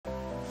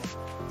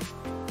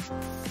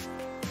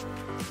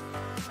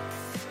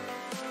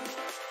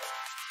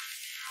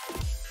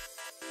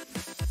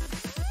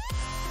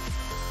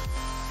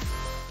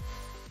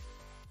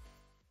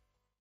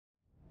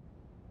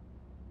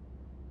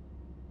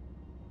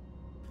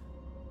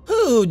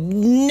Ooh,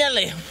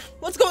 Nelly.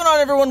 What's going on,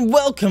 everyone?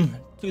 Welcome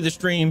to the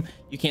stream.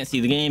 You can't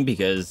see the game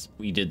because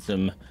we did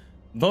some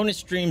bonus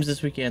streams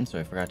this weekend, so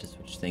I forgot to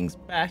switch things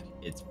back.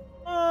 It's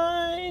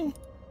fine.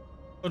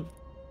 But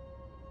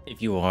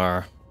if you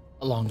are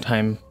a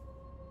long-time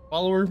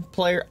follower,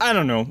 player, I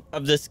don't know,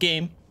 of this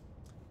game,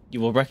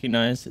 you will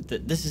recognize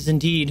that this is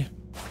indeed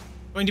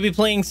going to be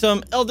playing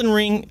some Elden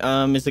Ring.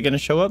 Is it going to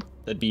show up?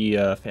 That'd be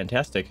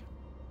fantastic.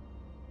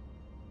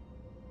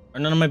 Are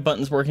none of my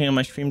buttons working on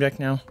my stream deck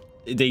now?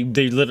 They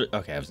literally,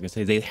 okay, I was gonna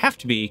say they have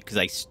to be because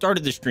I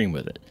started the stream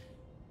with it.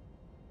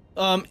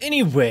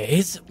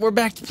 Anyways, we're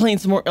back to playing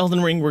some more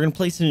Elden Ring. We're gonna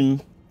play some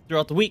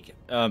throughout the week.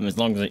 As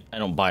long as I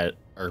don't buy it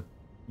or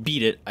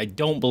beat it. I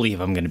don't believe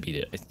I'm gonna beat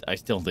it. I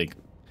still think,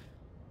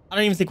 I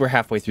don't even think we're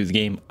halfway through the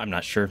game. I'm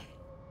not sure.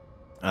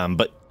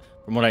 But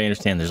from what I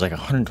understand, there's like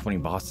 120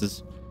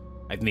 bosses.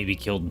 I've maybe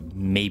killed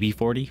maybe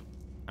 40,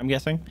 I'm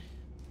guessing.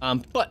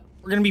 But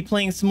we're gonna be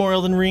playing some more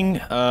Elden Ring.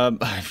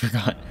 I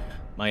forgot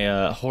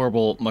my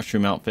horrible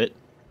mushroom outfit.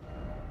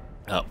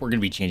 We're gonna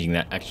be changing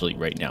that actually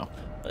right now.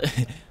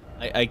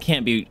 I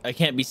can't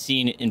be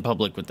seen in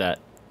public with that.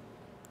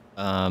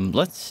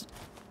 Let's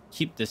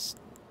keep this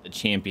the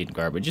champion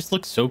garb. It just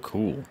looks so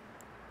cool.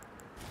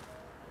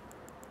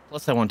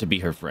 Plus, I want to be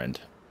her friend.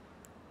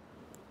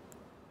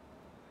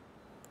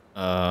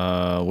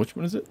 Which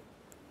one is it?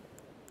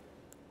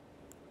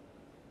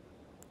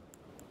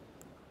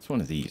 It's one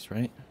of these,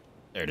 right?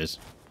 There it is.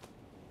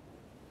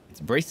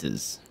 It's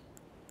braces.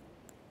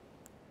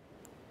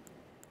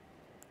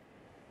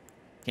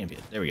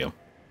 Champion. There we go. All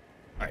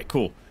right,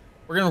 cool.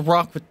 We're gonna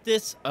rock with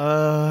this.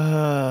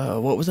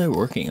 What was I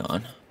working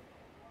on?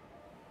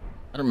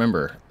 I don't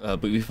remember.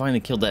 But we finally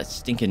killed that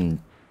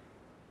stinking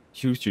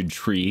putrid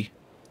tree.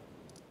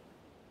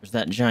 There's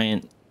that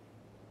giant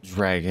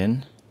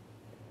dragon.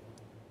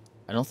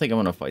 I don't think I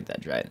want to fight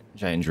that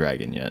giant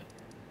dragon yet.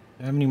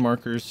 Do I have any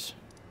markers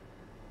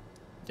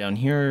down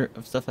here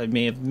of stuff I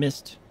may have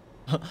missed?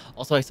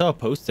 Also, I saw a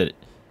post that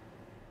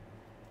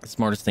the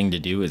smartest thing to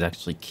do is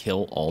actually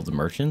kill all the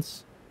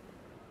merchants.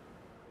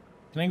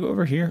 Can I go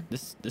over here?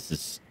 This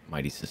is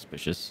mighty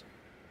suspicious.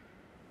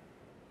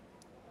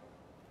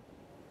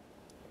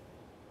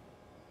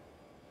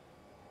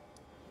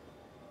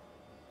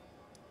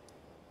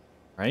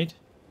 Right?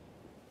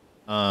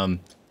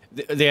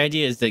 The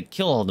idea is to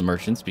kill all the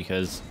merchants,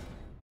 because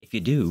if you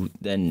do,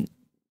 then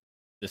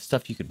the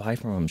stuff you could buy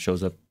from them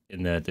shows up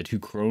in the two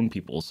crone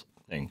people's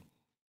thing.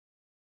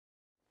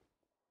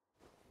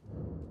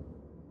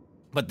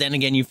 But then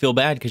again, you feel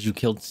bad because you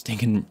killed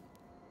stinking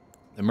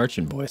the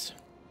merchant boys.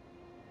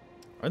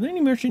 Are there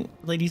any merchant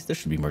ladies? There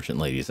should be merchant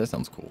ladies. That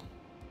sounds cool.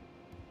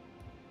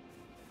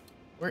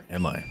 Where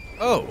am I?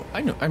 Oh,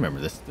 I know. I remember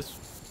this. This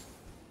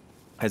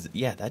has,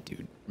 yeah, that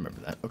dude. Remember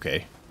that.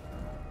 Okay.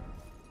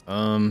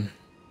 There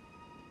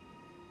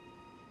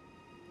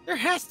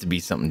has to be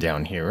something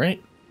down here,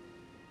 right?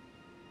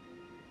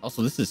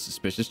 Also, this is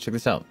suspicious. Check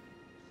this out.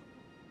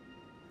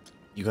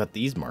 You got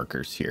these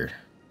markers here.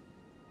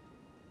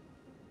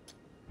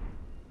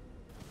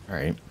 All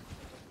right.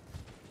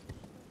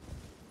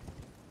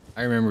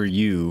 I remember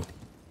you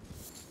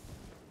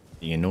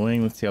being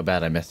annoying. Let's see how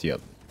bad I messed you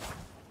up.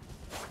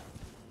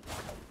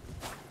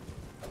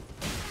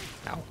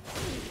 Ow.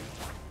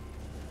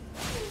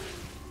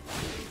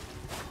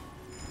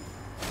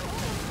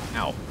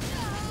 Ow.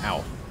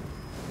 Ow.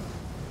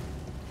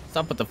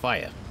 Stop with the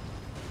fire.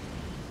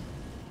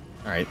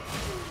 All right.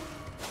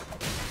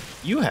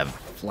 You have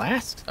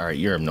flasks? All right,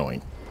 you're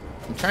annoying.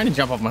 I'm trying to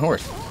jump off my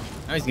horse.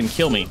 Now he's gonna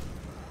kill me.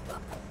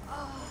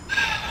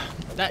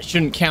 That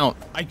shouldn't count.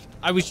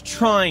 I was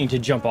trying to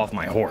jump off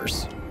my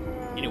horse,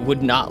 and it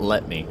would not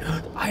let me.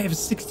 I have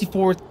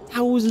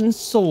 64,000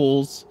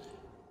 souls.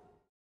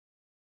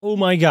 Oh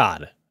my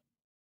god.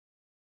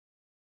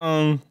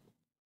 Okay.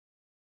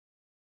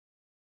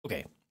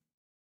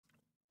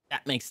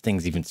 That makes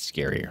things even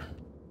scarier.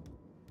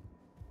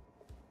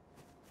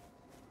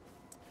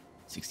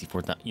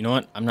 64,000. You know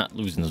what? I'm not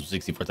losing those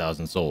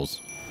 64,000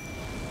 souls.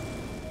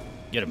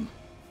 Get him.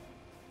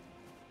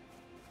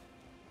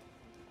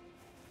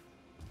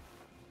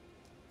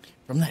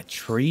 From that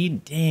tree?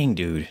 Dang,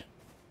 dude.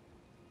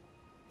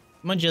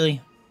 Come on,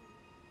 Jelly.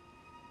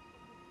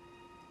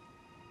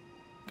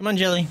 Come on,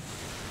 Jelly.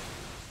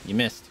 You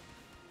missed.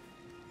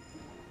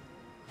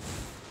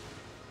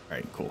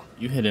 Alright, cool.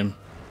 You hit him.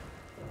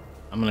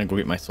 I'm gonna go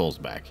get my souls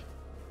back.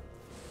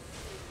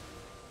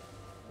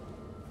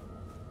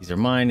 These are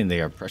mine and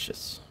they are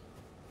precious.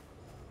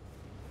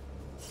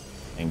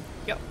 And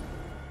go.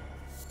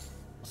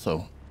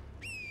 So,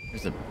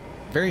 there's a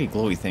very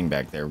glowy thing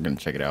back there. We're gonna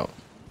check it out.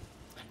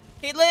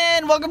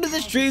 Caitlin, welcome to the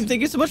stream.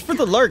 Thank you so much for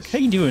the lurk. How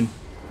you doing?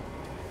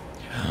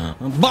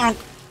 Bonk.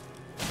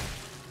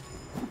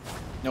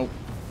 Nope.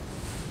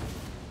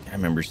 I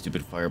remember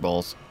stupid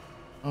fireballs.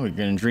 Oh, you're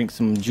gonna drink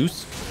some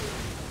juice?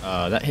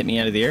 That hit me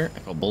out of the air. I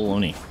call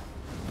baloney.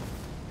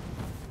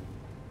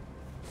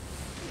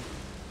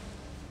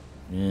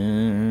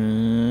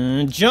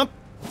 Jump!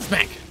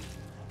 Smack!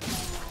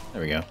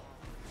 There we go.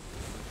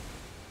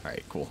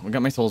 Alright, cool. I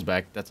got my souls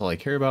back. That's all I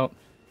care about.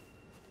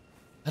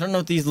 I don't know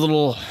what these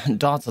little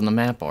dots on the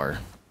map are.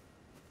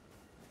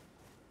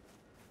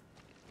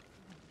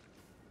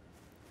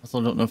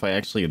 Also, don't know if I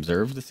actually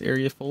observed this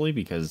area fully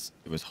because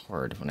it was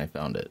hard when I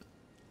found it.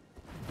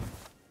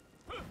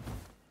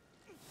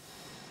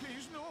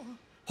 Please, no.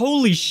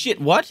 Holy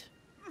shit, what?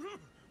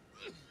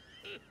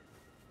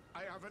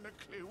 I haven't a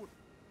clue.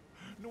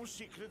 No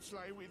secrets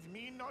lie with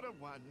me, not a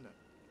one.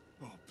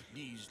 Oh,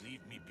 please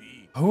leave me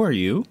be. Who are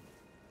you?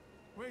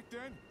 Wait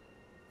then.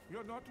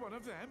 You're not one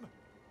of them?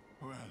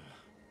 Well,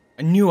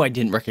 I knew I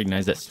didn't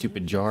recognize that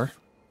stupid jar.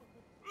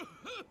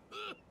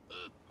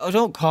 Oh,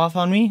 don't cough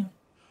on me.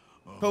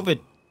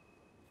 COVID.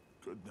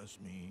 Goodness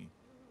me.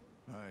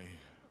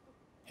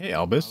 Hey,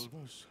 Albus.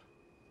 Albus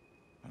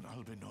and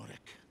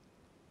Albinoric.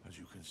 As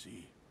you can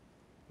see,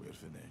 we're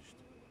finished.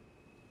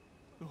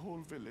 The whole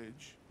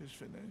village is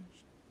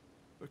finished.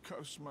 The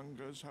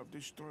cursemongers have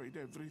destroyed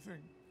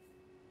everything.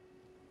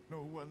 No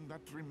one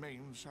that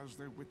remains has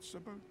their wits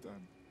about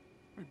them.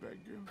 I beg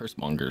you.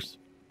 Cursemongers.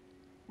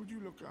 Would you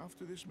look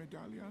after this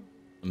medallion?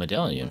 A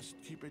medallion? Must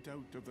keep it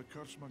out of the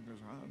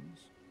cursemongers' hands.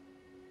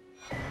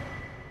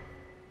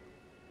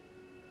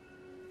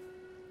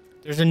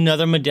 There's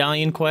another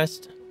medallion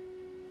quest.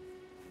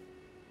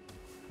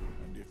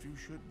 And if you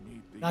should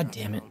meet the God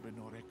damn it.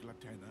 Albinoric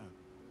Latena,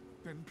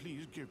 then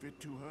please give it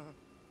to her.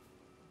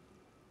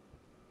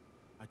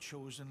 A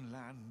chosen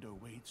land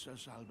awaits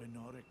us,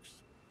 Albinorics.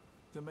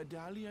 The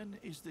medallion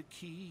is the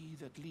key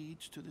that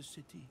leads to the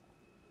city.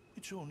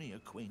 It's only a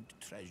quaint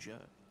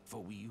treasure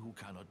for we who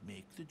cannot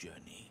make the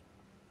journey.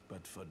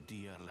 But for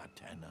dear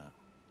Latena,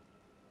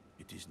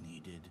 it is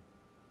needed.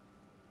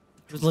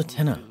 Who's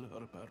Latena? Fulfill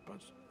her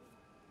purpose.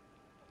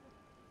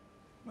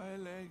 My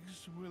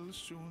legs will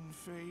soon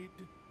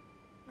fade,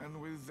 and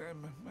with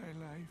them my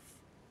life.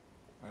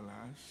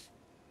 Alas,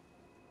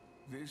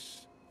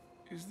 this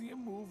is the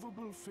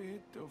immovable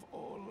fate of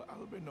all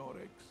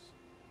Albinorics.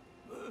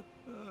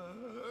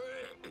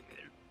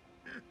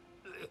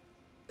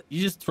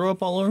 You just throw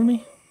up all over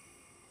me?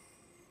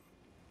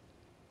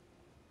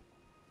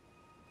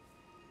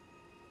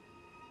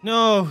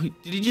 No,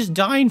 did he just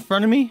die in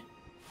front of me?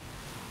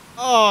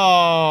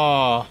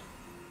 Oh.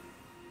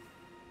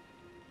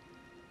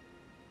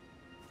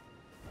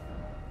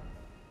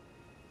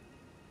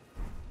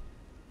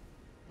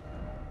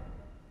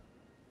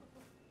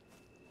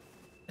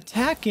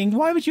 Attacking?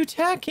 Why would you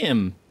attack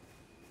him?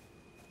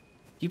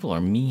 People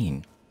are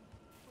mean.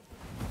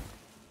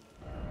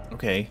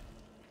 Okay.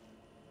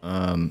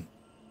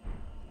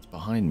 It's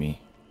behind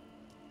me.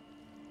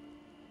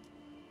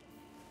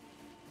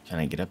 Can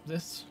I get up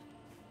this?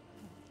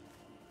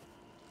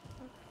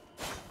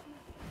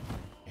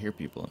 I hear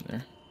people in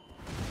there.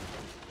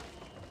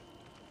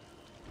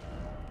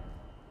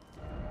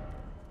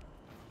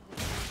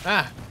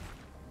 Ah!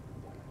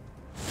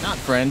 Not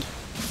friend.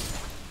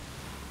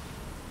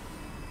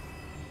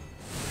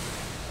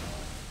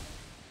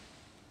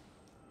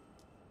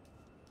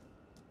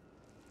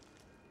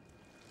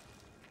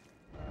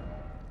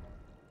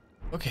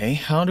 Okay,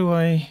 how do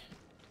I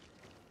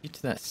get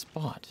to that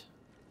spot?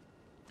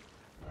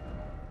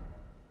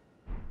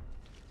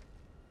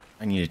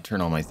 I need to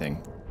turn on my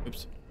thing.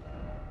 Oops.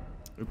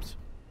 Oops.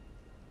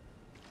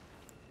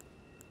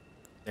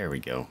 There we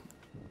go.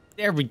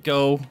 There we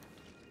go.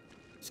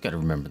 Just gotta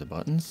remember the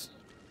buttons.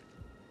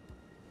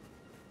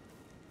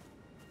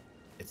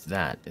 It's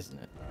that, isn't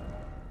it?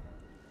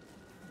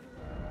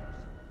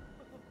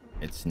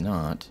 It's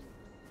not.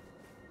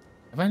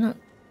 Have I not?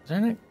 Did I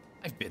not?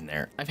 I've been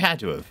there. I've had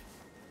to have.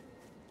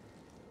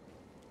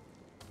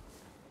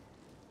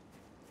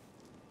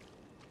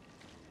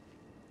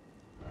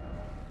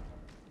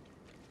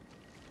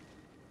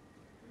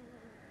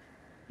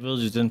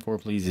 Villagers in for,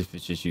 please, if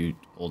it's just you,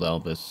 old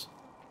Albus.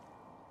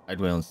 I'd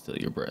wail and steal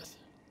your breath.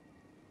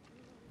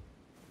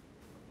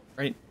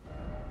 Right.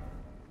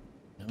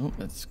 No,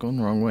 that's going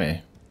the wrong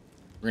way.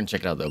 We're gonna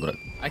check it out though, but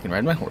I can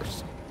ride my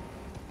horse.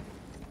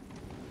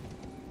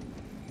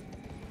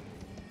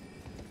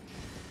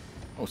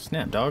 Oh,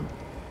 snap, dog.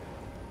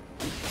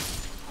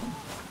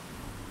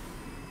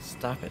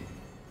 Stop it.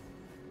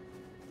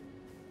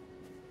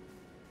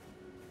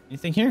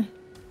 Anything here?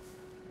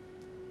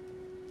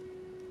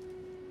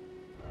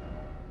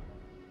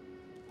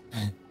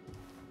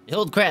 The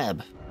old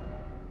crab.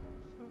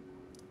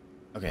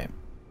 Okay.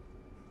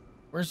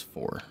 Where's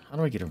 4? How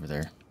do I get over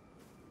there?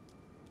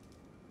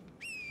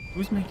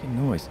 Who's making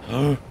noise?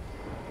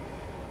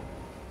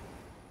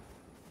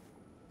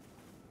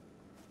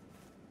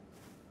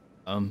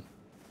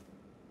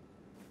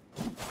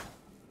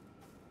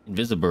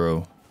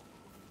 Invisiburo.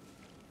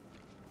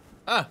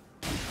 Ah!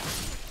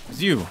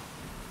 It's you.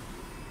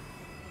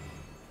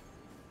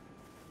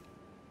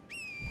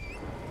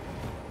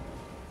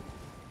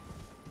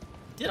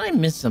 Did I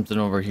miss something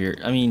over here?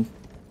 I mean,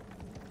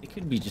 it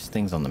could be just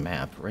things on the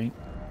map, right?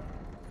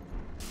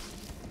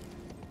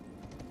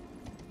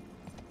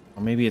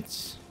 Or maybe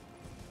it's...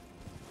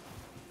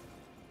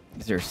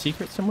 Is there a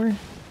secret somewhere?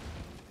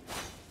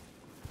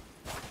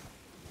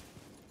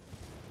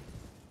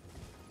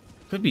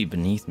 Could be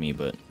beneath me,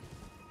 but...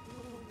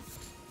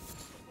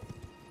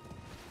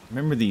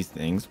 Remember these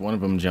things. One of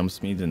them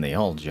jumps me, then they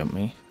all jump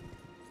me.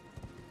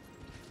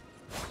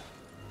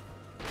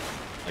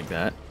 Like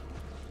that.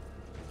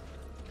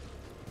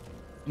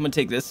 I'm gonna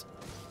take this.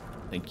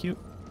 Thank you.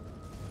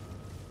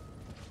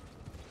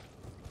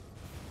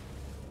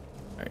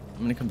 Alright,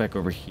 I'm gonna come back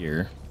over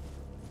here.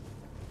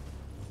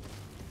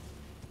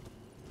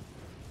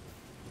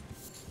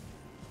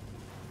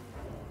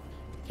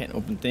 Can't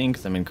open things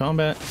because I'm in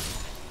combat.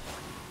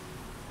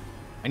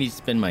 I need to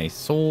spend my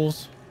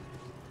souls.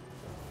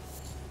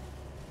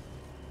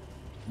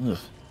 Ugh.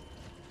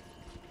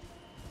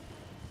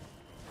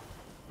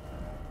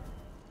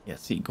 Yeah,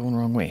 see, going the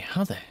wrong way.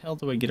 How the hell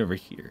do I get over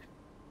here?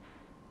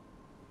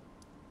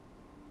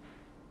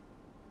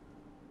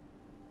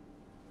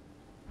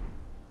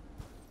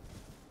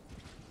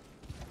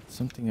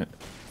 Something... Is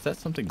that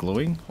something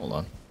glowing? Hold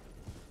on.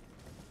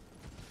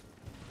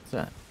 What's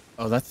that?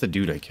 Oh, that's the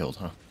dude I killed,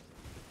 huh?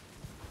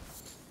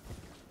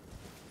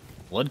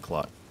 Blood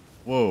clot.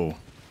 Whoa.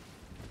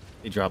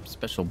 They drop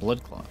special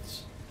blood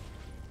clots.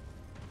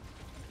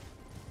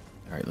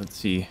 Alright, let's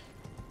see.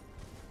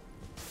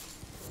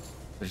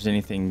 If there's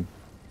anything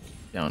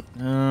down.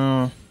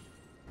 No.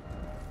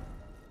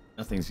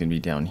 Nothing's gonna be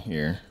down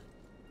here.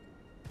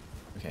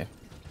 Okay.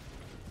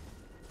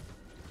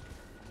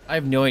 I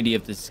have no idea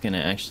if this is gonna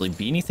actually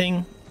be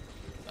anything.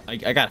 I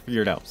gotta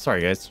figure it out.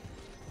 Sorry, guys.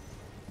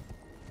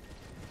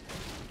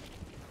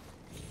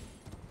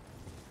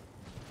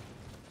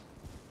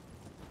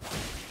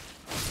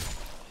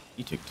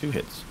 He took 2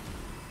 hits.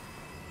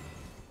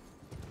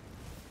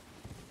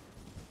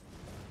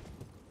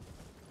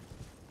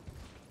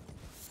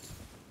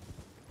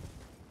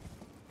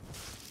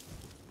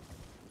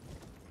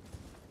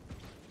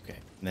 Okay,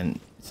 and then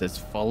it says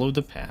follow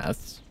the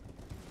paths,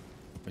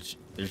 which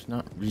there's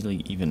not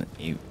really even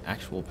a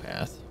actual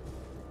path.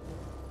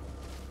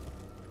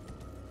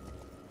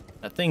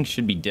 That thing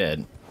should be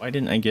dead. Why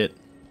didn't I get...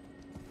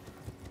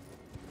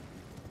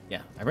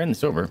 Yeah, I ran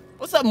this over.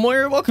 What's up,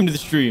 Moira? Welcome to the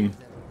stream.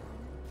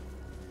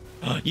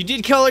 You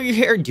did color your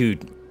hair,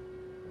 dude.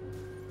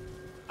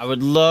 I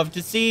would love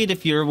to see it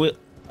if you're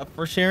up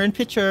for sharing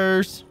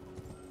pictures.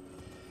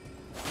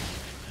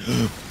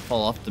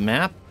 Fall off the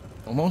map,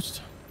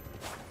 almost.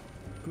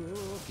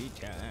 Cookie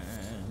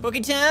time.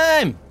 Cookie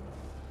time.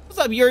 What's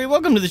up, Yuri?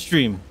 Welcome to the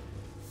stream.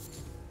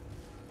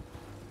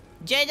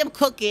 Get them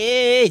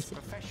cookies.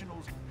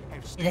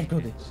 Get them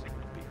cookies.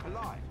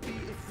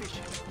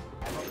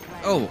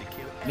 Oh,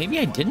 maybe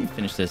I didn't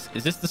finish this.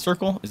 Is this the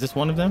circle? Is this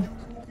one of them?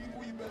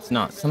 It's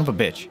not. Son of a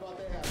bitch.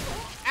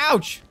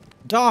 Ouch!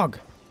 Dog.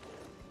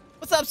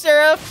 What's up,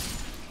 Sarah?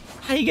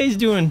 How you guys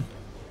doing?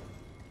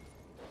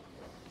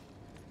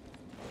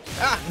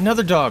 Ah,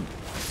 another dog.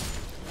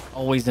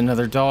 Always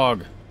another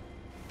dog.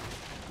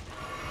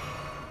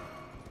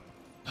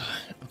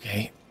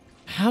 Okay.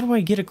 How do I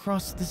get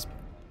across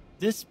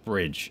this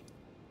bridge?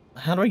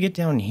 How do I get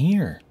down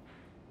here?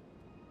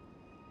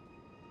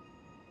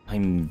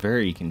 I'm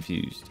very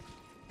confused.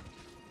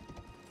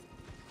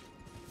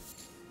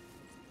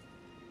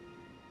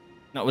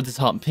 Not with this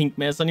hot pink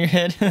mess on your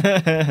head.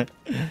 I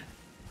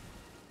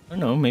don't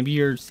know. Maybe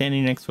you're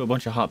standing next to a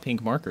bunch of hot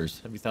pink markers.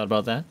 Have you thought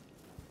about that?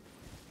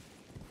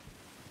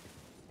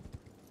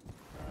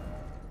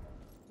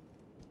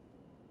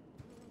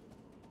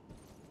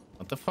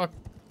 What the fuck?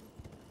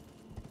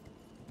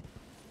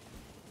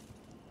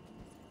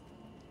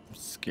 I'm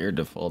scared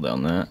to fall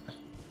down that.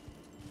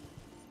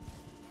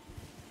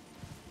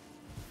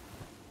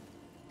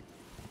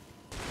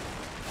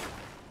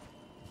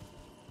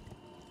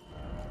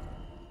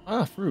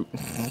 Ah, fruit.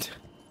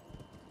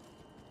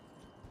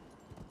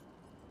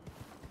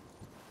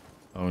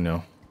 Oh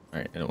no.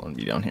 Alright, I don't want to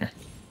be down here.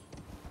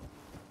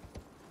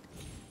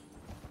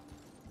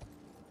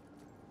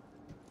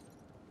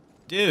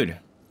 Dude.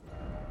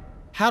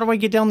 How do I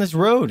get down this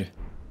road?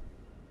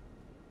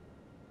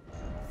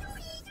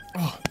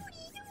 Oh.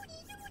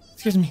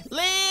 Excuse me.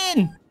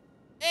 Lynn!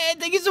 Hey,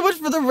 thank you so much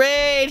for the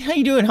raid! How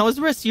you doing? How was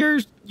the rest of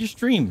your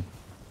stream?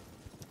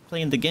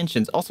 Playing the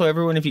Genshins. Also,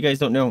 everyone, if you guys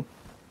don't know,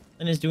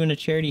 Lynn is doing a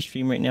charity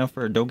stream right now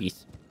for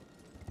doggies.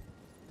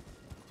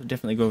 So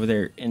definitely go over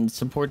there and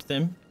support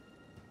them.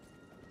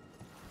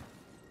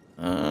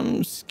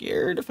 I'm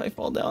scared if I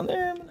fall down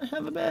there, I'm gonna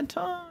have a bad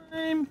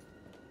time.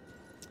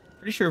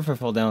 Pretty sure if I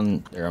fall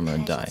down there, I'm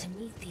gonna die.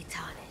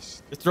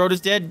 The throat is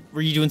dead.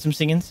 Were you doing some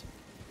singings?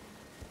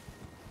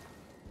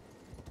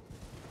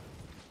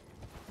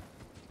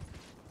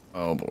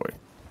 Oh boy.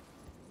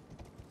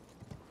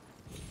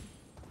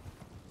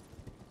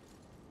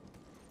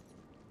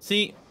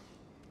 See?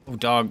 Oh,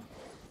 dog.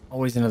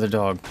 Always another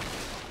dog.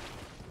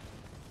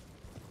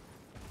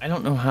 I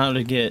don't know how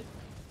to get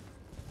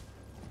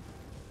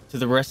to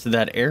the rest of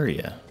that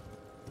area.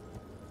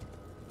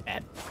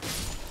 Bad.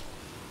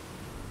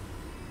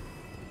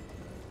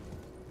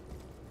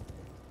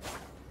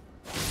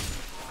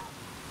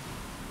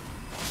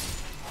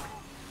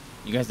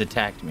 You guys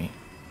attacked me.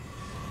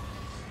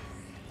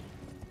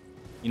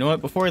 You know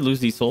what? Before I lose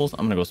these souls,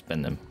 I'm gonna go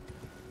spend them.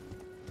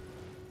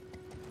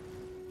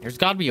 There's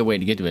gotta be a way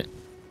to get to it.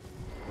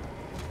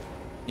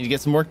 Need to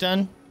get some work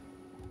done?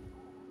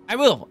 I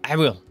will. I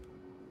will.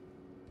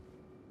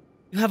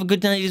 You have a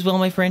good night as well,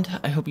 my friend.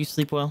 I hope you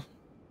sleep well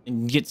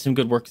and get some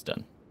good works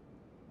done.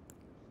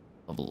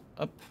 Level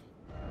up.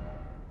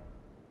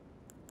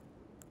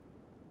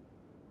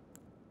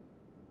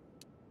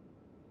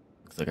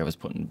 Looks like I was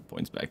putting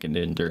points back into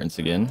endurance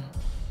again.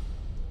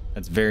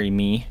 That's very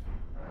me.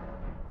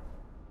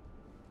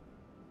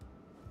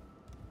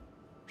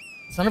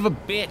 Son of a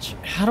bitch.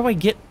 How do I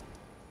get...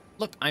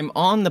 Look, I'm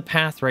on the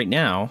path right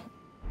now.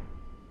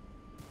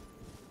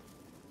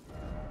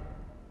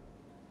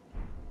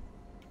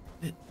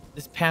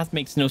 This path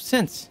makes no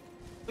sense.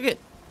 Look at...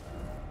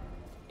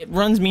 It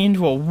runs me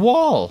into a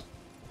wall.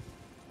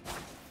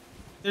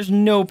 There's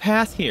no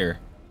path here.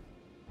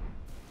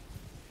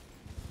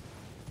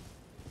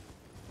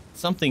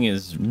 Something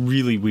is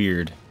really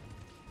weird.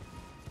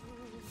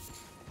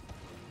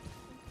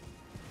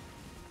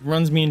 It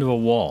runs me into a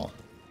wall.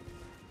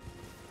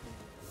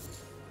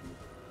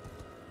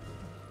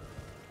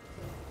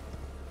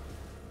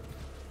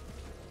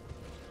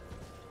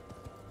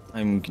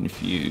 I'm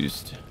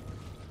confused.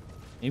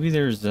 Maybe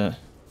there's a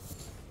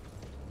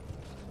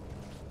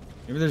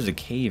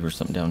cave or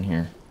something down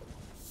here.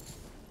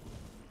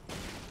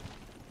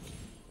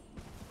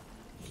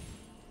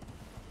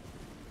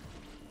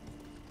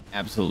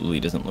 Absolutely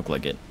doesn't look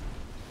like it.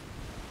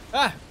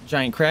 Ah,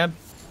 giant crab.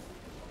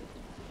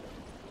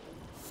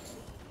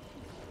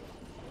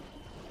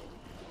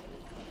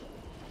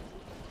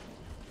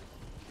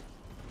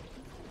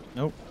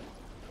 Nope.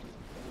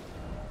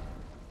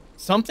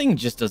 Something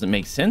just doesn't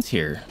make sense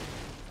here.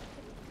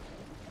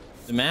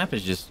 The map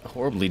is just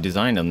horribly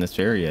designed on this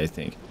area, I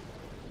think.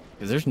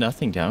 Because there's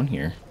nothing down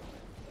here.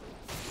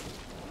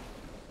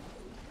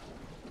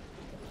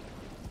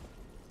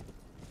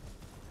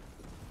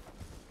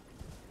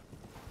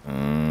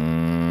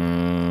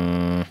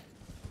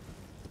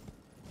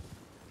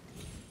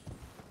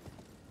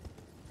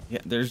 Yeah,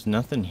 there's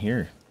nothing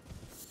here.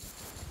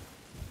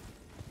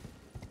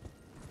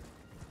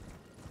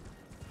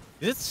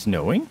 Is it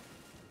snowing?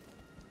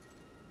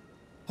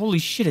 Holy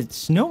shit, it's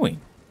snowing.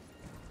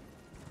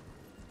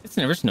 It's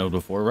never snowed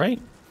before,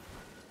 right?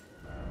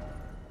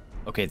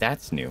 Okay,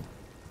 that's new.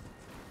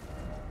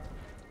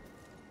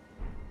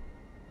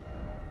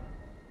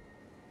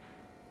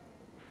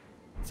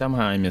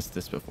 Somehow I missed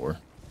this before.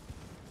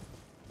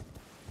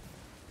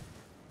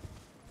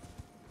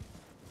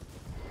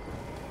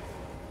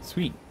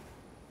 Sweet.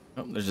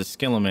 Oh, there's a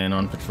Skeleman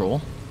on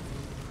patrol.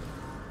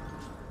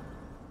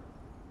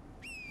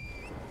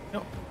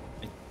 No,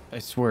 I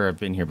swear I've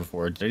been here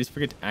before. Did I just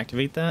forget to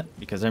activate that?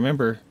 Because I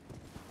remember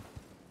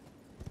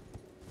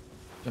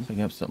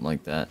jumping up something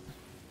like that.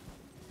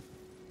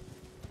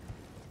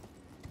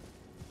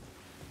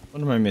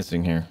 What am I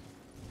missing here?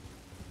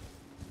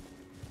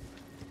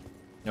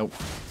 Nope.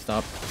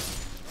 Stop.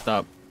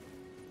 Stop.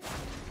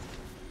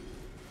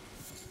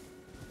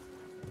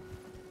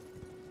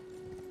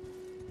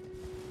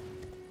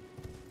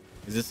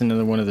 Is this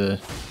another one of the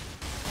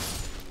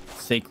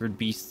sacred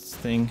beasts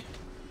thing?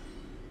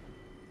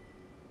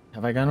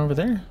 Have I gone over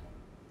there?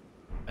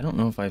 I don't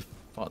know if I've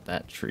fought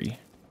that tree.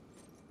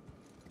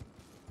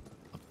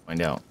 I'll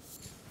find out.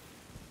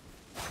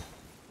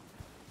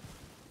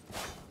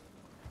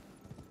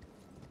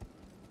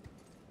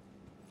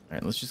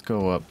 Alright, let's just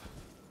go up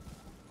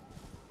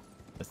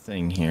a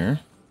thing here.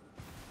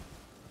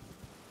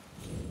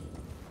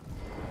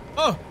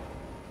 Oh!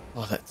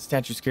 Oh, that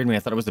statue scared me. I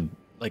thought it was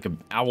like an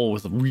owl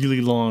with really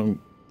long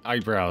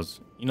eyebrows.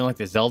 You know, like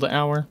the Zelda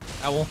owl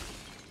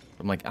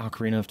from like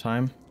Ocarina of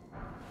Time.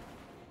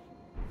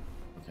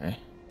 Okay.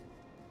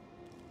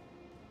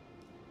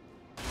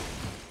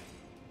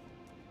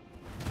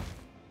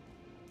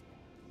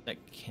 That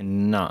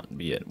cannot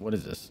be it. What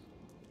is this?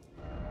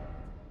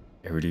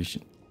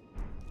 Erudition.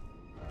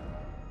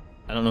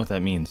 I don't know what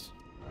that means.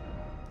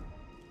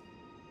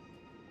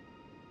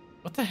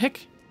 What the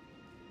heck?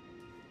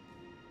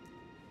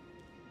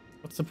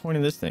 What's the point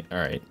of this thing?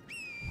 Alright.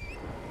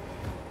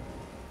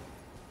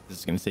 This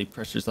is going to say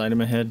precious item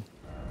ahead.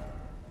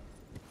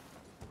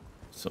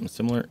 Something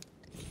similar.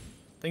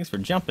 Thanks for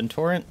jumping,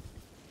 Torrent.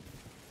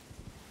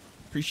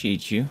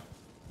 Appreciate you.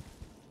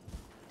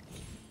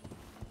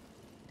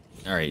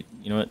 Alright,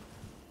 you know what?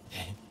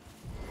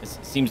 This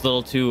seems a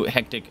little too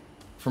hectic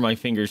for my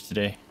fingers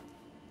today.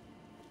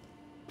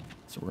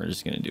 So we're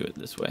just going to do it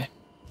this way.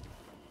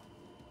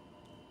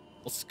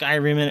 We'll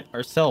Skyrim it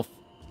ourselves.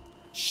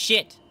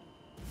 Shit!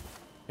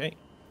 Okay.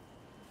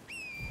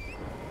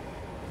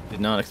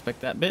 Did not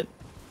expect that bit.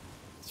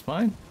 It's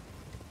fine.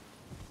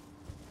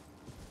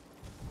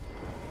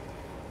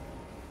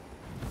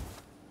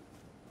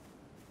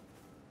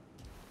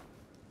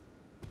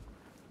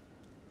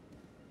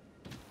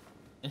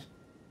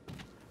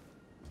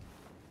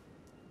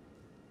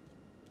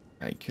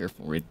 Alright,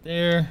 careful right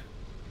there.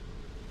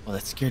 Oh,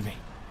 that scared me.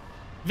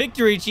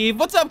 Victory, Chief.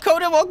 What's up,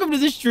 Coda? Welcome to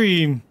the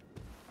stream.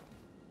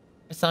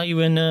 I saw you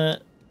in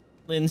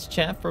Lynn's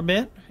chat for a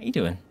bit. How you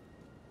doing?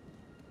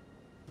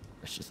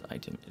 Precious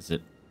item. Is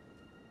it?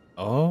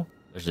 Oh,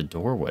 there's a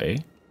doorway.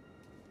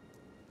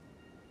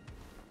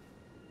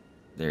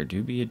 There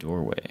do be a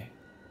doorway.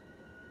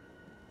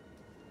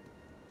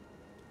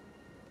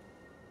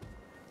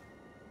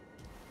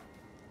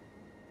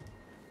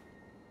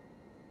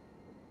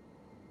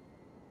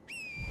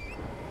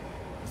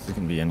 This is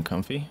gonna be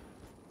uncomfy.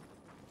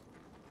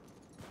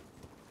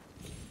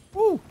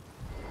 Woo!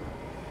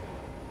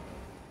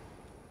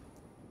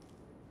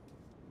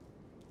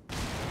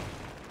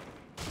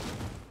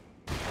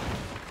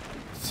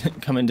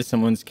 Come into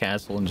someone's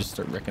castle and just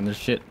start wrecking their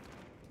shit.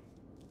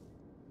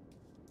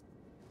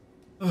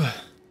 Ugh.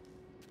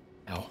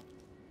 Ow.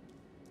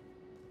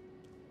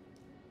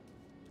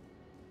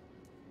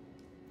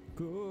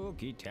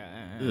 Cookie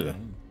time. Ugh.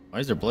 Why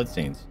is there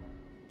bloodstains?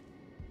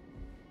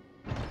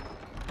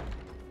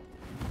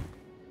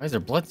 Why is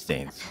there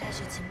bloodstains?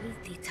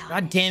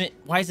 God damn it.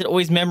 Why is it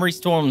always memory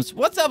storms?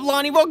 What's up,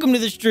 Lonnie? Welcome to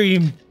the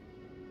stream.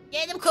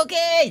 Get them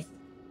cookies!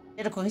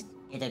 Get them cookies.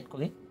 Get them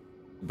cookies.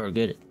 Bro,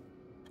 get it.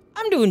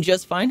 I'm doing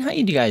just fine. How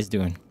you guys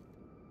doing?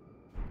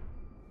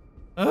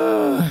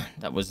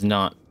 That was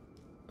not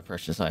a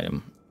precious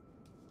item.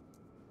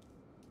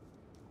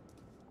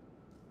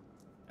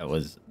 That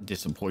was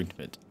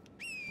disappointment.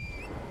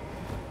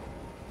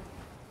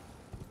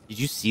 Did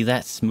you see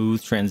that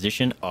smooth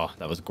transition? Oh,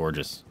 that was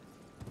gorgeous.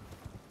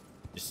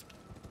 Just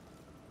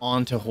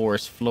onto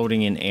horse,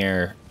 floating in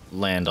air,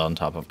 land on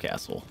top of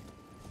castle.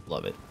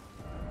 Love it.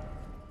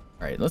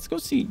 All right, let's go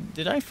see.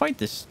 Did I fight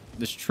this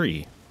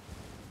tree?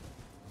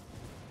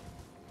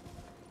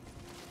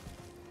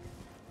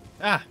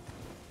 Ah.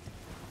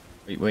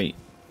 Wait.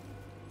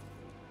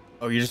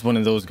 Oh, you're just one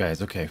of those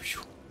guys. Okay.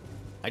 Whew.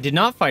 I did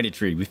not fight a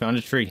tree. We found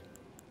a tree.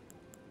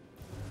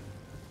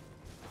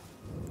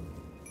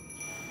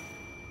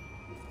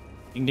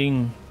 Ding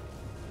ding.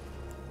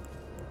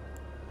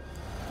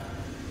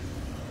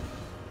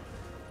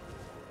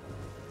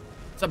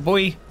 What's up,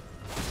 boy?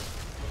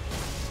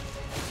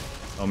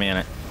 Oh man,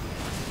 I'm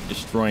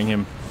destroying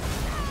him.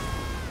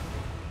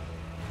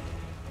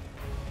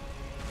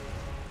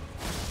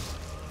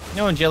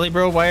 No, and Jelly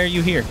Bro, why are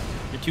you here?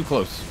 You're too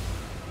close.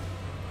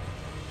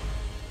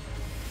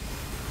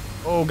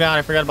 Oh god,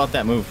 I forgot about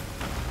that move.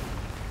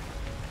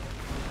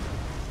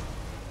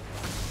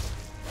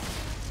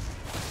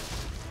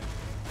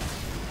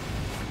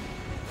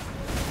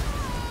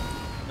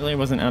 Really, I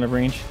wasn't out of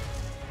range.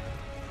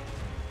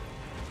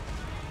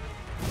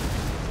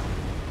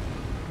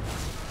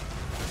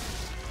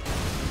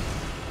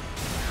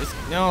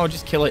 No,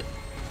 just kill it.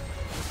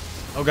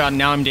 Oh god,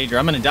 now I'm in danger.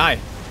 I'm gonna die.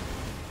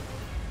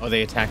 Oh,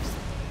 they attacked.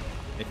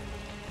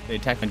 They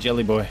attacked my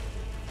jelly boy.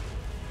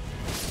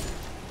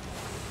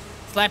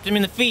 Slapped him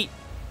in the feet.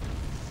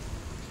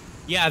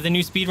 Yeah, the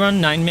new speedrun,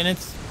 9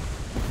 minutes.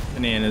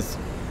 Bananas.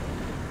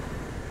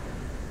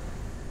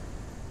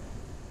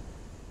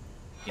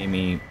 Gave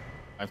me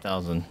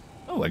 5,000.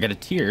 Oh, I got a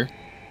tier.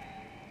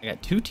 I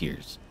got 2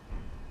 tiers.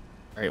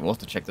 All right, we'll have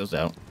to check those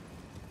out.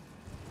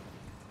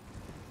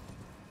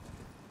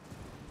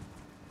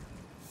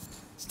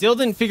 Still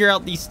didn't figure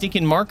out these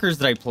stinking markers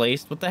that I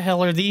placed. What the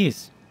hell are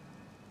these?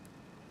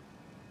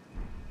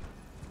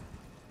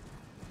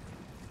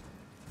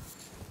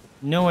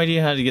 No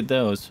idea how to get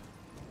those.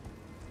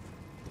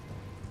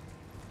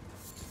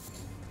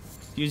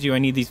 Excuse you, I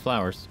need these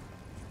flowers.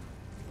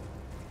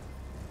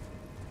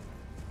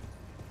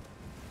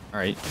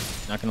 Alright,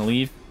 not gonna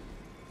leave.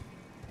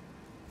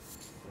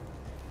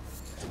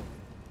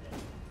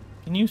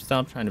 Can you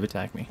stop trying to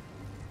attack me?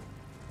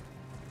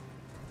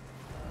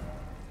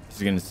 This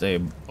is gonna say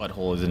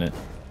butthole, isn't it?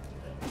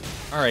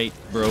 Alright,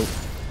 bro.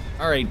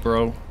 Alright,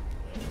 bro.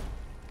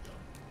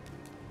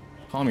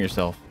 Calm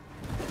yourself.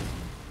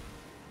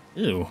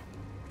 Ew.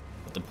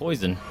 With the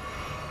poison.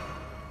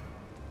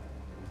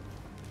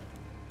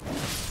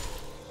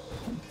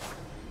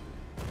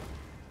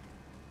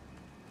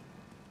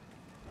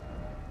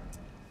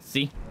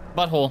 See?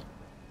 Butthole.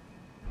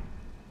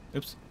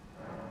 Oops.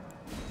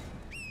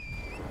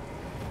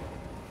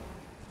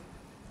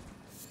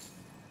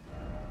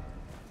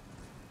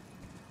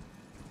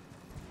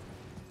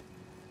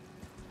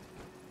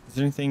 Is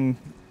there anything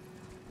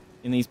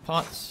in these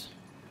pots?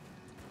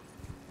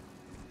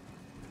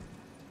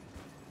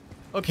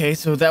 Okay,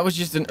 so that was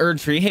just an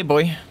Erdtree. Hey,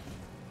 boy.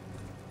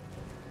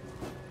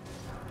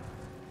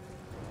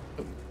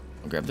 Oh,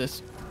 I'll grab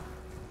this.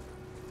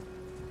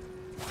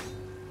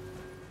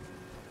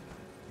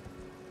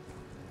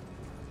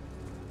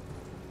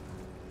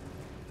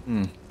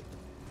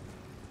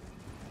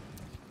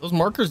 Those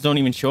markers don't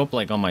even show up,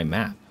 like, on my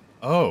map.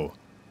 Oh,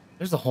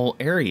 there's a whole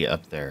area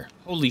up there.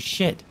 Holy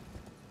shit.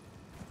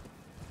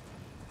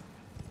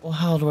 Well,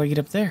 how do I get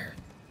up there?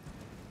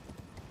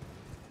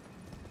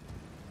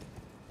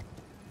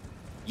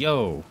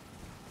 Yo.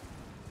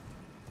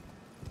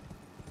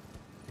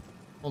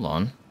 Hold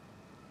on.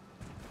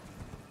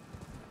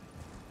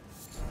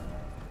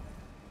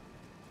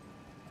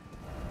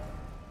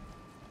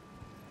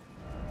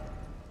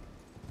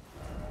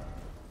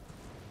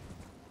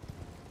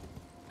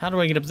 How do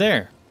I get up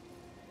there?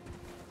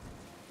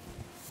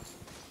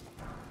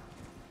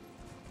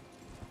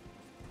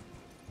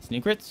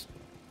 Secrets?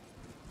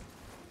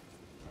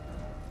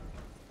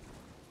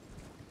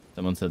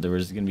 Someone said there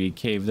was gonna be a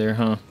cave there,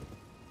 huh?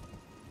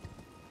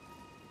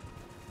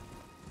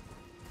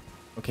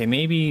 Okay,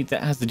 maybe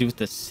that has to do with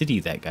the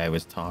city that guy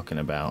was talking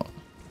about.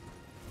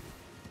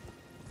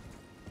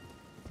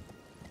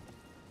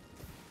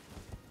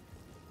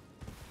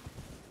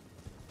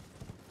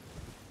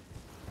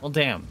 Well,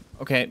 damn.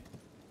 Okay.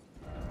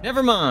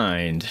 Never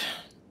mind.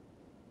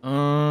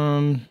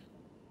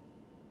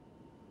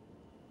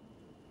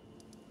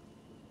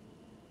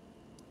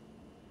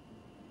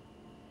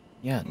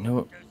 Yeah,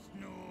 no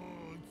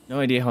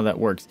idea how that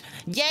works.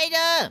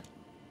 Jada!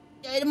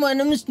 Jada, my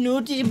name is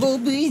Snooty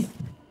Boobies.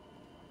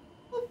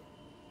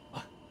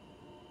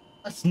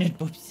 Oh, snoot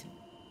boobs.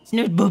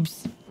 Snoot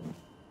boobs.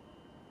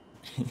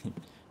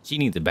 She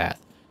needs a bath.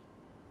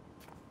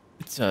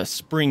 It's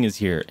spring is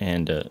here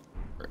and her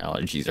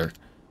allergies are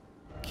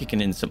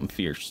kicking in something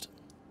fierce.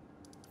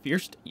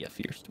 Fierce? Yeah,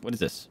 fierce. What is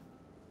this?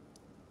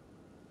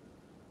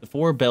 The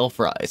 4 bell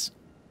fries.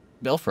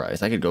 Bell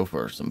fries. I could go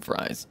for some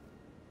fries.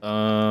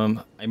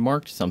 I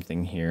marked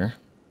something here.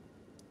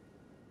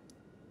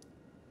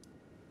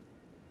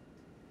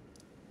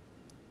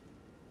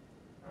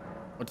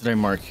 What did I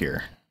mark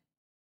here?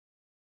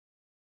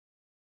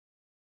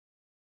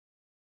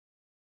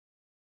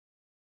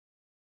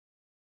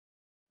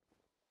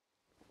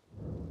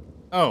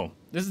 Oh,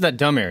 this is that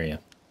dumb area.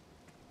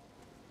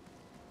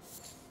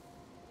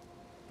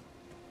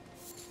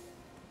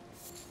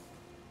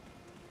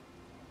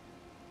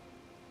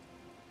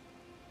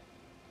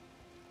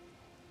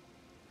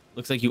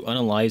 Looks like you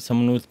unalive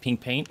someone with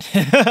pink paint.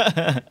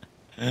 Does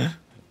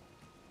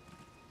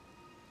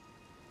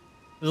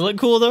it look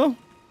cool though?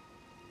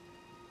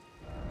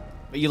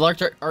 But you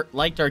liked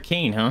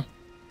Arcane, huh?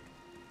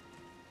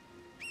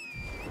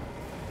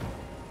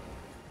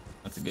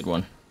 That's a good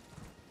one.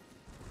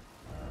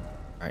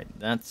 Alright,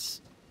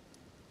 that's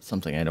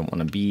something I don't want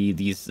to be.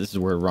 This is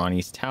where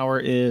Ronnie's tower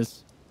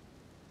is.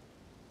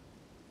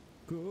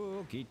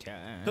 Cookie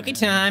time. Cookie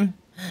time.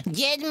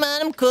 Jada,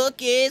 man,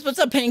 cookies. What's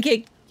up,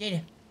 pancake?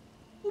 Jada.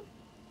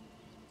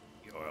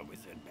 You're a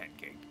wizard,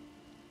 pancake.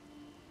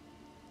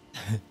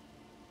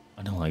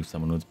 I don't like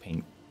someone with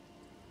paint.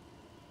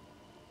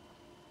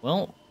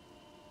 Well,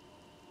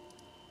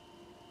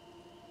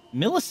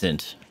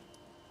 Millicent.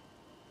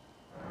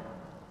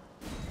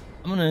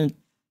 I'm gonna...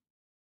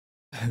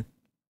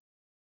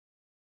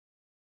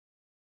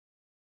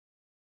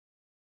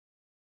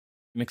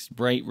 mix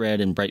bright red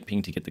and bright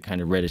pink to get the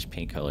kind of reddish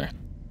paint color.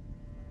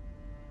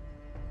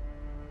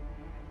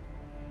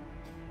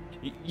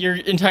 Your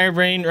entire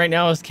brain right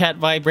now is cat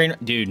vibe brain.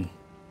 Dude.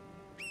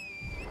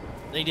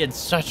 They did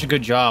such a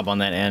good job on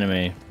that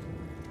anime.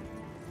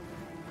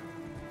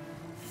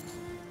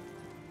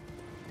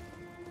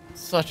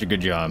 Such a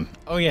good job.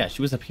 Oh yeah,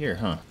 she was up here,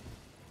 huh?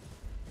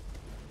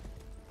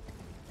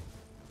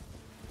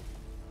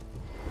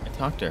 I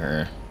talked to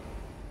her.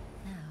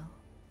 Now,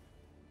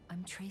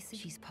 I'm tracing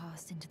she's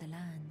passed into the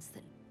lands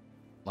that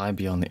Lie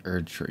beyond the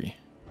Erd tree.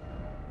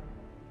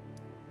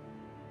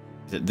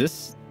 Is it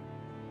this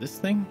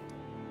thing?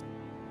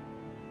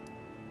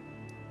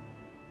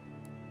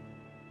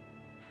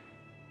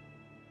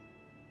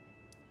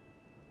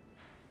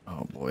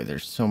 Oh boy,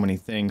 there's so many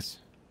things.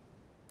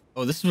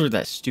 Oh, this is where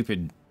that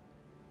stupid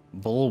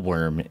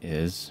bullworm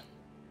is.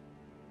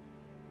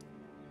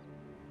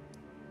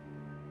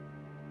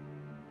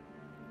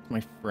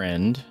 My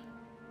friend.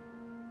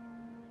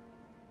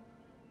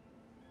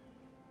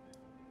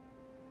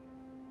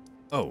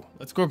 Oh,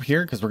 let's go up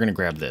here because we're gonna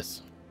grab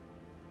this.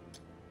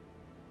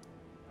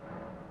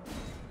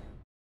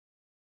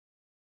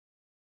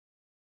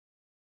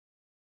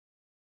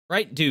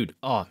 Right, dude.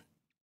 Oh,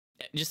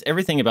 just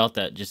everything about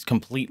that just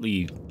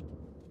completely,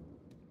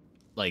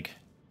 like,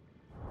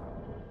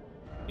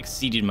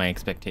 exceeded my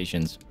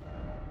expectations.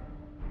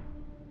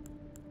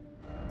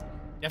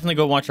 Definitely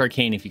go watch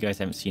Arcane if you guys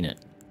haven't seen it.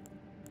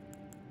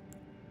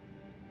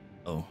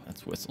 Oh,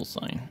 that's whistle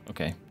sign.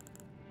 Okay.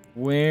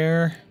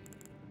 Where?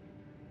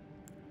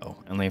 Oh,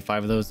 I only have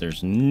 5 of those.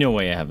 There's no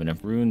way I have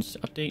enough runes to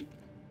update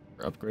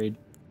or upgrade.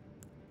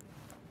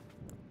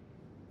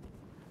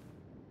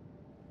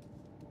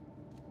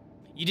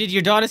 You did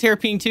your daughter's hair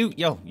pink too?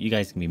 Yo, you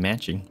guys can be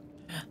matching.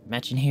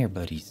 Matching hair,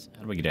 buddies.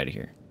 How do I get out of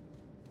here?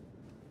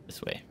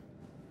 This way.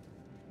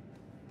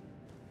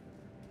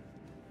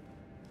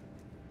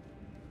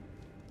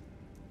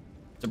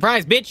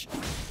 Surprise, bitch!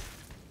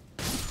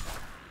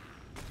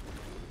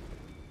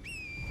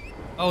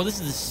 Oh, this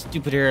is the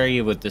stupid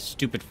area with the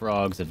stupid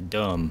frogs of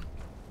dumb.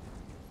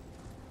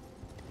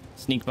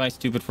 Sneak by,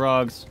 stupid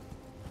frogs.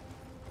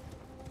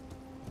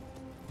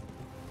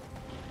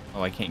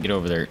 Oh, I can't get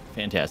over there.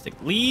 Fantastic.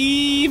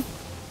 Leave!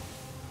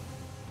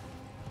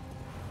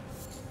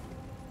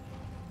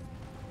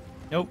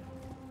 Nope.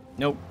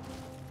 Nope.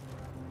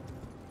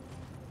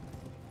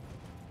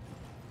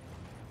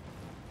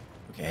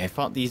 Okay, I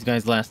fought these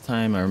guys last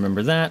time. I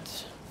remember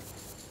that.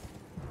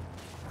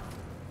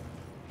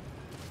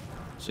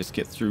 Let's just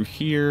get through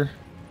here.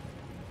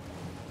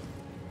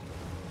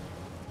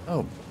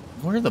 Oh,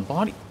 where are the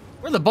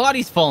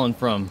bodies falling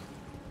from?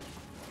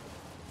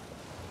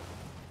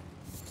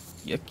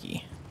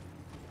 Yucky.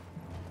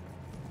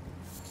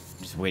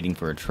 Just waiting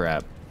for a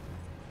trap.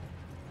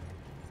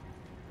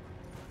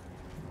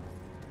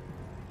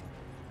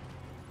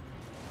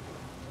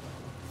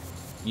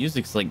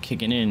 Music's like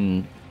kicking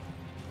in.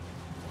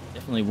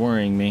 Definitely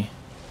worrying me.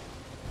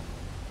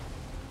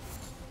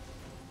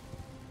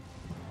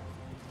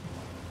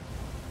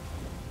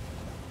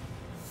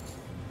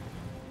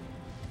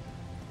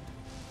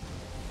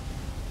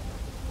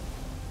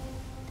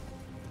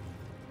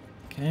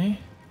 Okay.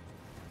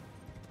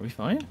 Are we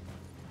fine?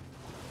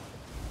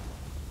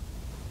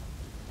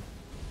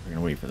 We're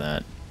gonna wait for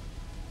that.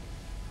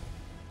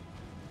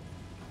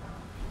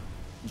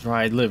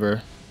 Dried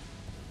liver.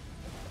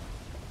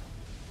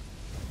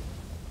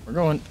 We're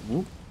going.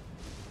 Whoop.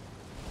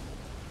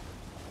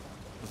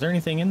 Is there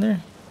anything in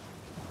there?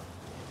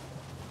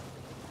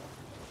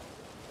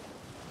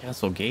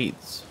 Castle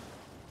gates.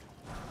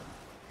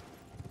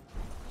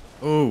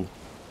 Oh,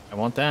 I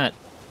want that.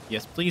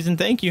 Yes, please and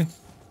thank you.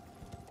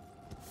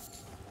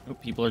 Oh,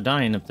 people are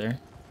dying up there.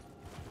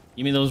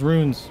 Give me those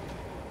runes.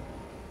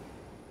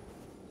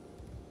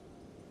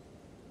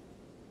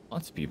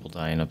 Lots of people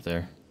dying up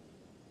there.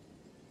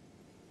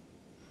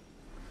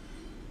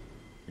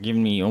 They're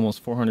giving me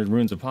almost 400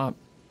 runes a pop.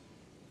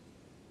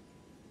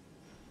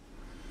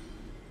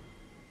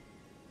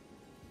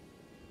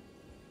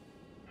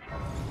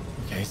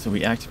 Okay, so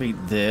we activate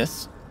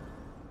this.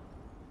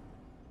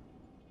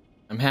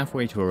 I'm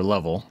halfway to a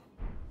level.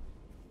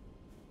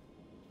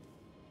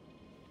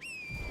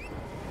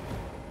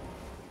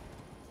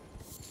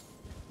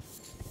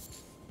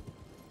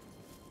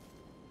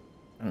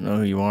 I don't know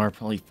who you are.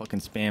 Probably fucking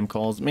spam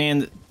calls.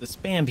 Man, the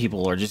spam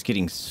people are just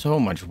getting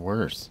so much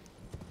worse.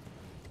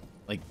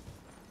 Like,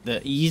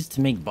 the ease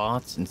to make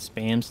bots and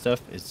spam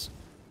stuff is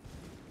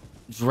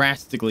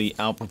drastically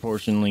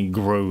outproportionally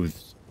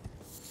grows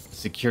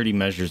security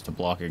measures to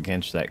block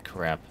against that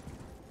crap.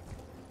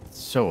 It's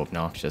so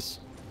obnoxious.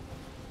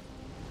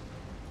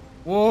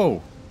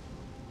 Whoa!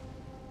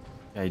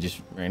 Guy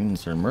just ran and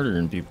started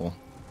murdering people.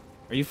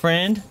 Are you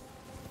friend?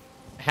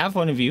 I have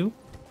one of you.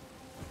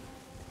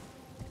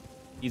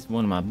 He's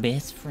one of my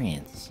best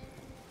friends.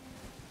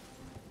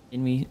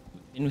 Been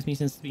with me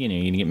since the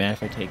beginning. Are you gonna get mad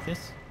if I take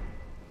this?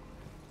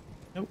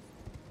 Nope.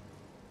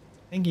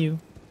 Thank you.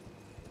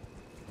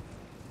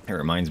 It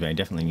reminds me, I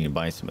definitely need to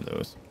buy some of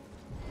those.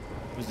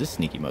 Who's this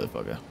sneaky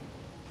motherfucker?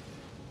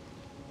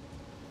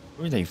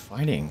 Who are they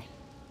fighting?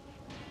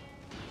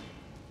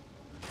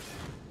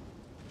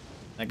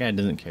 That guy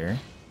doesn't care.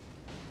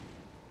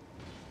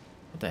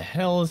 What the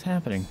hell is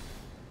happening?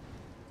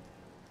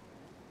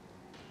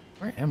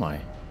 Where am I?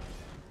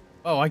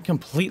 Oh, I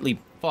completely...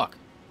 Fuck.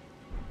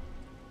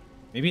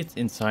 Maybe it's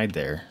inside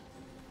there.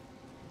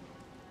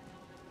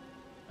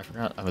 I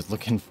forgot I was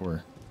looking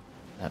for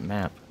that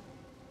map.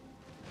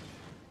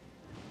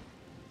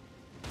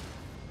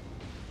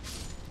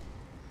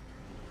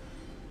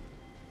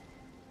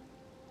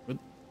 What?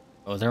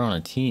 Oh, they're on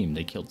a team.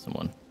 They killed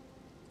someone.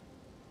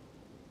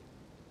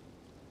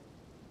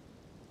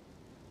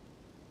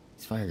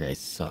 These fire guys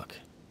suck.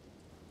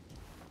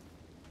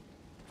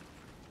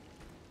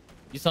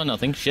 You saw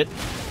nothing. Shit.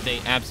 They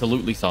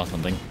absolutely saw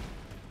something.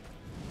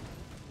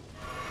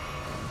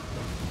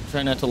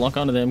 Try not to lock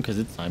onto them because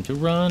it's time to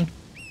run.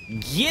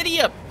 Giddy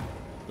up!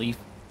 Leaf.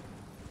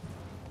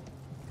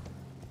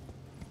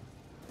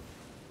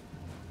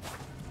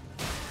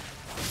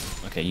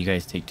 Okay, you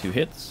guys take 2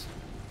 hits.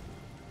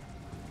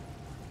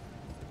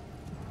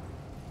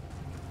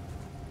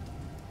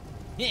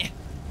 Yeah.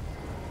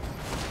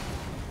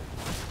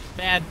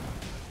 Bad.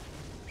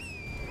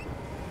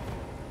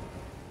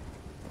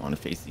 I want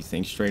to face these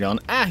things straight on.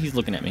 Ah, he's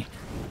looking at me.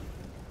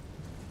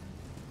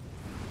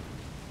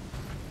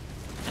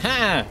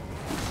 Ha!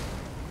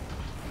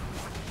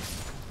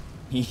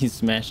 He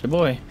smashed a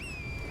boy.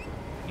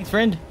 Thanks,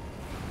 friend.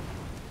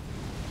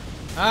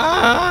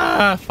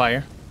 Ah!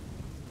 Fire.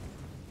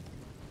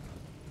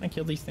 Can I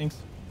kill these things?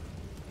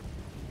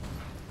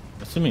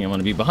 Assuming I'm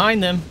going to be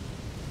behind them.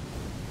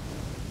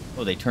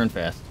 Oh, they turn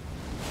fast.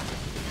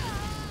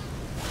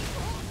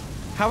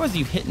 How is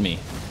he hitting me?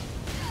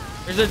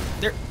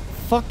 They're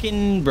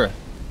fucking bruh.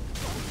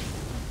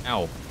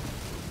 Ow.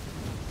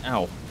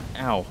 Ow.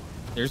 Ow.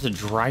 There's a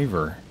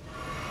driver.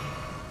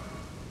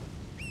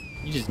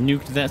 You just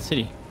nuked that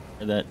city.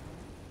 Or that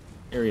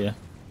area.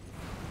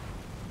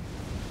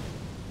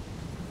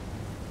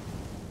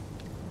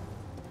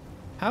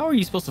 How are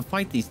you supposed to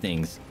fight these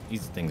things?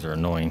 These things are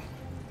annoying.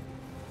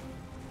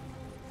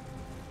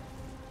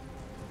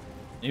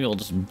 Maybe I'll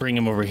just bring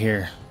him over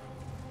here.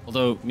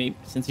 Although, maybe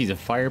since he's a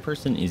fire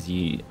person, is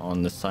he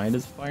on the side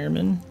of the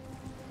firemen?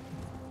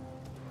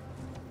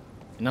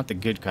 And not the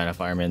good kind of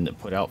firemen that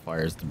put out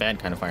fires. The bad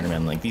kind of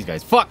firemen like these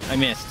guys. Fuck! I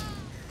missed!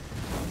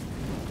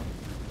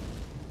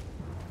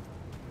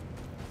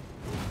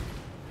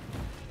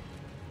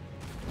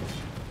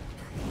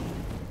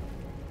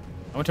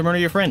 I want to murder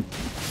your friend.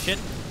 Shit.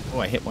 Oh,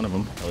 I hit one of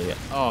them. Hell yeah.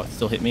 Oh, it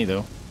still hit me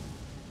though.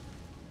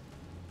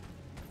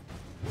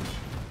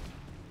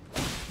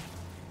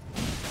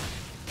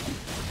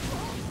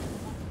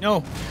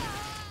 No.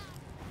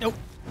 Nope.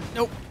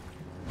 Nope.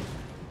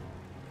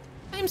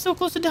 I am so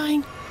close to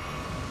dying.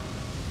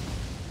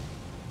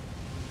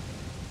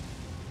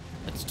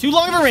 That's too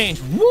long of a range.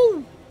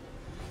 Woo!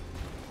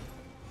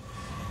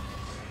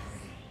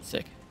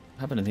 Sick.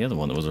 What happened to the other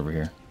one that was over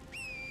here?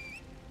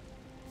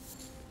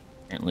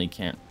 Apparently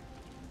can't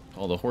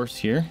call the horse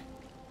here.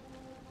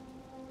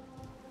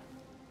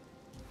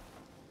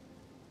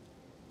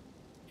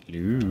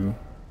 Hello.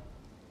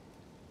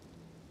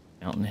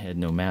 Mountain ahead,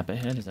 no map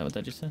ahead. Is that what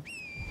that just said?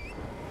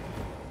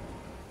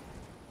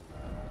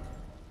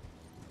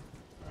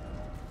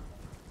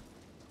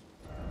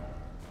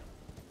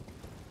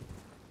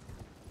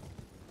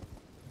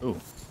 Oh,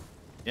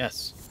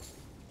 yes.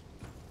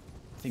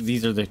 I think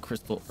these are the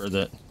crystal, or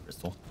the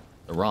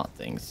rot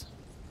things.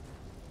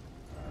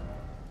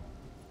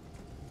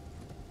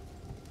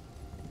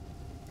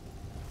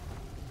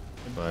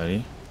 Hey,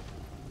 buddy.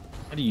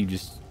 How do you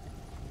just...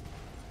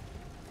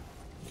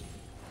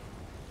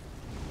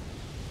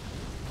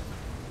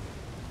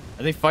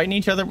 Are they fighting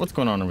each other? What's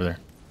going on over there?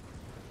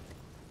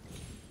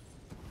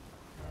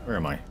 Where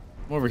am I?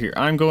 I'm over here.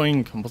 I'm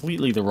going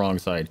completely the wrong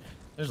side.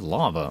 There's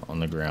lava on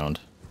the ground.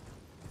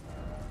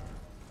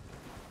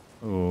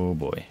 Oh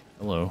boy.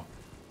 Hello.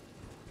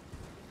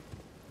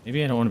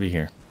 Maybe I don't want to be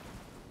here.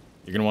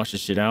 You're gonna watch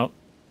this shit out?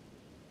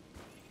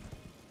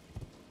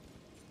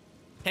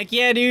 Heck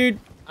yeah, dude!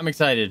 I'm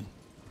excited.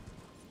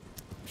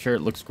 I'm sure it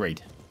looks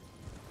great.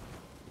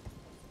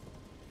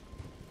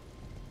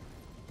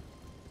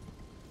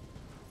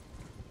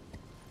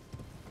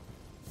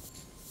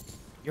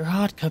 You're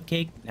hot,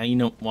 Cupcake. Now you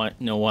know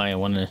why I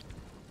want to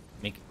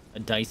make a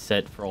dice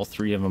set for all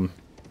three of them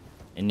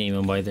and name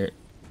them by their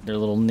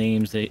little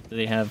names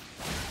they have.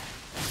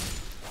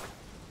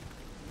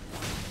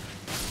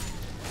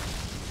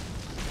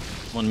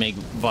 Want to make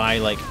Vi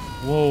like,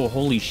 whoa,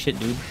 holy shit,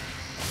 dude.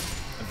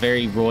 A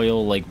very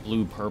royal, like,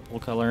 blue-purple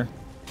color.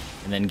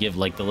 And then give,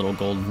 like, the little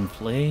golden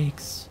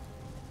flakes.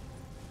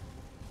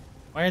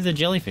 Why are the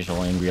jellyfish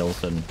all angry all of a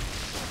sudden?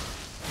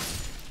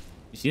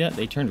 You see that?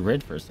 They turned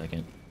red for a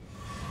second.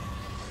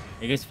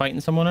 Are you guys fighting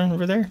someone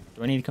over there?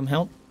 Do I need to come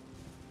help?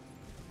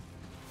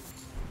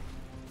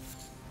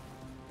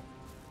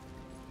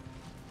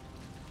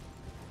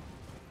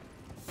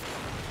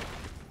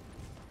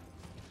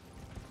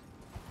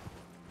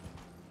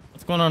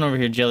 What's going on over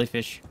here,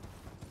 jellyfish?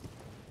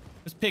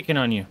 Who's picking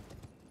on you?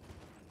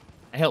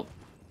 I help.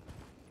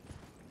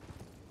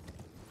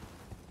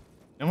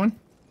 No one?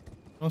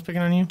 No one's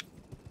picking on you?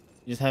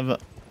 You just have a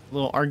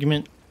little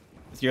argument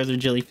with your other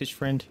jellyfish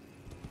friend?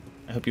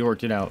 I hope you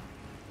worked it out.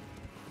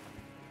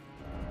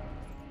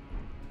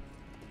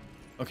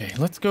 Okay,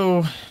 let's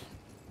go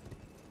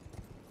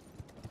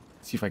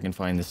see if I can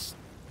find this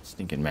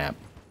stinking map.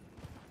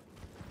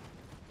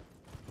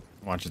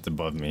 Watch, it's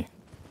above me.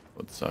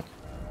 Would suck.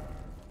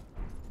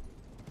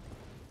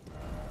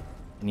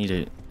 I need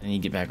to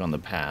get back on the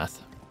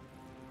path.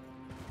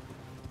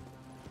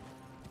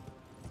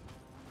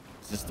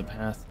 Is this the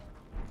path?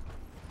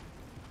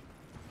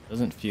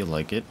 Doesn't feel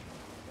like it.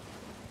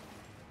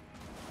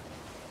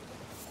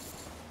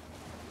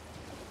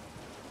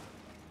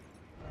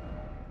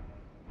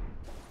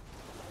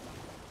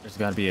 There's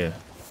got to be a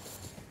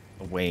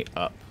way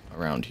up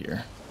around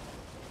here.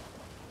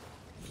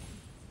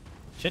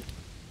 Shit.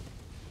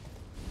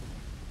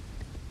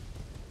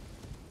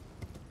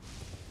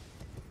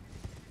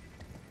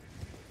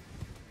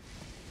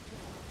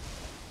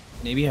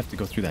 Maybe you have to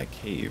go through that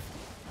cave.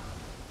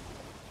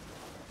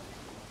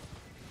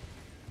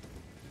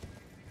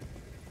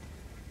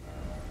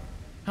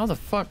 How the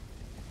fuck?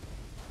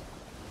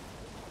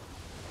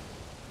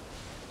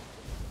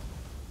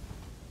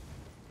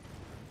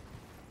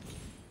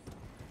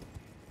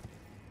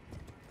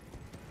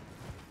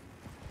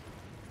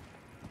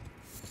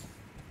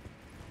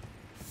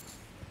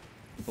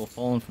 People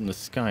falling from the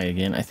sky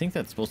again. I think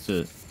that's supposed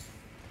to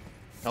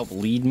help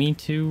lead me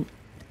to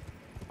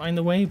find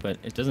the way, but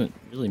it doesn't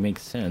really make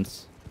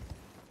sense.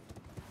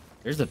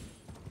 There's a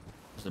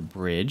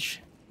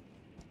bridge.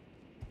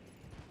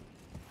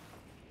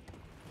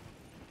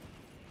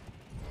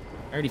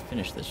 I already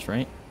finished this,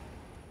 right?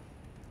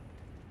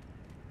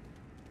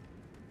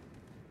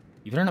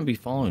 You better not be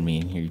following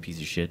me in here, you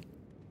piece of shit.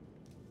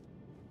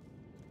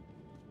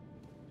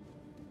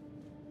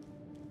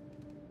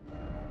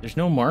 There's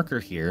no marker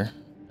here.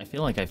 I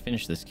feel like I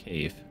finished this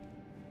cave.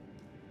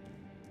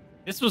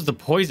 This was the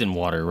poison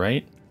water,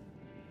 right?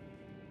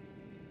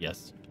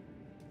 Yes.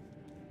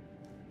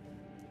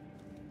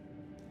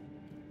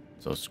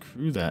 So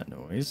screw that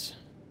noise.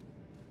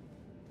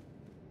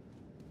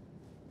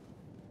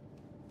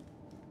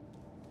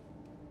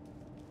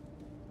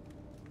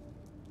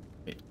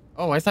 Wait.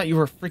 Oh, I thought you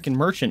were a freaking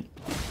merchant.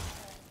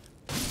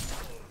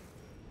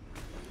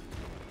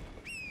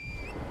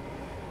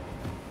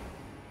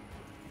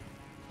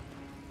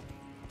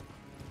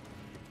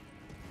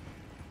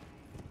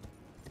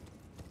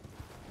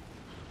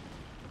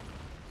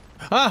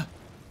 Ah!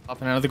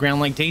 Popping out of the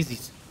ground like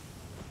daisies.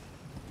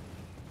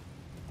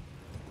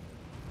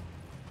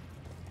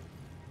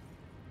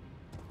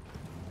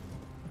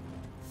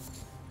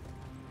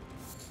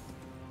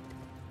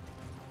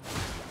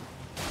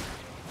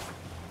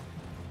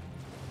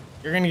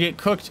 You're gonna get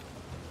cooked,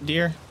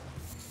 dear.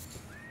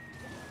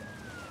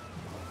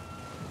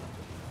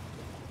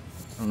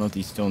 I don't know what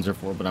these stones are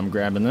for, but I'm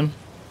grabbing them.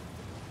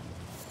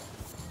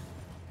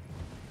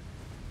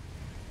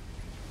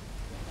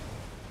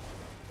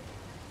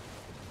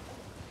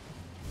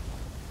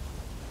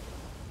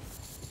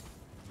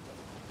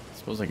 I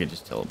suppose I could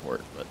just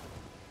teleport, but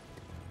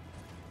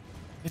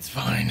it's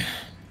fine.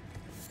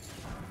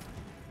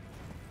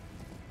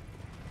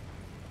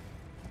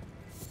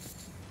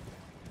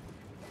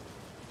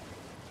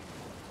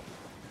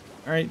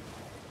 All right.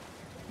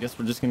 Guess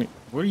we're just gonna.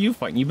 Where are you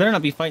fighting? You better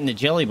not be fighting the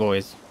jelly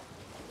boys.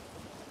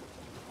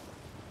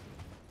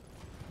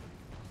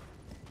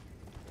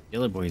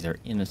 Jelly boys are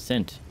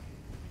innocent.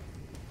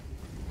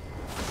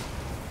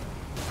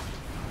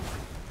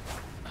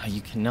 Oh, you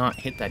cannot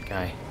hit that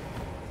guy.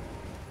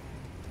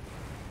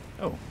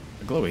 Oh,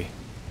 a glowy.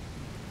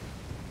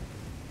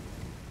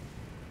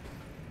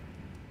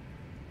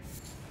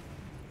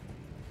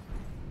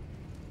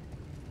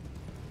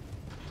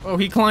 Oh,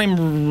 he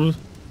climbed.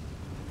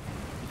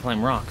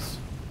 Climb rocks.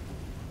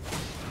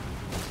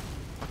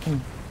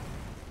 Fucking.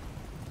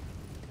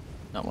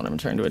 Not what I'm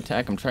trying to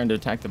attack. I'm trying to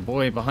attack the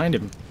boy behind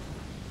him.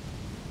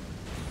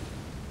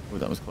 Oh,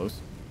 that was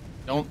close.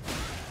 Don't.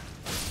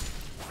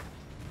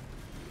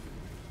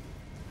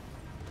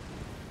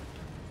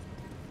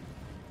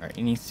 Alright,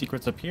 any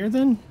secrets up here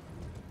then?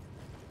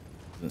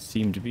 Doesn't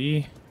seem to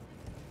be.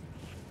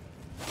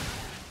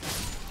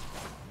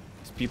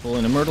 There's people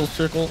in a myrtle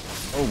circle.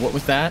 Oh, what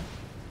was that?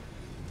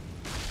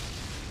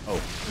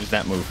 Oh, there's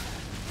that move.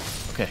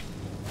 Okay.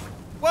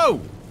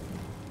 Whoa!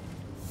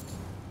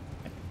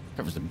 That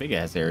covers a big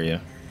ass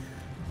area.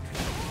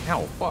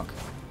 Ow, fuck.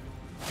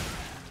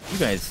 You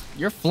guys,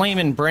 your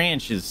flaming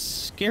branch is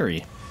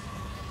scary.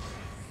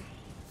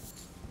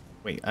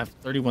 Wait, I have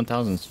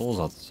 31,000 souls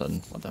all of a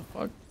sudden. What the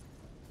fuck?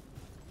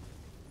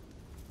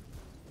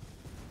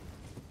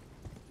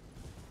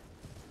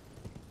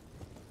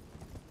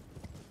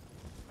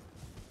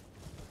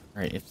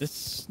 Alright, if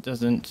this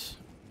doesn't...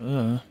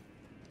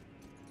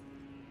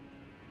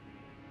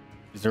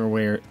 Is there a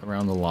way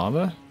around the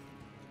lava?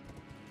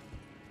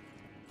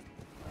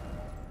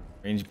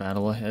 Range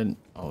battle ahead.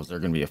 Oh, is there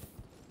gonna be a...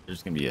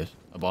 There's gonna be a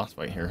boss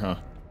fight here, huh?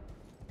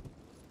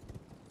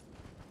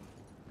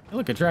 Hey,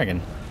 look, a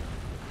dragon.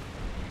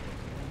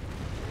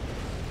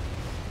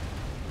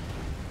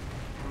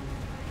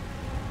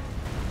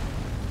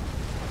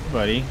 Hey,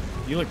 buddy,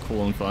 you look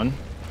cool and fun.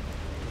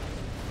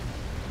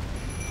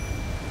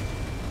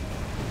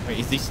 Wait,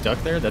 is he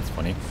stuck there? That's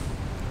funny.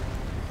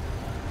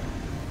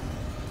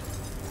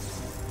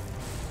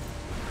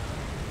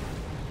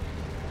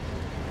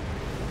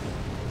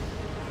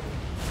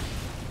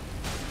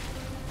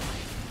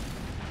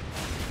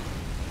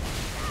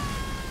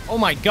 Oh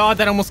my god,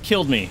 that almost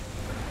killed me.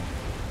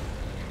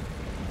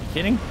 You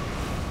kidding?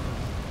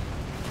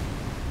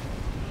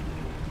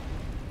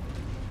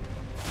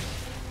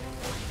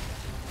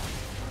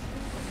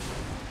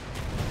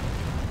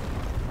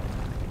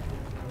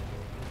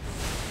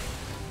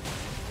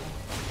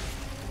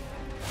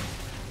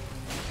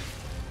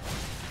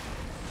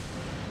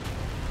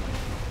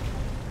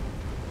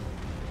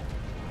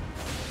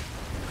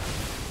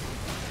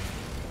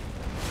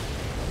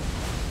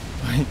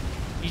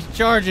 He's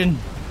charging.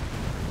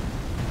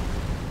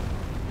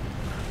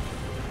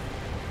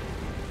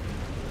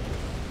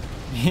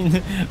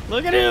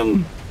 Look at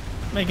him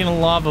making a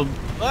lava.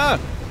 Ah!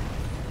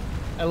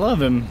 I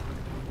love him.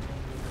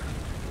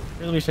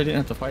 Really wish I didn't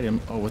have to fight him.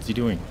 Oh, what's he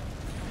doing?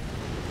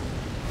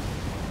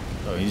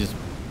 Oh, he's just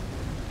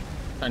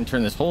trying to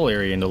turn this whole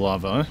area into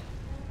lava, huh?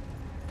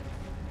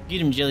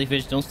 Get him,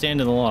 jellyfish. Don't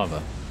stand in the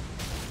lava.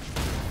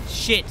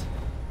 Shit!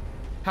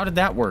 How did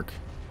that work?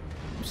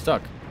 I'm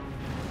stuck.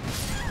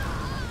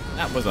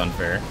 That was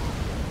unfair.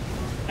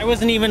 I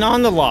wasn't even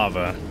on the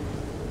lava.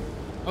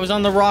 I was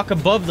on the rock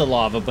above the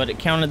lava, but it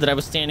counted that I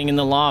was standing in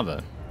the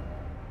lava.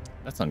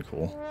 That's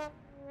uncool.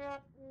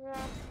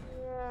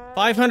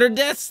 500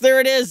 deaths!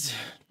 There it is!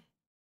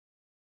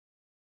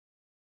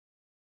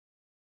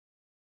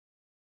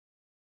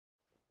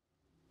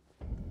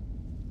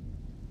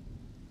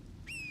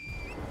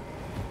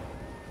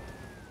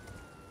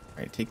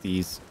 Alright, take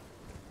these.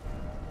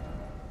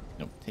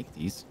 Nope, take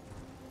these.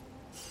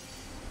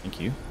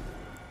 Thank you.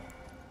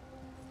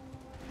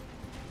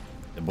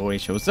 The boy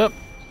shows up.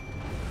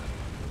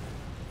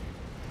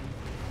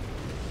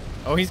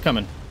 Oh, he's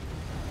coming.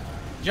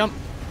 Jump.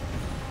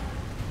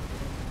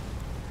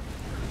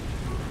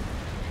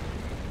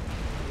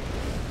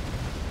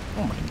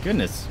 Oh my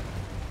goodness.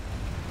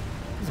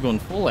 He's going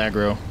full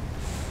aggro.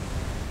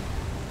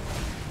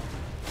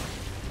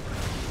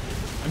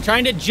 I'm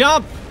trying to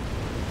jump.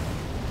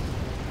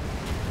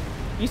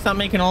 Can you stop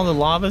making all the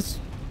lavas?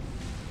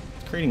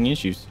 It's creating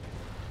issues.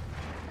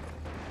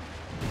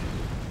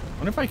 I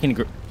wonder if I can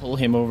pull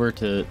him over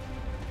to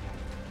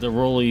the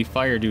rolly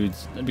fire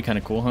dudes. That'd be kind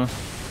of cool, huh?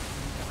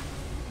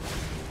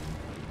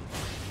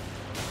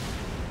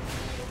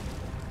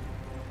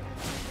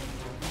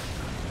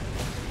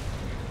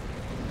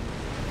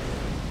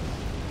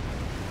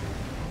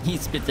 He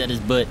spits at his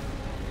butt.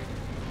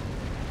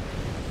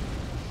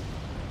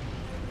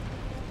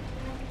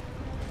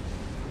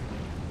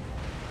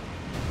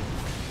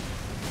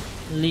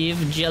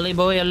 Leave Jelly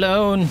Boy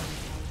alone.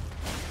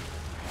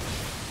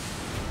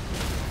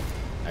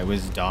 I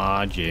was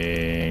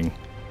dodging.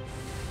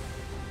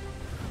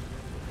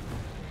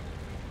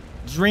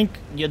 Drink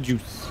your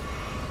juice.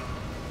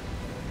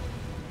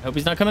 I hope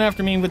he's not coming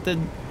after me with the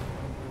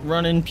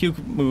run and puke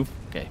move.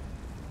 Okay.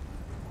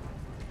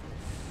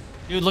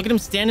 Dude, look at him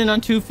standing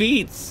on 2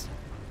 feet.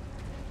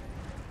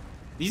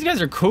 These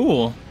guys are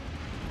cool.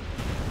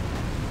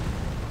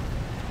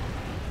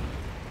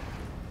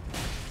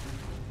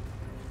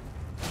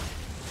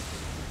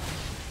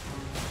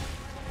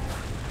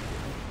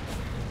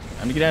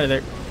 Time to get out of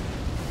there.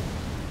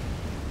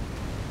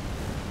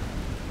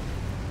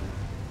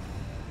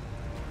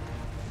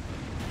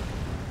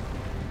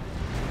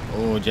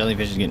 Oh,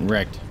 jellyfish is getting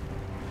wrecked.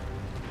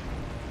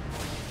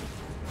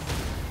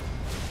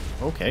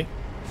 Okay.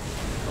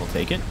 I'll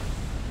take it.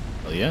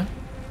 Oh yeah.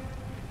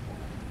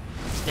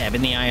 Stab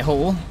in the eye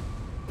hole.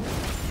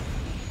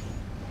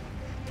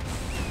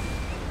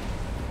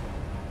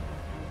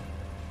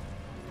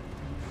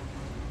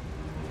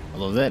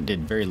 Although that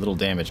did very little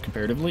damage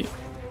comparatively.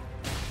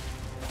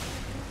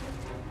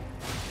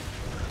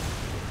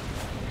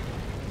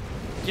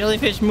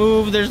 Jellyfish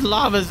move, there's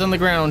lavas on the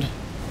ground.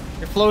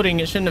 You're floating,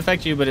 it shouldn't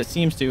affect you, but it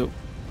seems to.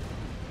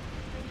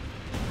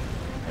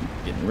 I'm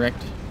getting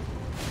wrecked.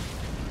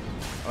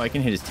 Oh, I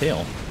can hit his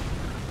tail.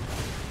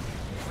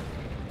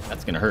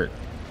 That's gonna hurt.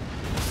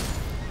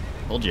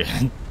 Told you.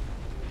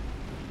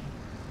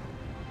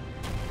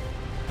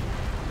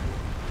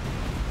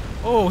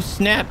 Oh,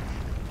 snap.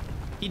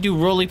 He do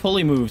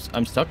roly-poly moves.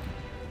 I'm stuck.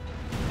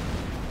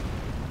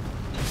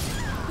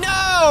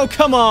 No,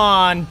 come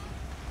on.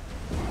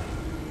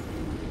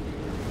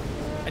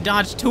 I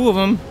dodged 2 of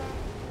them.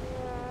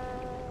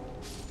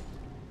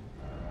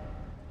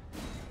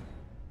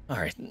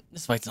 Alright,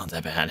 this fight's not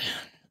that bad.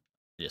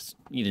 Just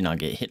need to not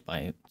get hit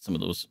by some of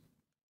those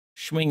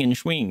swinging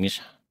swings.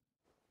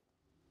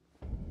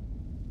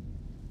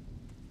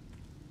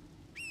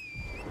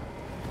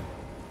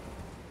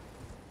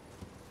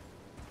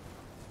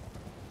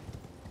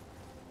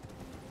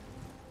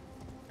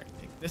 I can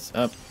pick this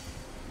up.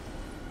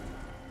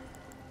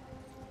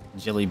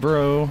 Jelly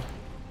bro.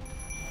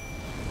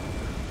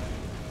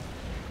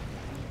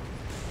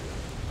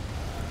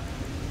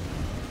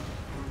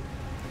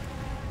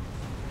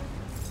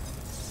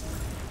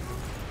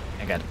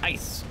 I got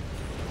ice.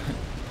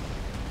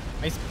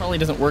 Ice probably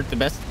doesn't work the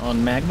best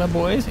on magma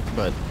boys,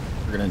 but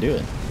we're gonna do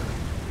it.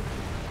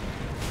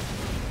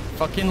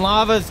 Fucking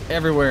lava's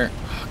everywhere.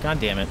 Oh, God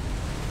damn it.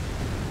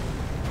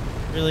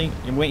 Really?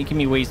 You're making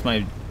me waste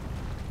my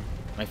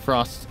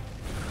frost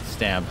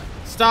stab.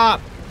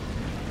 Stop!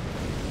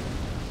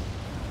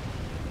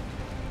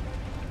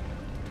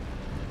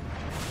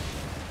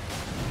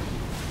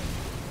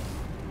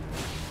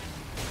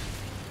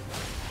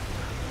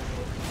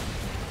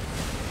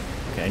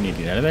 Okay, I need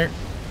to get out of there.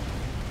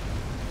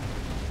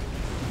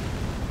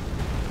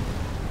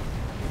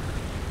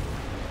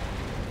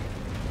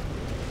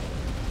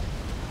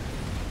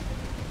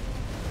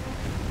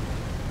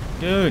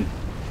 Dude,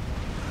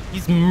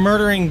 he's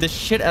murdering the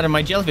shit out of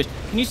my jellyfish.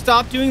 Can you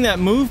stop doing that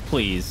move,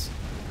 please?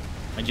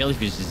 My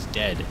jellyfish is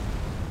dead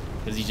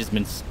because he's just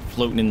been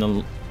floating in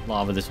the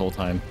lava this whole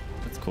time.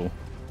 That's cool.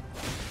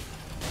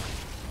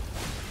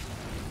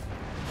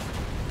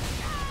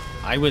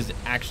 I was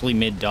actually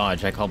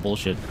mid-dodge. I call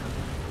bullshit.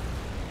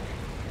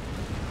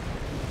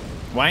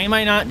 Why am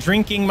I not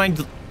drinking my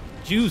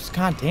juice?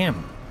 God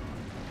damn.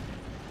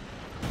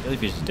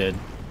 Jellyfish is dead.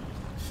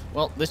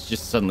 Well, this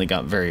just suddenly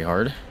got very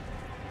hard.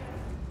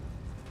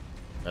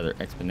 Rather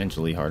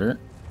exponentially harder.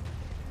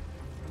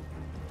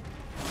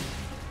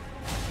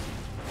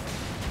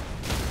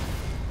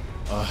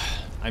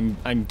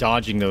 I'm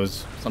dodging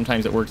those.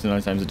 Sometimes it works and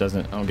other times it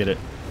doesn't. I don't get it.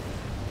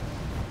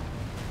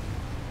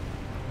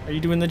 Are you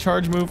doing the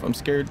charge move? I'm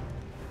scared.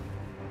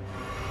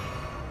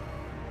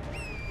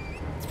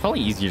 It's probably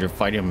easier to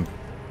fight him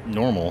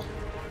normal.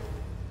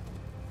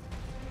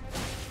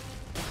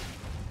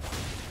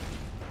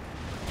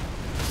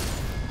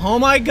 Oh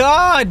my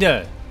god!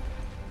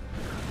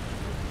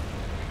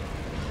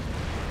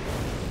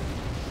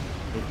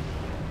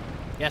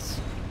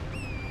 Yes.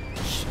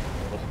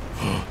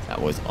 Oh,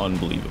 that was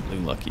unbelievably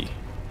lucky.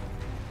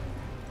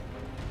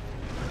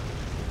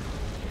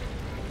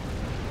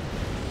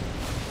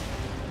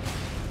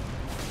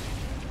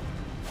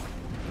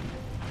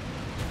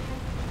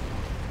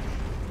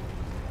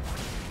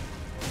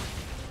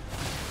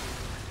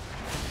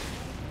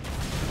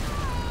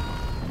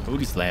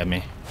 Booty slap me.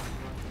 Here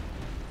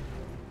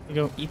you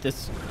go, eat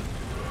this.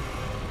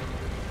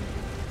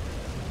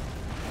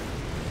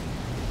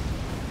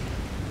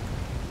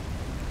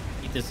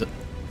 Eat this. There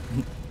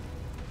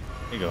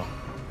you go.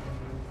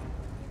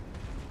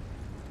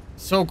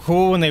 so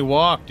cool when they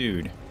walk,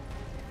 dude.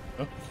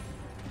 Oh.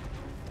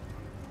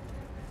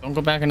 Don't go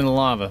back into the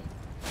lava.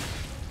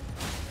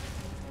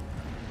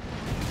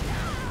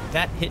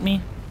 That hit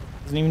me?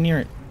 Wasn't even near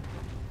it.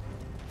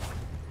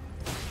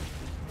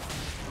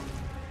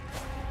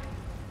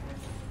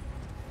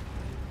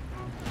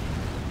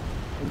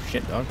 Oh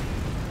shit, dog.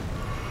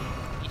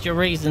 Eat your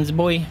raisins,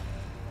 boy.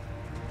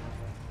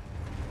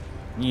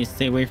 You need to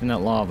stay away from that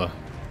lava.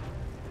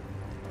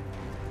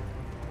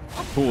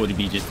 How cool would it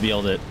be just to be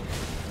able to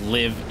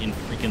live in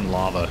freaking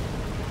lava?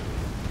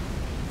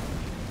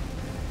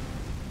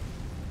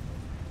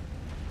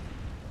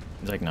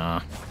 He's like,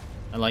 nah.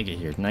 I like it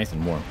here. It's nice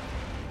and warm.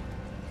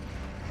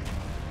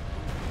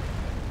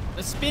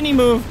 The spinny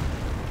move.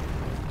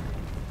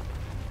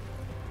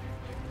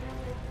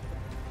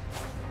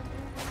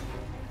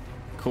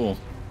 Cool.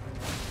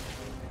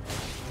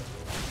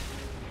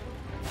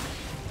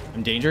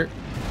 In danger.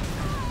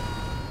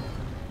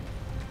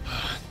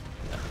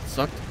 That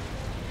sucked.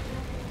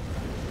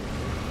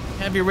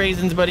 Have your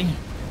raisins, buddy. Can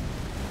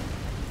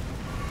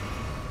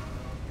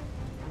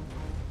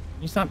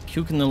you stop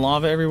puking the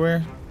lava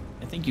everywhere?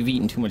 I think you've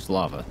eaten too much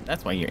lava.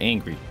 That's why you're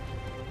angry.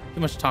 Too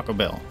much Taco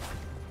Bell.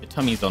 Your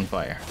tummy's on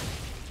fire.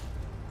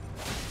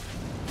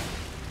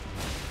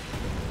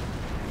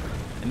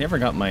 I never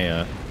got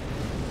my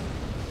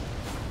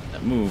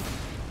that move.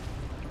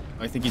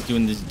 I think he's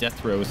doing these death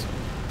throws.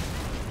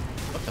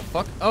 What the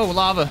fuck? Oh,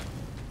 lava.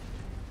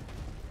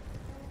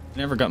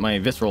 Never got my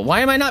visceral. Why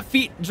am I not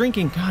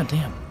drinking? God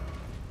damn.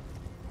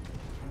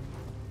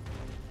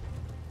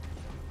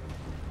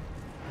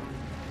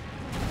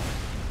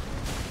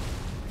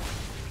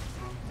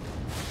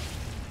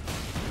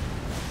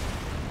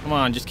 Come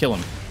on, just kill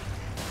him.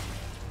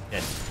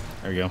 Yes.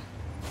 There we go.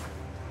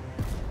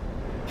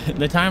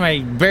 The time I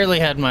barely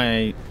had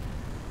my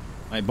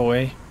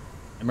boy,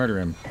 I murder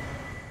him.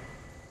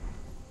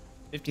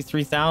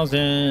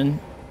 53,000.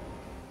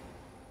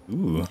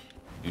 Ooh,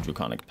 new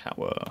draconic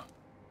power.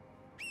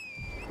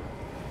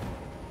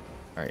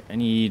 All right, I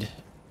need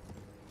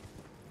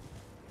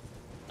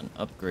an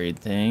upgrade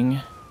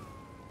thing.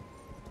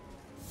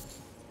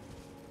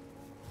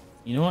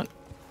 You know what?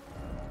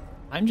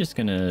 I'm just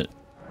gonna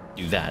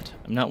do that.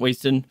 I'm not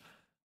wasting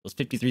those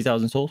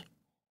 53,000 souls.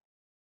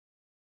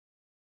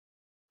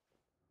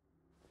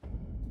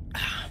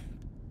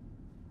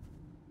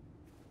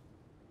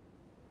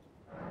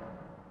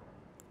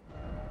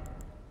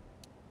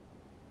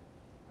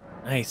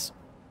 Nice.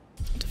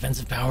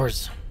 Defensive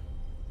powers.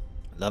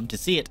 Love to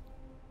see it.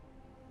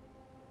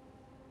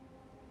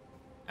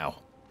 Ow.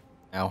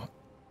 Ow.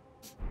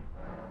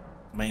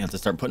 Might have to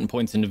start putting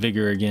points into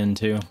vigor again,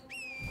 too.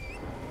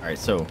 Alright,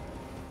 so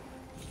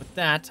with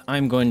that,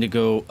 I'm going to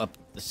go up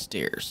the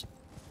stairs.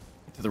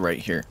 To the right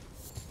here.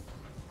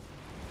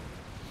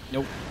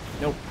 Nope.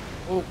 Nope.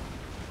 Oh.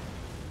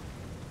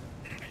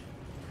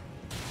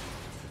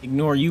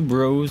 Ignore you,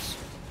 bros.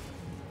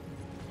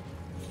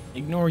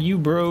 Ignore you,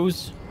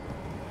 bros.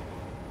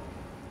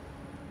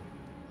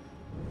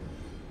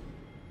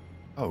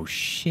 Oh,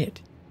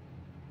 shit.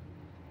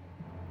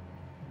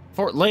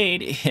 Fort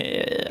Lade.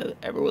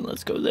 Everyone,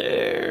 let's go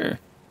there.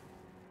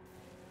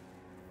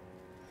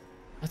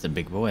 That's a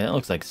big boy. That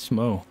looks like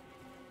Smo.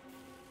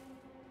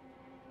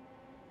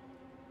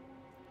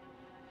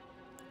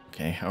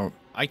 Okay, how...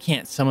 I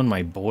can't summon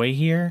my boy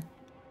here?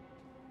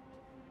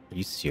 Are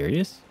you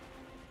serious?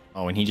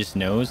 Oh, and he just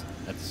knows?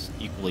 That's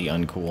equally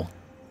uncool.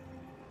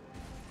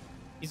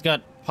 He's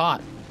got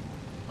pot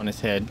on his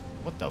head.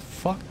 What the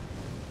fuck?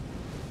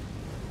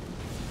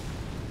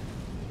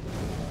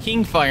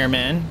 King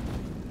Fireman.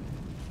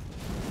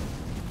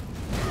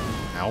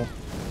 Ow.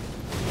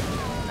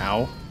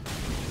 Ow.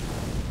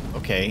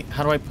 Okay,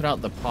 how do I put out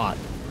the pot?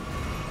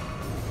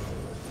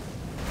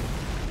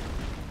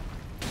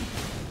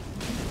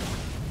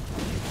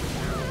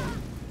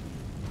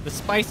 The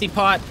spicy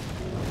pot.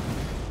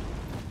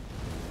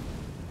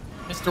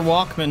 Mr.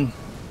 Walkman.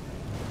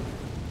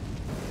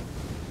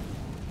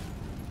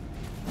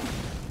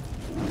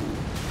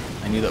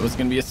 I knew that was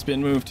going to be a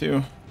spin move,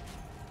 too.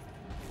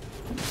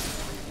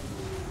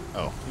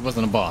 Oh, he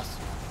wasn't a boss.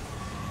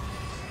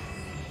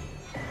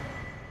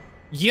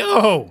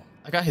 Yo!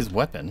 I got his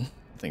weapon.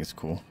 I think it's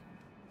cool.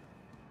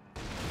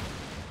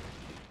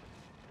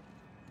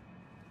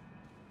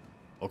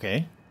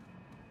 Okay.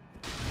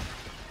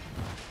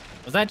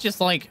 Was that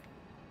just like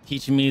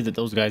teaching me that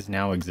those guys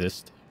now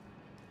exist?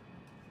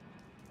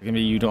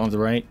 Maybe you don't have the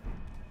right?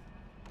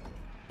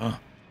 Huh.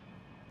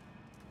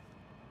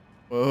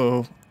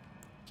 Whoa.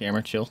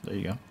 Camera, chill. There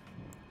you go.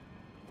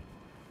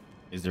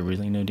 Is there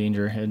really no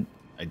danger ahead?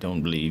 I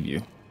don't believe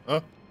you.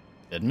 Oh,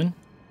 Deadman.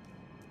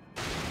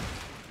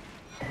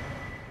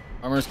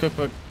 Armor's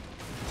cookbook.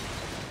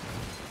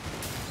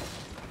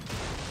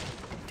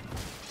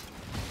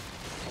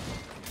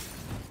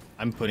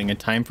 I'm putting a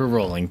time for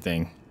rolling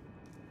thing.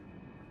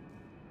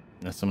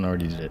 No, someone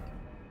already did it.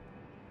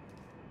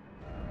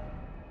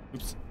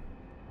 Oops.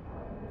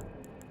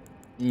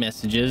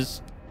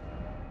 Messages.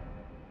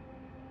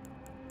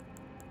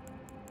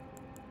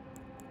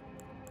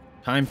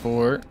 Time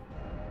for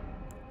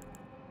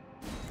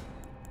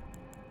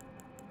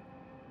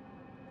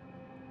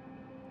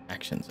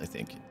connections, I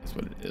think, is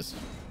what it is.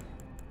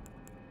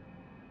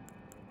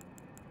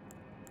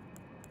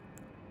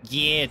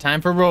 Yeah,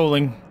 time for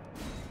rolling.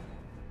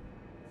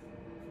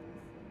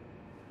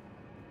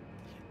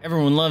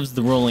 Everyone loves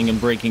the rolling and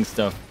breaking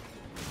stuff.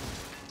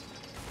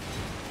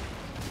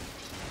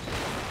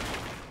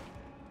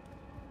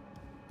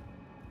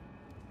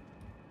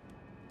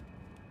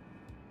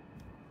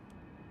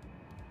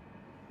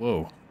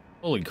 Whoa.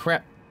 Holy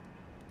crap.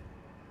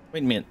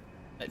 Wait a minute.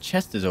 That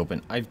chest is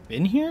open. I've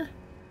been here?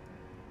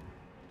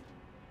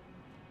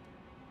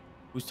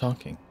 Who's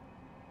talking?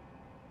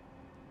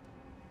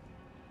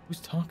 Who's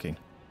talking?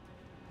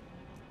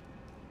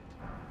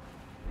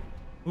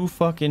 Who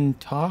fucking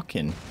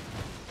talking?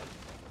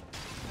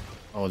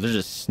 Oh, there's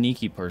a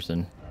sneaky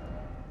person.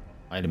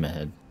 Item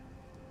ahead.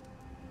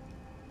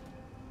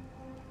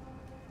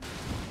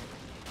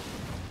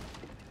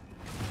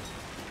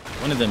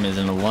 One of them is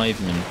an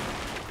aliveman.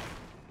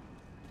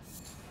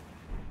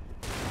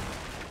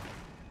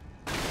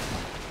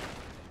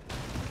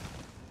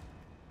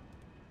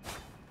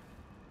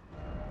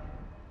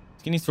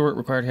 Skinny sword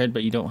required head,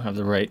 but you don't have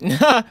the right.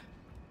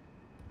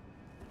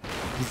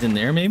 He's in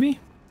there, maybe?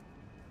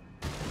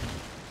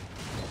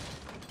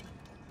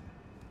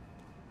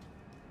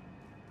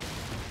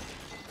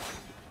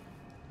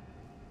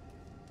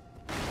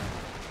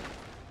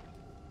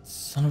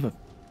 Son of a...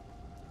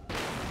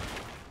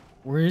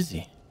 Where is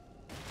he?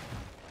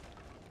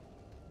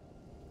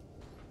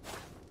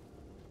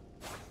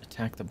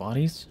 Attack the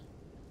bodies?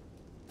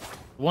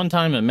 One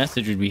time a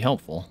message would be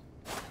helpful.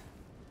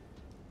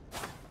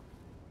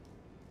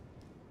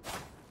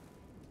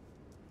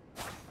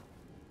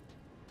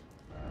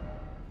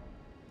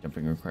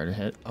 Jumping required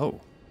ahead. Oh. Here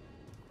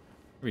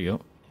we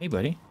go. Hey,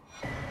 buddy.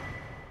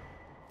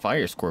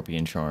 Fire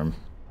Scorpion Charm.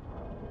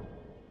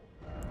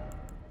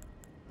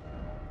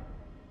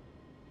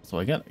 So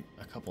I got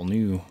a couple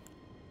new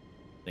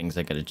things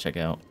I gotta check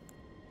out.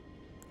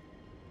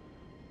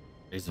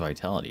 Raise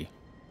Vitality.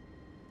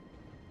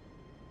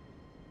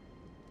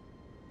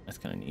 That's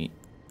kind of neat.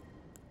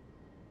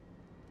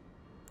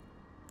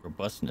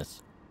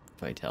 Robustness.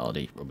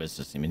 Vitality.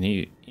 Robustness.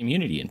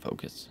 Immunity and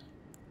focus.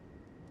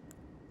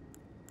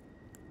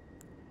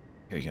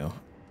 Here we go.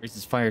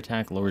 Raises fire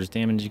attack, lowers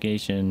damage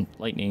negation,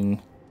 lightning,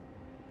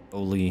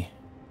 holy,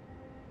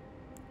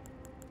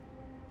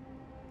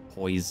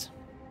 poise.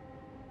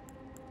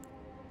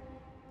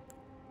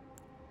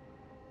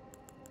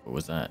 What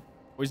was that?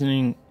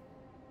 Poisoning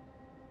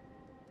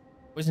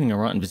a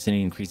rotten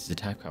vicinity increases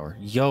attack power.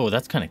 Yo,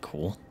 that's kind of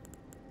cool.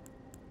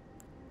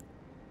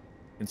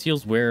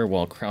 Conceals wearer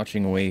while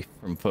crouching away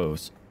from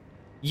foes.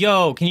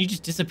 Yo, can you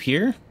just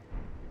disappear?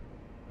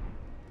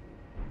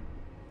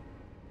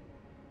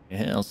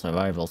 Yeah, I'll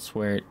survive, I'll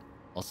swear it.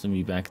 I'll soon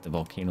be back at the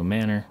Volcano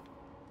Manor.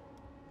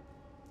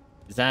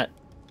 Is that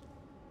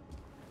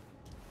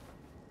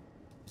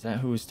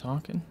who was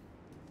talking?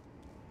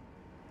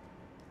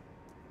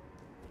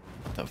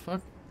 What the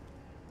fuck?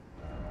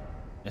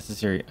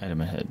 Necessary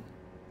item ahead.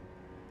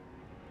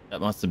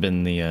 That must have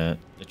been the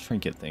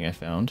trinket thing I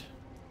found.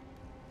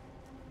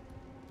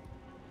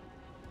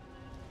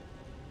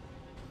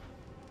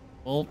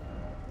 Well,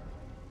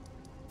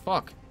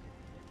 fuck.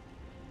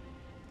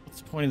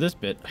 What's the point of this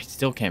bit? I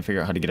still can't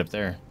figure out how to get up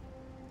there.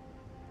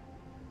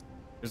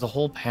 There's a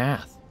whole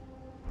path.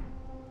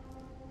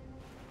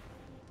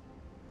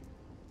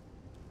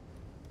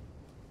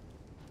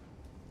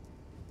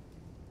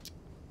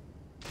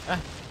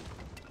 Ah.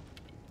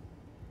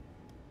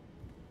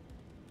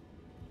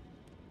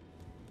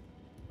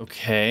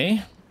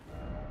 Okay.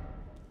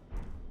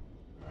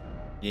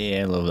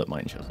 Yeah, I love that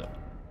mine shows up.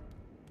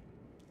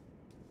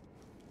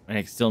 My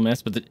neck's still a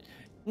mess, but the...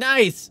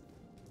 Nice!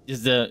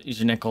 Is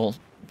your neck all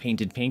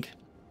painted pink?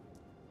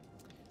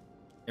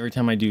 Every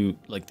time I do,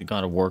 like, the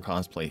God of War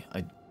cosplay,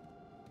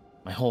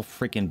 my whole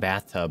freaking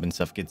bathtub and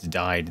stuff gets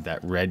dyed that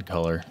red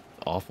color.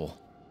 It's awful.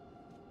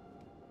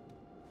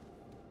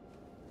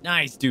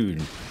 Nice,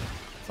 dude.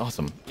 It's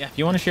awesome. Yeah, if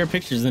you want to share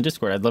pictures in the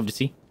Discord, I'd love to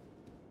see.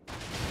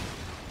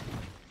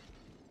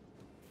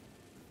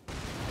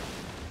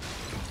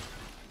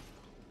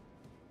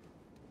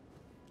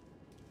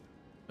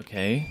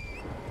 Okay.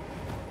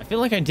 I feel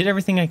like I did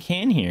everything I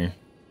can here.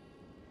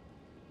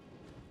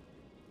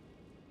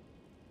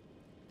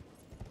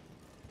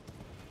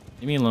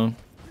 Leave me alone.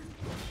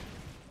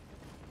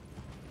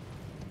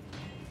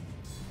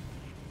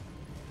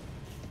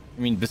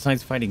 I mean,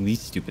 besides fighting these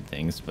stupid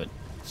things, but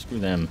screw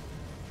them.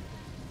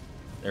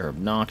 They're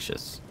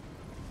obnoxious.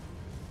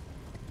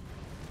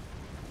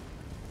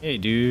 Hey,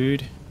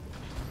 dude.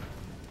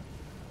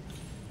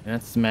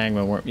 That's the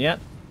Magma Wurm. Yep.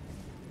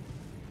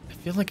 I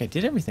feel like I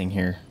did everything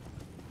here.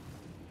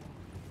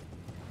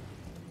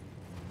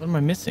 What am I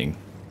missing?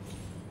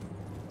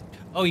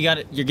 Oh, you got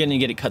it. You're gonna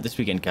get it cut this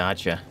weekend.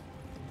 Gotcha.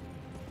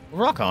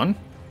 Rock on.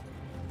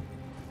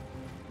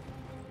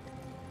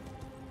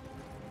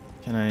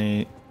 Can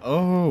I...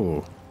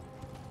 Oh.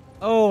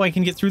 Oh, I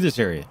can get through this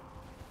area.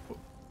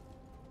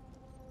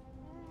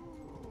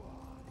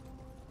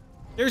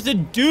 There's a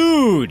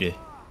dude.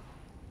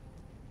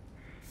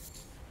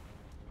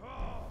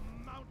 Oh,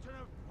 mountain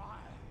of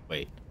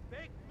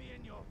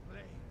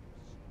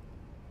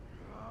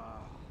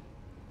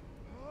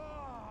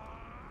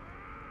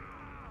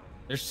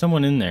There's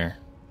someone in there.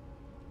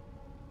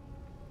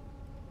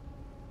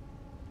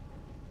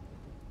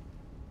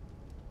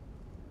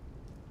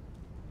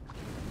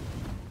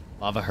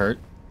 Lava hurt.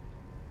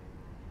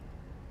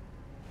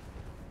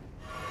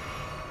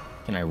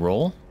 Can I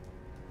roll?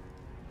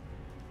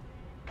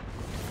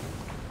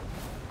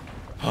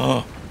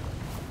 Oh.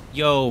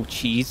 Yo,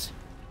 cheese.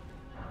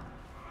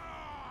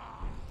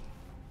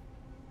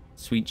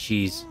 Sweet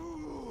cheese.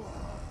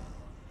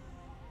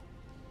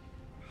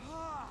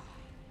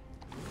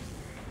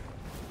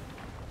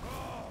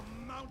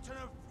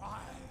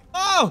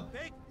 Oh!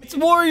 It's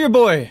Warrior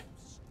Boy!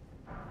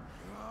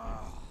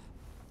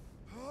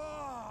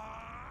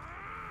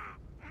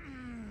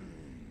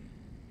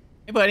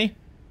 Hey, buddy.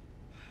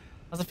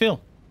 How's it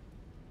feel?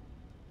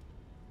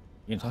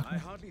 You gonna talk to I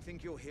me? hardly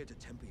think you're here to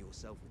temper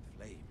yourself with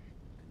flame,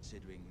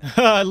 considering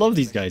I love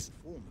these guys.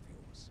 form of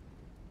yours.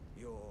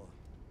 Your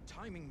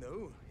timing,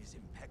 though, is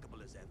impeccable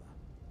as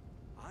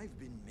ever. I've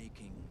been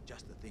making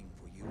just the thing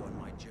for you on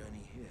my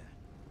journey here.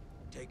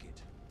 Take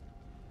it.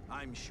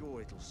 I'm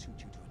sure it'll suit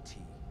you to a T.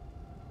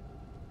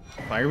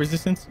 Fire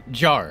resistance?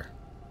 Jar.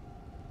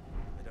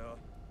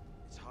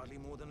 It's hardly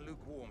more than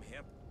lukewarm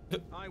here.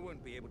 I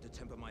won't be able to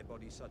temper my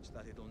body such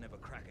that it'll never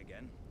crack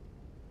again.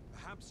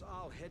 Perhaps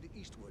I'll head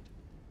eastward.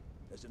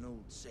 There's an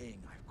old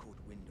saying I've caught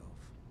wind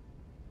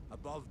of.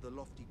 Above the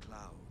lofty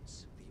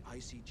clouds, the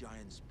icy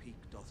giant's peak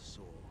doth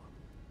soar.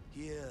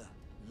 Here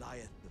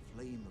lieth the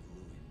flame of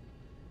ruin,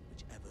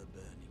 which ever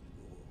burning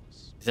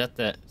roars. Is that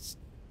the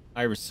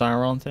Iris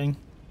Sauron thing?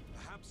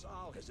 Perhaps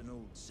I'll... There's an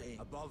old saying.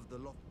 Above the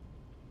lofty...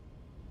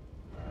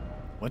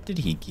 What did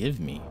he give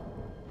me?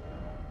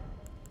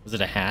 Was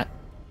it a hat?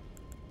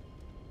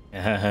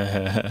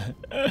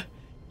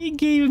 He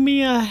gave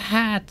me a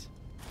hat.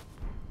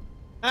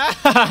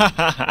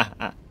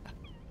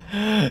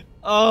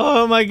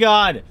 Oh my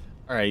god.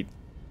 All right.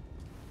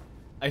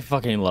 I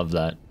fucking love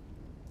that.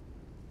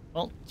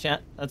 Well,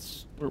 chat,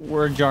 that's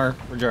we're a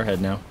Jarhead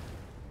now.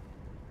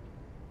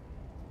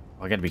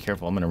 Oh, I gotta be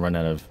careful. I'm gonna run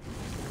out of.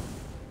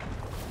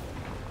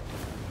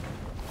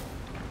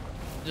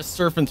 Just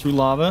surfing through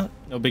lava,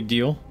 no big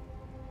deal.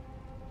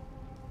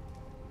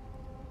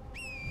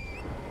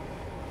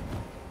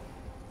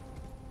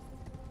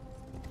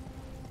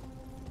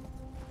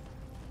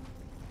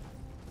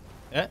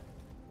 Eh?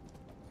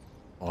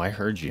 Oh, I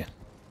heard you.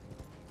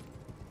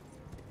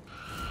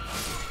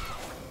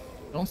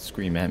 Don't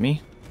scream at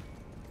me.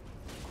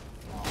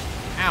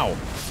 Ow.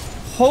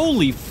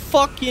 Holy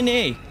fucking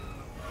A.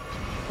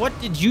 What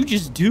did you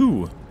just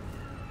do?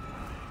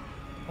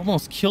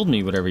 Almost killed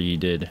me, whatever you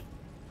did.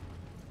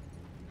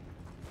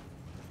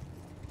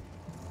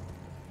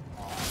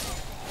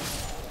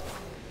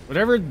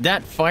 Whatever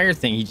that fire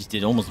thing he just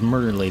did almost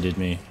murder-lated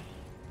me.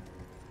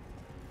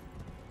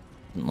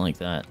 Didn't like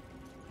that.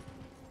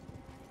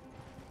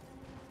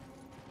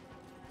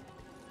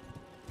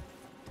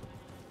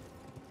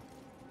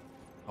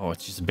 Oh,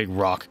 it's just a big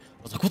rock.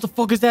 I was like, what the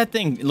fuck is that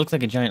thing? It looks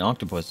like a giant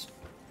octopus.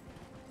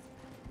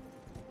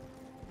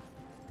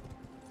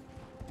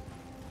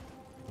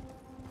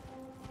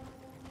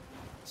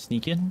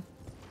 Sneak in?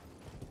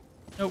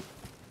 Nope.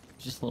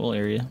 Just a little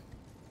area.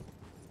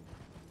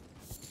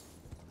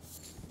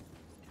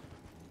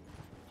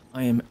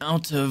 I am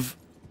out of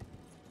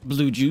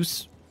blue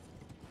juice.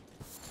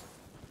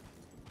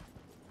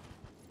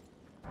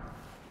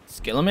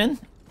 Skeleman?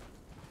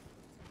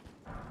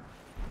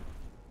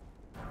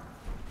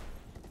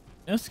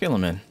 No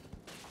Skeleman.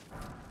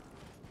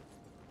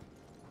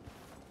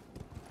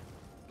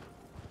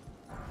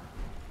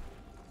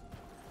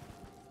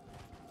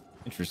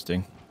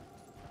 Interesting.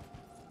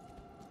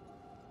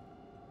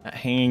 That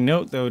hanging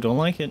note, though, don't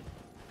like it.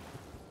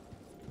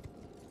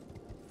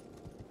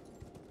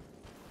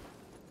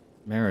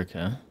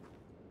 America.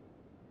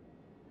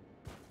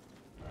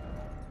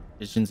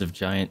 Visions of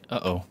giant.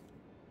 Uh-oh.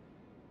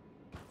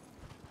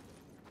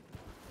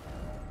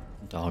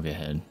 Dog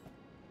ahead.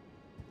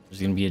 There's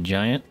gonna be a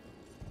giant.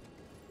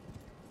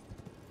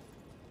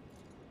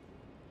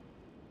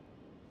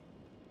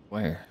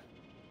 Where?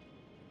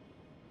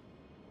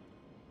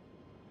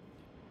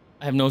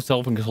 I have no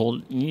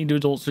self-control. You need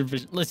adult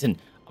supervision. Listen,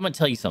 I'm gonna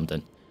tell you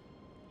something.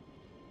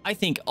 I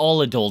think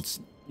all adults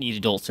need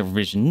adult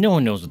supervision. No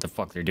one knows what the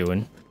fuck they're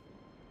doing.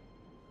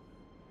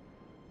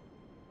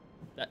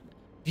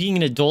 Being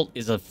an adult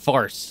is a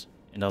farce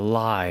and a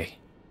lie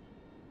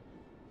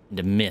and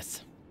a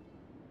myth.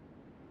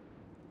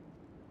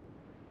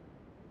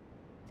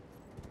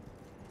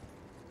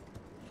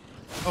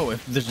 Oh,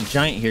 if there's a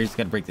giant here, he's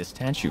got to break this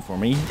statue for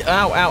me.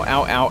 Ow, ow,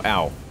 ow, ow,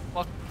 ow.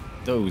 Fuck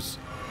those.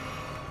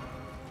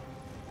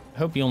 I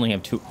hope you only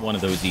have one of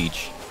those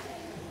each.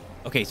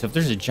 Okay, so if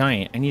there's a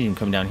giant, I need him to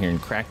come down here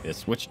and crack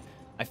this, which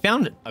I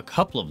found a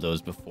couple of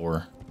those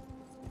before.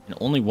 And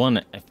only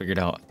one I figured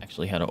out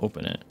actually how to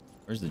open it.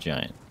 Where's the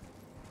giant?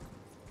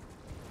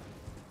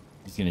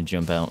 He's going to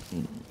jump out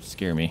and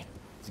scare me.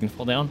 He's going to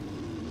fall down.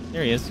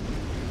 There he is.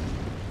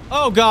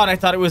 Oh, God, I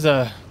thought it was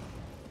an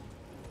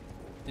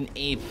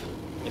ape.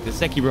 Like a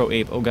Sekiro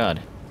ape. Oh, God.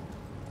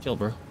 Chill,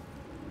 bro.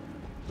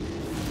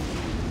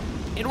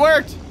 It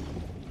worked!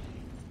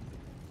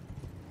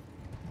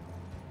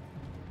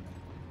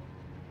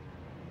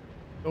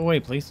 Go away,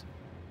 please.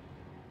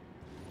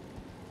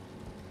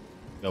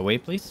 Go away,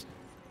 please.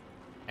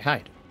 I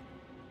hide.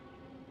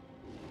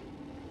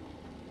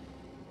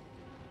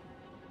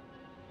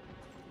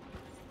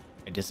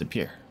 I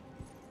disappear.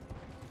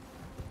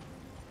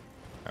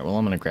 Alright, well,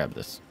 I'm gonna grab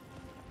this.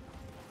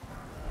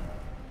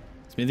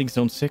 Smithing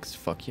Zone 6?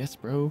 Fuck yes,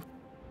 bro.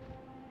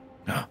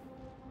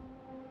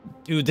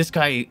 Dude, this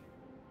guy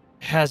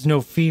has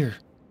no fear.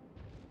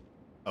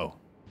 Oh.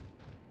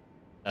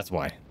 That's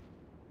why.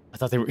 I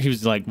thought he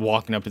was like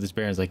walking up to this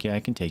bear and was like, yeah, I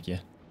can take you.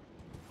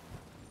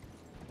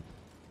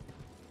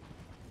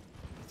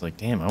 It's like,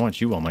 damn, I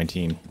want you on my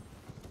team.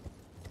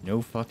 No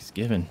fucks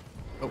given.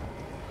 Oh,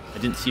 I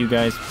didn't see you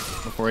guys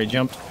before I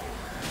jumped.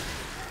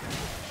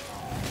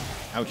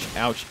 Ouch,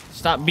 ouch.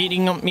 Stop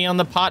beating me on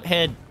the pot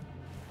head.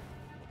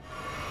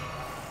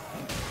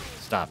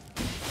 Stop.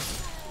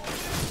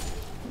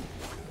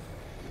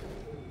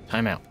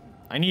 Time out.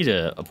 I need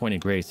a point of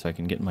grace so I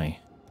can get my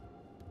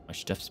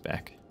stuffs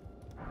back.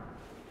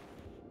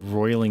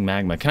 Roiling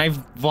magma. Can I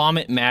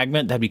vomit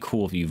magma? That'd be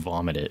cool if you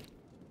vomit it.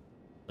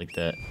 Like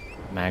that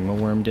Magma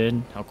Wurm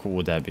did. How cool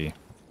would that be?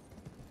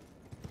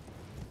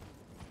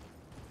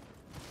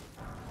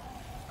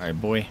 Alright,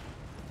 boy.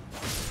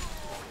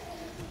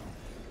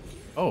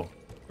 Oh,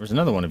 there's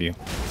another one of you.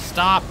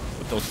 Stop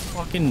with those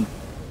fucking...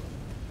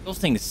 Those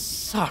things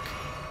suck.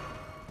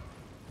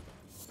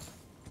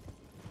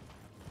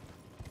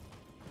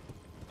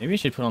 Maybe I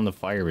should put on the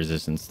fire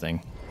resistance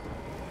thing.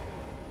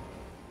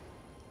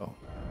 Oh.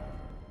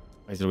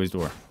 Why is it always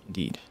door?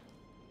 Indeed.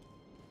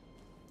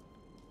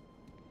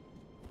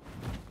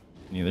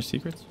 Any other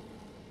secrets?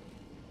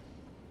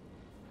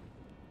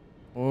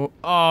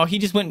 Oh, he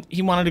just went...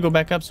 He wanted to go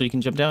back up so he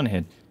can jump down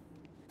ahead.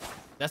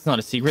 That's not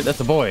a secret. That's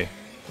a boy.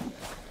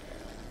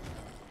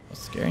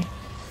 That's scary.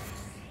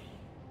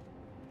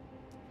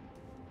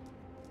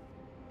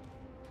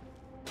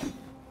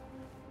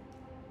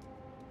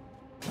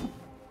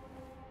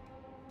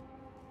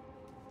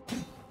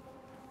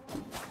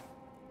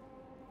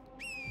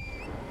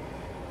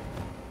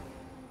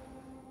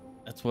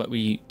 That's what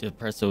we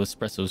depresso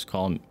espressos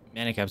call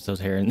manic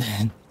episodes here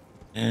and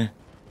then.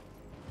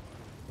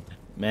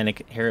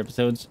 Manic hair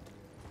episodes.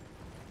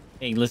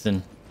 Hey,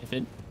 listen, if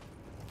it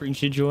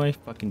brings you joy,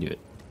 fucking do it.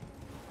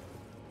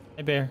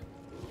 Hey, bear.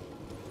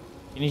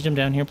 Can you jump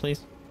down here,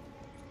 please?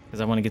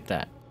 Because I want to get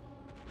that.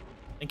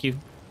 Thank you.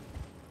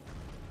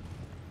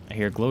 I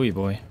hear glowy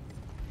boy.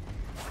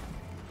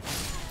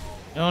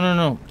 No, no,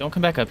 no. Don't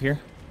come back up here.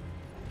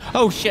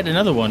 Oh, shit,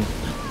 another one.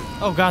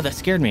 Oh, God, that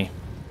scared me.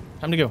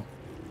 Time to go.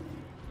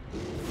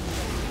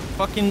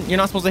 Fucking, you're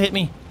not supposed to hit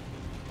me.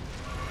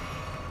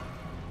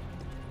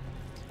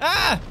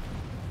 Ah!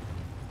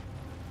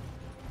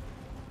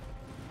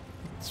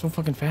 So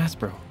fucking fast,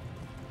 bro.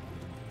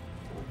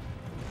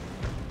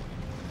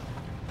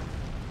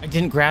 I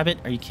didn't grab it.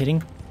 Are you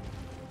kidding?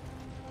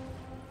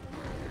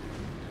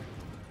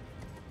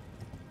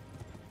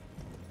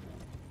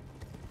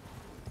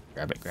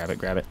 Grab it, grab it,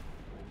 grab it.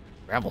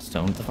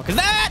 Gravelstone. What the fuck is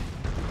that?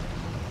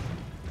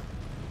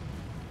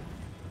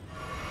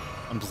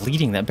 I'm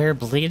bleeding. That bear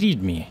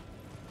bleeded me.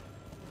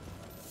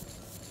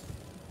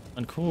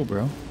 Uncool,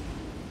 bro.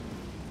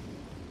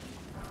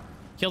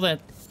 Kill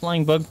that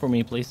flying bug for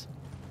me, please.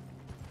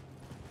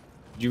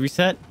 Did you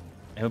reset?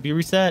 I hope you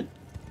reset.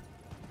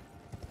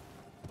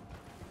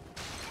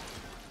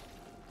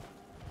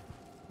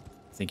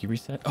 Think you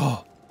reset?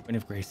 Oh, Wind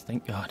of Grace.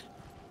 Thank God.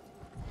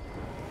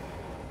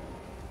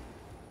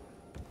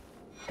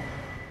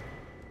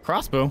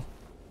 Crossbow.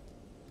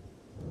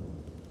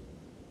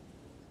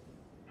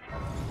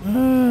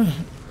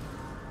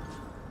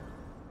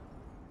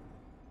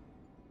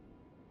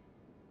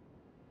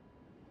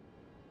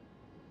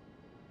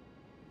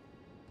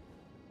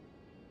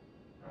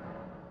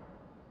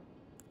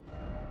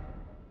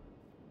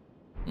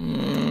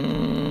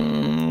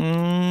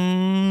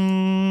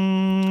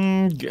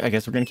 I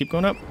guess we're gonna keep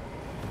going up.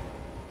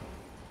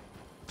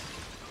 I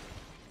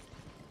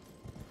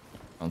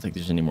don't think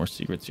there's any more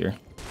secrets here.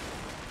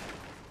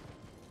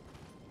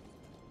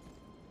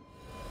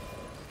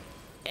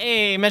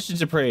 Hey,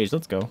 message of praise.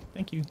 Let's go.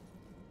 Thank you.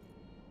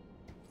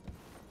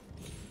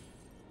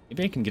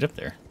 Maybe I can get up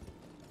there.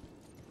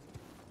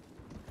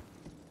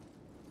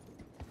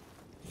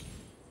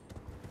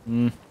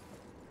 Not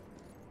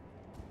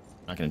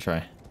gonna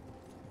try.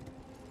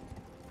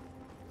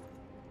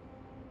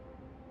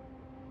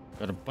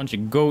 Got a bunch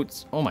of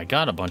goats. Oh my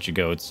God, a bunch of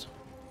goats.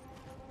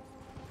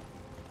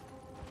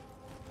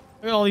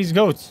 Look at all these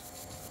goats.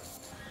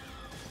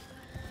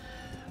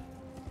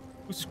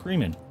 Who's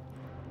screaming?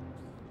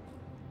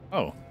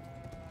 Oh.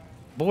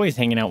 Boy's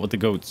hanging out with the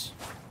goats.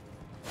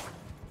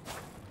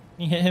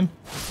 Can you hit him?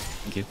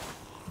 Thank you.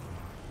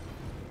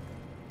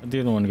 Where'd the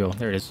other one go?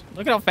 There it is.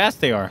 Look at how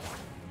fast they are.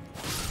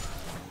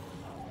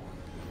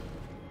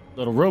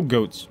 Little rogue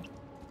goats.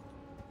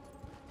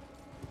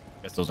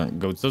 Guess those aren't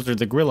goats. Those are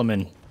the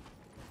Grillamen.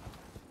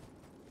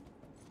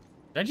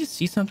 Did I just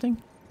see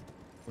something?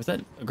 Was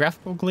that a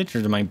graphical glitch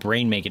or did my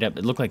brain make it up?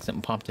 It looked like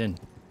something popped in.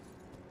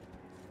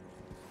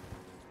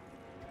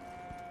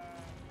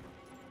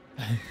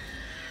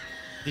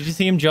 Did you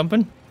see him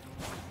jumping?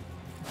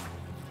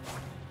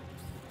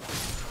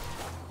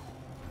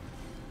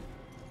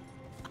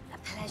 A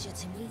pleasure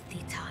to meet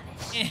thee,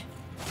 Tarnish.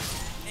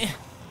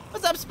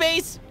 What's up,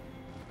 Space?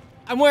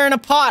 I'm wearing a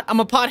pot. I'm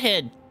a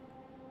pothead.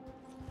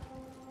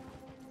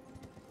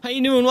 How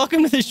you doing?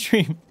 Welcome to the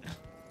stream.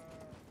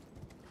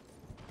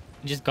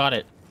 I just got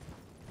it.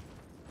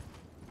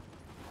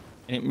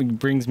 And it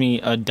brings me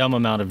a dumb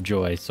amount of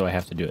joy, so I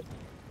have to do it.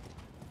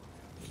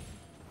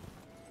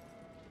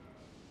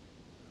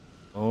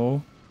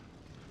 Oh.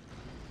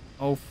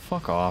 Oh,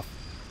 fuck off.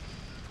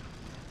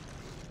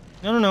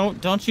 No, no, no.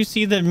 Don't you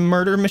see the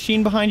murder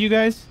machine behind you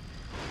guys?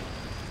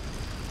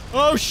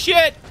 Oh,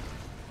 shit!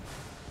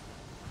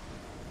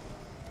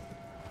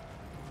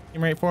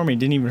 Came right for me.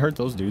 Didn't even hurt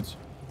those dudes.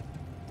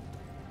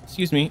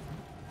 Excuse me.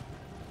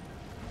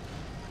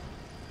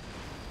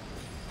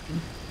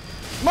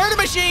 Murder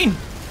machine!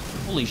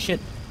 Holy shit.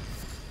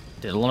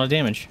 Did a lot of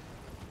damage.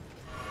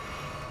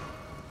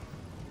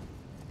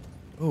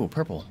 Oh,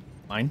 purple.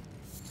 Mine.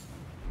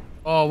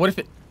 Oh, what if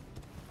it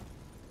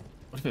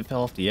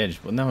fell off the edge?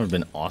 Wouldn't that have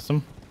been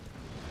awesome?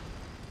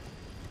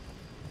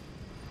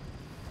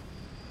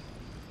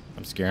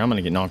 I'm scared. I'm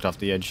gonna get knocked off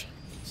the edge.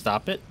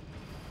 Stop it.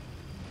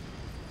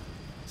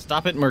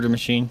 Stop it, murder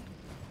machine.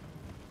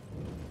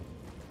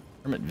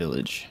 Hermit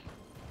village.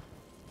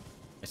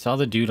 I saw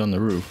the dude on the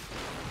roof.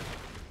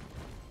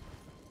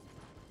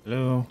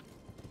 Hello.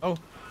 Oh.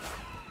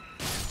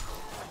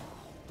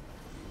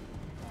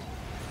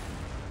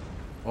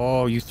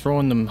 Oh, you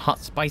throwing them hot,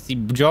 spicy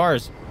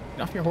jars.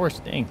 Get off your horse,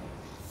 dang.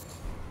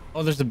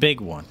 Oh, there's a big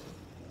one.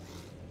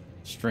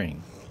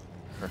 String.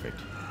 Perfect.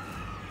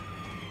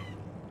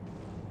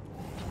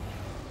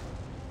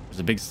 There's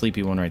a big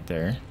sleepy one right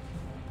there.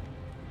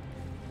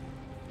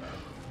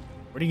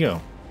 Where'd he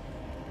go?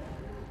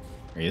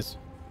 There he is.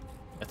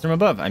 That's from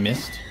above. I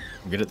missed.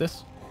 I'm good at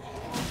this.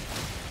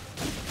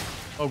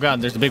 Oh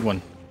god, there's a big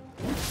one.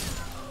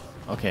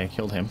 Okay, I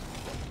killed him.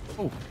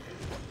 Oh.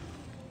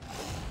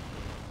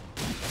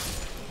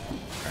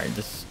 Alright,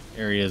 this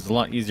area is a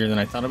lot easier than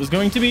I thought it was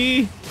going to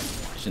be.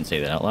 I shouldn't say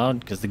that out loud,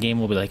 because the game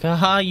will be like,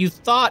 haha, you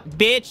thought,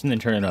 bitch, and then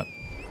turn it up.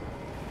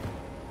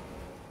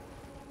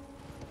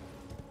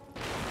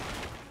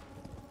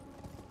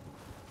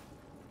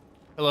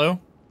 Hello? What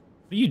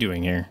are you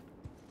doing here?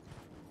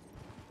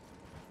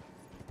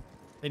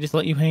 They just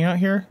let you hang out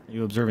here? Are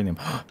you observing them?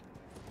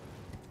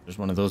 There's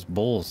one of those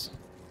bulls.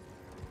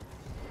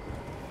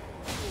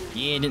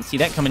 Yeah, didn't see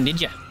that coming,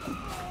 did ya?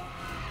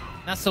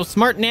 Not so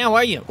smart now,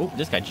 are you? Oh,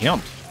 this guy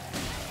jumped.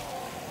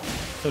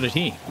 So did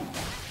he.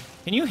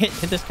 Can you hit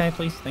this guy,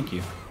 please? Thank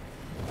you.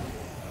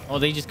 Oh,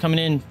 they just coming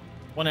in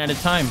one at a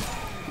time.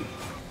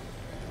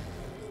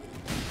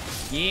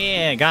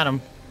 Yeah, got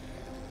him.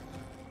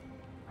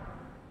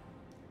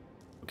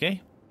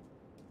 Okay.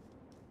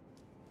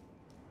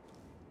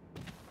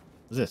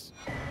 What's this?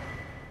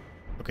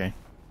 Okay.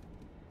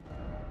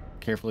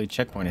 Carefully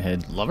checkpoint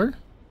ahead. Lover?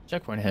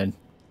 Checkpoint ahead.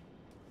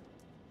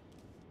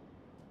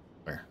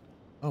 Where?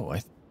 Oh,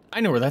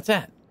 I know where that's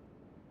at.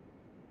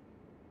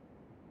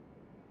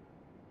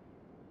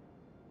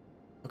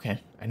 Okay,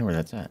 I know where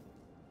that's at.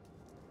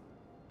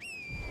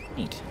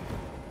 Neat.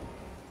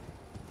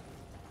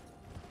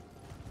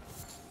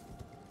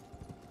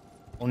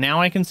 Well,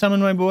 now I can summon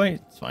my boy?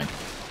 It's fine.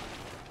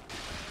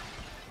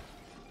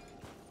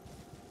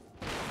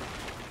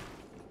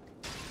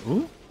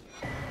 Ooh.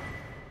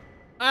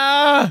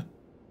 Ah!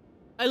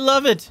 I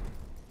love it.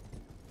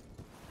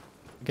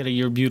 Look at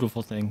your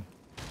beautiful thing.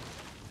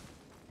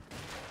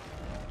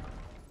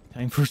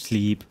 Time for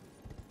sleep.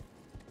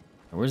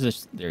 Where's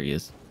this? There he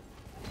is.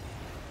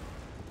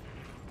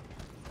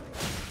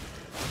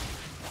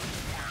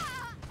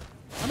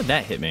 How did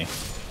that hit me?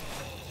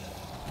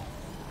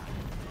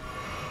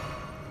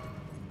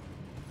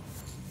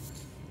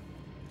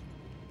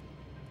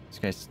 This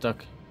guy's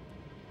stuck.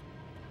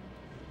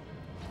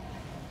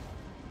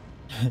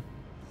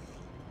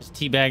 Just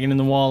teabagging in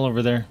the wall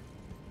over there.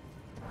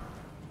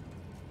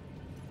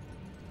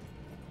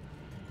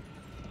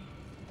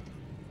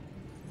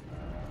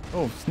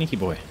 Oh, sneaky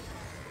boy.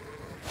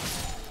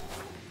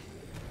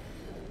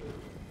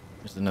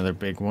 There's another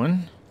big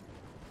one.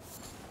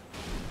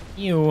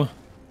 Ew.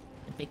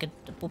 Pick up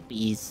the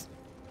puppies.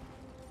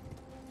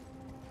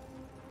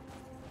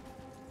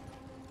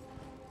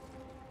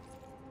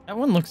 That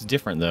one looks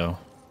different, though.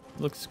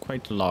 It looks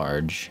quite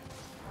large.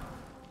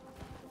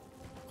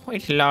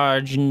 Quite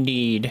large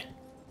indeed.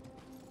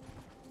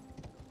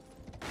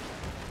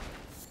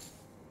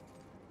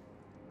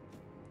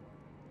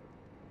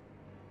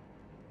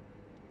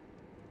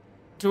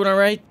 Doing all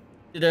right?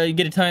 Did you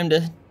get a time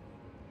to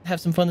have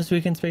some fun this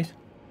weekend, Space?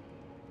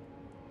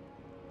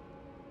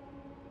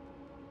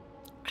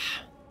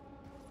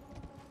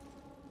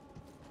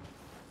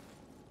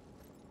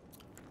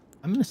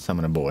 I'm gonna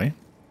summon a boy.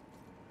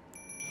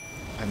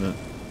 I have an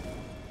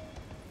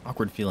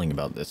awkward feeling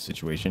about this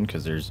situation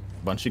because there's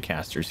a bunch of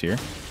casters here,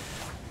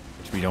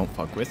 which we don't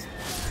fuck with.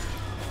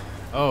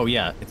 Oh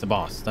yeah, it's a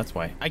boss. That's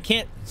why. I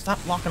can't stop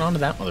locking onto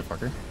that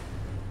motherfucker.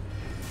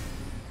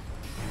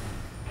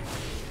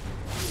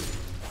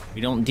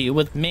 We don't deal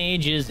with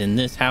mages in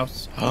this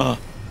house.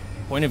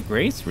 Point of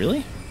grace?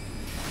 Really?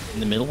 In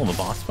the middle of a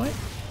boss fight?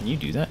 Can you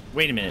do that?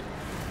 Wait a minute.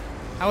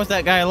 How is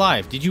that guy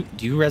alive? Do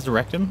you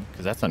resurrect him?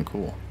 Because that's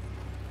uncool.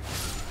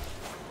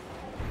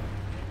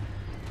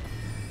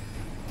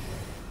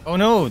 Oh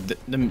no,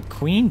 the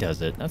queen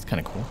does it. That's kind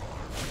of cool.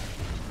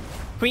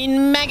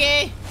 Queen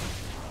Maggie!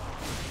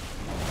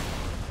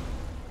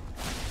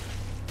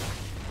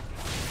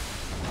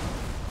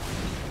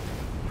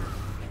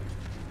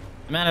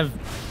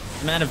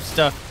 I'm out of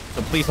stuff,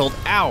 so please hold.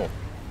 Ow!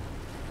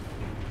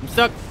 I'm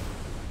stuck.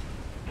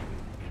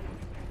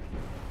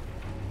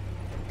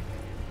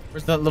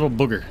 Where's that little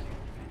booger?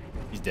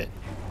 He's dead.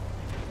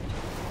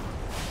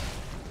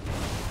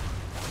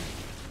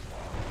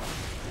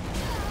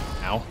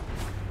 Ow.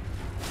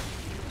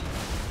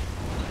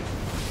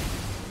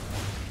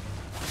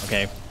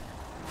 Okay.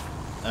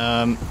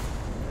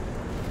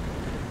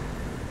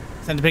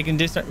 Send a big and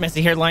distant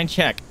messy hairline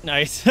check.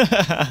 Nice. You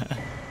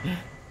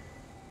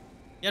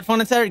had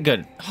fun on Saturday?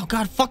 Good. Oh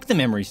god, fuck the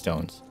memory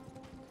stones.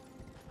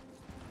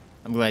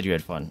 I'm glad you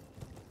had fun.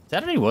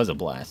 Saturday was a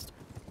blast.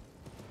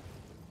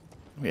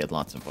 We had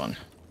lots of fun.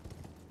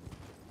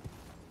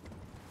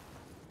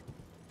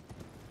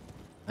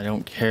 I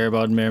don't care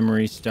about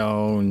memory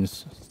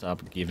stones.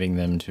 Stop giving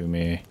them to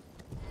me.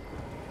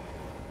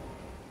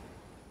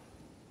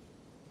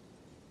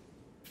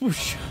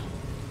 Whoosh.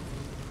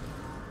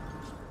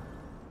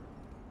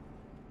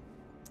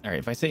 Alright,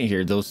 if I sit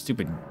here, those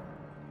stupid...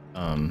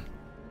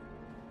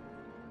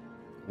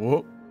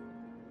 Whoa.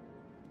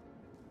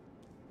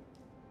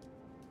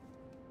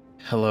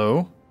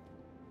 Hello?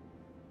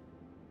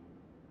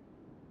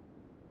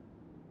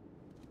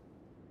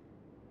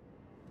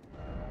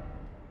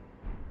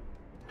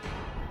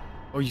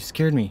 Oh, you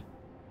scared me.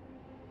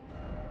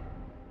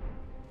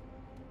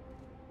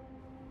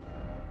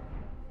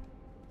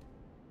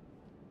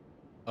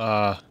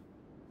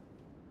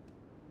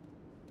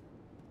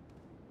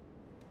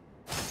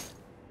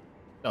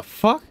 The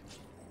fuck?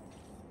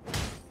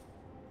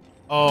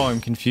 Oh, I'm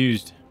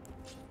confused.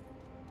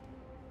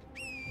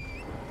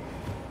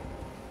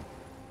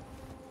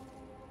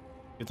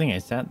 Good thing I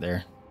sat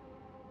there.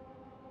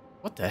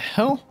 What the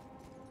hell?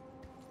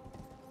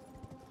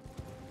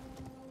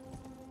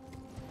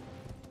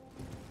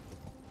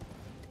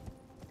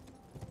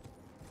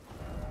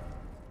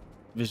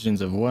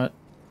 Visions of what?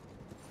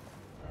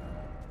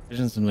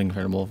 Visions of something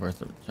incredible for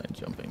side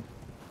jumping.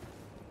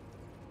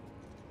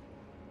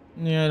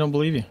 Yeah, I don't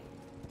believe you.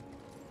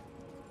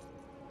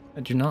 I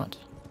do not.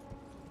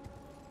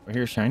 We're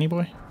here, shiny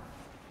boy.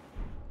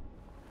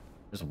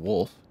 There's a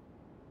wolf.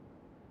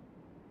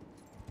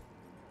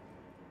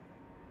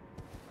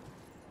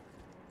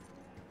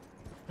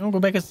 Don't go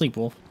back to sleep,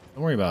 wolf.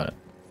 Don't worry about it.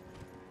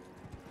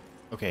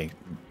 Okay.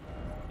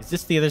 Is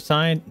this the other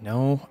side?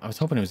 No. I was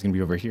hoping it was going to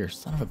be over here.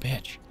 Son of a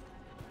bitch.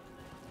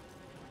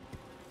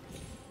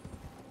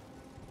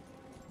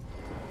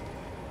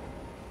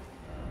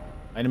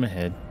 Item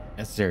ahead.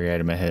 Necessary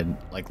item ahead.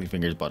 Likely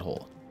fingers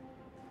butthole.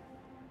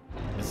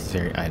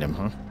 Necessary item,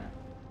 huh?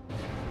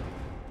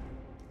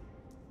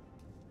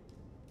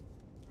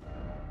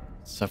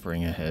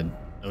 Suffering ahead.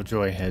 No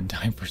joy ahead.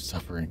 Time for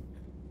suffering.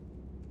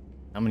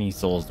 How many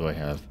souls do I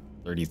have?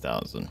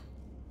 30,000.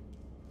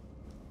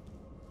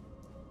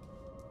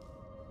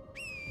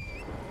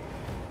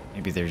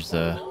 Maybe there's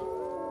a...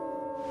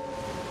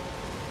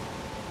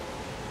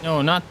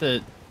 No, not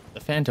the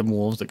phantom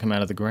wolves that come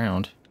out of the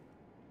ground.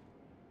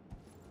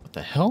 What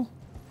the hell?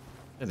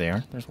 There they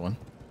are. There's one.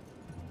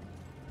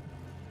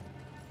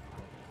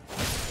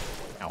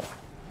 Ow.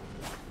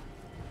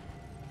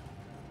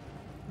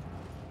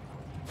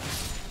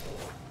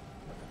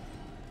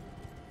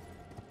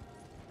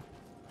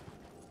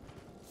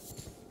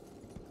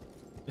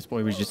 This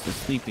boy was just a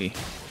sleepy.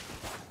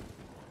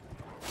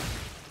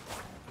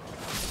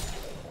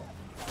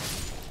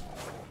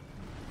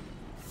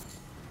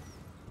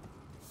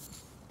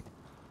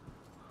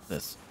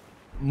 This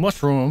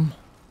mushroom.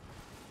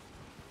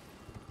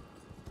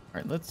 All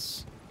right,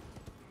 let's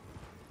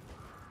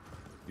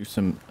do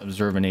some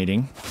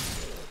observinating.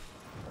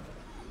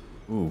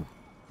 Ooh,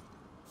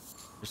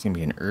 there's gonna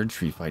be an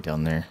Erdtree fight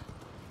down there.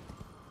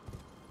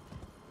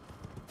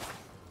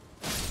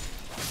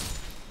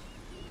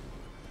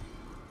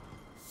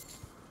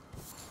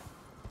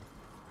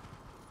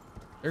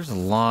 There's a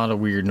lot of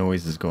weird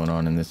noises going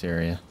on in this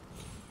area.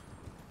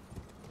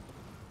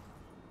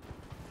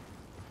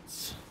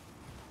 It's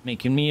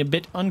making me a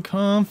bit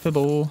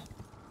uncomfortable.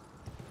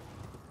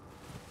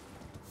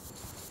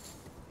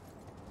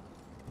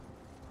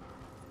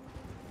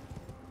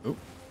 Oh,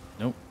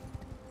 nope.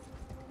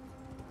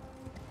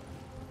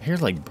 I hear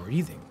like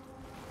breathing.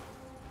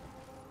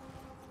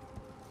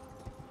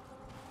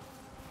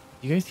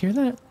 You guys hear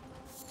that? It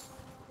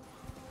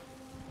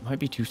might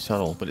be too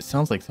subtle, but it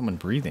sounds like someone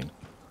breathing.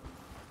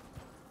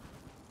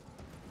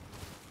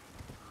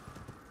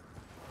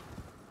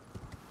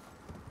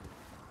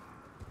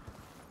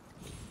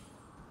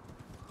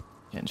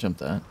 Can't jump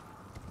that.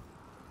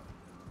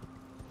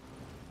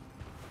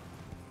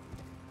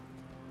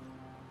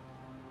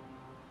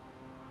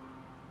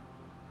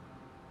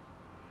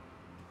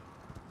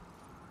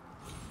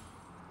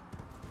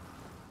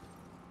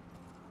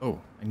 Oh,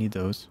 I need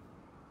those.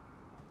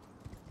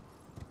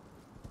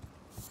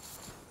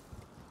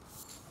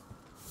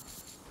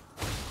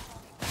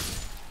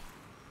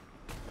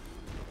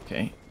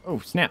 Okay. Oh,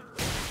 snap.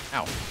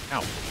 Ow.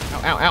 Ow.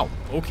 Ow, ow, ow.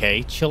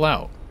 Okay, chill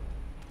out.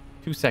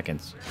 2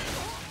 seconds.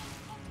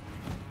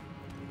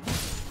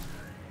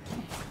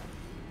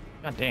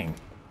 God dang.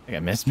 That guy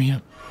messed me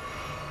up.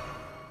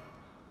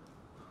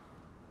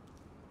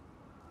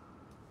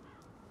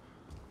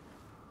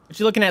 What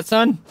you looking at,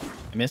 son?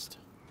 I missed.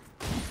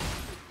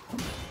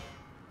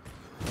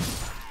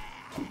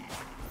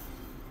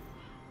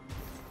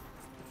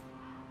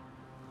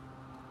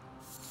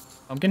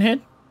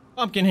 Pumpkinhead?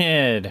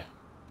 Pumpkinhead!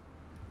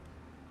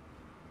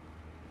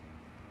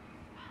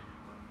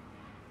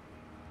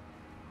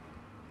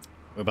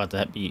 We're about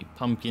to be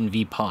Pumpkin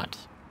v Pot.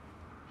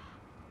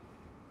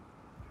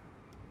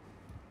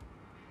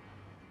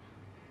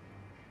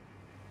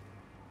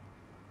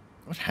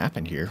 What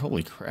happened here?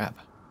 Holy crap.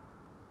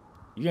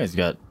 You guys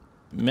got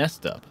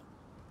messed up.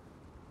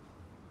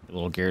 The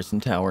little garrison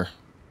tower.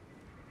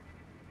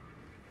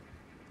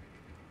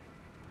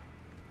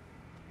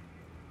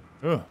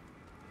 Ugh.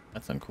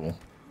 That's uncool.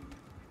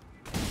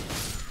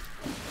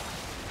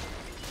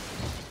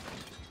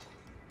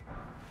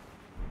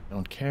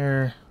 Don't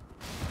care.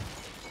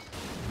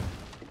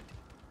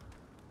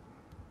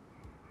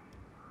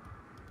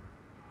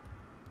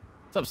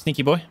 What's up,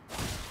 sneaky boy?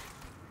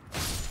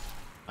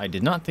 I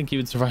did not think he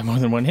would survive more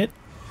than one hit.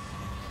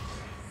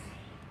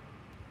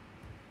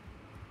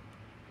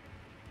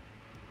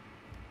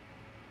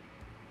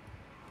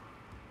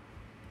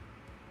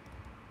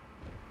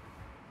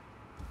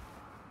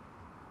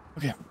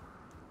 Okay.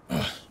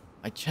 Ugh.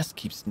 My chest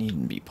keeps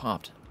needing to be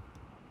popped.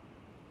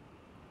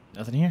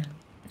 Nothing here?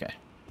 Okay.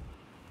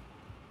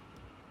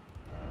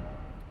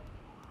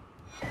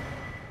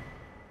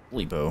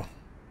 Pulley bow.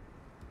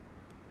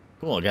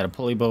 Cool, I got a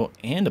pulley bow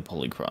and a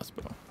pulley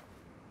crossbow.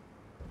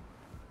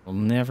 We'll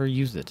never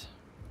use it.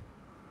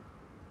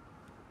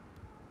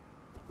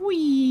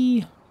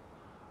 Whee!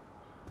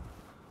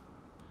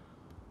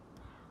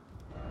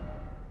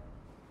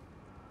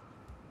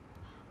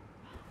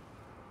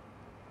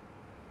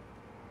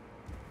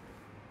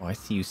 Oh, I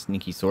see you,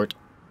 sneaky sort.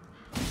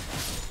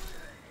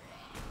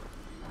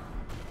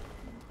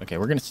 Okay,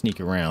 we're gonna sneak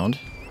around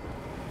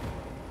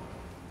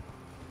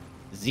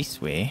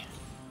this way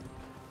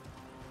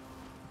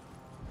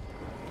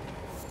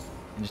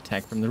and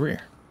attack from the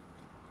rear.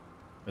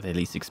 What they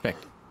least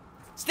expect.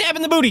 Stab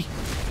in the booty!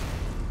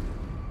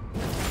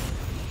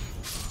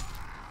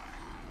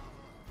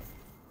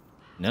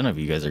 None of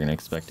you guys are gonna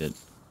expect it.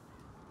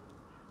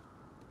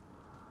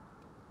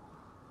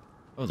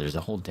 Oh, there's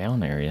a whole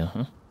down area,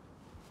 huh?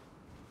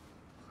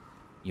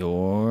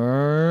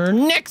 You're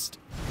next!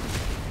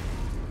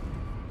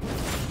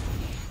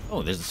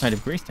 Oh, there's a site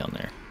of grace down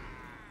there.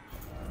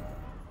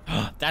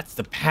 That's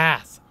the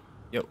path!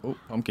 Yo, oh,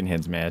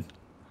 Pumpkinhead's mad.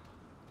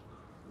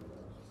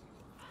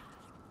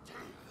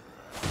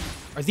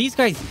 Are these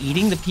guys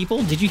eating the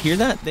people? Did you hear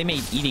that? They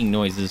made eating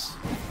noises.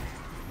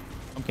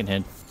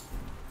 Pumpkinhead.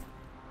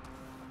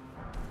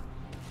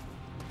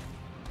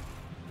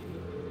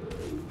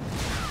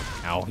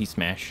 Ow, he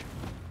smash.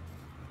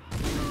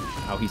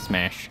 Ow, he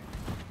smash.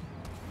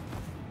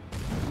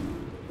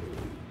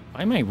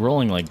 Why am I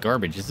rolling like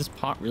garbage? Is this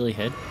pot really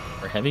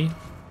heavy?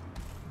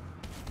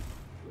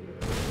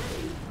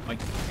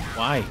 Like,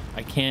 why?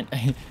 I can't.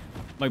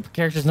 My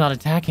character's not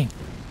attacking.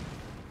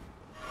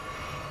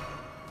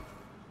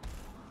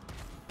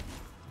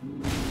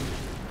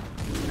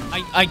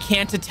 I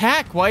can't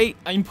attack. Why?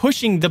 I'm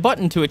pushing the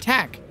button to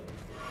attack.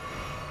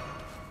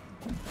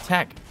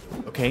 Attack.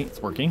 Okay,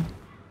 it's working.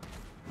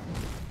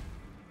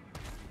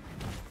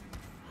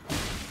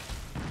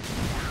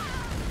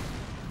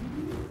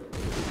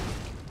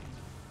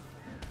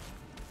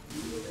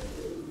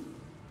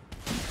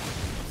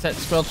 What's that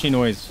squelchy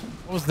noise?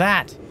 What was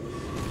that?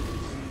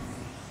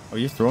 Oh,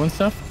 you're throwing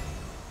stuff?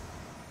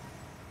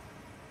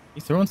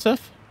 You throwing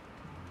stuff?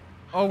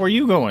 Oh, where are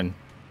you going?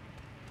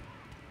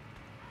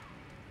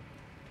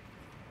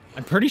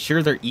 I'm pretty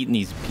sure they're eating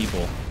these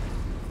people.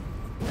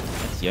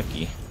 That's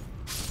yucky.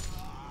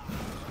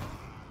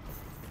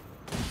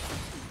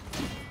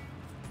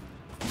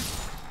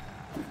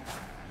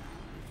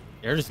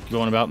 They're just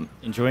going about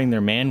enjoying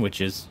their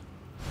man-witches,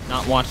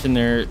 not watching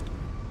their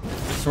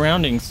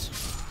surroundings.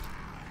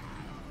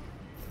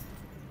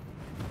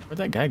 Where'd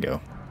that guy go?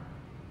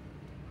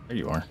 There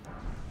you are.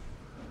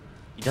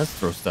 He does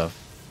throw stuff.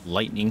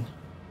 Lightning.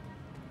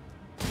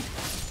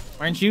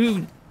 Why aren't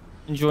you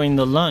enjoying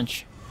the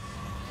lunch?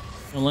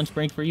 No lunch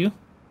break for you?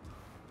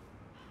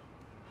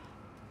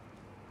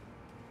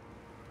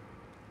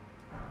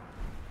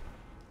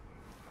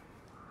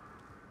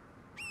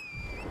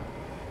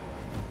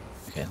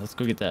 Okay, let's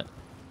go get that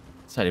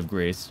side of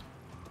grace.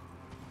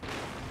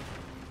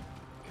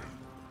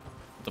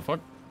 What the fuck?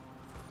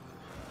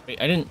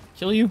 Wait, I didn't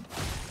kill you?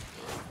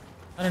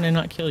 How did I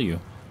not kill you?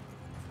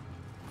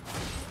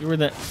 You were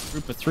that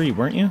group of 3,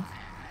 weren't you?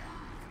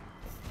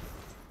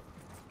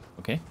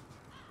 Okay.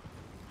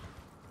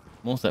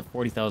 Almost at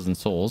 40,000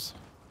 souls.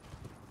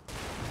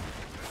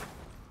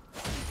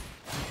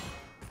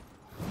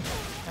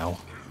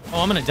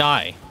 Oh, I'm gonna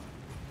die.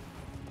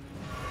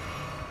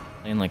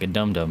 Playing like a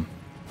dum-dum.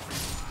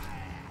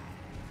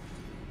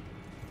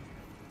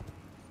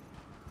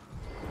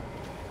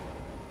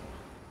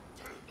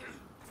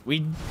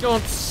 We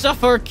don't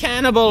suffer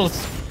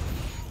cannibals!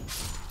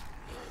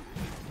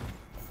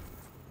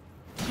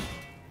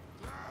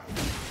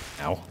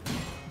 Ow.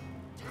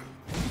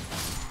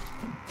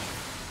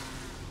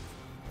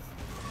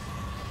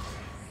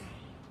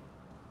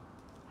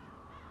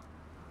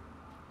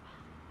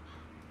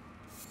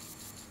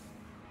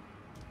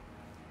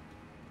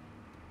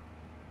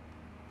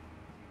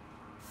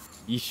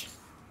 Yeesh.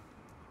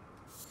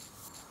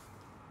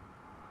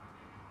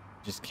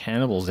 Just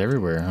cannibals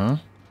everywhere, huh?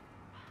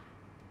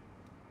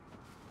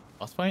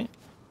 Boss fight?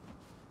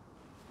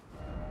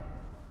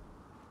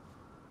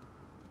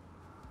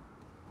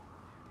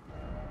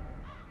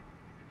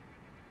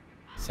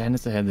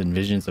 Sadness ahead and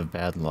visions of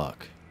bad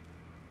luck.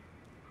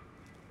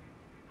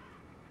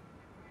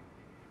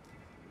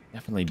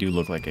 Definitely do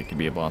look like it could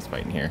be a boss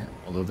fight in here.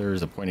 Although there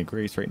is a point of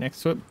grace right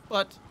next to it.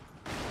 But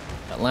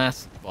that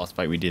last boss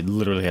fight we did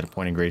literally had a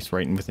point of grace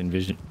right within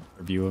vision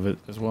or view of it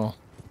as well.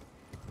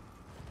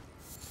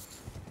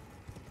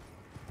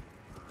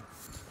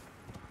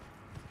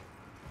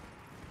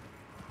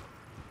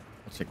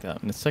 I'll check that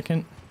out in a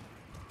second.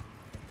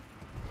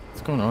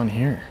 What's going on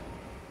here?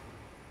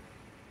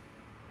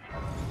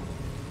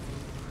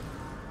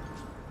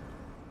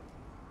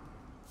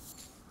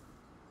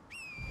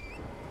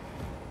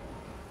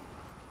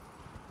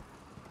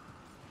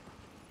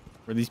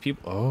 Were these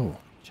people? Oh,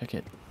 check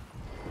it.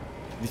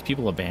 Are these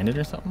people abandoned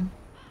or something?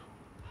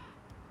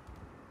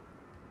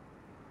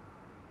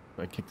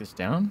 Do I kick this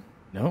down?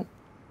 Nope.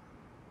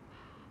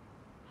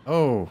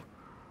 Oh.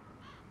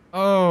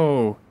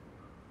 Oh.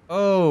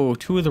 Oh,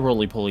 two of the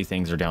roly-poly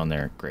things are down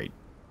there. Great.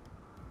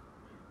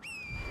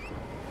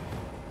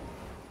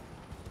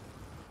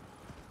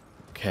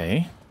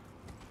 Okay.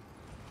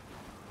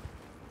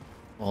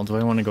 Well, do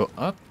I want to go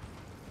up?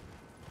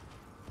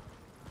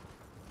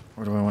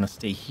 Or do I want to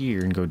stay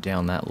here and go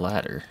down that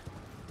ladder?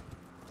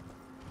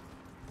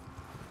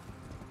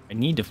 I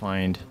need to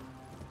find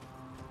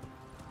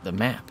the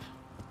map.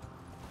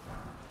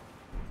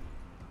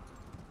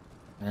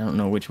 I don't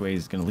know which way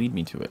is going to lead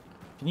me to it.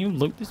 Can you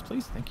loot this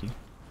place? Thank you.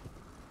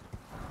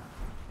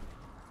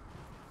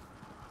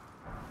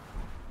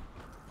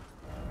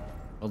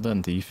 Well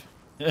done, thief.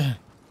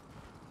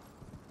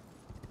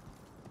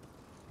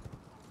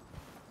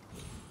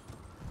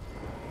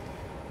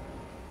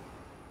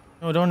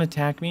 No, don't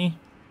attack me.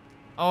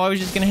 Oh, I was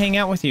just gonna hang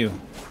out with you.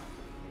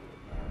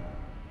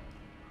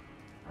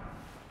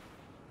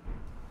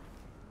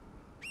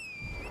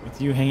 With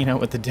you hanging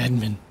out with the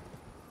deadman.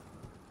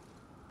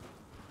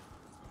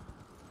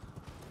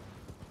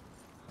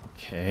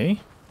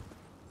 Okay.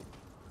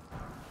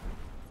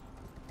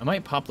 I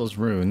might pop those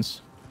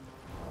runes.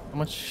 How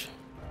much?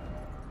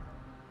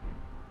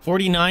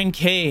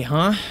 49k,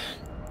 huh?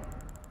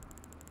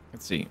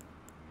 Let's see.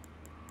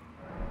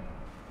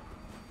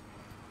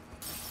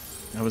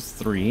 That was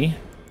 3.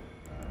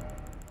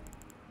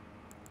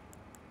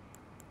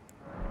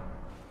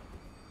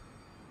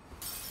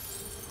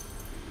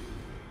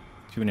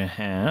 Two and a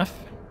half.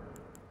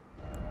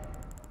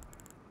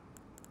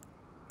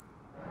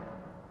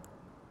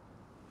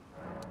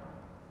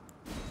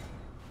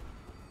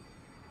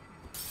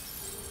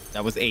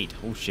 That was 8.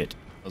 Oh shit.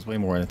 That was way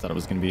more than I thought it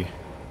was gonna be.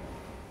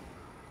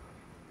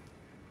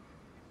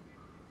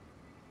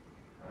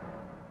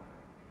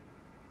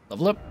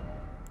 Level up.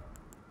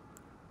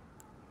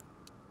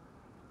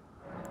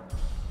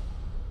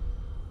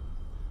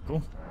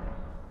 Cool.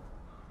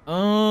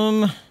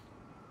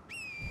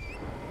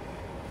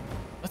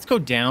 Let's go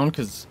down,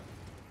 because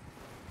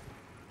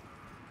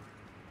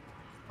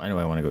why do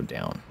I want to go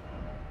down?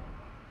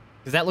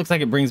 Because that looks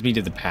like it brings me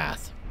to the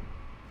path.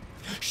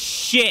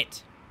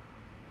 Shit!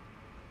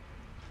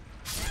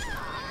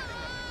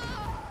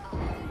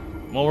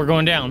 Well, we're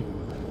going down.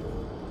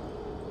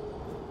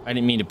 I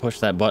didn't mean to push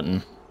that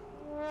button.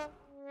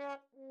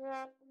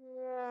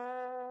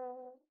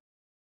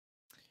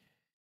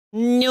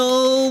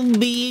 No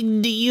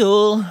big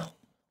deal.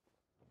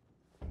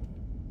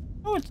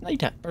 Oh, it's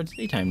nighttime, or it's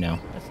daytime now.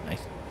 That's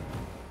nice.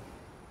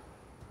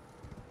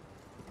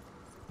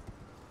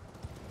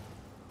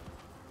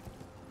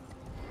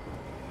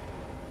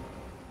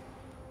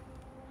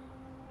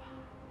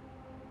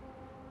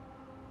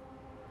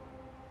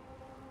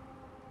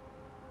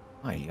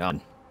 My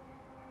God.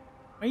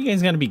 Why are you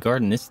guys gonna be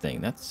guarding this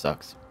thing? That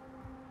sucks.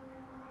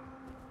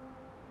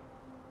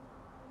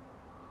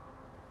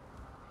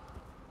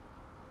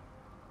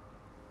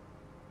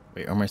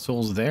 Wait, are my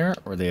souls there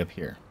or are they up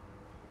here?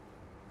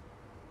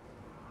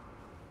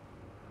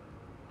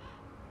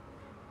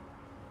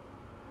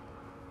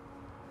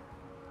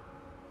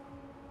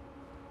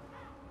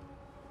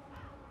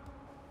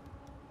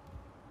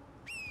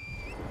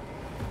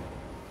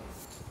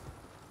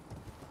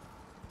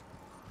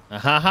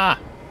 Ahaha!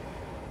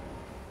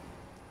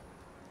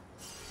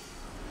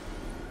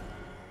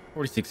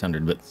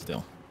 4,600, but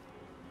still.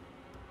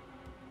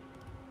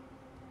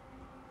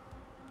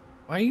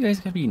 Why you guys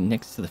gotta be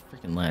next to the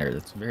freaking ladder?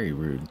 That's very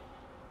rude.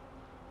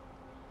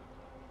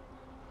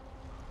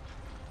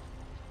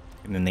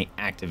 And then they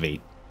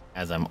activate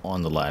as I'm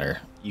on the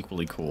ladder.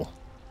 Equally cool.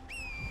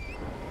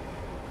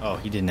 Oh,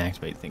 he didn't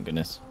activate, thank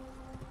goodness.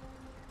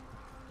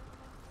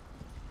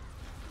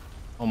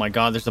 Oh my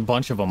god, there's a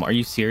bunch of them. Are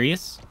you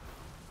serious?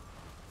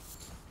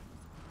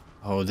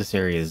 Oh, this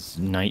area is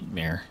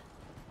nightmare.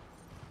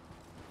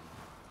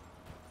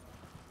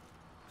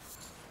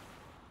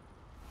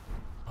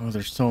 Oh,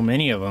 there's so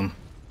many of them.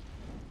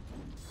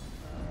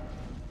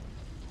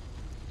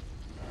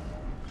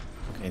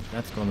 Okay,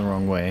 that's going the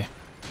wrong way.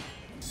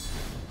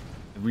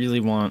 I really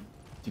want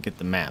to get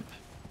the map.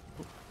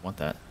 Ooh, want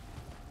that.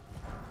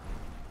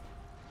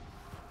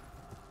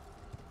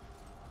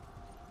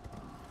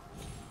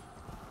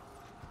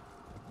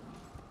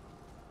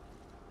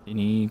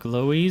 Any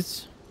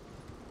glowies?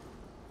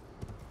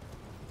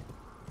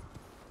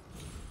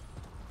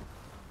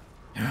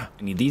 I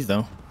need these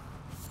though.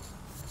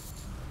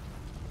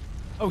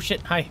 Oh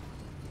shit, hi.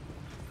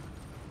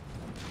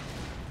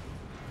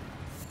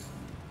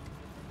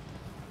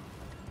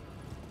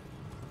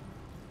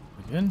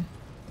 We good?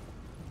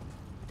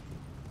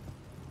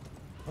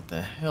 What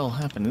the hell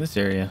happened in this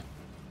area?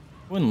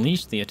 Who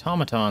unleashed the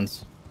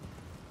automatons?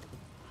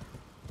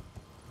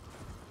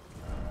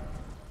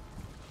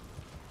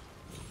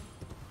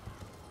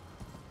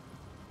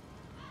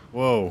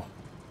 Whoa.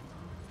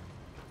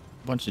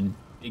 Bunch of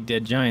big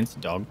dead giants,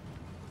 dog.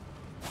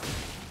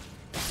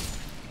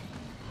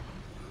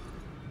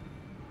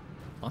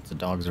 Lots of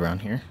dogs around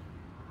here.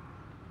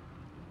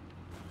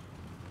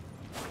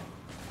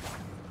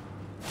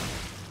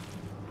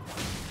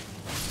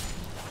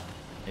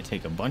 They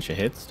take a bunch of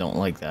hits, don't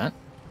like that.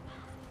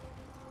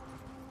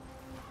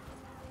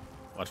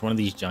 Watch, one of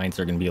these giants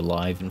are gonna be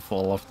alive and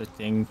fall off the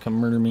thing, come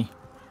murder me.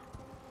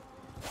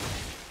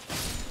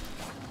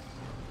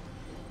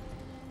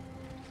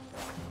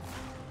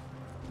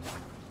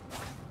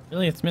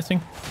 Really, it's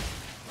missing?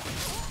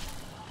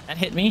 That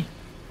hit me.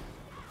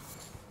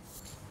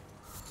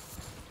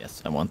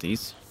 Yes, I want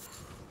these.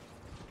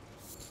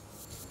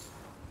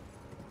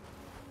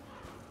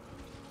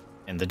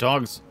 And the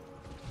dogs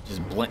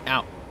just blend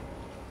out.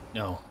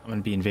 No, I'm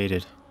gonna be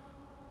invaded.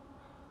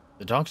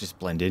 The dogs just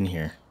blend in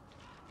here.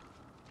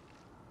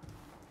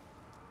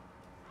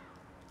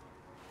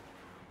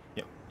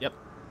 Yep.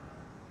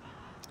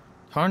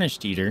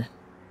 Tarnished Eater.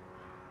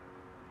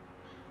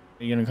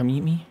 Are you gonna come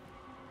eat me?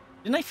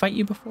 Didn't I fight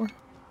you before?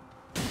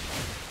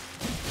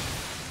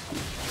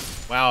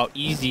 Wow,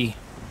 easy.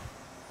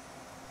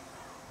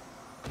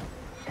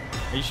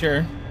 Are you sure?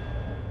 Are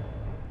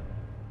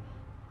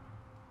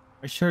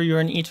you sure you're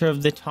an eater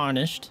of the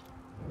tarnished?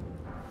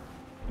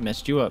 I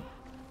messed you up.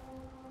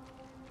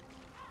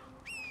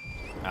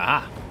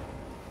 Ah!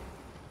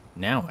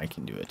 Now I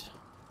can do it.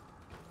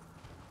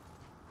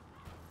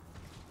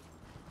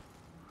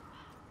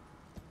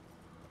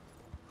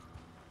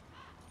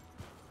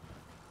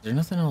 Is there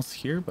nothing else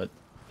here but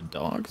the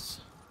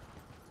dogs?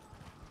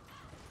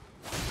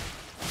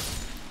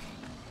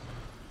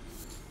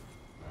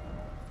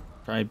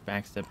 Try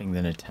backstepping,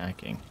 then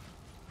attacking.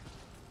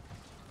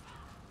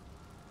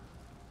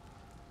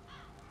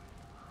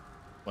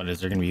 What, is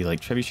there gonna be like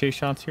trebuchet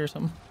shots here or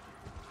something?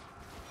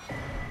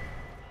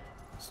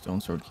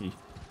 Stone sword key.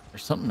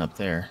 There's something up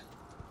there.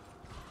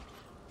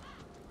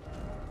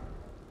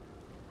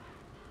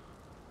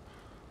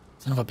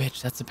 Son of a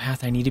bitch, that's the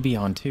path I need to be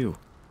on too.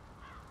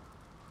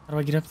 How do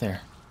I get up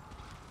there?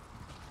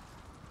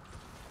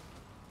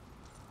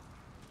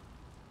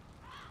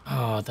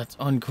 Oh, that's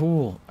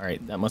uncool.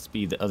 Alright, that must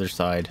be the other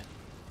side.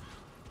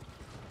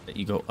 That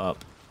you go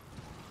up.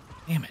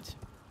 Damn it.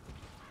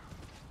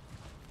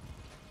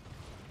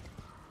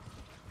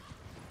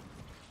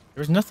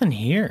 There's nothing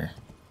here.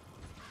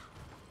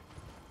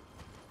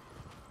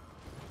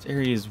 This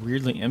area is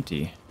weirdly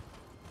empty.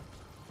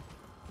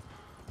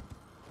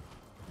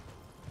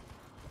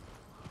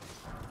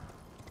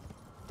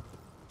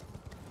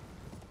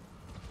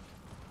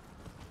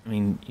 I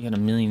mean, you got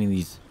a million of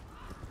these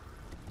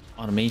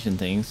automation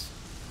things.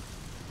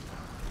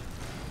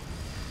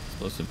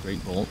 Explosive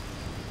great bolt.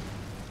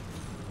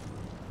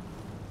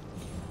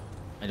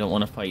 I don't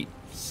want to fight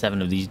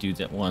 7 of these dudes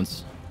at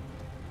once.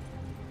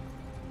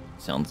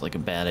 Sounds like a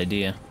bad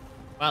idea.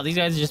 Wow, these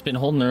guys have just been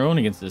holding their own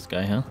against this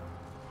guy, huh?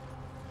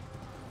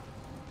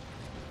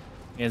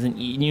 He hasn't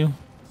eaten you?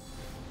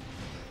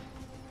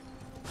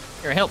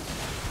 Here, help!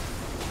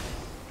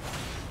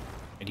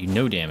 I do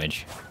no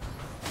damage.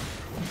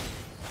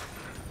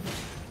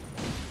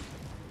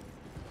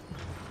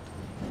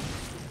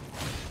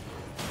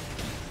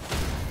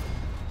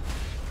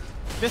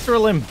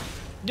 Visceral him!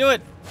 Do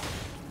it!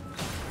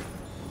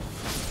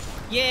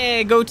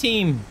 Yeah, go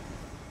team!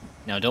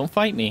 Now don't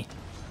fight me.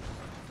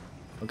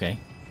 Okay,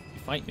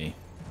 you fight me.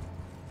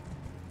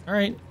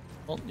 Alright,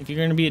 well, if you're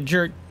gonna be a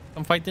jerk,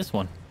 come fight this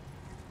one.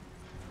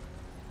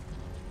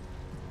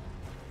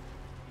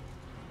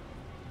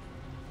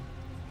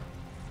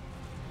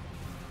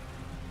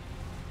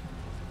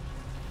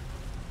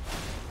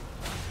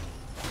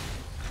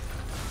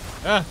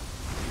 Ah!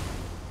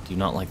 do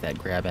not like that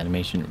grab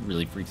animation. It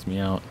really freaks me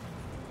out.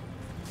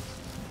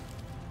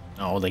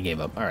 Oh, they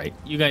gave up. All right,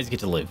 you guys get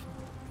to live.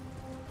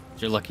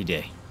 It's your lucky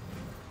day.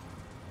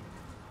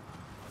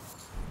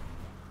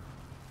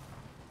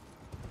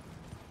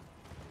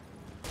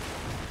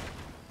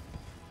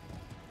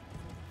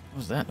 What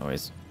was that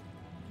noise?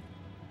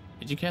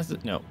 Did you cast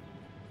it? No.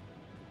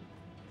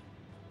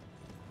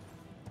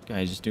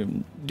 Guy just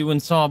doing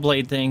saw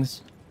blade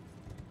things.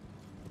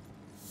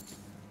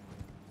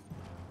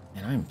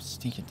 And I'm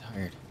stinking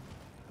tired.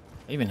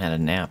 I even had a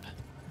nap.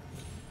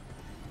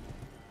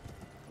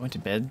 I went to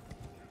bed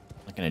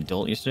like an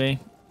adult yesterday.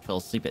 Fell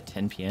asleep at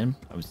 10 p.m.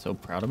 I was so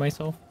proud of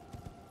myself.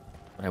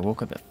 But I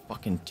woke up at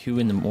fucking 2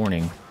 in the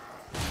morning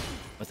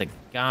with a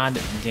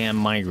goddamn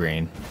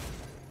migraine.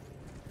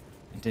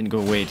 It didn't go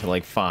away till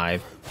like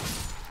 5.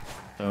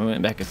 So I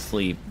went back to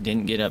sleep.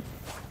 Didn't get up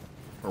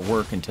for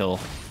work until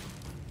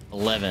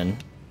 11.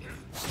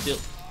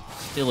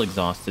 Still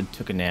exhausted.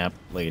 Took a nap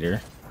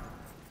later.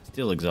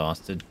 Still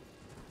exhausted.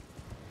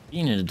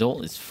 Being an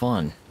adult is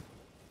fun.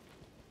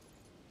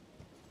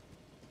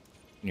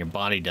 And your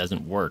body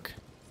doesn't work.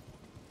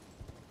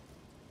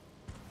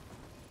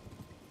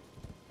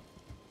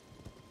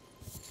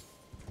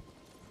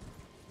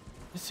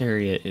 This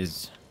area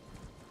is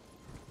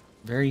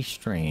very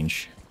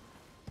strange.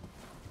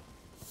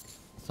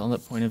 It's on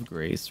that point of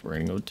grace. We're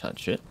gonna go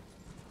touch it.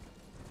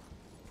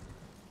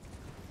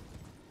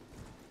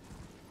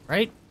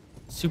 Right?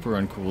 Super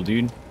uncool,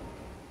 dude.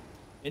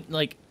 It's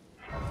like,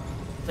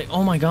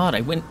 oh my god,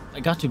 I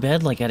got to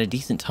bed like at a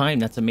decent time.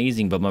 That's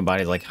amazing. But my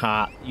body's like,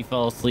 ha, you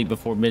fell asleep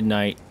before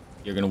midnight.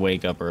 You're gonna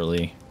wake up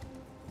early.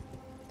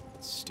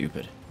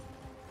 Stupid.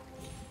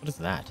 What is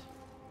that?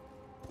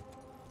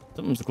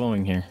 Something's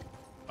glowing here.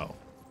 Oh,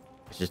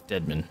 it's just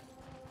Deadman.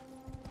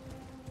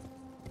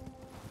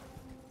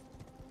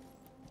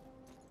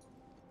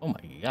 Oh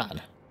my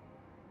god.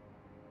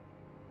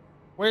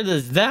 Where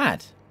is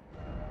that?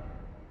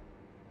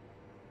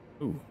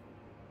 Ooh.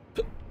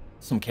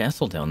 Some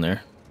castle down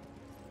there.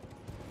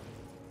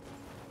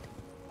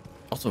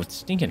 Also, it's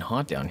stinking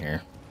hot down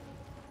here.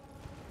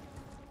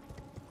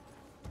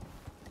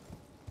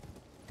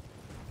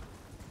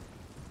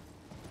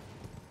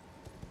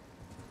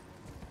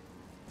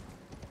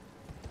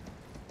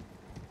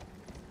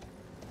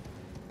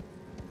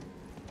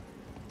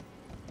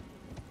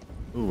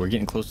 Ooh, we're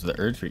getting close to the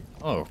Erdtrer.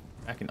 Oh,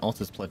 back in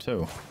Altus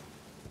Plateau.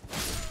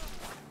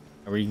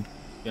 Are we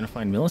gonna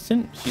find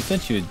Millicent? She said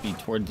she would be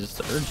toward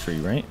this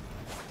Erdtrer, right?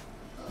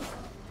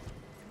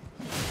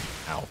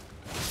 Ow.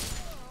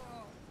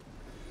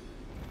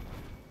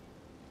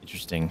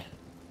 Interesting.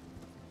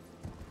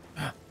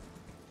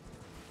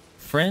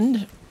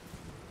 Friend?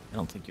 I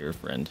don't think you're a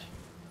friend.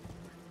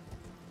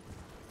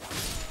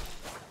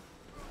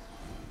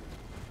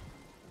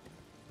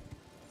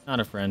 Not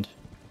a friend.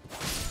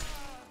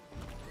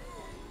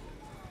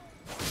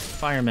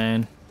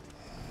 Fireman.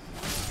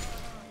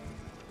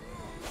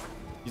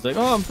 He's like,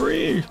 oh, I'm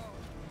free.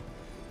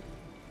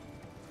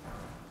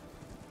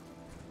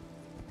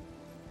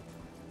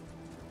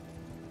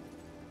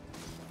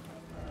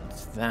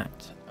 What's that?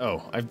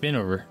 Oh, I've been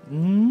over.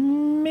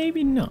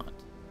 Maybe not.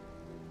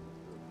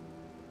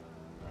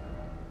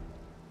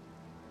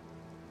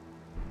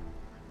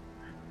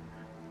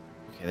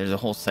 Okay, there's a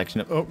whole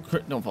section of... Oh,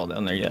 don't fall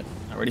down there yet.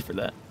 Not ready for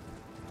that.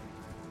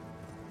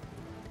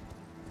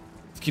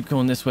 Let's keep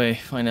going this way.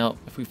 Find out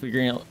if we're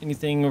figuring out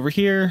anything over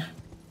here.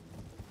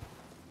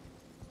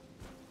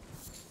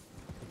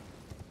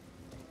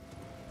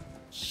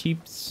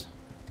 Sheeps.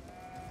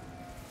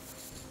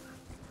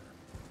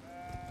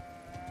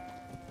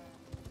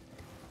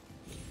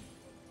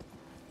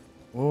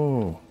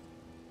 Whoa.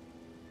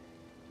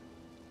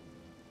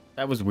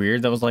 That was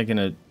weird. That was like in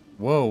a...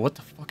 Whoa, what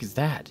the fuck is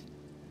that?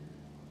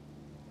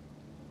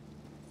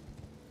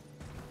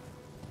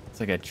 It's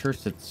like a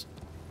church that's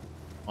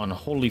on a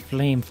holy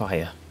flame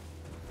fire.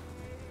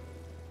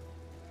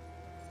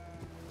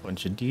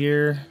 Bunch of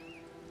deer.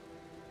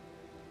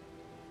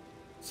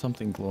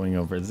 Something glowing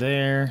over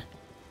there.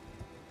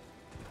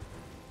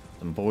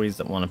 Some boys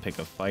that want to pick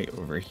a fight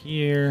over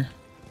here.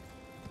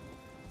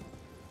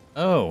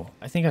 Oh,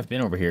 I think I've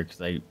been over here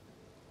because I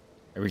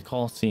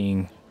recall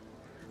seeing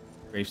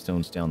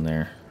gravestones down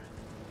there.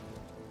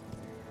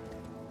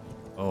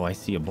 Oh, I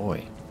see a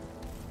boy.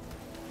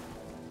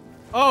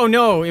 Oh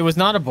no, it was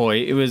not a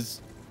boy. It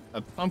was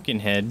a pumpkin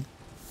head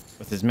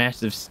with his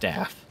massive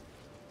staff.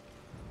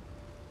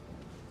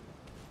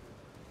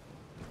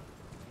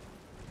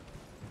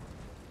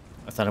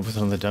 I thought it was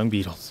one of the dung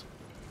beetles.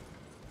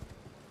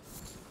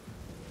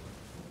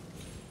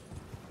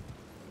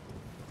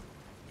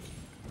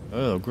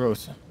 Oh,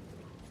 gross.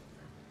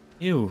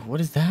 Ew, what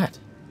is that?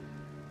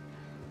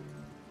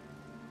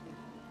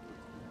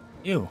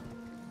 Ew.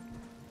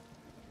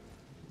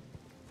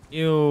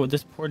 Ew,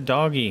 this poor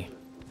doggy.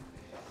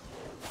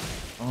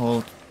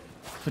 Oh,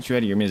 put you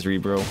out of your misery,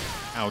 bro.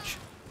 Ouch.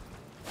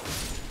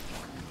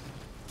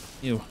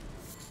 Ew.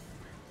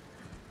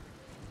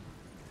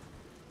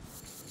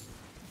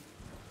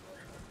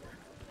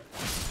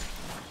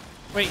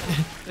 Wait,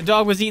 the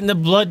dog was eating the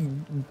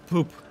blood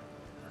poop.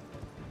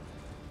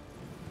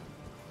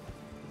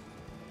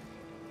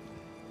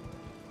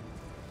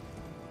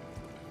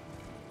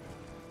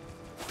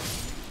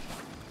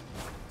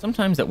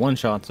 Sometimes it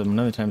one-shots them, and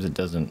other times it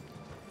doesn't.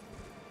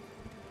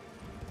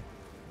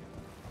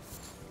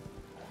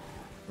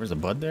 Where's a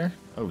bud there?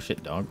 Oh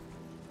shit, dog.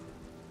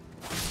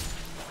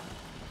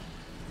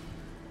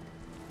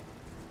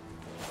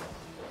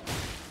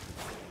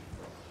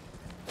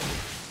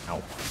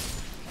 Ow.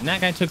 And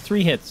that guy took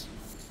 3 hits.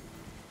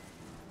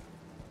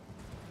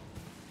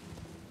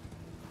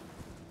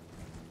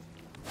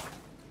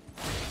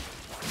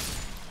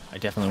 I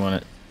definitely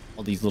want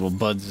all these little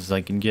buds as I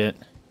can get.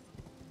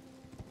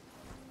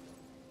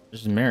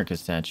 There's America's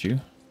statue.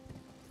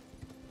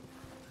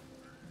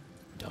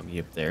 Doggy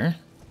up there.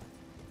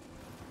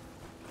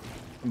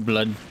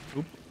 Blood.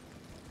 Oop.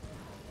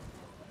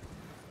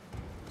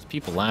 There's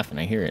people laughing,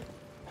 I hear it.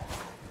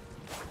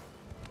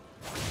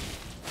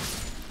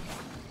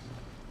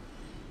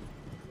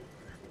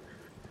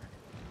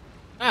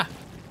 Ah!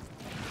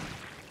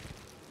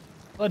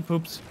 Blood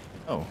poops.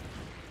 Oh.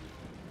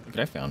 Look what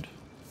I found.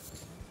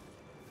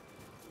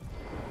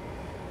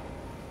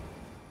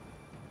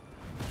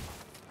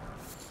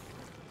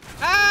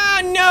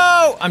 Ah,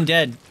 no! I'm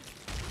dead.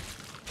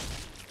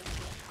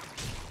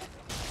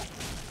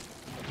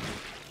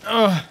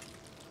 Ugh.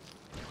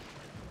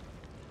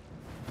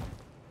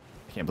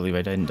 I can't believe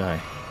I didn't die.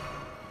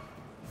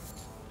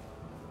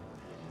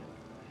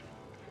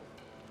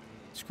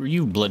 Screw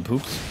you, blood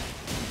poops.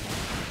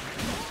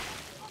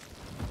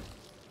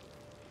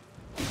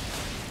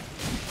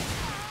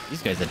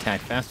 These guys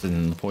attack faster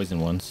than the poison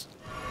ones.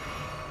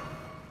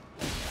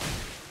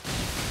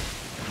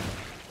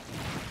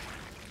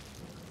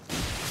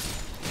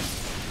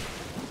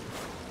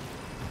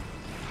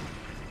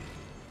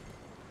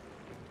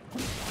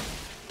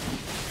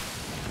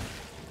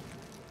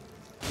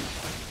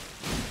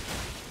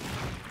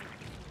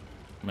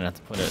 I'm gonna have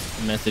to put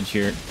a message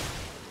here.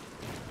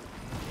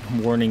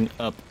 Warning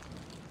up.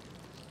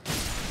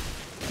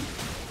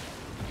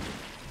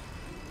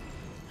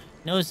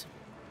 Nose.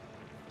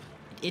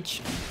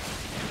 Itch.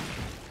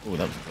 Oh,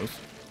 that was close.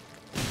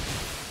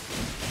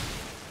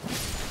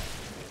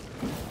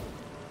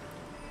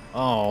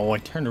 Oh, I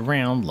turned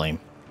around. Lame.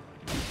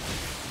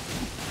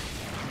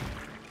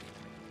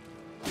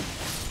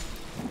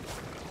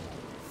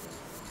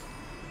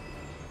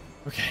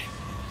 Okay.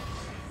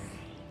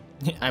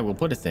 I will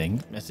put a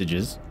thing.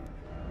 Messages.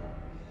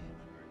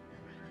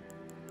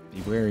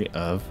 Be wary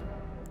of.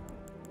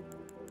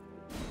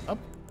 Up.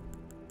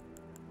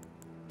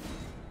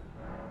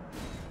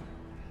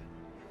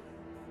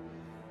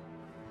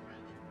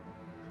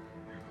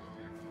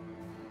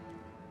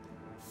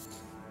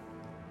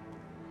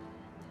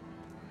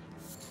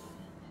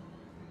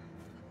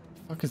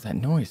 The fuck is that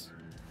noise?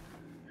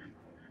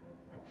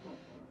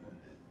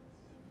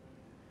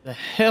 The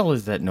hell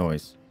is that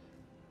noise?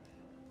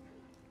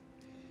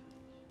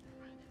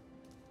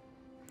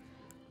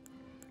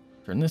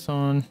 Turn this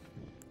on.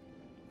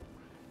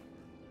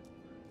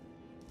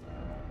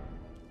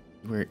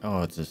 Where?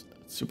 Oh, it's a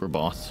super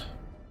boss.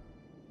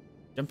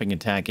 Jumping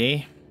attack,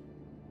 eh?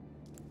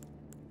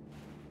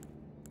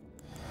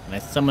 Can I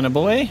summon a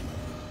boy?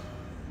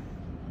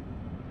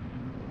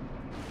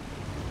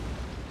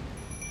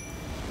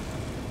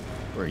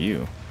 Where are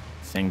you?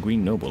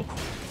 Sanguine Noble.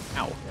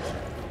 Ow.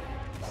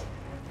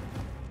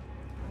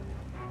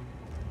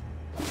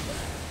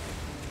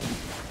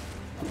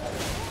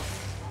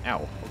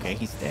 Ow. Okay,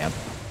 he stabbed.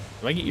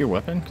 Do I get your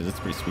weapon? Because it's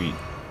pretty sweet.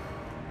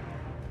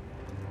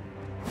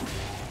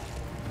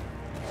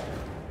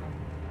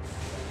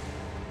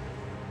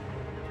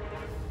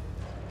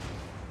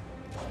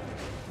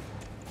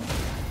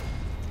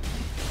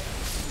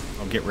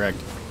 I'll get wrecked.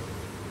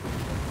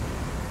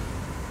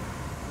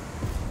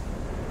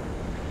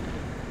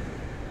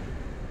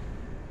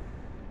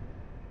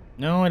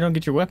 No, I don't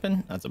get your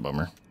weapon? That's a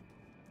bummer.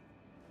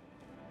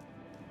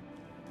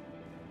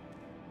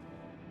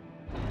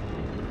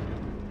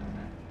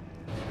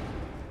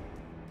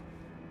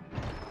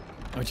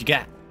 What you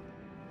got?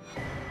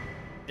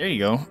 There you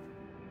go.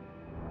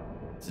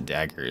 It's a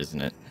dagger,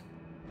 isn't it?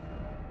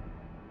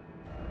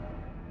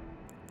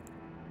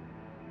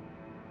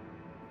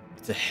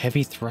 It's a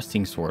heavy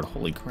thrusting sword.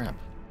 Holy crap.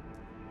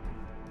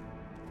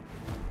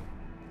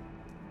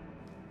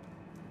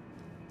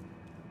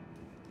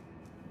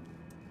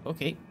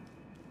 Okay.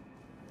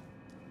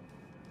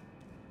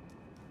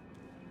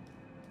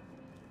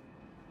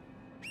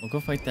 We'll go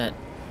fight that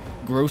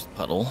gross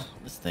puddle.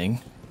 This thing.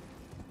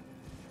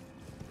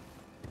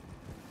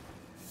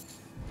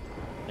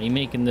 Are you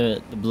making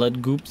the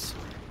blood goops?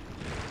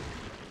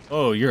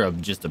 Oh, you're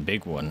just a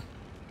big one.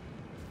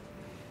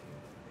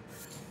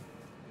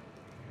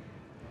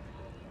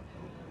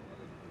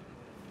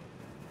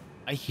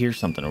 I hear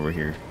something over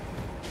here.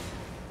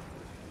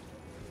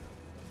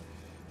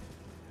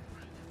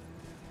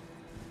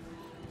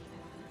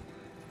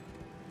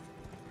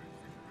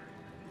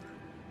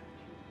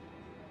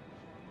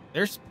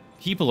 There's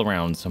people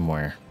around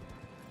somewhere.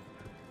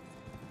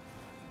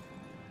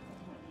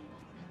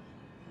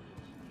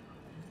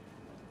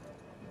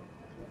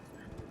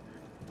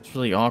 It's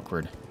really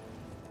awkward.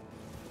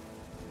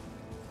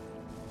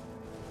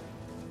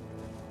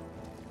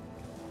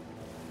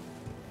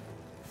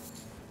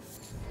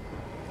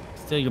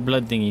 Steal your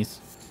blood thingies.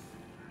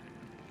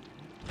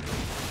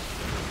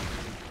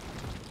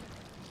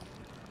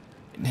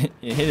 It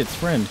hit its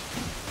friend.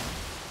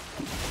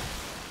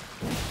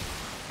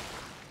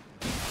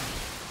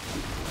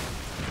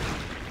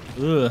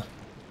 Ugh.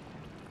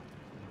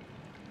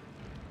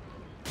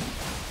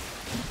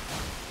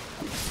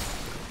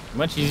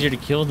 Much easier to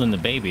kill than the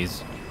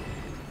babies.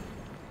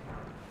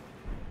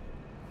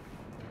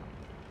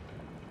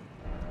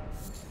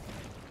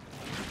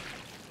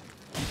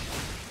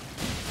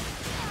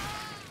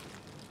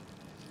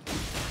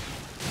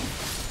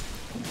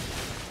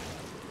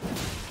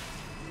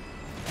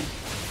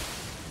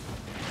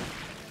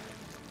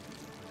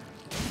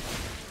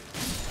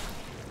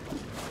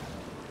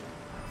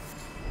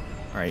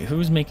 Alright,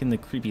 who's making the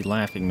creepy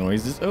laughing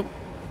noises? Oh!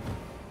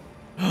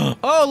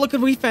 Oh, look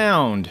what we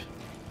found!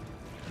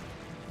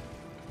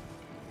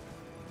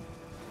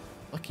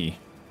 Lucky.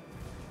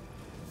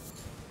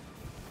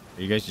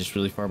 Are you guys just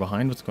really far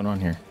behind? What's going on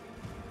here?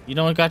 You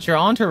don't got your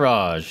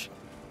entourage!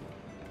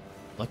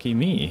 Lucky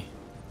me.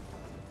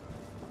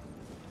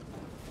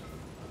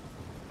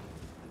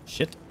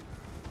 Shit.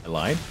 I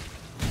lied.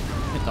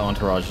 The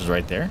entourage is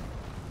right there.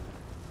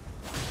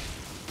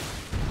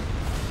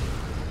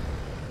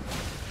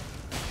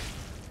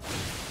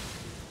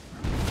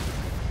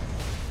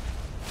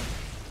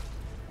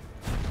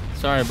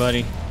 Sorry,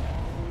 buddy.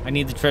 I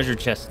need the treasure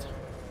chest.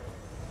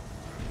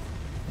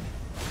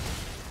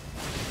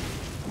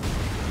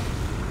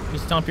 You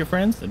stomp your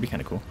friends? That'd be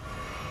kind of cool.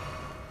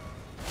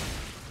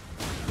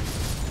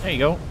 There you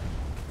go.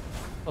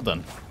 Well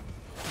done.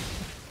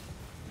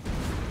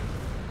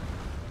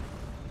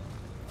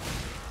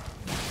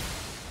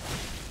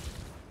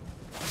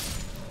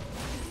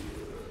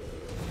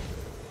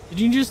 Did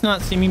you just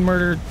not see me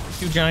murder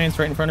 2 giants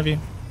right in front of you?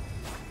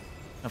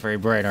 Not very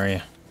bright, are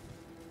you?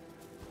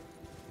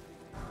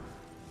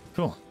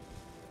 Cool.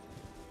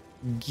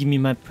 Give me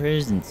my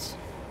presents.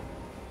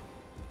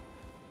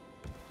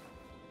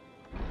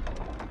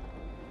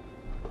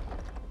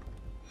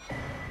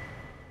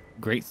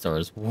 Great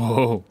stars.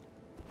 Whoa.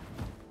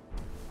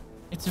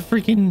 It's a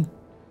freaking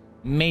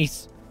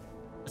mace.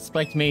 A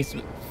spiked mace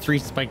with 3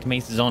 spiked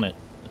maces on it.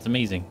 That's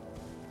amazing.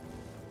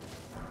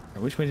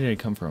 Right, which way did I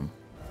come from?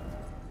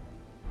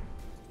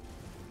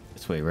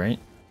 This way, right?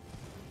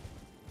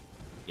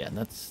 Yeah,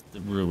 that's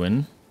the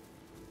ruin.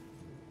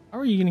 How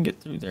are you gonna get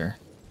through there?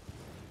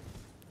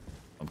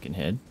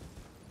 Pumpkinhead.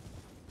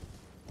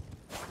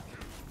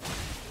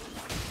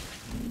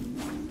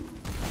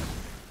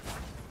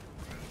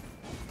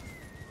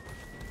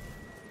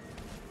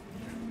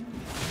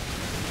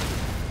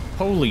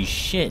 Holy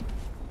shit.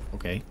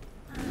 Okay.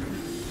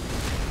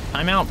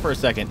 I'm out for a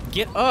second.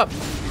 Get up!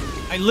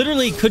 I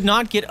literally could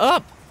not get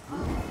up!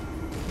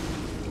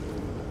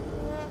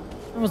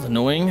 That was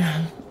annoying.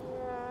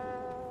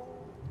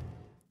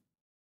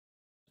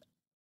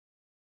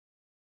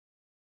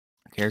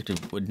 Character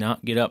would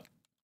not get up.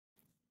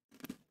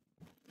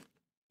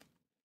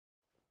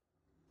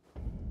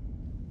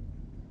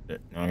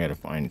 Now I gotta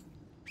find.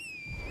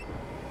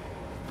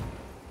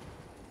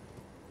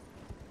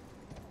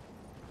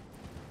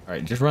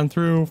 Alright, just run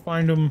through,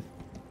 find them,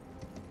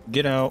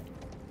 get out.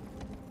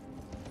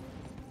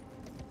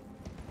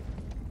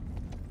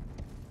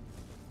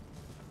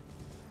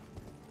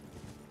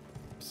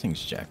 This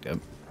thing's jacked up.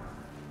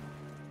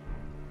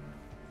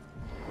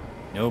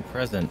 No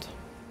present.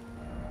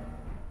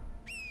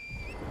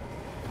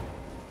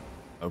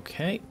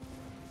 Okay.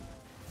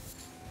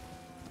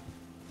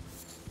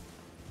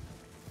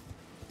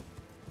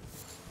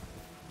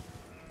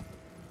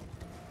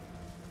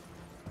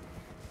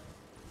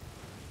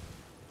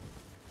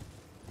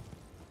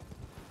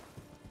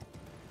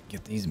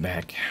 Get these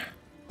back.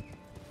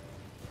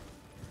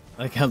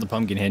 I like how the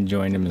Pumpkinhead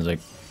joined him, is like,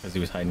 because he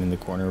was hiding in the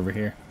corner over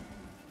here.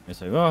 It's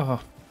like, oh,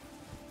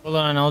 hold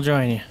on, I'll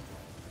join you.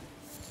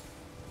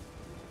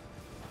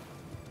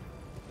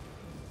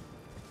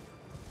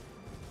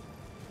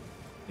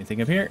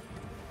 Anything up here?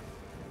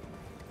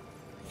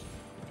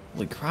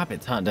 Holy crap,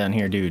 it's hot down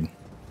here, dude.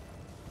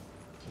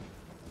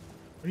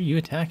 What are you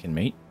attacking,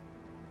 mate?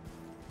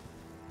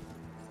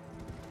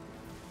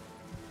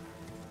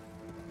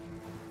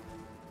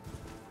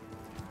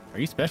 Are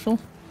you special?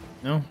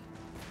 No.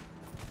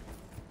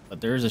 But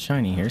there is a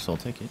shiny here, so I'll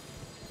take it.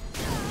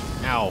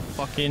 Ow,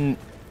 fucking...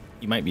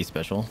 You might be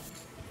special.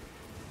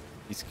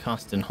 He's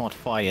casting hot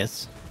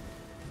fires.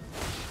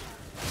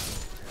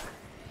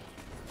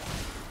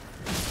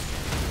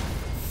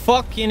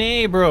 Fucking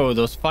A, bro,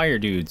 those fire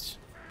dudes.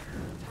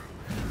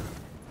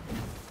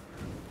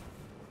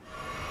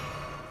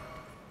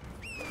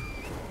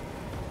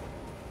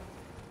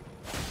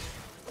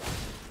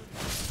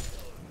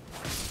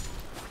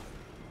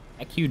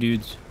 Heck you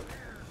dudes.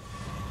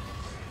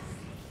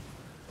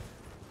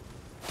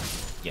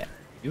 Yeah,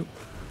 you.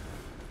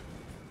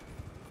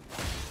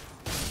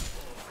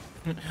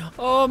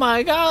 Oh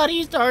my god,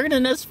 he's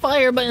targeting this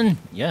fire button.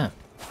 Yeah,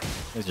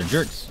 those are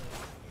jerks.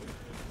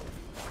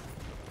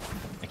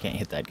 Can't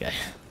hit that guy.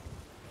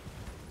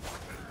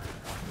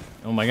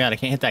 Oh my god, I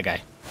can't hit that guy.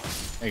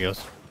 There he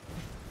goes.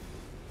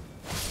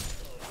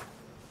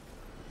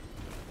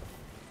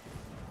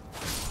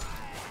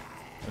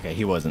 Okay,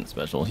 he wasn't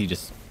special. He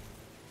just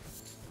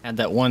had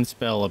that one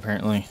spell,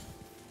 apparently.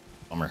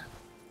 Bummer.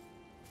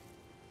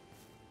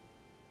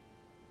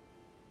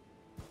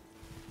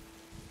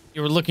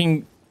 You were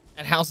looking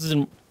at houses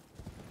in...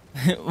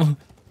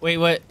 Wait,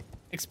 what?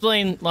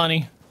 Explain,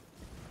 Lonnie.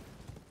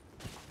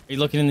 Are you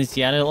looking in the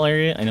Seattle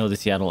area? I know the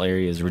Seattle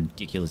area is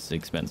ridiculously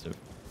expensive.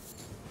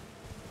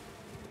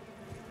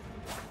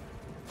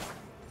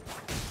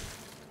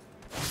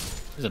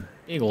 There's a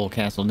big old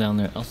castle down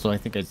there. Also, I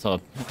think I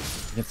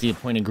can see a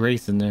point of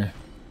grace in there.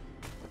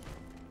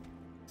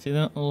 See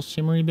that little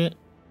shimmery bit?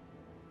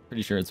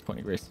 Pretty sure it's a point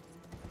of grace.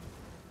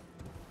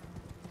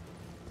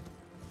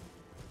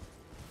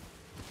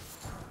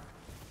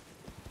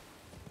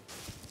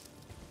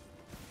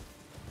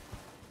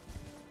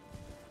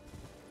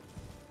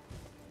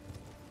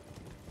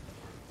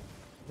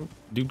 Oop,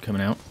 dude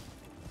coming out.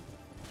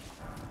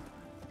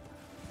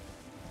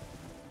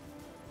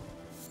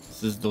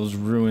 This is those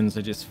ruins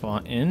I just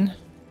fought in.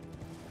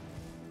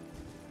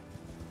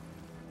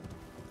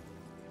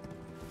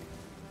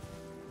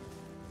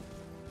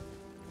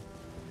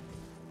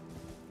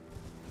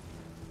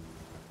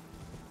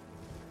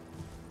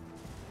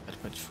 Got a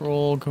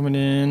patrol coming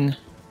in.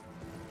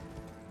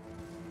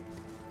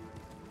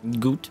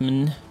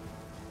 Gutman.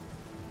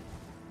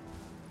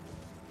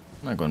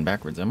 I'm not going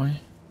backwards, am I?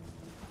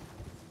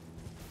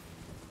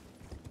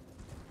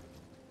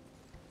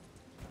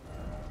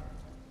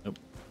 Nope.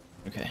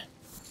 Okay.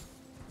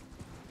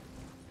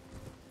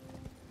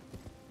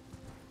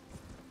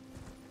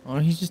 Oh,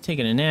 he's just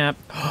taking a nap.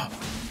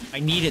 I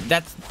need it.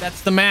 That's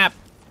the map.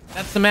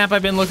 That's the map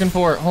I've been looking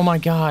for. Oh my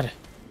god.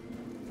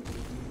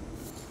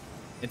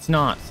 It's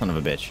not, son of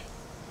a bitch.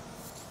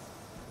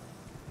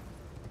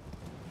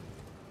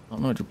 I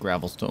don't know what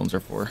gravel stones are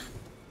for.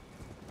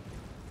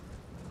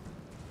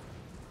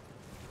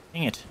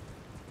 Dang it.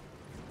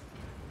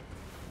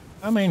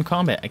 How am I in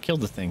combat? I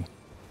killed the thing.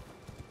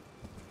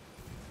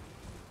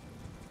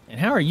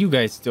 And how are you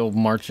guys still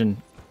marching?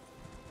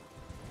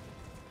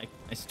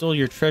 I stole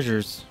your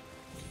treasures.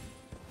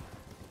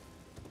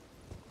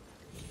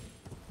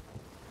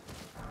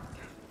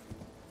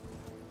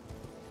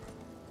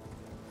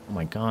 Oh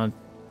my god.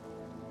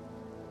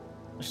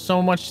 There's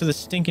so much to the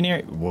stinking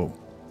area. Whoa.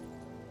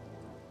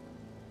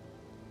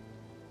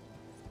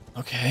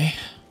 Okay.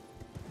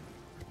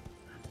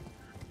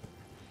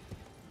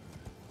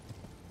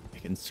 I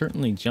can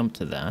certainly jump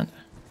to that.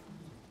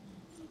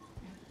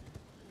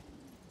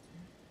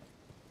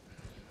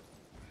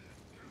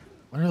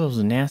 What are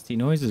those nasty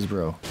noises,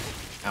 bro?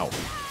 Ow.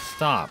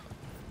 Stop.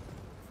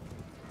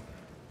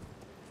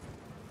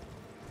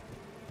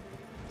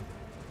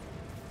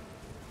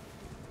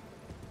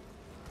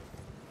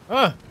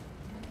 Oh!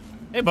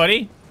 Hey,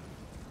 buddy.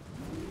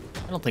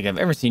 I don't think I've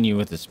ever seen you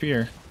with a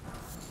spear.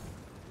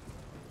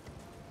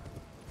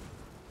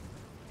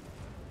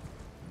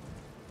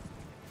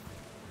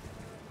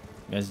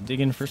 You guys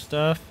digging for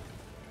stuff?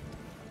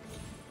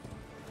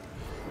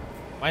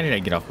 Why did I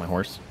get off my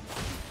horse?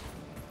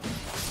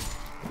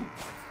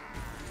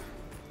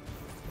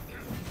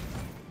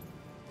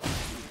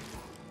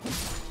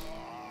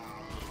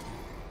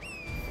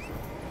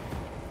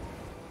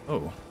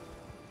 Oh,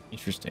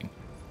 interesting.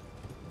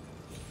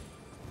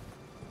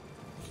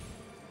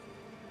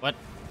 What?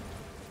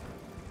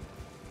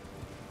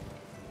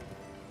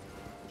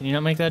 Can you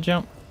not make that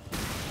jump?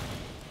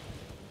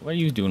 What are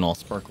you doing all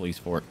sparklies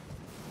for?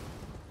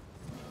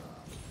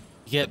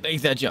 You can't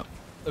make that jump.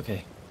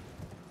 Okay.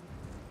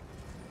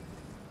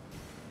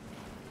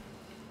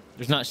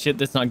 There's not shit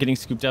that's not getting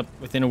scooped up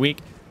within a week.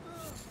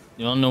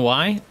 You don't know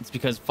why? It's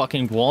because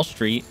fucking Wall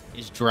Street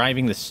is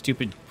driving the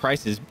stupid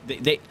prices.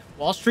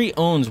 Wall Street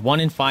owns 1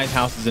 in 5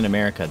 houses in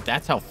America.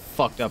 That's how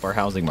fucked up our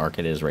housing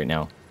market is right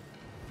now.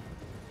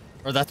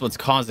 Or that's what's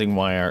causing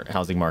why our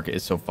housing market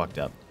is so fucked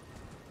up.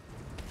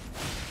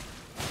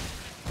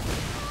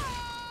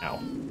 Ow.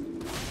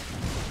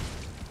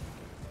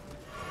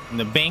 And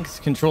the banks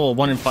control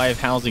 1 in 5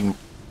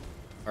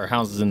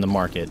 houses in the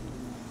market.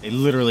 They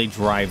literally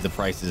drive the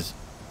prices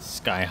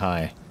sky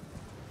high.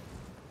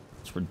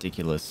 It's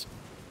ridiculous.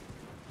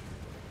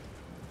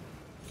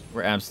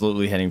 We're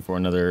absolutely heading for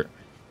another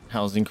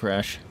housing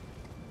crash.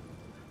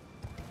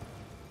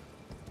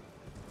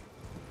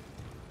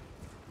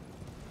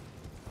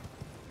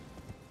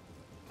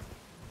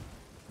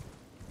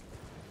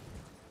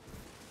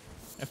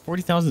 At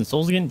 40,000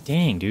 souls again?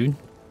 Dang, dude.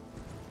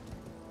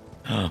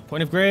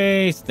 Point of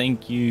grace.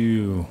 Thank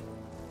you.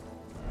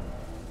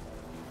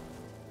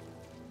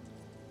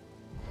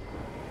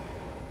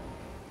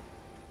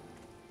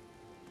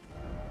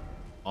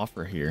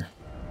 Offer here.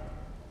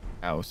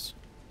 House.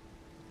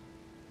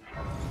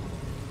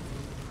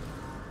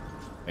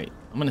 Wait,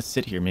 I'm gonna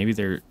sit here. Maybe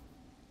they're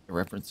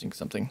referencing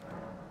something.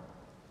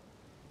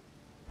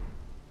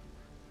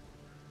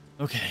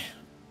 Okay.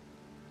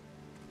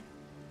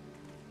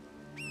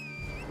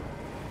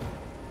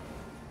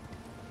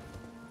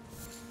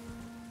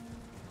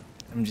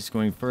 I'm just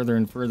going further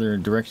and further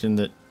in a direction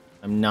that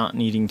I'm not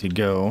needing to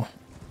go.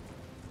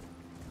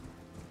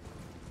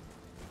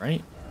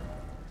 Right?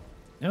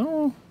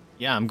 No?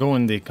 Yeah, I'm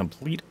going the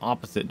complete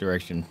opposite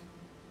direction.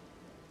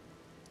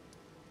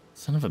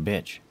 Son of a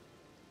bitch.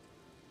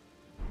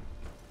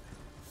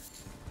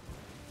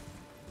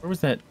 Where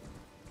was that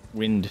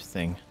wind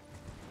thing?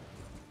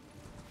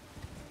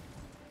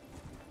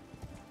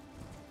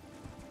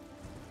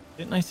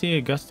 Didn't I see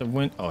a gust of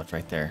wind? Oh, it's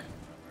right there.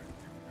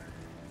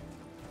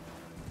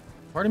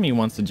 Part of me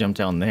wants to jump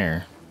down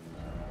there.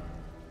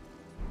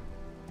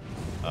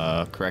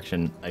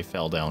 Correction, I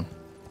fell down.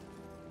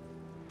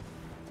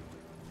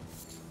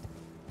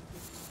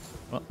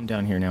 Well, I'm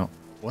down here now.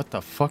 What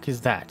the fuck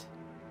is that?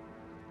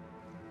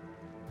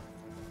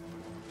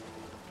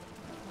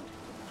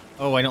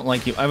 Oh, I don't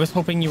like you. I was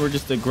hoping you were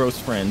just a gross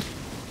friend.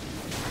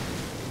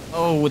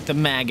 Oh, with the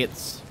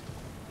maggots.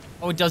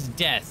 Oh, it does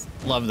death.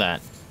 Love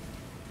that.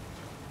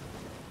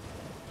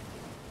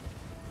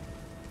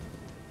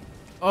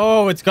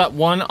 Oh, it's got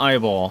one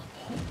eyeball.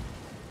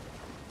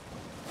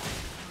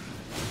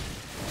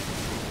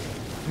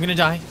 I'm gonna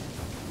die.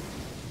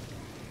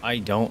 I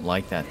don't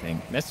like that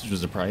thing. Message was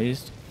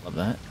surprised. Love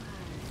that.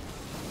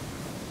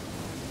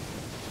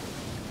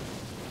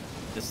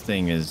 This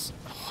thing is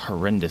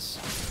horrendous.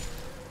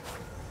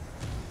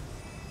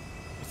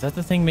 Is that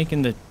the thing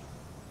making the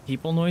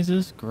people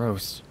noises?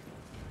 Gross.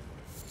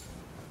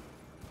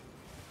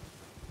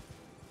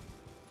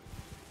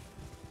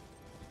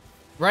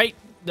 Right?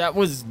 That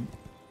was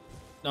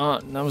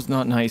not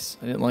nice.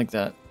 I didn't like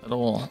that at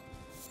all.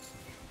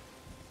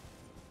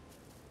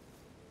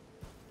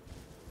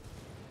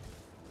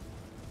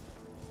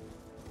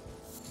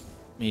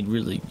 Made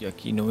really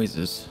yucky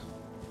noises.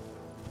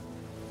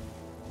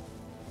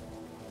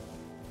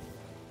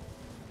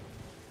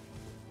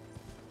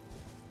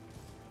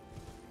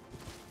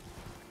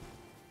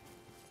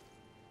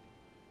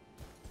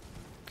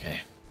 Okay.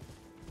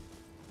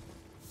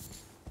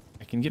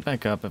 I can get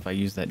back up if I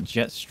use that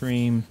jet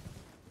stream.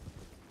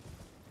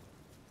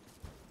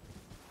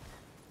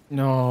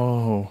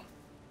 No.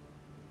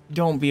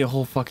 Don't be a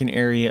whole fucking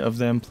area of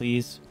them,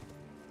 please.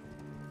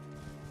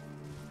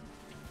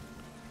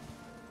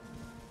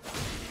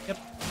 Yep.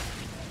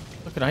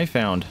 Look what I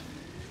found.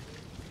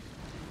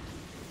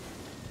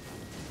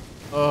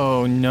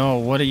 Oh no,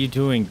 what are you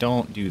doing?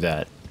 Don't do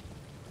that.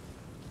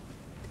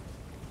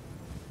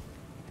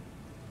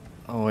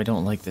 Oh, I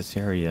don't like this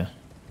area.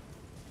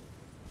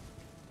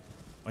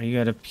 Why you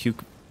gotta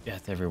puke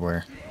death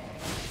everywhere?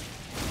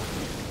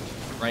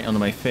 Right onto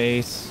my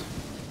face.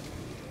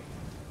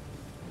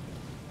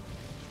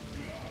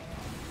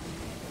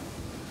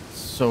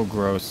 So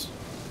gross.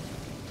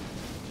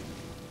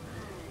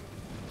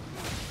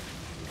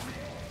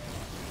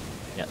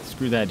 Yeah,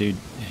 screw that, dude.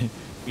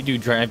 We do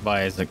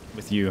drive-bys like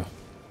with you.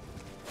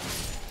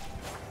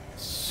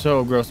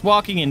 So gross.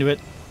 Walking into it.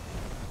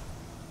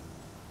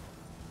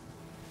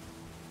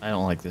 I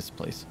don't like this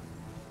place.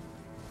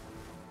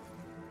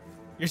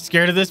 You're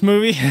scared of this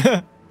movie?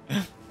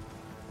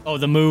 Oh,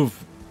 the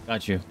move.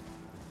 Got you.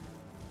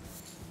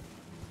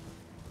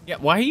 Yeah,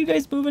 why are you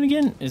guys moving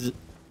again? Is it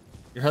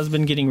your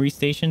husband getting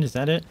restationed? Is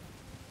that it?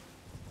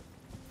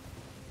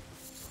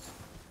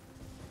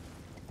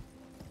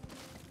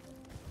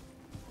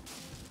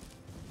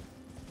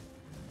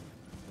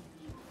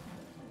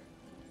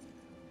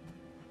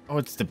 Oh,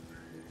 it's the...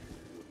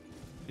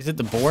 Is it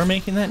the boar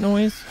making that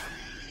noise?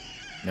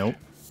 Nope.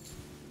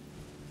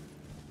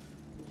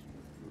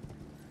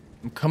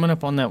 I'm coming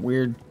up on that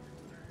weird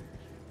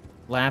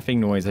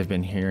laughing noise I've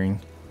been hearing.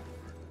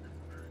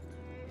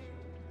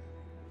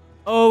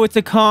 Oh, it's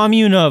a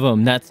commune of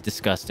them. That's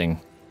disgusting.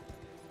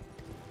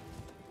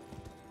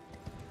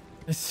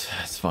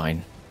 It's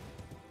fine.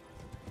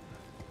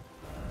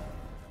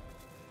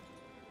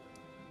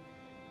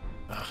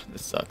 Ugh,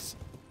 this sucks.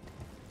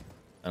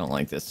 I don't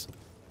like this.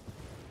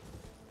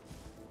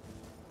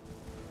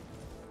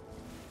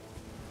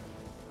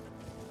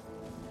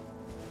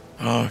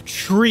 Oh,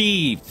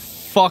 tree.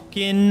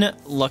 Fucking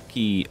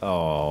lucky.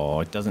 Oh,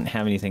 it doesn't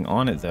have anything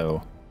on it,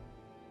 though.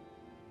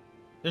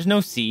 There's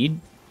no seed.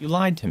 You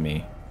lied to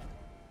me.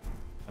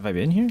 Have I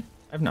been here?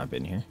 I've not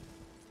been here.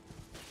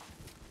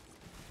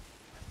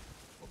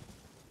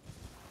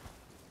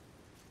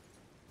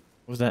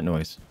 What was that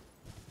noise?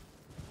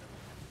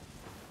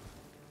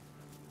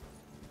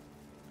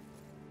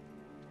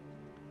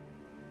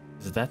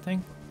 Is it that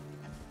thing?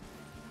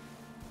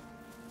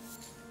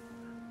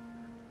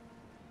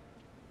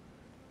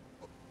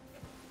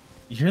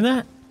 You hear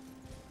that?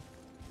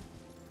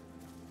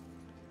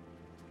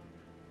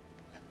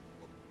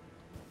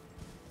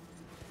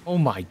 Oh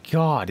my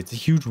god, it's a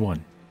huge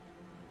one.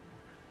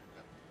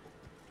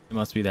 It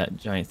must be that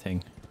giant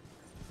thing.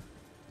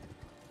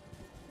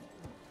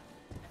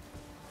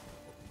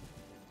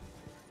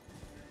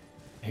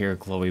 I hear a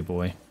glowy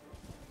boy.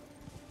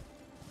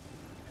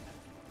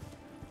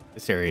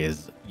 This area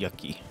is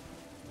yucky.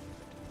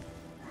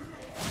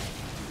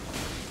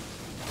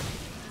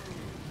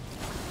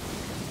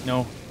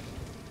 No.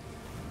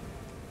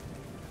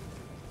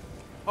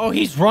 Oh,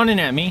 he's running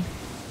at me.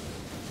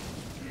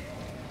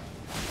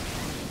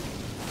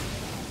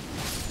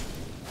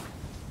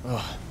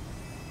 Ugh.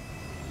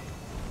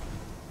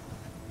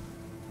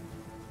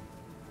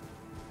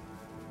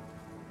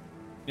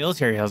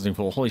 Military housing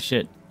full. Holy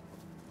shit.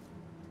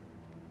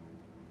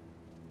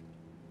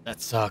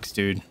 That sucks,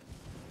 dude.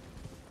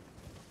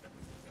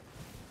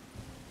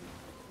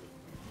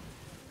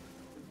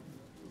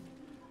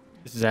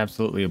 This is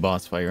absolutely a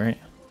boss fight, right?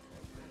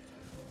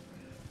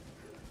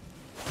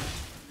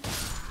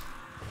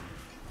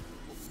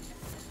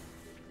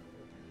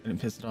 I didn't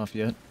piss it off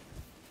yet.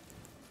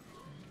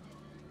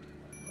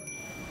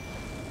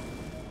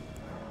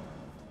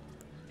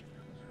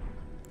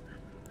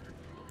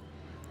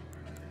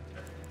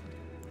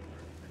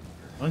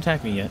 Don't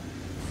attack me yet.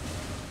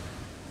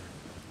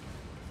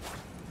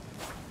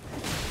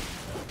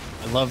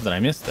 I love that I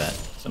missed that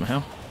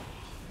somehow.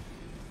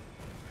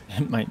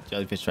 My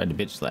jellyfish tried to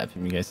bitch slap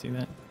him. You guys see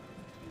that?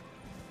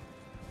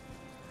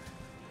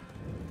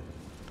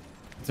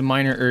 It's a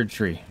minor Erd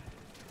tree.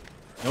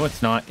 No,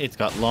 it's not. It's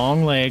got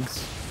long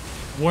legs.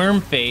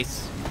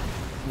 Wormface.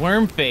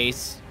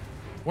 Wormface.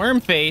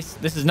 Wormface.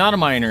 This is not a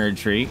minor Erd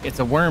tree. It's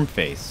a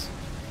Wormface.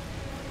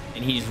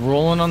 And he's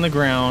rolling on the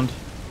ground.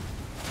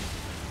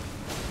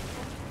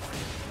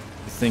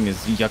 This thing is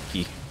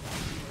yucky.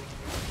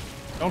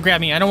 Don't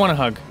grab me. I don't want a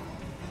hug.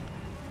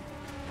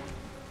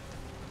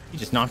 He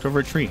just knocked over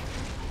a tree.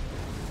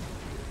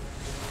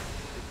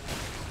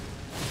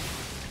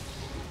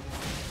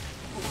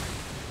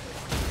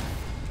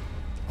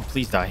 Oh,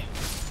 please die.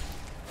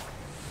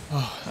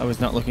 Oh, I was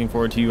not looking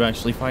forward to you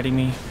actually fighting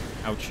me.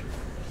 Ouch.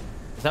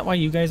 Is that why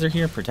you guys are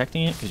here,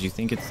 protecting it? Because you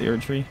think it's the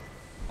Erd tree?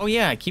 Oh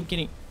yeah, I keep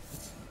getting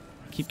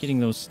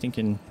those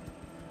stinking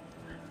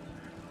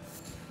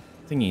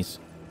thingies.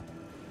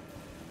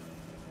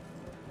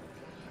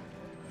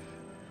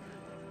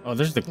 Oh,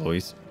 there's the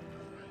glowies.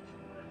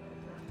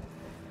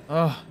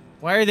 Oh,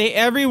 why are they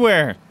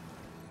everywhere?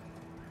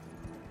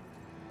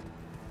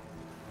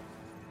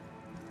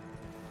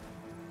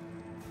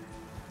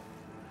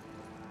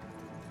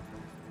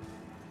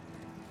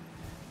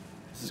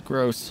 This is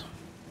gross.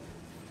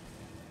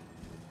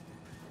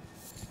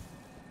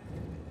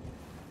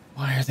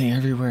 Why are they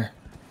everywhere?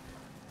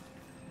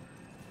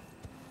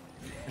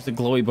 There's a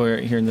glowy boy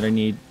right here that I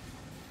need.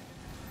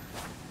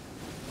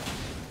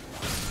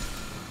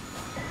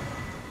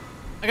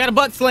 I got a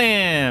butt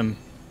slam!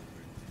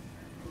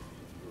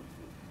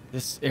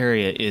 This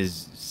area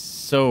is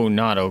so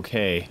not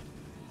okay.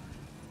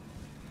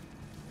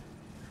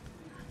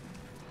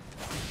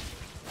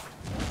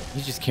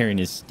 He's just carrying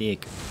his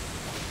stick.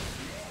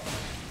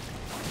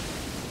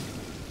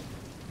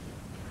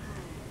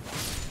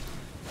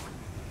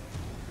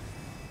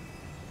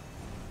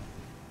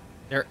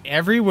 They're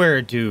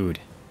everywhere, dude.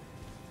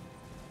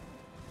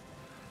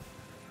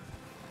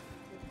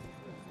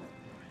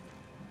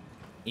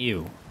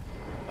 Ew.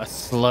 A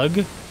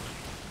slug?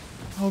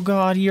 Oh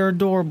god, you're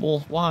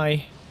adorable.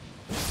 Why?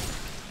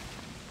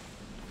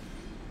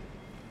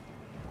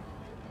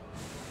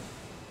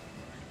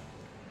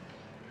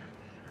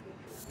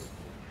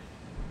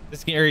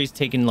 This area's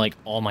taking like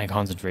all my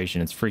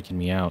concentration. It's freaking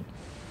me out.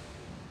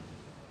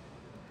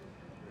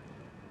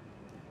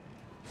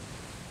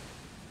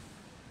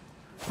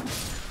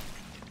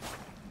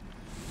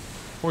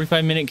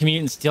 "45-minute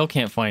commute and still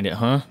can't find it,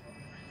 huh?"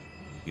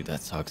 Dude,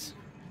 that sucks.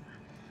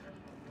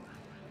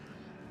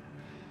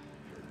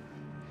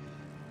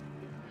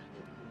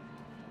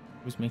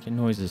 Who's making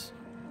noises?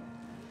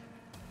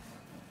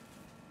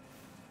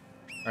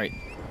 Alright,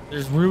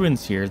 there's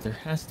ruins here. There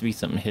has to be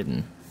something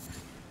hidden.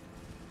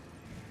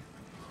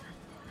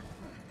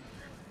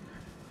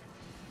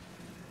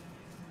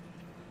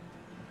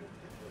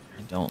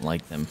 I don't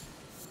like them.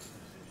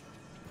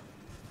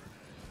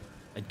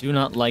 I do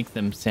not like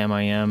them, Sam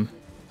I am.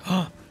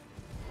 Of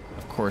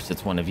course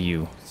it's one of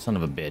you, son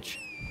of a bitch.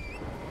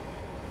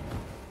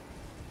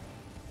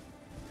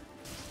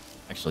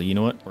 Actually, you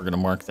know what? We're gonna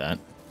mark that.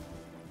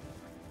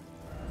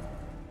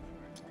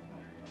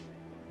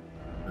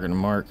 We're gonna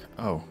mark,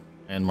 oh,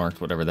 and marked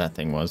whatever that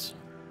thing was.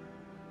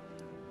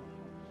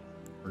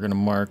 We're gonna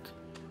mark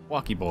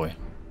Walkie Boy.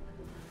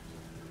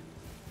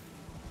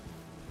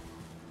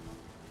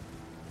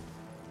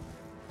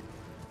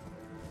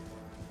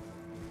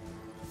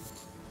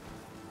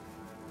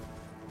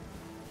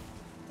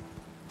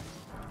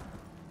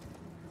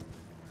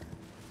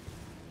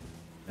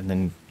 And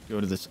then go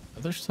to this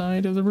other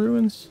side of the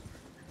ruins.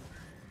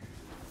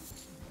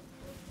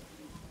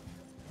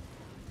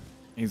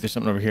 I think there's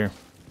something over here.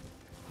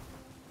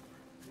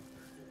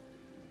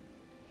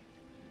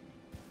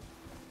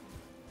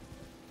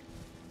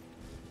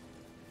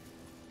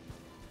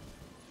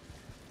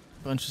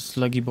 Bunch of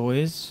sluggy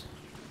boys.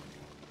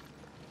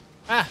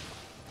 Ah!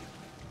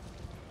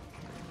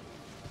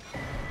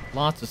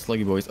 Lots of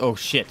sluggy boys. Oh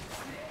shit.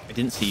 I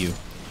didn't see you.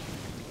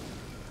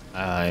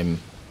 I'm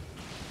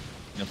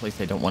in a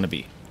place I don't want to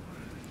be.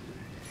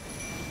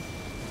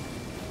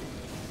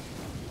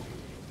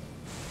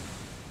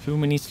 Too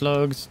many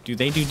slugs. Do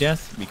they do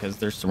death? Because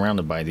they're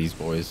surrounded by these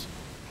boys.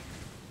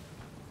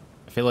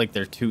 I feel like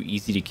they're too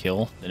easy to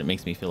kill, and it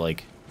makes me feel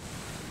like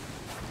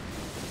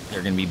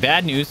they're gonna be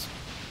bad news.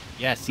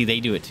 Yeah, see, they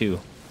do it too.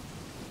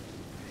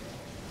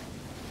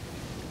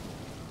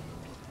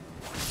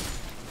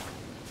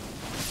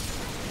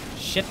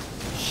 Shit.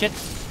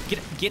 shit.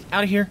 Get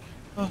out of here.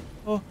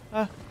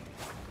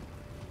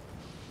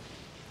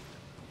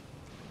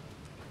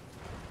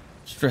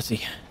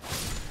 Stressy.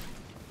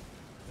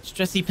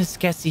 Stressy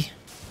Piscessy.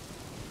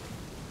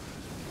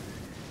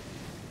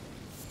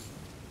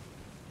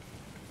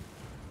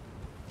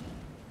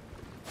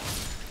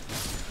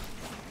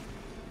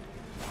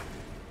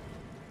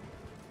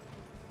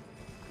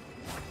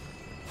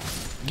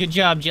 Good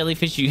job,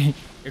 jellyfish. You're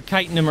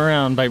kiting him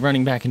around by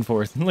running back and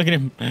forth. Look at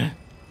him.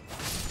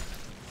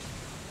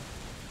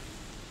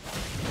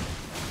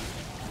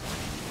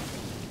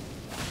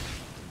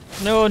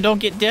 No, don't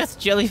get death,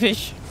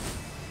 jellyfish.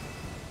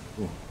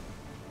 Ooh.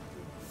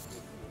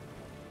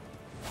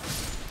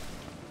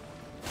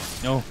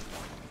 No.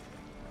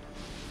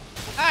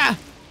 Ah!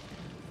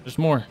 There's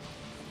more.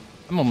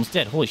 I'm almost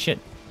dead. Holy shit.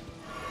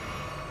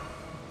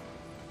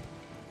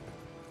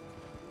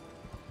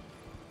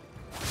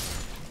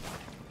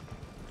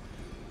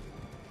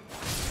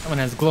 Someone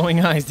has glowing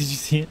eyes. Did you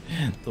see it?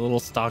 The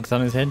little stalks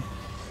on his head.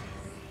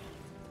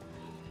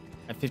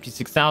 At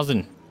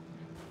 56,000.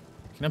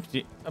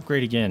 Can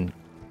upgrade again.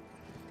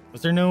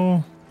 Was there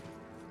no...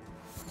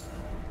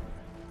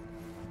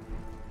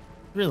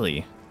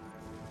 Really?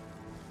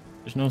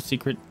 There's no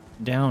secret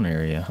down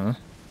area, huh?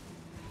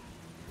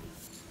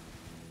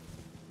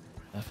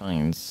 That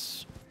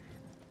finds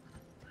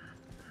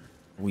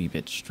a wee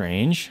bit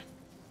strange.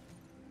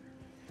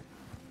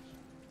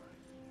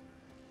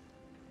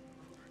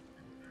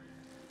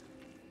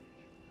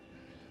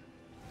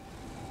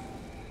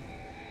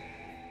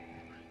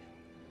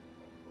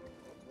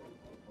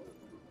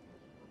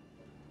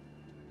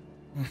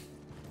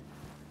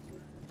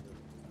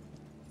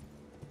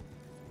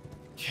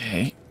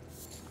 Okay.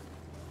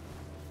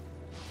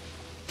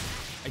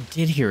 I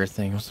did hear a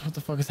thing. What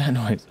the fuck is that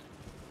noise?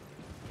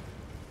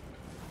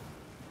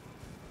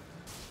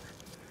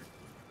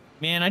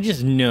 Man, I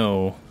just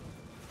know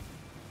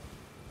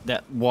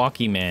that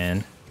walkie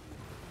man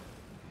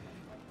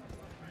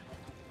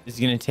is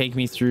gonna take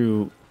me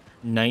through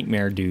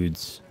nightmare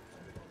dudes.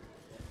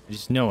 I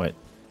just know it.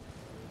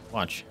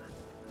 Watch.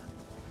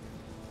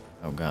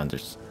 Oh god,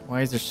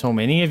 why is there so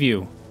many of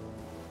you?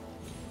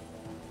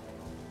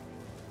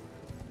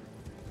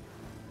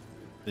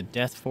 The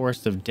death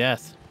forest of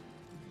death.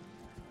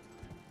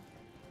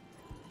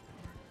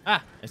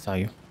 Ah, I saw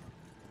you.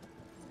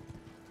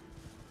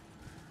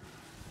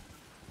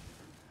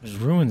 There's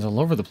ruins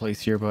all over the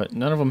place here, but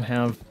none of them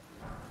have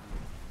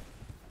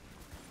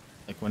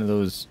like one of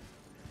those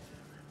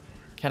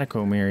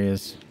catacomb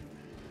areas.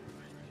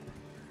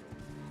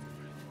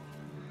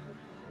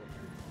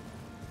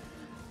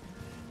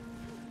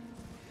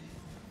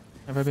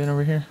 Have I been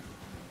over here?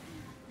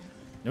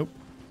 Nope.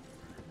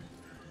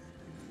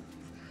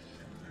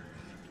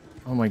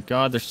 Oh my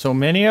god, there's so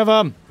many of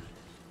them!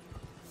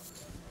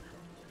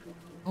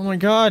 Oh my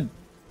god!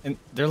 And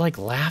they're like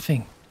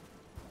laughing.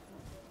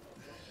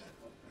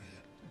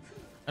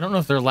 I don't know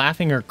if they're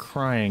laughing or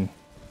crying.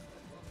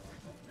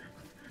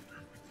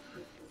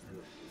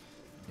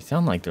 They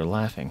sound like they're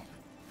laughing.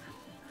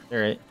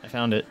 There, I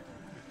found it.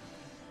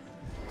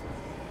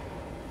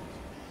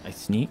 I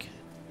sneak.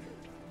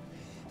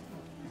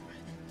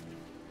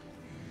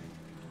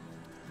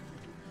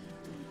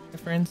 Hi,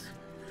 friends.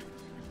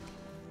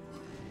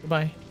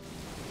 Goodbye.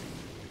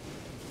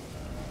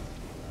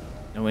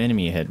 No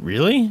enemy ahead.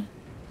 Really?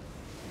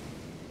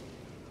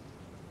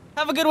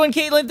 Have a good one,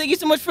 Caitlin. Thank you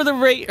so much for the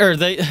rate or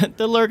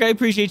the lurk. I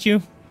appreciate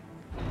you.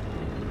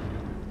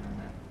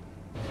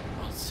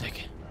 Oh,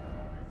 sick.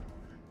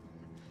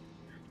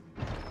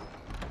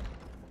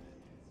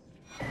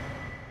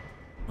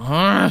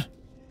 Not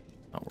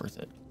worth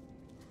it.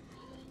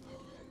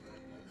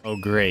 Oh,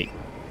 great.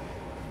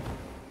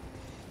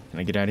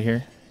 Can I get out of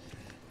here?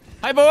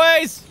 Hi,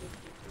 boys.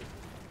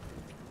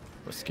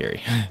 That was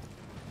scary.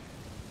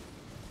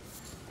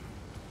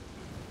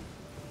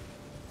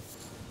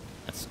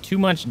 That's too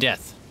much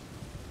death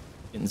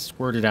getting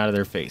squirted out of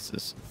their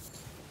faces.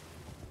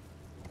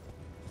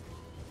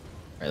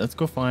 All right, let's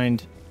go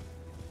find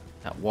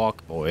that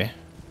walk boy.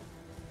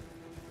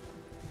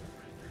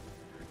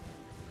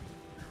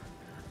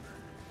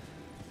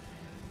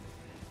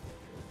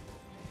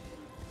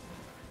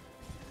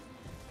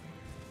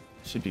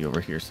 Should be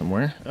over here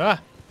somewhere. Ah!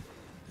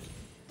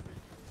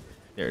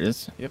 There it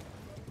is. Yep.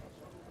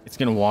 It's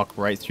gonna walk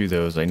right through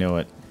those. I know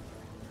it.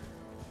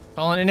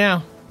 Calling it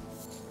now.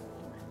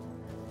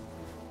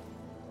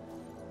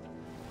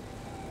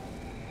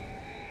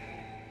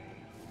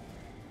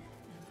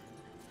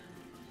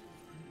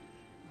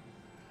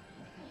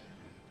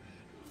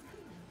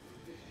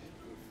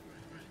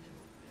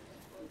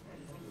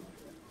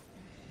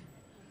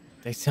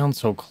 They sound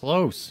so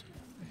close.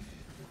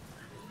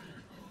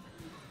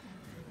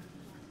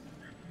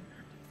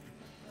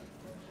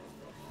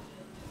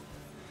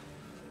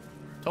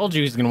 Told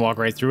you he's gonna walk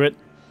right through it.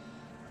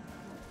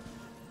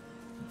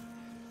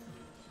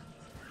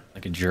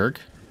 Like a jerk.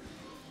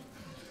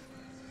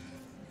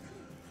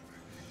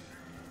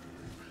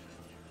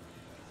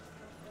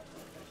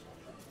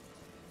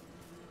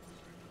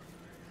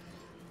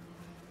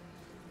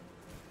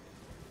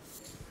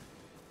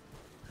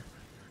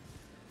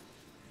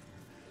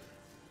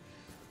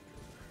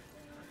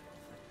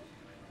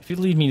 If you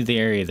lead me to the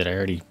area that I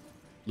already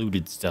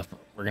looted stuff,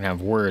 we're gonna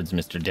have words,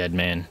 Mr. Dead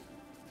Man.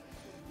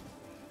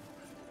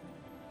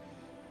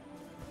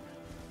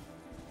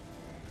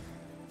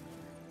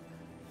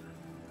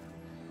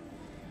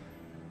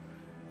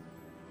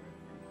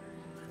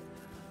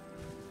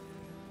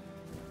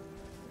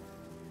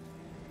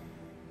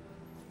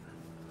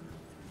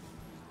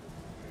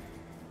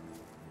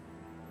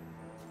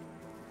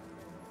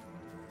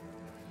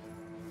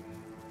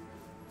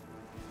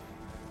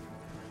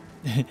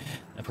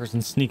 That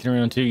person's sneaking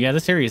around too. Yeah,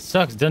 this area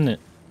sucks, doesn't it?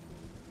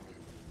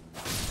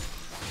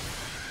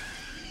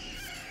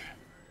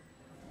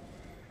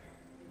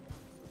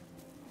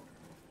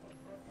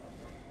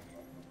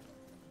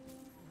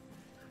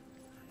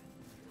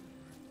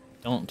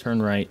 Don't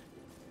turn right.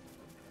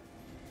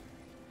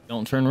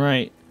 Don't turn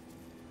right.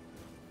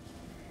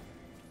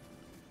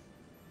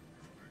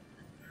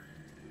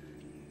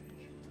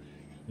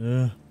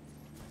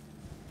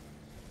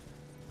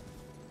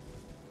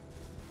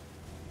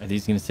 Are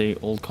these gonna say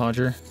old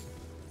codger?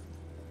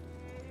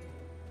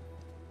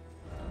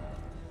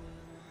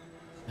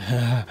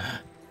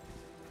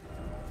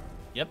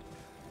 Yep.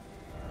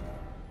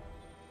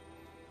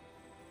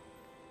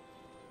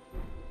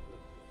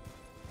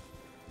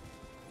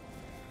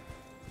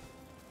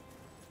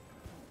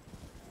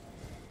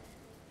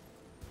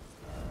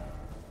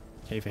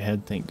 Cave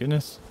ahead, thank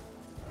goodness.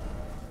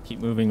 Keep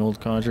moving, old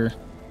codger.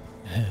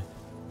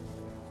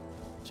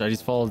 Should I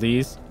just follow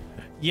these?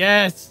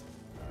 Yes!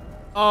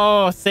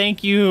 Oh,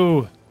 thank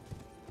you.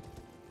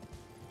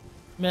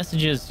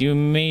 Messages, you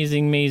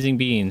amazing, amazing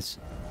beings.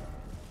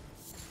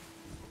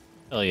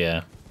 Hell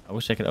yeah. I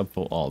wish I could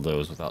upvote all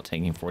those without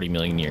taking 40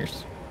 million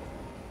years.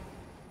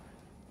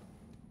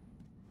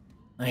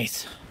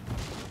 Nice.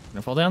 Can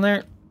I fall down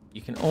there?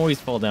 You can always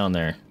fall down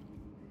there.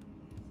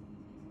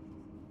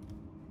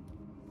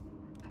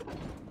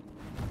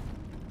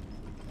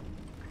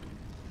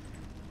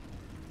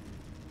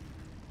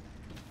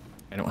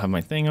 I don't have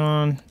my thing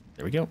on.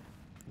 There we go.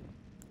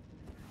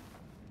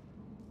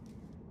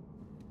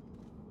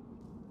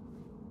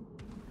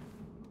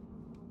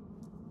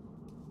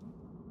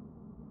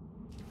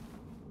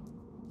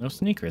 No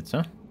secrets,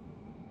 huh?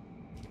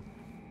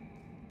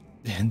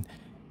 And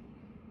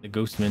the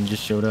ghostman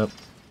just showed up.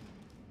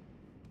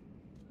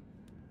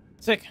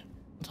 Sick.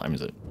 What time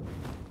is it?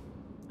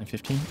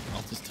 9:15?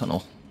 Altus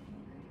Tunnel.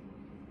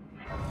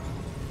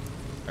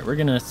 Alright, we're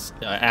gonna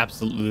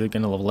absolutely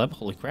gonna level up.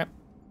 Holy crap.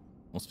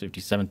 Almost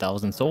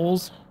 57,000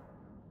 souls.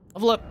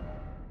 Level up.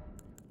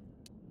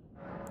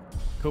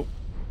 Cool.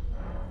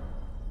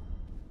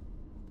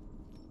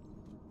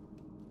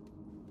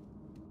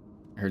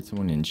 I heard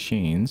someone in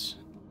chains.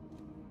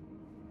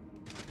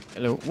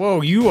 Hello.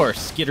 Whoa, you are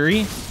skittery.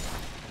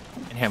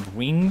 And have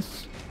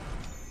wings.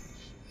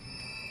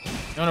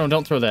 No, no,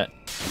 don't throw that.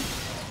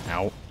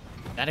 Ow.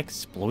 That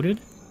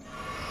exploded?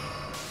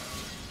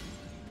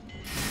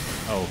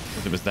 Oh,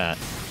 because it was that.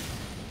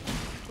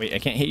 Wait, I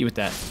can't hit you with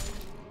that.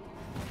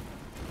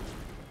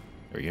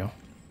 There we go.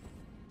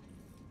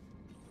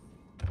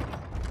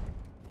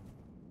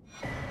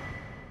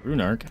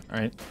 Rune arc.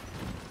 Alright.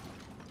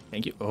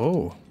 Thank you.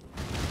 Oh.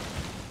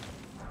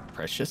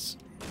 Precious.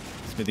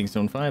 Smithing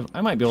Stone 5. I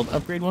might be able to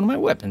upgrade one of my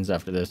weapons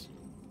after this.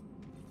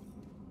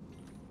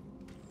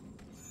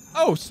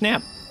 Oh,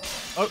 snap.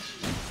 Oh.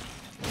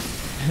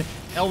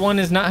 L1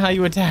 is not how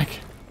you attack.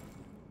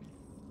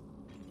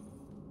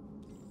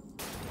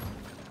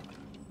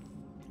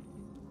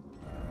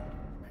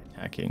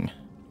 Attacking.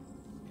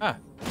 Ah.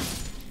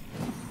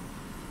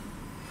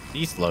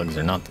 These slugs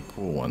are not the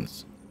cool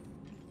ones.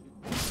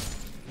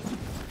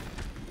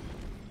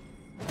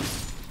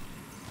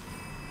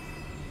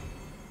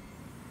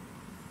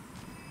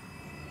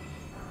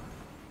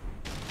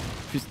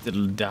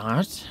 Crystal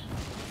dart.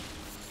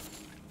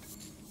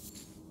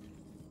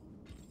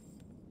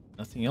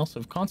 Nothing else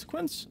of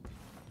consequence.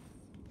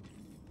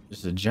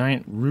 Just a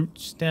giant root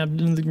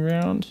stabbed into the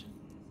ground.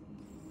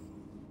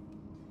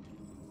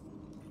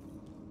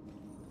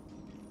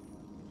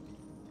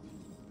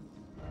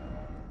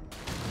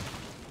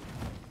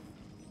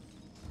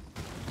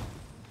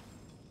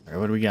 All right,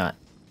 what do we got?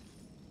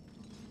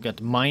 We got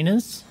the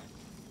miners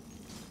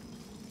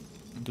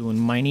doing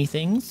miney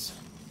things.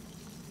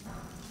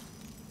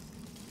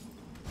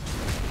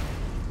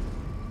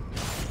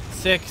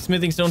 Sick.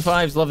 Smithing Stone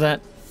 5s. Love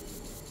that.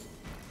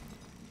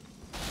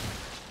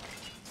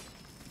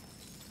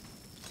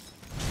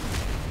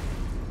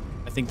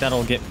 I think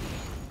that'll get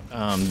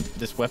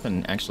this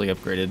weapon actually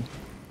upgraded.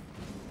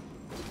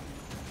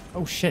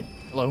 Oh shit.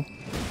 Hello.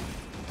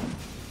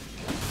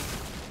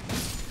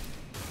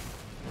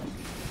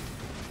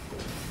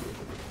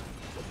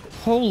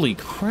 Holy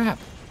crap.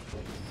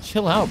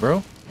 Chill out,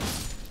 bro.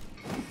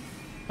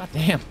 God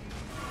damn.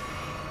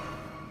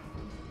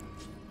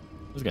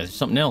 Those guys are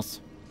something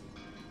else.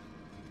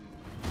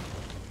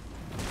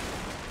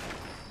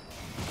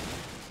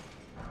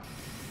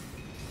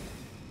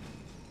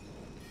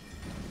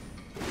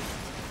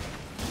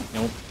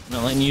 Nope,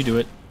 not letting you do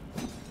it.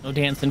 No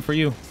dancing for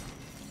you.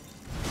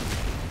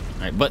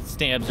 Alright, butt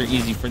stabs are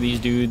easy for these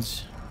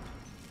dudes.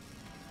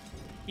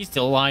 He's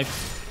still alive.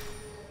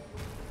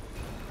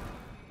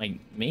 My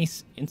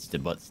mace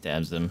insta-butt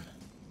stabs him.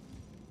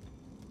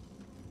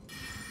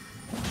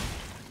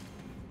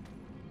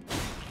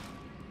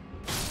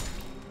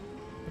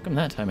 How come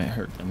that time I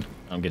hurt them?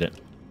 I don't get it.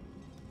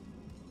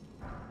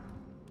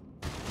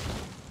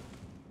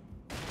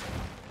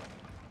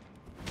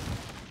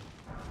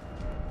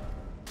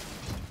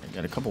 I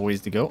got a couple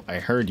ways to go. I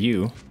heard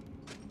you.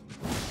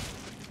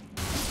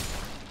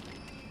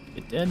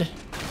 Get dead.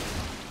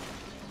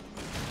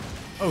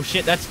 Oh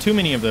shit, that's too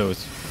many of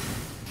those.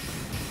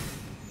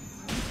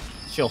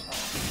 Chill.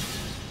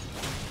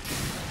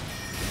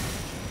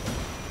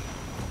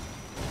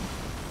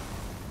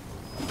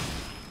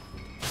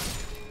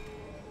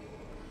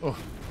 Oh.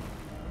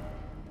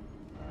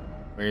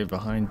 Where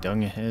behind,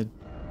 dung ahead.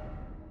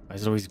 Why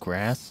is it always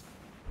grass?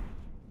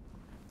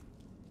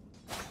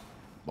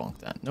 Bonk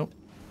that. Nope.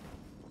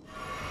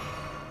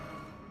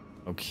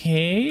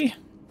 Okay.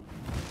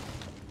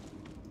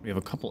 We have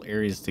a couple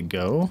areas to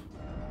go.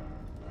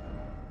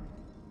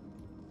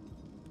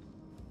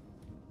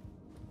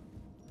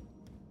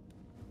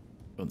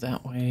 Go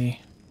that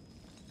way.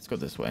 Let's go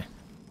this way.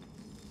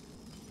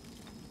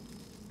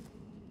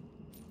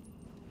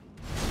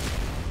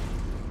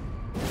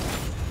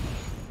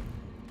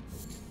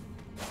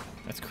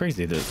 That's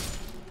crazy that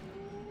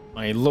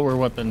my lower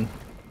weapon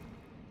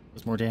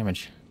does more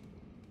damage.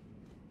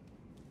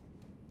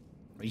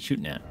 What are you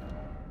shooting at?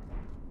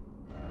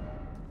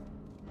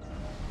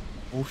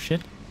 Oh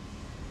shit.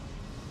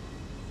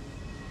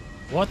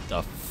 What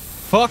the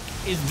fuck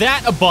is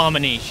that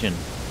abomination?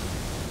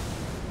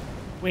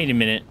 Wait a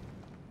minute.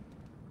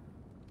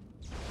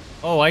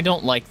 Oh, I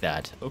don't like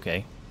that.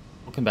 Okay.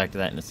 We'll come back to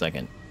that in a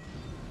second.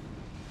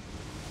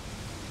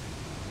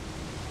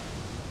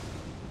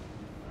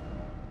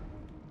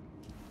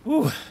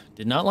 Ooh,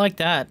 did not like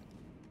that.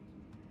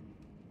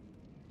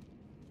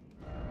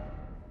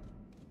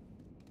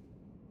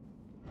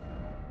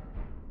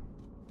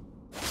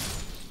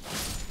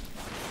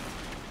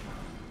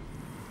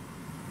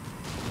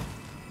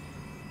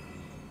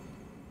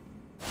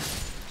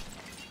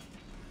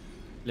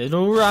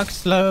 Little rock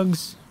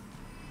slugs.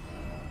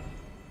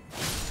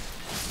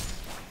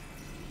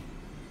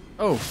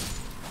 Oh.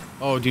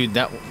 Oh, dude,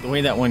 the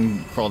way that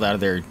one crawled out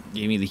of there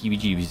gave me the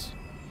heebie-jeebies.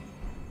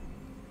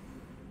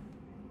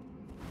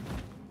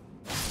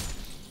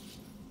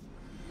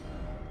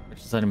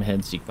 Purchase item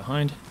ahead, seek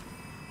behind.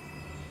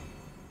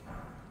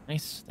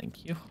 Nice,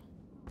 thank you.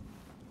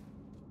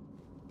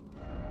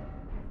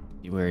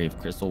 Be wary of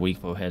crystal, weak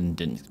foe head, and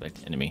didn't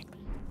expect enemy.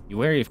 Be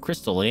wary of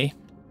crystal, eh?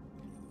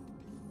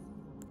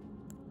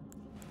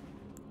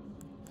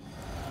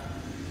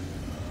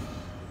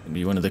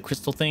 Be one of the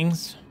crystal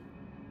things.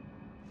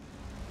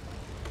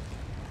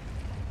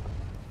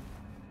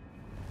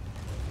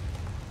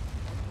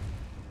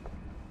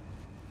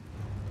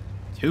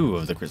 Two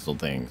of the crystal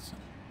things.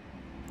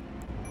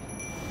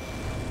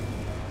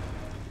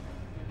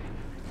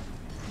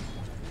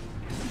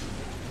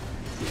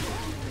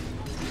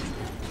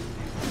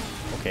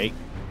 Okay.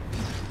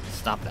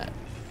 Stop that.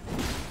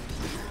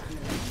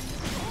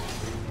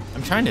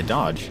 I'm trying to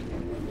dodge.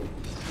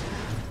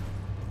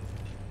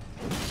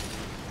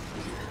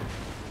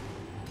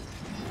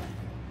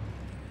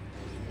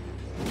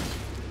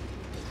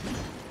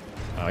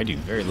 Oh, I do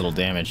very little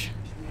damage.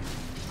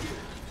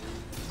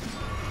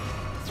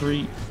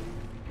 3,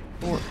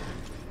 4.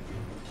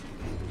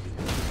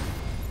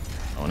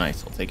 Oh,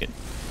 nice. I'll take it.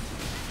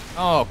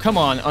 Oh, come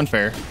on.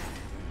 Unfair.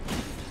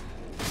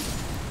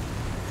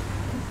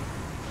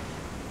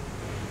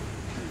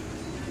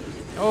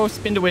 Oh,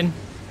 spin to win.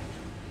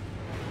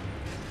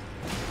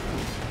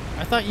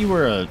 I thought you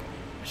were a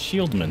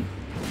shieldman.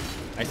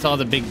 I saw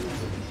the big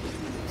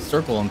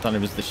circle and thought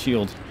it was the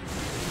shield.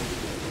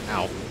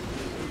 Ow.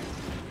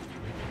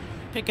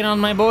 Picking on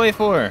my boy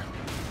for?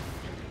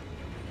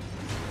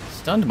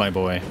 Stunned my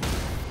boy.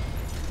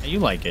 Yeah, you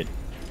like it.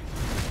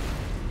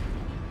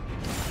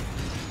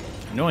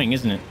 Annoying,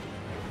 isn't it?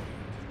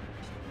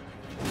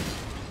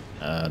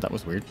 That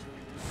was weird.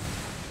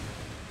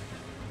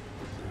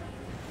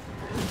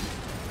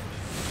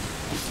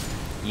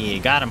 Yeah,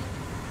 got him.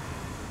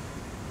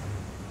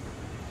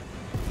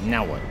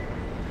 Now what?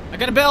 I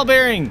got a bell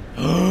bearing!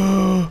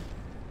 Oh,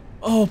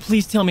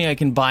 please tell me I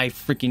can buy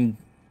freaking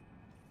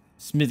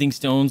smithing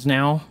stones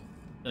now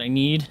that I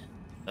need.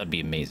 That'd be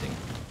amazing.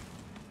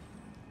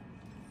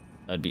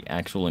 That'd be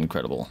actual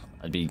incredible.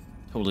 I'd be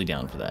totally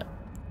down for that.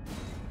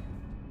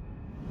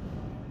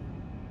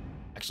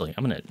 Actually,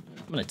 I'm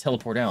gonna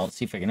teleport out,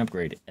 see if I can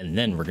upgrade, and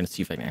then we're gonna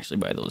see if I can actually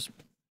buy those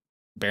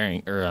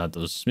bearing or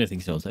those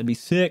smithing stones. That'd be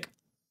sick.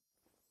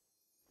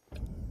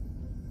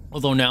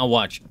 Although now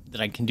watch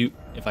that I can do,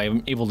 if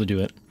I'm able to do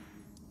it,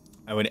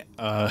 I would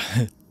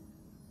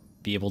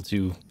be able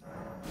to,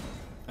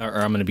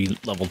 or I'm gonna be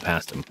leveled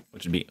past him,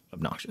 which would be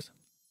obnoxious.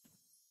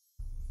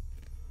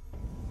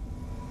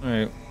 All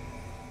right.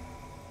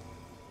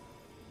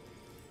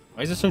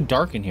 Why is it so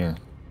dark in here?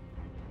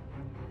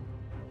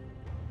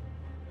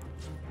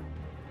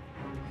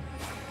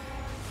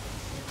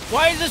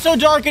 Why is it so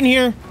dark in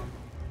here?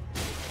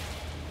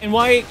 And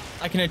why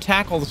I can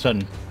attack all of a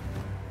sudden?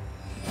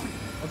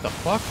 What the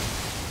fuck?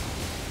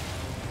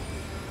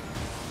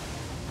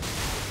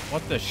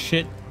 What the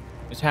shit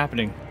is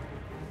happening?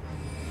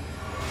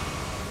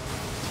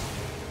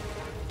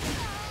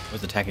 I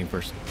was attacking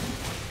first.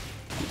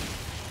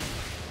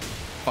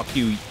 Fuck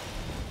you.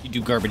 You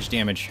do garbage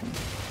damage.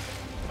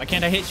 Why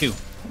can't I hit you?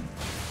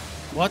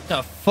 What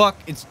the fuck?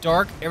 It's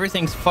dark.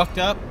 Everything's fucked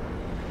up.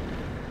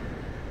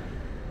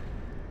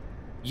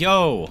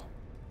 Yo.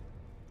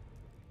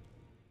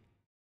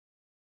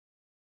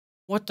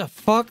 What the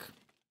fuck?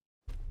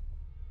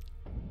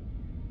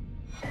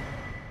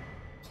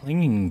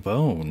 Clinging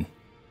bone.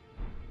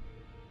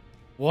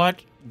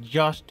 What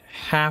just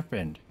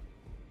happened?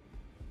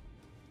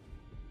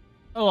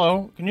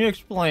 Hello, can you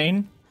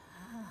explain?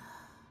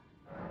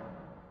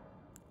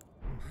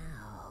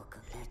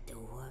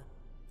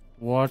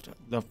 What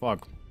the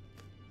fuck?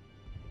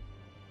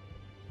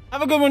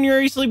 Have a good one,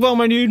 Yuri. Sleep well,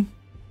 my dude.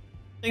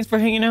 Thanks for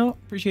hanging out.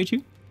 Appreciate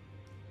you.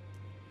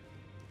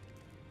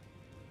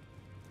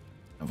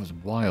 That was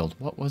wild.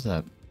 What was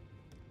that?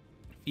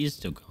 He's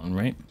still gone,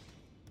 right?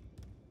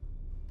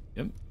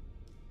 Yep.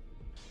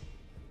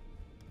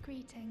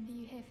 Greeting. Are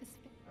you here for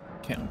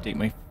Can't update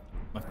my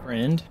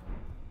friend.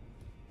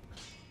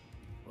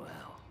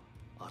 Well,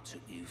 I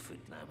took you for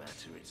no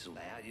matter, it's all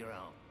out your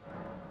own.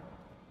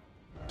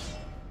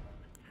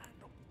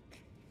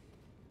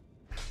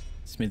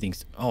 Smithing.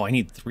 Oh, I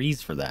need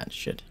 3s for that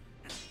shit.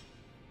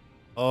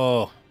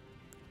 Oh.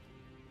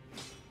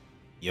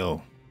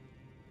 Yo.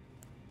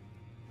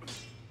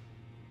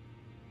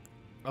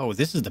 Oh,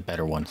 this is the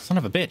better one. Son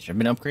of a bitch. I've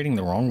been upgrading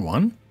the wrong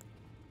one?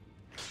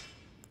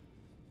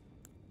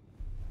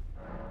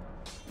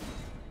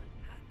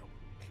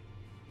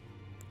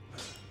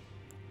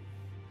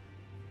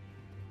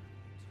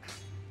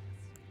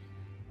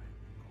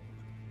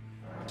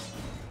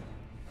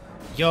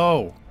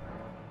 Yo.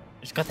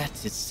 I just got that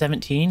to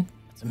 17.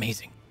 That's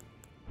amazing.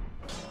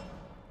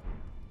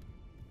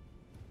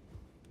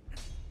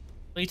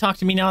 Will you talk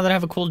to me now that I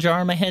have a cool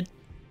jar in my head?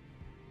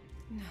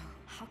 No,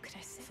 how could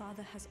I say?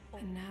 Father has all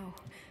now.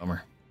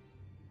 Bummer.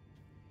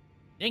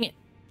 Dang it.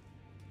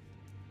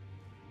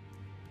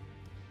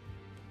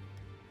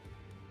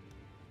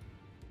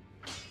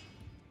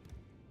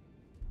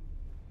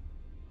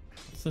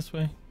 What's this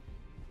way?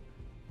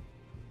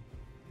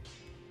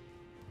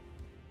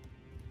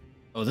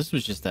 Oh, this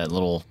was just that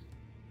little...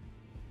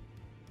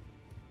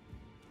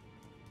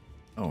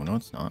 Oh, no,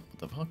 it's not. What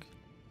the fuck?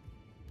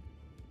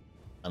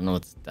 I don't know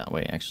what's that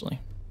way, actually.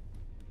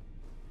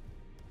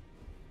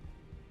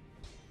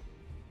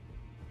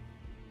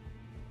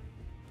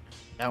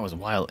 That was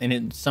wild. And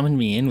it summoned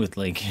me in with,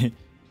 like,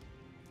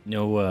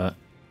 no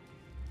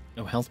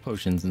health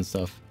potions and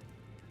stuff.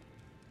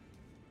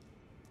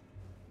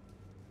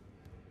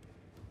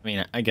 I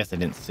mean, I guess I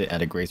didn't sit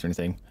at a grace or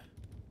anything.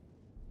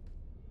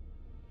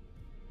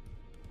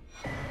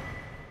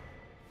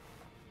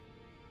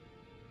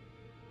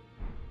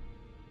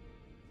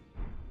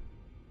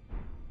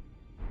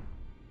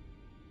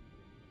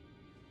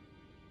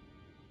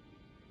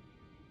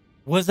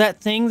 Was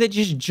that thing that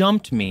just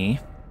jumped me?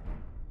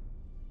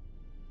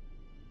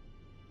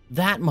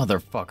 That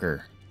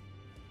motherfucker.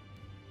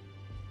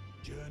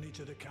 Journey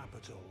to the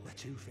capital. The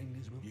two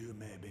fingers will you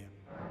maybe.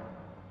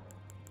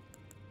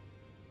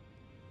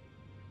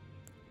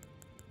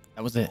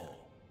 That was it. Oh,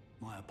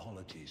 my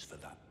apologies for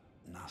that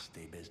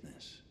nasty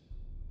business.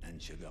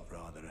 Ensha got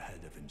rather ahead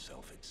of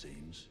himself, it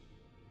seems.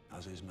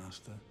 As his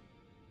master,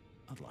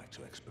 I'd like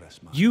to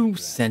express my You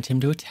regret. sent him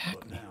to attack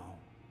But me. now,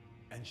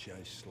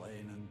 Ensha is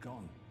slain and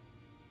gone.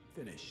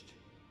 Finished.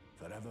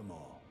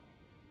 Forevermore.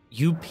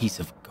 You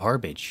piece of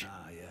garbage.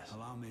 Ah, yes.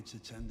 Allow me to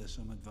tender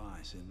some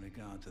advice in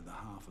regard to the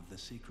half of the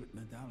secret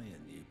medallion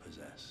you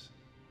possess.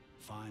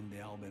 Find the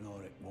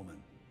Albinoric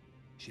woman.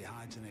 She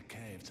hides in a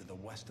cave to the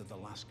west of the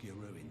Laskia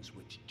ruins,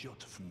 which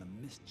jut from the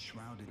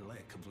mist-shrouded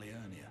lake of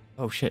Liurnia.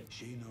 Oh, shit.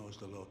 She knows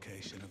the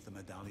location of the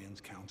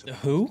medallion's counterpart. The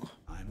who?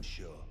 I'm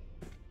sure.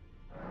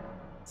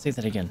 Say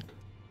that again.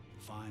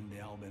 Find the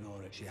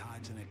Albinoric. She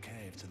hides in a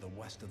cave to the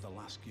west of the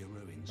Laskia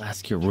ruins.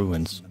 Laskia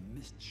ruins. From the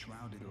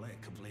mist-shrouded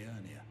lake of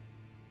Liurnia.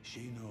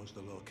 She knows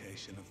the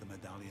location of the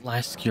medallion.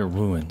 Laskia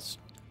ruins.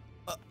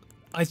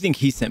 I think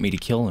he sent me to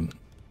kill him.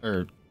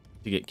 Or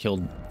to get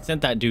killed.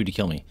 Sent that dude to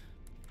kill me.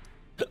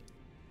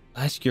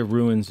 Laskia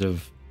ruins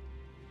of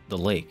the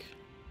lake.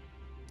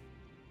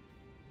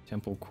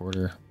 Temple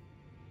Quarter.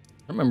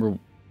 I don't remember what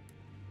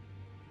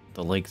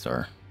the lakes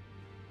are.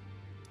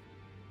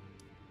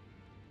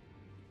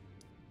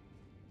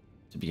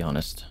 To be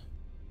honest.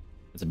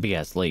 It's a big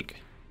ass lake.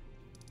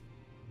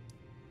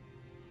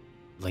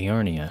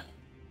 Liurnia.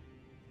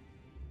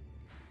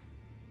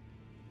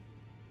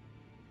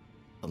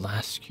 The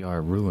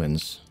Laskia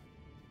ruins.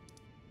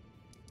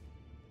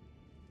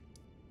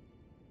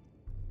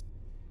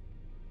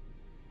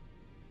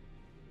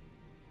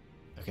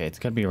 Okay, it's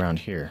gotta be around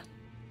here.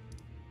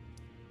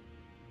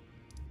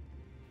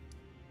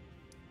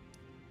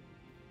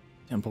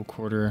 Temple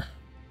Quarter.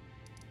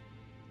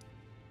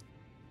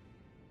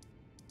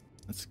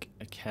 That's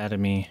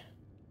Academy.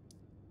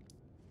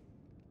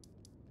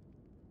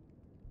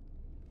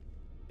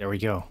 we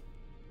go.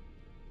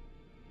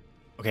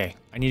 Okay,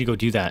 I need to go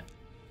do that.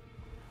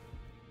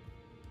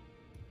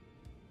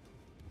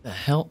 The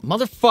hell?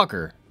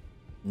 Motherfucker!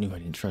 Knew I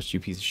didn't trust you,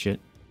 piece of shit.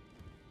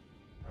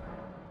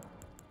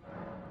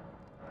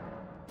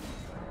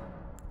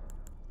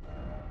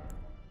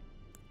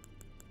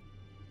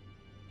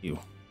 You.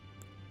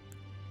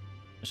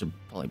 I should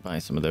probably buy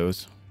some of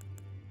those.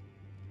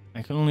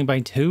 I can only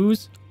buy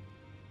 2s?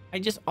 I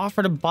just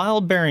offered a bile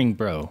bearing,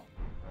 bro.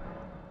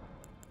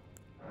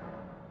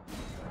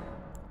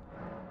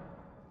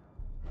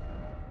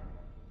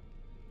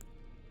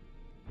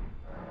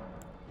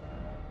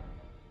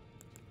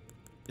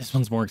 This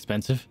one's more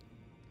expensive.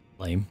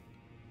 Lame.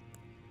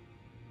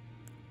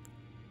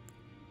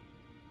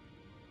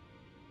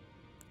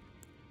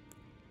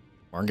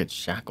 Margot's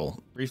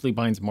shackle. Briefly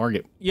binds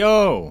Margot.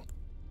 Yo!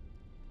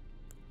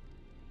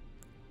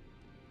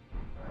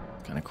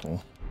 Kind of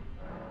cool.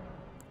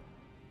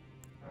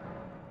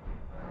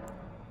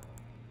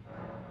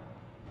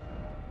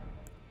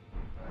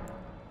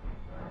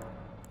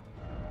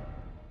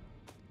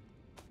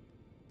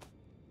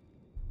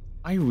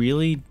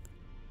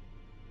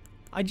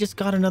 I just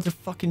got another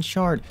fucking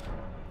shard.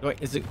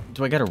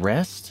 Do I gotta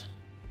rest?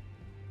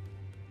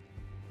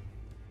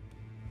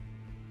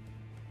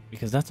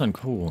 Because that's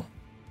uncool.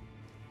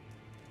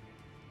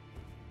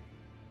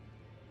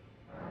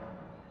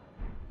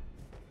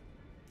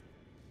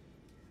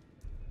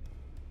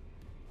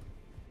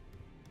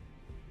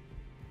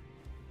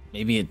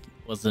 Maybe it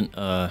wasn't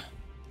a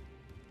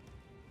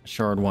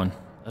shard one.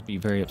 That'd be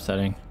very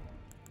upsetting.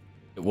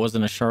 It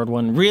wasn't a shard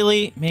one.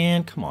 Really?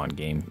 Man, come on,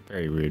 game.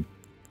 Very rude.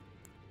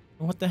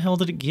 What the hell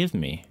did it give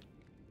me?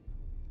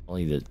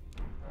 Only the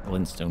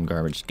glintstone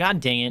garbage. God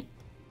dang it.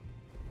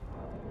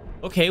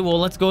 Okay, well,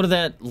 let's go to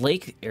that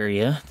lake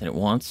area that it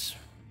wants.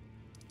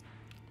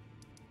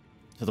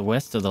 To the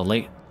west of the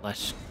lake. I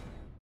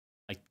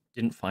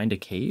didn't find a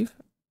cave?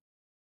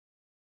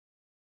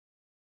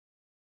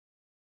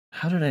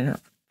 How did I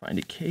not find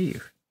a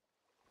cave?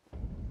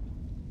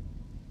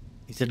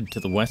 He said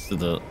to the west of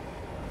the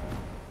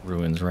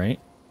ruins, right?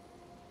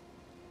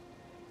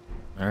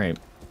 Alright.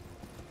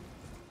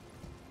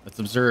 Let's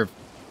observe.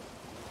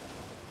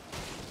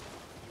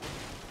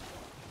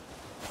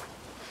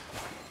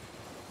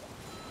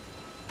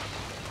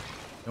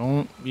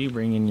 Don't be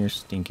ringing your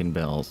stinking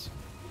bells.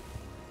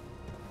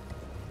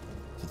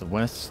 To the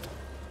west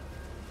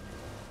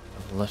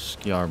of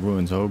Leshkiar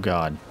ruins. Oh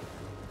god.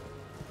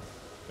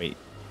 Wait.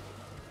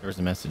 There was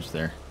a message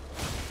there.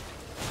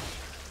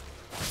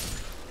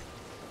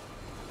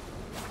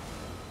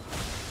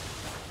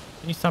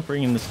 Can you stop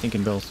ringing the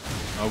stinking bells?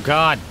 Oh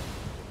god.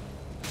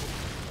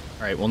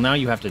 Alright, well now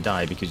you have to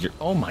die because you're...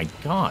 Oh my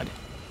god.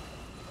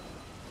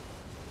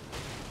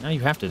 Now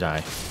you have to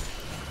die.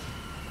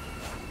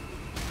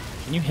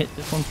 Can you hit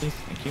this one, please?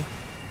 Thank you.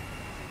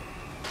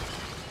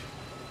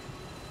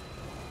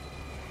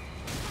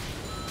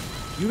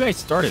 You guys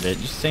started it,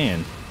 just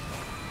saying.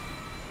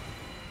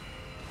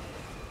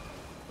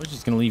 I was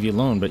just gonna leave you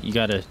alone, but you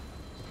gotta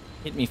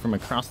hit me from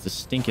across the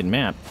stinking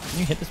map.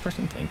 Can you hit this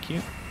person? Thank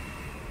you.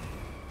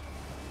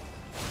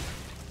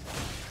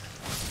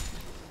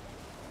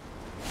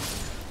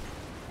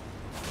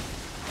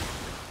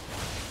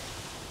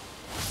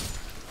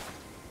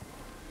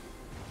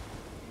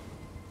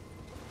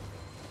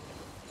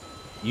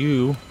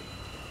 You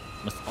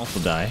must also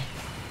die.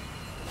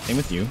 Same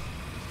with you.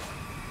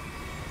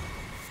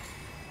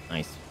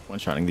 Nice.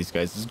 One-shotting these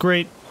guys is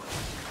great.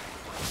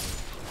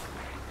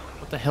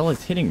 What the hell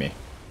is hitting me?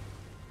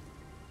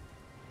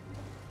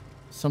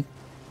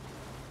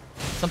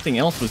 Something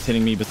else was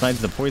hitting me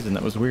besides the poison.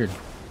 That was weird.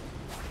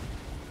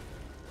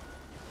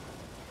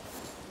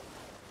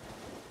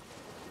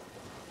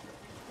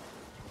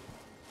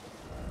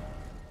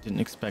 Didn't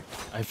expect.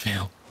 I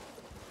failed.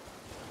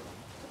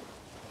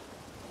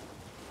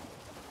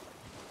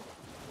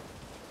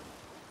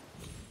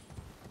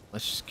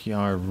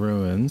 Leshkiar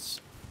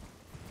ruins.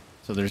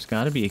 So there's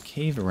got to be a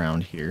cave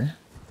around here.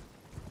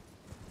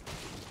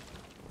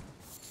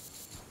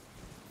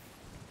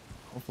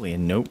 Hopefully a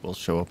note will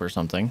show up or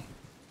something.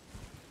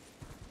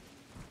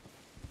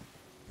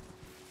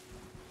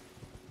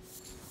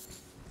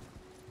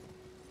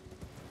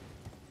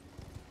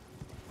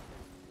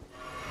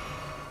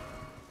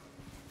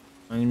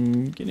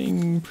 I'm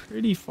getting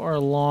pretty far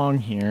along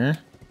here.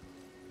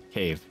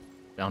 Cave.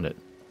 Found it.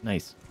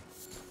 Nice.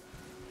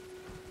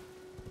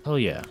 Oh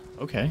yeah,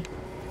 okay.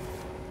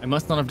 I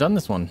must not have done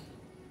this one.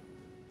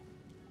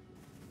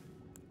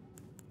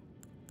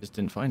 Just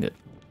didn't find it.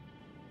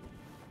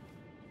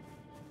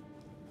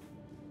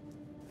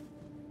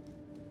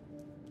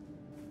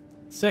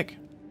 Sick.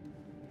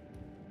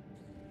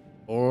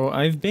 Or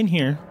I've been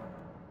here.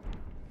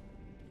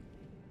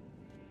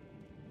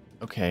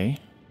 Okay.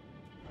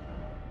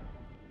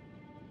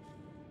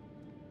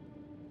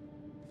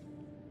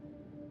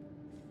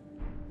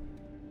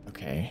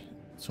 Okay,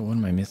 so what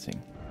am I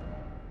missing?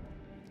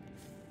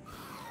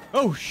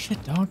 Oh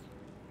shit, dog.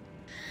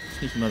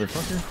 Sneaky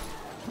motherfucker.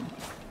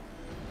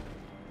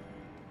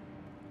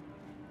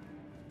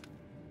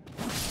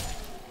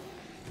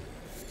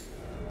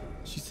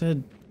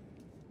 said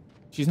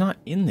she's not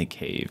in the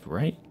cave,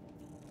 right?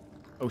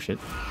 Oh shit.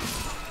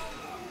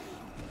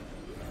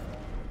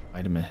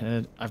 Item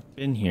ahead. I've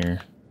been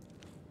here.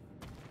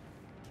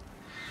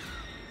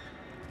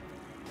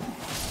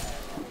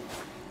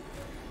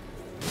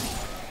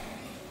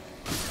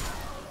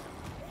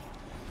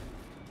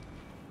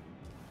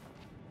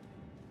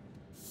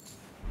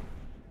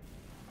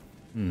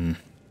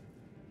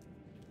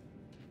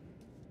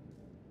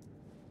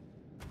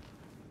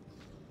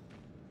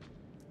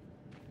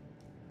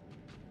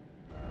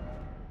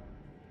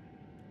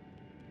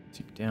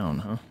 Deep down,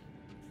 huh?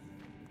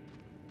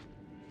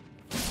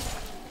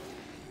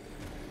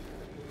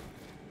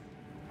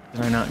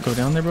 Did I not go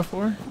down there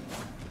before?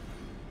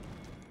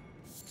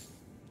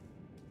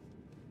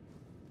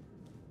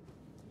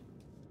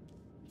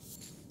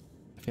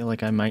 I feel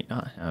like I might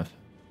not have.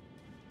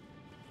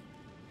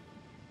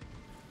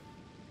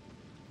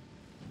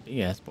 Big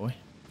ass boy.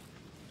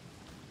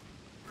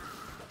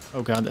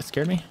 Oh god, that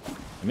scared me.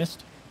 I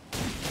missed.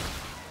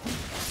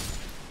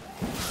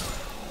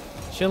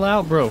 Chill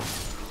out, bro.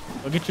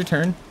 Go get your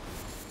turn.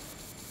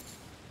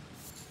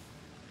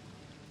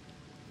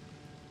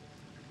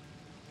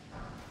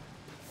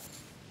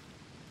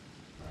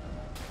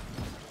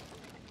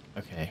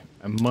 Okay,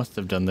 I must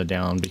have done the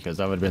down because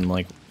I would have been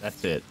like,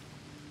 that's it.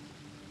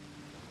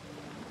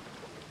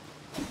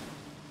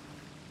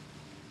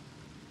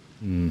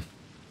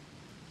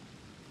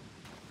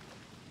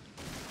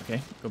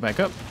 Okay, go back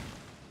up.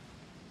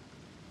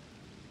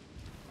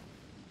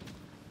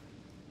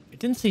 It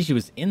didn't say she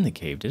was in the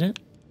cave, did it?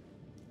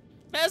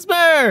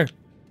 Mesmer!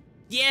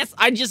 Yes,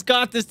 I just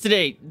got this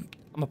today.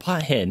 I'm a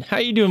pothead. How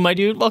you doing, my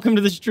dude? Welcome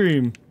to the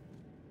stream.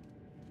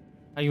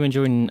 How you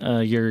enjoying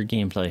your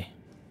gameplay?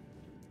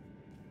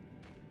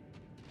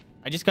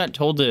 I just got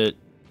told to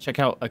check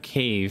out a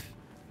cave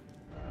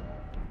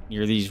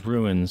near these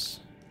ruins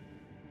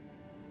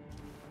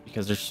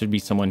because there should be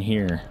someone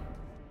here.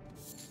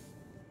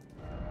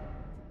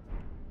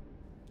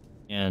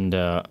 And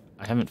I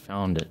haven't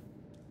found it,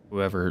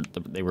 whoever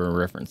they were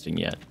referencing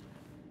yet.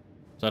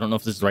 So I don't know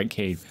if this is the right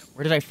cave.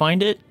 Where did I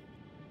find it?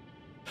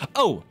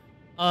 Oh,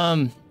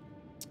 I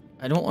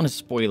don't want to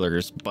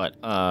spoilers, but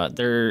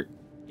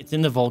it's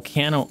in the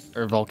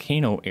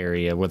volcano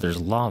area where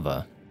there's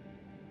lava.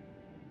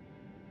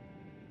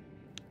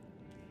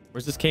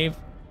 Where's this cave?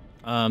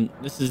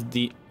 This is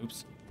the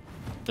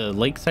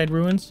lakeside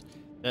ruins.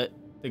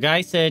 The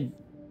guy said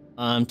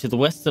to the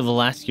west of the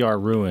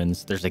Laskyar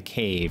ruins there's a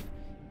cave,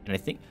 and I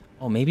think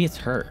maybe it's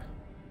her.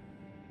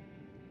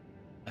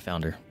 I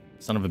found her.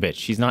 Son of a bitch.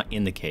 She's not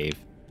in the cave.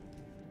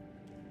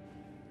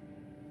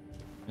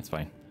 That's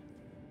fine.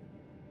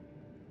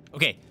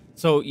 Okay,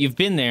 so you've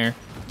been there.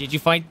 Did you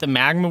fight the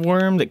Magma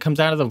Wurm that comes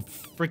out of the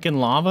freaking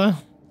lava?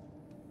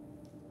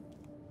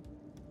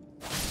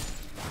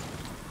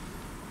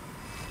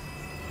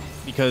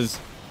 Because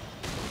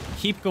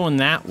keep going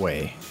that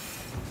way.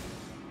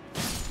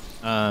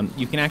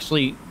 You can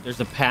actually... There's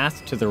a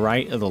path to the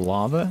right of the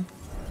lava.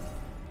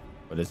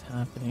 What is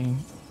happening?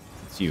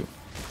 It's you.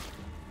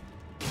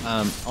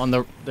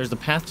 There's a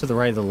path to the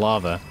right of the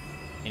lava,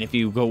 and if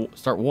you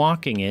start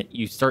walking it,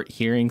 you start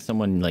hearing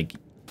someone like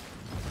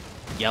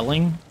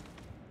yelling,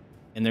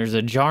 and there's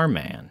a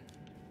Jarman.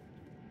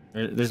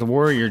 There's a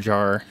warrior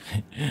jar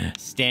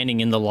standing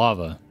in the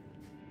lava.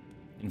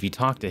 And if you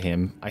talk to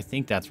him, I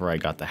think that's where I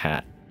got the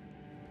hat.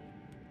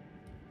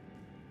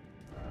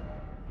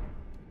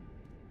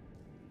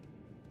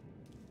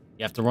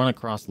 You have to run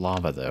across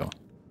lava though.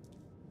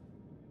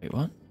 Wait,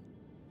 what?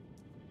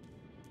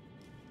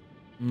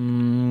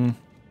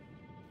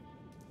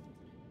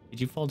 Did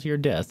you fall to your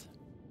death?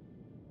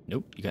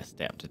 Nope, you got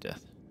stabbed to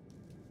death.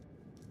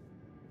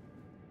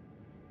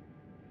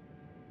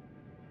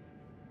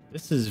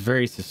 This is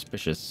very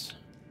suspicious.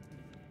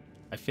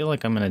 I feel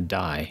like I'm gonna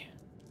die.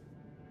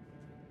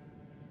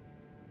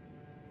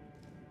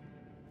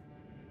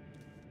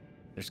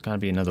 There's gotta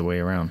be another way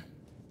around.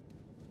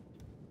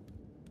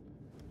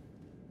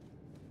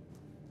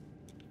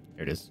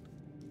 There it is.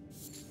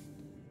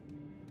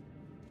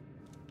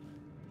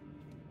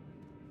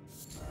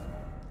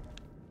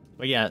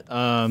 But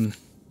yeah,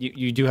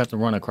 you do have to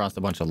run across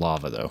a bunch of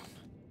lava though.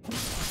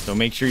 So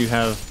make sure you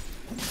have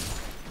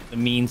the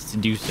means to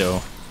do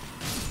so.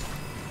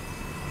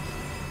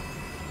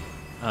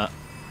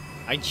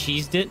 I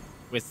cheesed it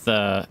with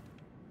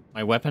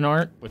my weapon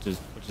art, which is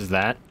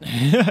that.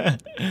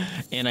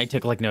 And I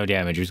took like no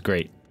damage. It was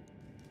great.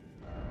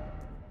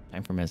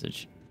 Time for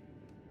message.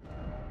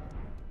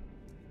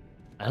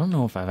 I don't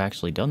know if I've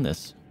actually done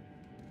this.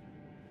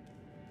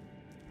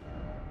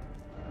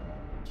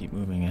 Keep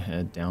moving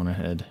ahead, down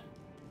ahead.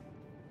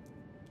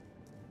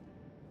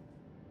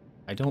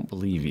 I don't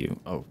believe you.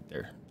 Oh,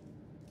 there.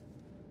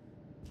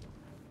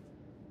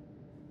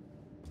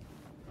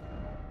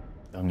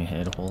 Dung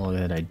ahead, hole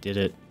ahead. I did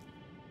it.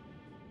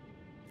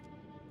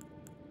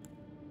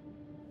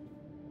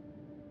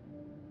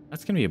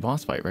 That's gonna be a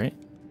boss fight, right?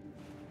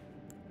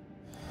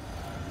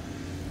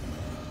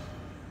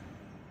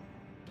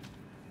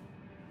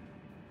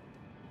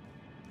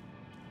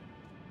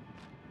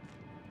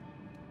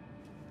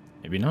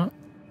 Maybe not.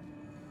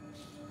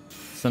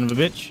 Son of a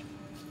bitch.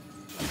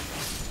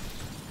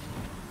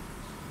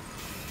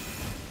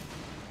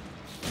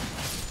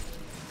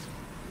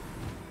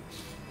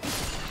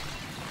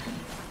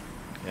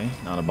 Okay,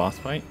 not a boss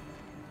fight.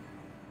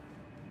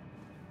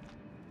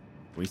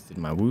 Wasted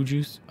my woo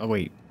juice. Oh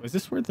wait, was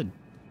this where the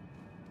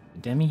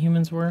Demi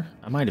humans were?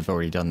 I might have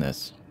already done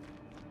this.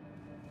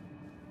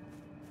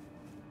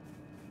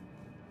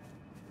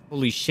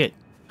 Holy shit.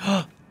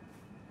 I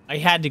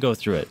had to go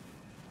through it.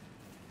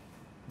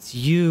 It's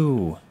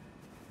you.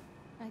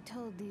 I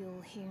told the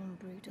all-hearing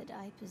brute that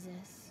I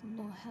possess,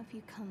 nor have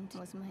you come to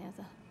was my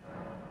other.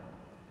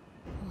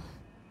 Oh.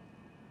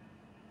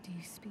 Do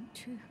you speak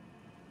true?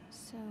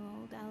 So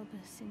old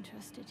Albus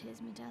entrusted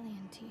his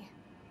medallion to you.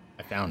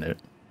 I found it.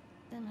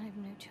 Then I've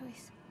no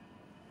choice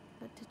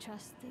but to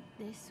trust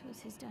that this was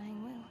his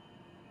dying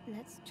will.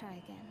 Let's try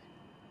again.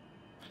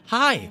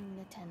 Hi! I'm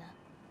Latenna.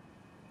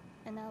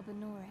 An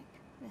Albinoric,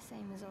 the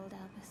same as old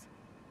Albus.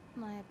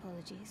 My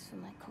apologies for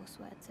my coarse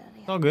words earlier.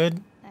 It's all good.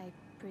 I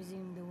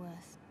presume the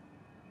worst.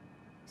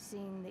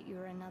 Seeing that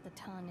you're another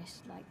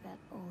tarnished like that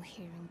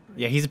all-hearing brute.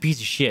 Yeah, he's a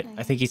piece of shit.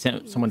 I think he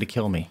sent someone to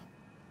kill me.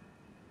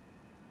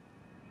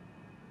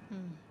 The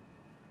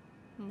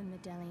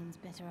medallion's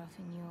better off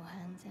in your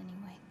hands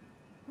anyway.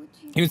 Would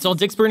you He installed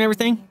Dixper and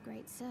everything? a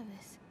great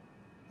service?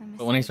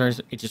 But when I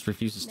started, it just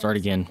refused to start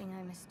There's again. something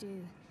I must do,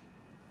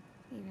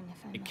 even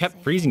if I It must kept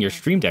say freezing your farewell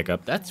stream to deck my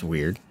up. That's friends.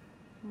 weird.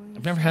 Will you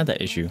I've never show had me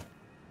that issue.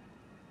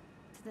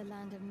 to the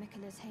land of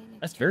Miquella's Halig?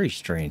 That's very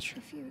strange.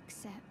 If you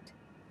accept,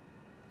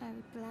 I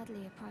would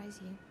gladly apprise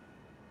you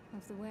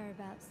of the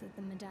whereabouts of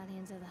the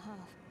medallion's other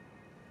half.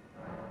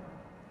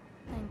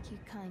 Thank you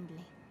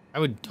kindly. I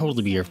would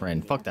totally be your Say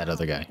friend. the Fuck that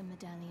other half guy. of The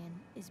medallion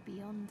is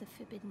beyond the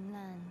Forbidden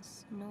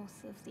Lands,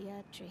 north of the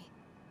Erdtree,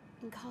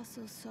 in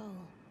Castle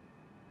Sol,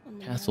 on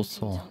the Castle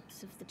Sol.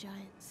 tops of the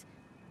giants,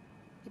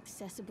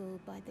 accessible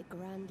by the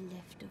Grand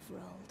Lift of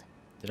Rold.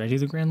 Did I do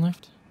the grand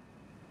lift?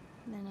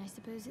 Then I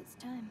suppose it's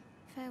time.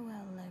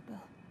 Farewell, Lobo,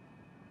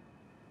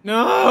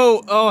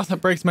 No! Oh,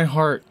 that breaks my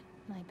heart.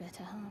 my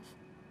better half.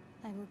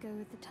 I will go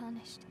with the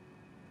Tarnished,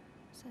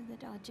 so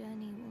that our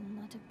journey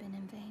will not have been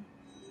in vain.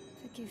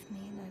 Forgive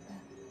me, Lobo.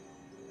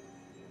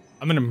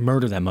 I'm gonna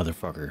murder that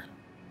motherfucker.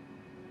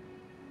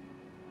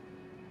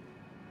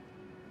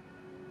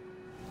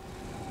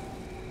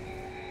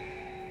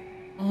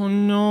 Oh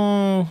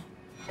no.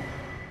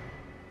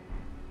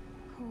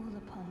 Call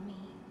upon me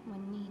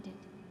when needed,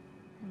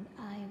 and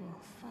I will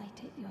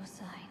fight at your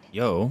side.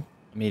 Yo,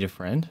 I made a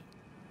friend.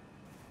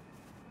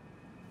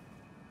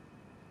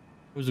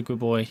 Who's a good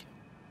boy?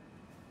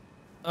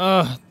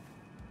 The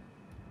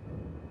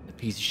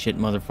piece of shit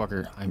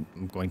motherfucker. I'm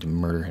going to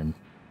murder him.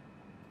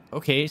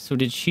 Okay, so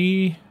did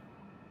she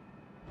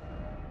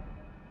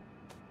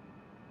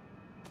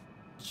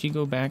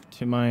go back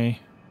to my...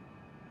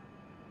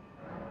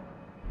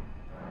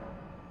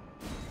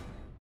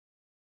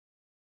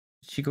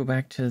 Did she go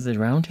back to the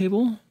round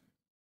table?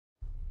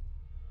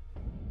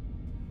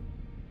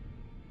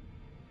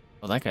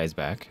 Oh, that guy's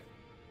back.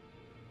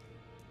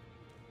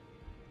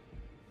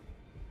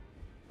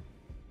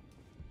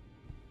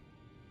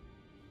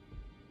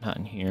 Not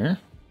in here.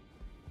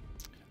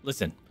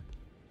 Listen,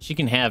 she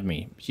can have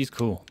me. She's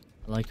cool.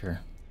 I like her.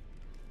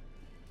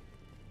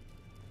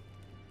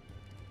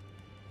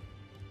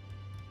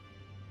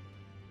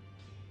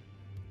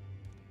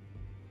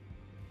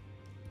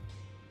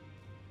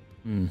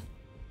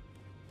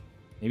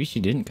 Maybe she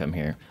didn't come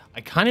here.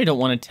 I kind of don't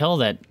want to tell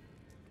that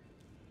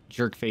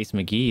jerkface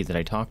McGee that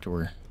I talked to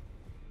her.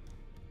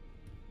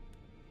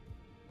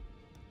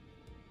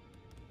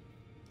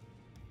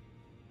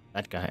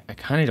 That guy, I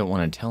kind of don't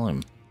want to tell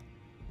him.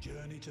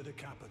 Journey to the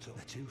capital.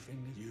 The two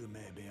fingers you may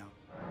be out.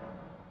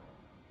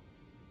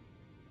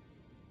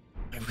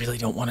 I really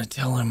don't want to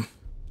tell him.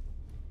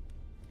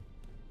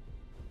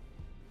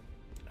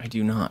 I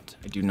do not.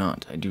 I do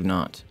not. I do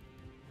not.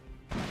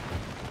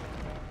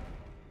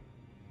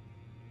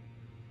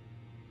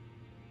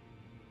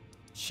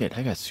 Shit,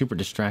 I got super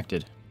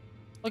distracted.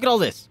 Look at all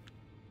this.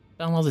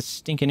 Found all this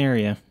stinking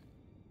area.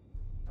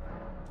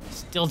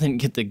 Still didn't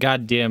get the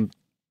goddamn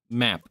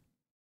map.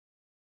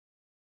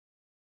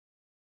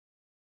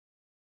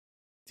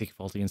 Take a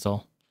faulty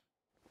install.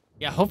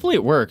 Yeah, hopefully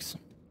it works.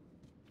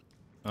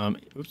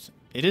 Oops.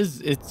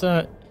 It's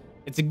a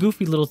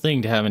goofy little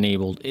thing to have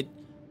enabled. It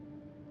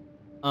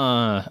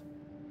for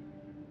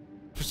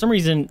some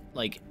reason,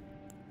 like,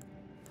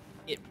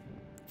 it,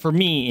 for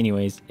me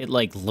anyways, it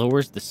like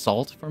lowers the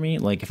salt for me.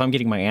 Like if I'm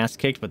getting my ass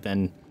kicked, but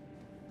then,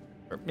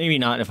 or maybe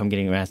not if I'm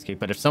getting my ass kicked,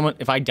 but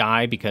if I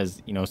die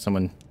because, you know,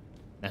 someone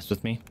messed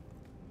with me,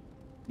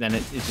 then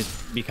it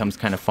just becomes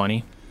kind of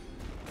funny.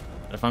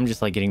 But if I'm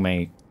just like getting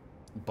my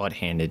butt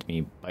handed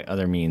me by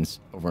other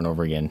means over and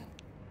over again,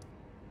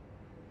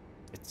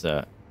 it's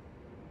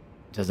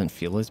doesn't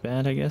feel as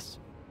bad, I guess.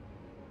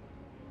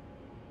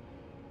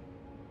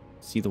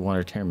 See the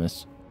water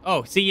thermos.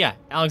 Oh, see, yeah,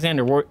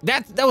 Alexander.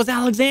 That was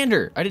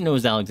Alexander. I didn't know it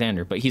was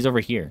Alexander, but he's over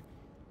here.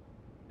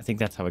 I think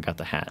that's how I got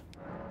the hat.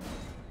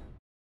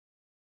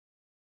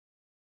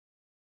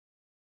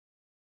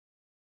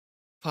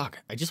 Fuck,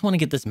 I just want to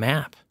get this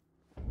map.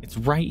 It's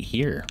right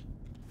here.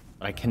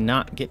 But I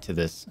cannot get to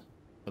this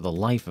for the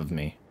life of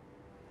me.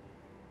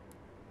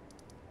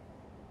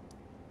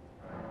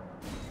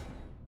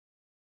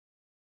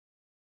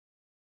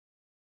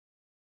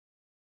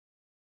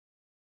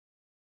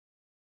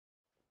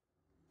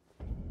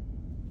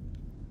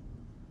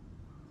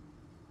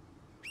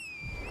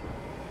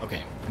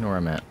 Okay, I know where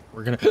I'm at.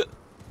 We're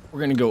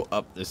gonna go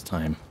up this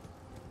time.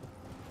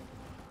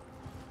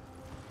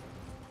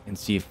 And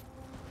see if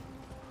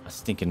a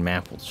stinking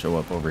map will show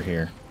up over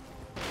here.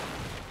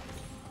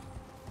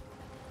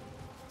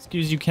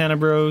 Excuse you, Canna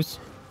Bros.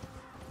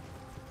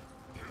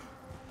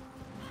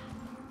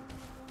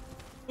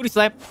 Booty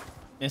slap.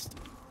 Missed.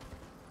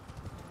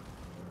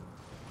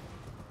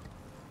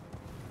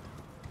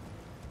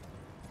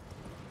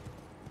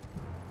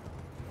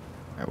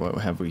 Alright, what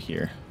have we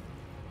here?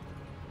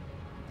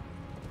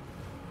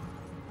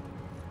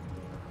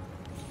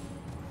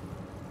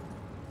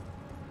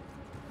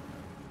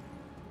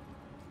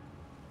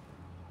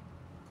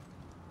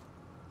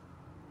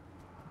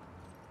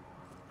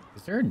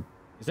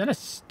 Is that a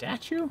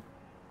statue?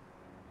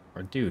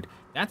 Or dude,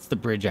 that's the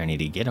bridge I need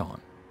to get on.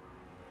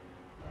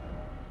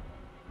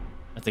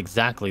 That's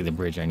exactly the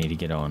bridge I need to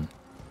get on.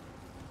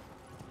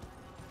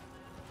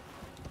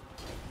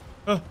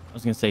 Oh, I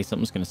was gonna say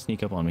something's gonna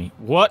sneak up on me.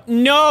 What?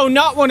 No,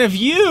 not one of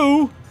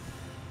you!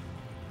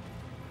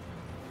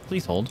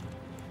 Please hold.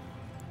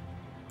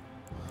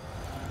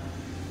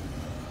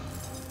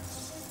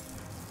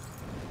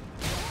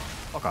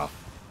 Fuck off.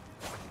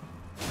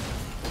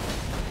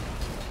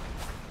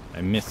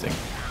 I'm missing.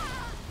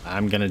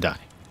 I'm gonna die.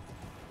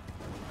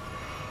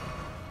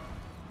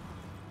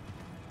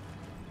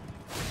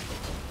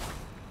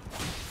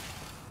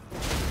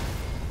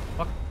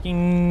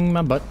 Fucking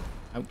my butt.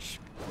 Ouch.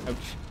 Ouch.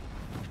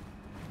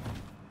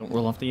 Don't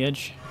roll off the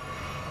edge.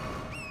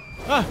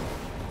 Ah!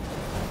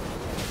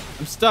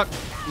 I'm stuck.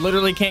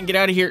 Literally can't get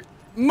out of here.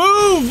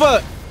 Move!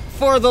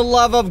 For the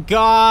love of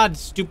God,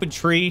 stupid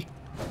tree.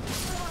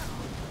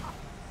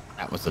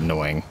 That was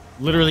annoying.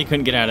 Literally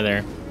couldn't get out of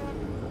there.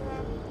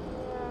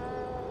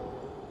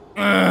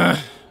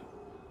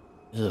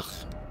 Ugh.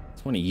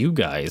 It's one of you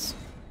guys.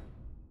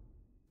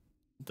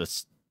 The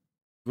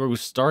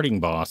gross starting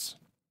boss.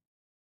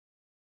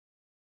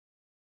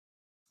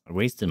 I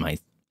wasted my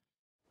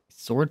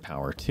sword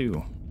power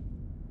too.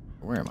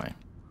 Where am I?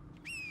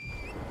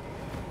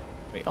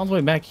 Wait, all the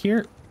way back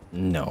here?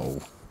 No.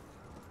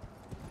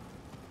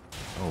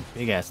 Oh,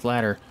 big ass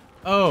ladder.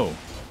 Oh.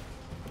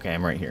 Okay,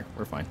 I'm right here.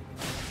 We're fine.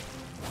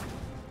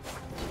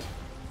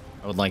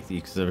 I would like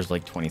these because there was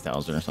like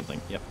 20,000 or something.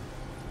 Yep.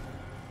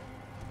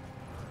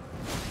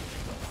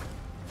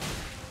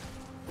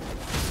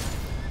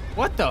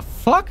 What the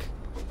fuck?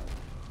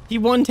 He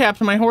one-tapped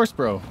my horse,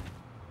 bro.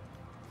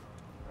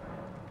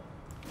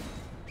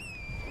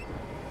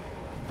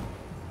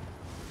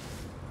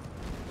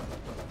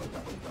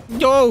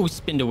 Yo,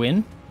 spin to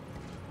win.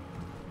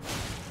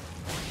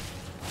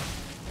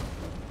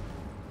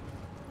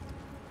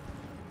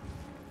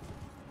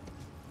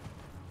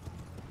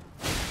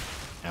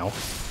 Ow.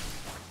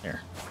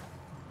 There.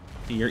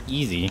 See, you're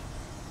easy.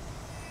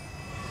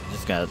 I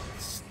just got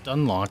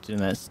stun locked in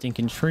that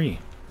stinking tree.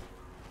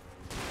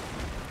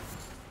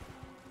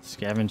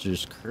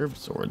 Scavenger's curved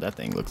sword. That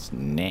thing looks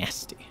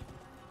nasty.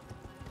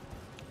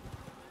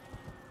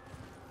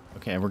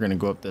 Okay, we're gonna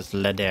go up this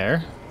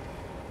ladder.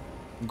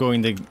 I'm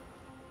going to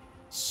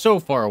so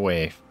far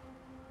away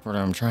from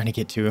what I'm trying to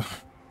get to.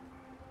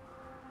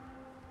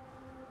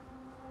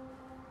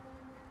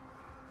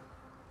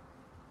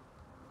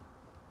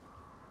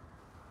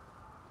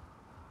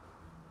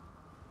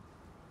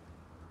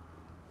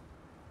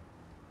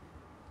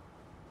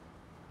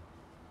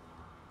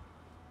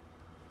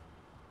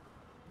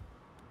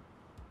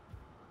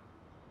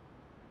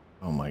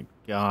 Oh my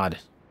God.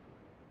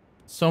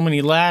 So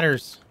many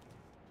ladders.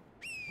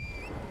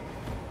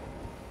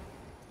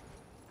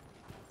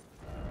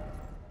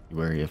 Be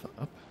wary of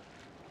up.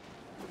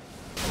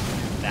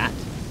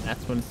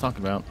 That's what it's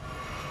talking about.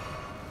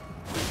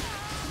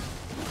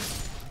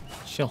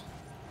 Chill.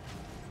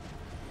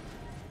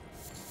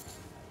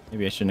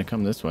 Maybe I shouldn't have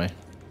come this way.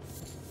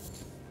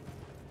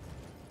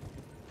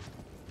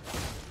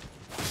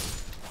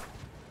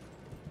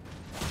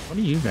 What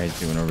are you guys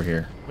doing over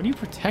here? What are you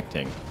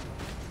protecting?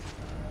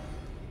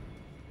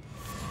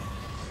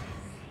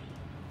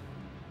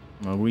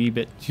 I'm a wee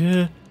bit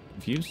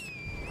confused.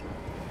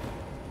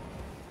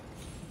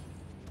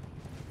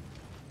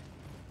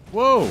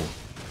 Whoa!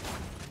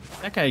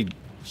 That guy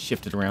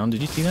shifted around.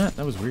 Did you see that?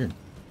 That was weird.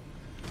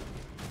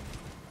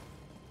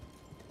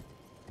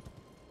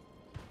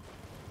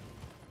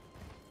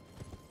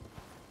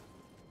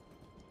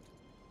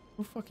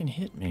 Who fucking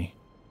hit me?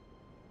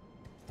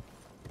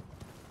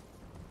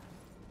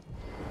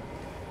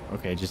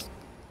 Okay, just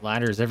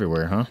ladders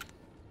everywhere, huh?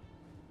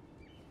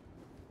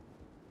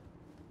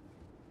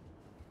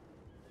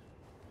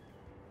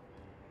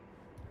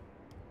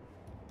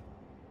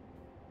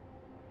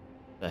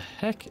 The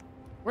heck?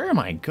 Where am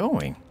I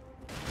going?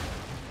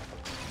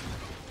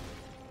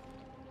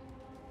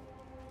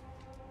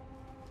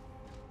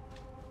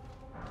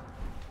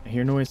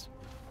 hear noise.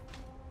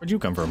 Where'd you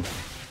come from?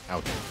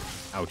 Ouch.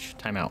 Ouch.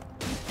 Time out.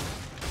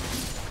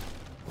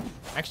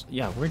 Actually,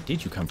 yeah, where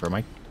did you come from?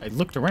 I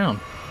looked around.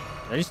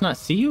 Did I just not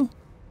see you?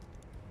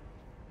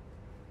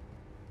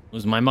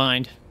 Lose my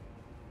mind.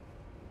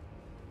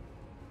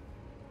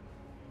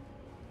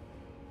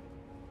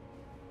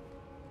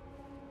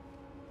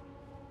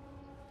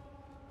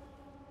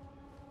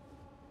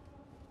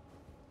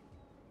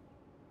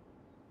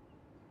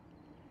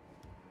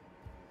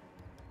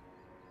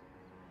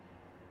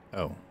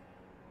 Oh.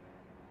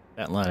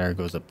 That ladder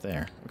goes up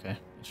there. Okay,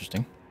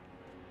 interesting.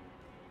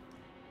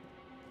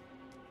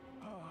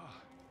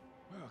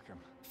 Welcome,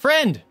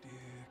 Friend!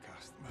 dear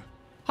customer.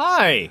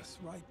 Hi! Yes,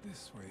 right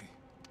this way.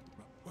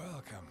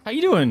 Welcome. How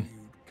you doing?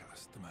 Rude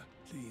customer.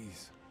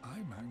 Please,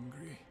 I'm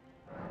hungry.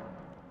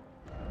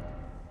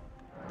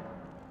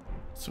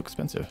 So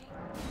expensive.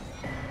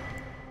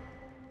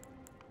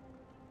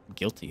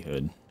 Guilty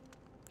hood.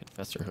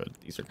 Confessor hood.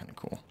 These are kind of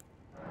cool.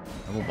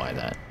 I will buy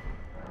that.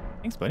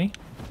 Thanks, buddy.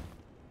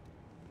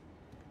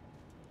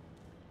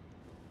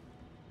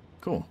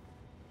 Cool.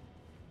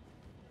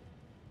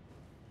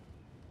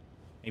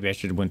 Maybe I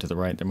should have went to the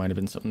right. There might have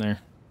been something there.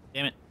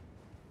 Damn it.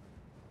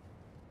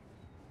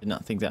 Did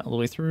not think that all the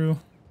way through.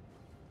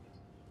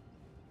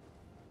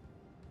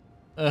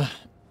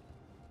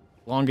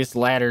 Longest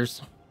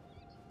ladders.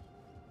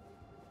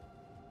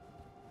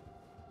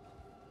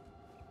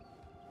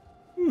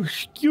 Oh,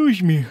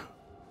 excuse me.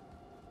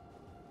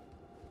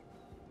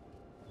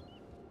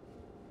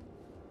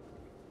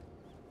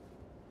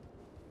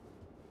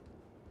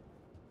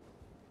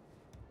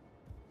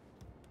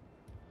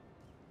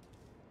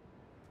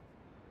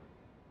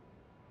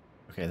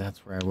 Okay,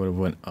 that's where I would have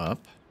went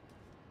up.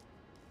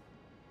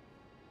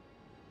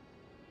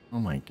 Oh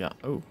my god.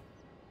 Oh.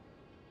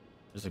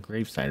 There's a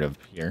gravesite up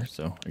here,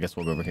 so I guess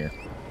we'll go over here.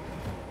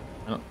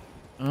 I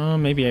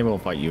don't, maybe I will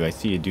fight you. I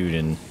see a dude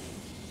in...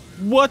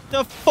 What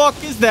the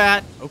fuck is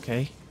that?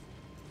 Okay.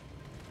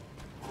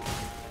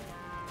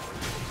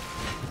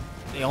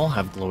 They all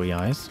have glowy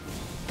eyes.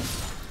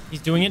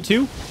 He's doing it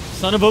too?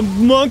 Son of a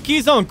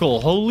monkey's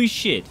uncle. Holy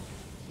shit.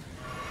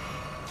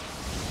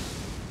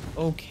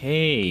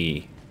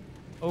 Okay.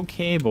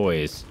 Okay,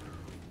 boys.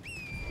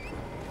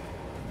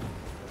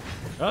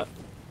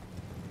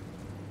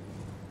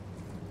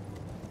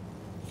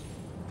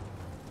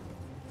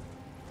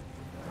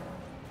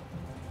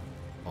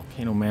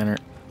 Volcano Manor.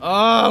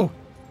 Oh!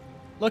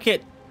 Look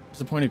it!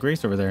 There's a point of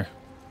grace over there.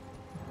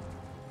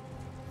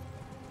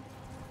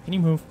 Can you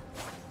move?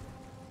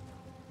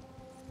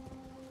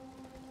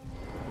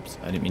 Oops,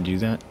 I didn't mean to do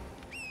that.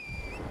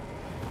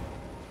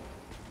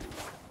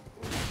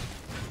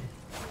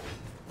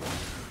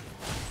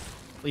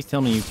 Please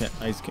tell me you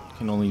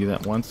can only do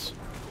that once.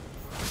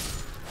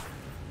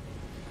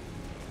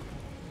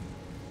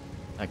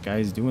 That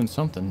guy's doing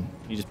something.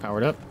 He just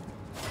powered up.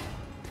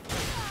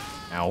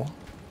 Ow.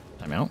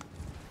 Time out.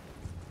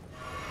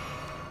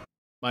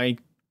 My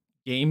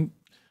game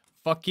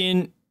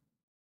fucking...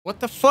 What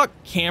the fuck,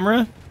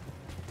 camera?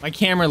 My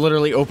camera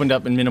literally opened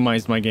up and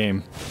minimized my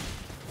game.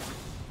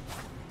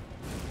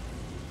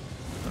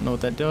 I don't know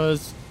what that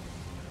does.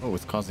 Oh,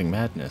 it's causing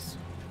madness.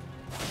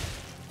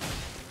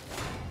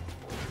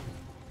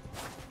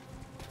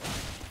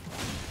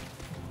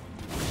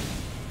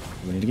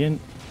 Doing it again.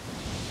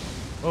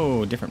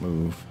 Oh, different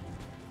move.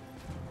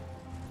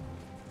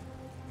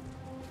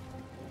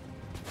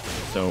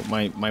 So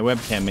my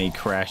webcam may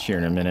crash here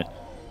in a minute.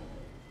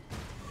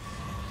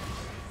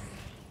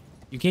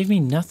 You gave me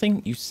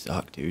nothing? You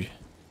suck, dude.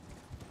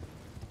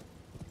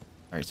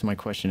 Alright, so my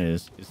question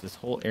is this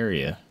whole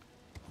area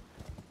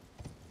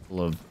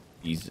full of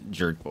these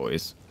jerk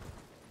boys?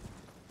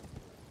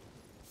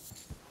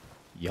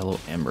 Yellow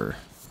ember.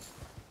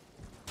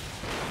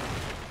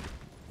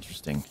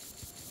 Interesting.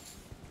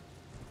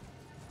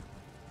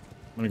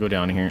 I'm gonna go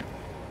down here.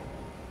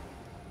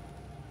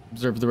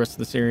 Observe the rest of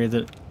this area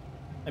that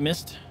I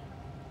missed.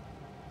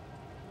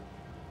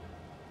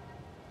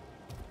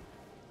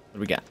 What do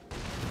we got?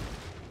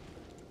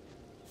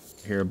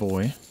 Here, a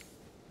boy. Look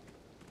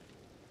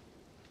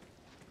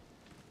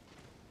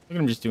at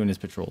him just doing his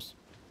patrols.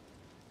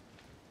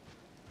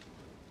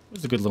 It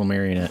was a good little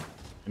marionette.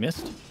 I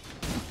missed.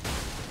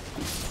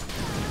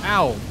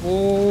 Ow!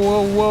 Whoa,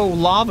 whoa, whoa!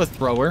 Lava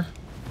thrower.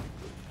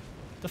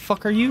 The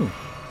fuck are you?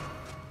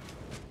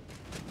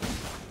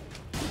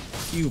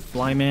 You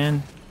fly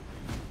man.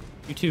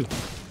 You too.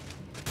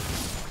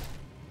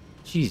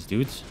 Jeez,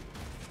 dudes.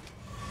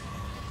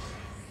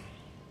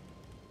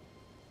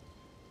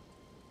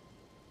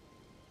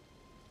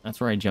 That's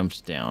where I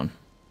jumped down.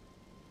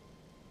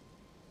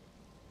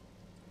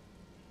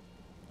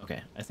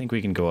 Okay, I think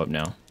we can go up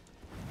now.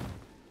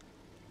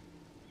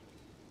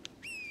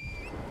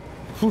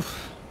 Whew.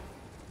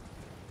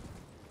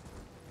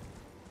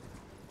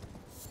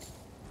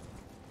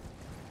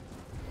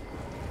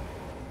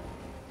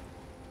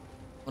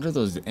 What do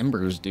those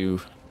embers do?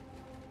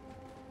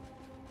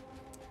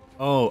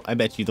 Oh, I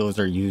bet you those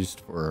are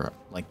used for,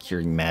 like,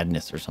 curing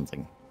madness or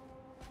something.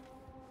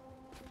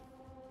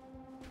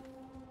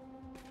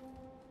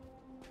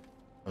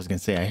 I was gonna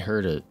say, I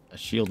heard a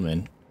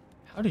shieldman.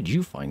 How did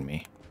you find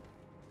me?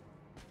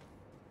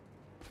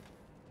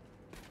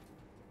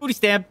 Booty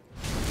stab.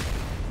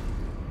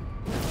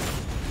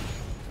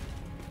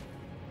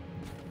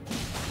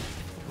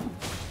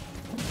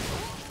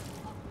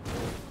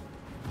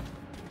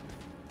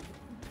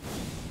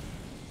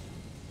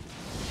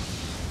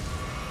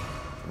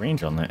 The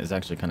range on that is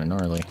actually kind of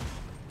gnarly.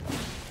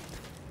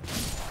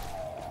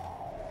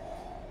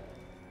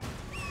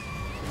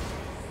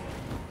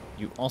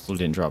 You also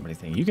didn't drop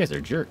anything. You guys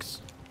are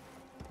jerks.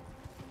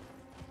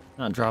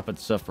 Not dropping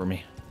stuff for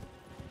me.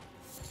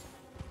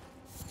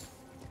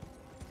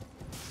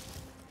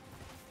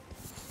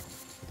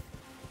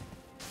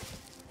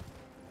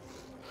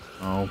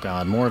 Oh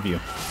god, more of you.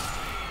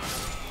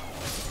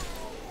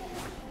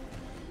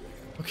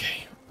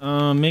 Okay.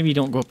 Maybe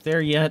don't go up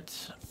there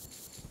yet.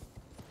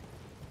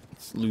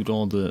 Let's loot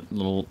all the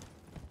little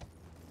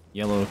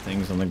yellow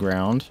things on the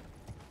ground.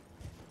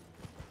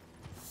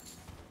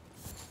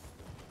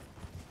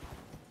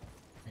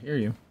 I hear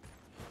you.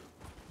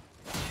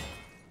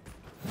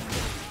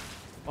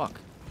 Fuck.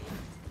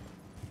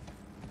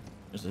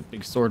 There's a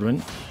big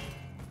swordman.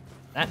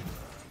 That.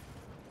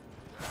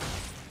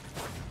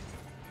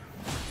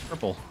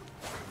 Purple.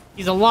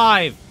 He's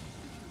alive!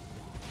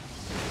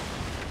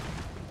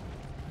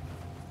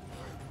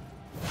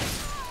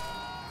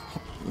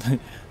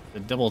 The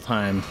double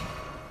time.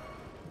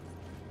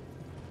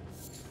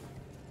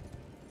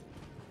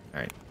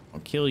 Alright, I'll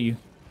kill you.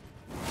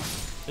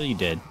 Kill you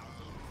dead.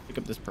 Pick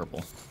up this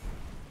purple.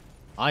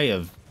 Eye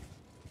of...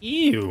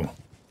 Ew!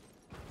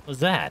 What's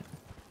that?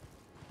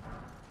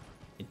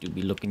 It do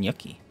be looking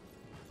yucky.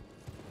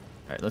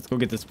 Alright, let's go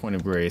get this point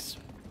of grace.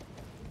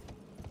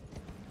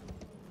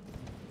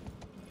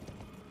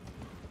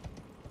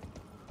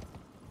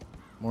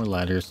 More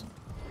ladders.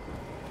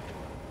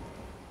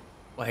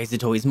 Why is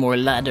it always more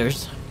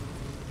ladders?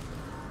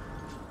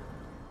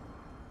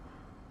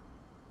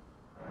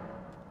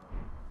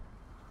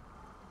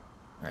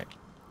 Alright.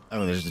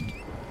 Oh, there's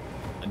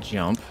a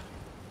jump.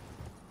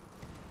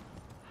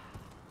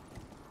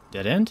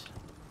 Dead end?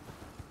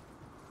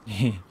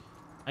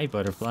 Hi,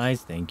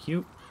 butterflies. Thank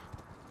you.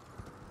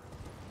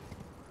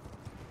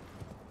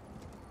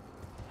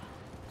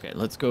 Okay,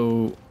 let's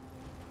go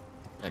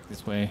back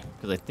this way,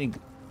 because I think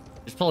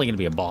there's probably going to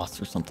be a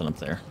boss or something up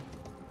there.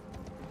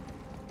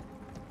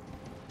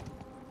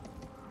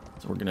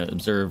 So we're going to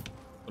observe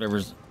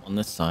whatever's on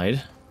this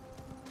side.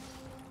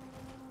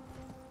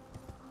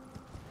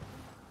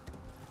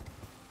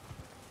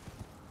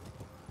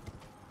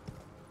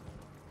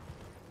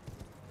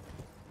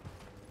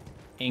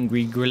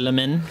 Angry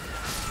Grillerman.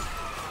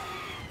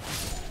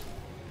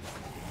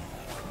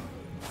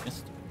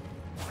 Missed.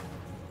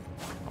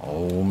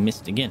 Oh,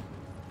 missed again.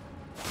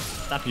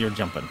 Stop your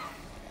jumping.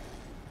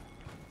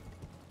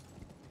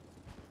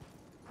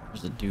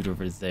 There's a dude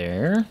over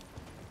there.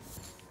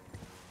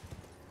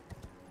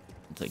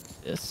 It's like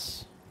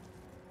this.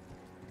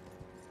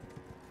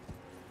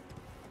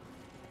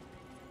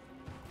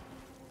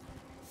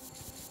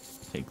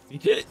 Take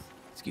the...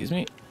 Excuse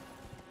me.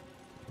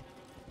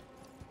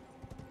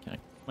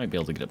 Might be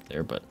able to get up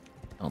there, but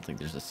I don't think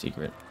there's a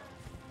secret.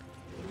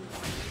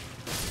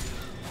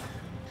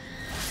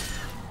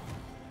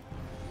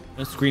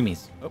 No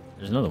screamies. Oh,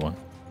 there's another one.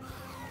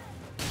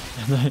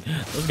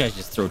 Those guys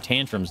just throw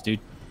tantrums,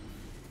 dude.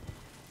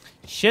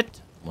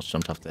 Shit! Almost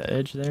jumped off the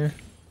edge there.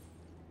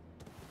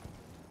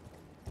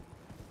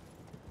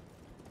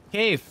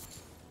 Cave!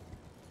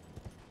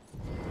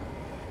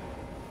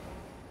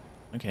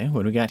 Okay,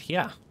 what do we got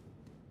here?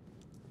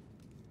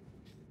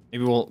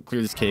 Maybe we'll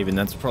clear this cave, and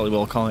that's probably what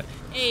we'll call it.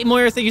 Hey,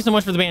 Moira, thank you so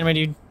much for the band, my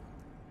dude.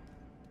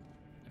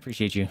 I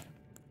appreciate you.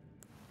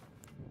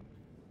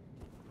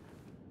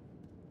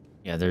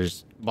 Yeah,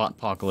 there's Bot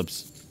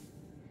Apocalypse.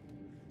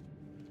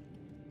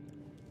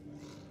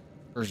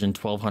 Version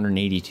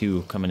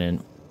 1282 coming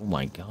in. Oh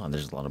my god,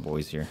 there's a lot of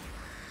boys here.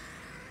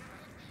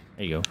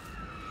 There you go.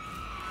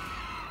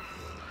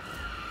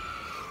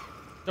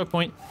 Choke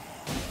point.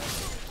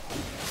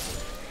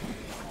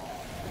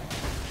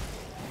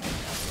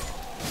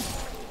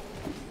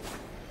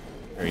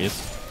 There he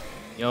is.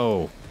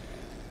 Yo,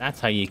 that's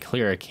how you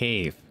clear a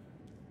cave.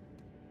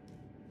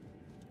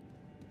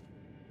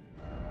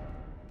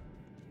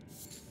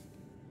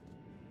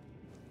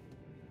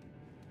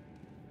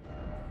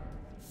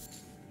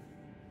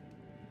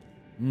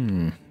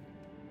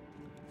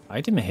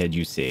 Item ahead,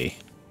 you say.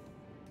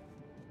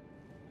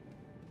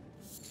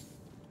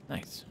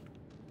 Nice.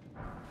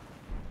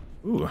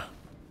 Ooh.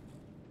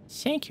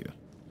 Thank you.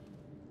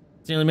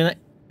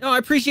 Oh, I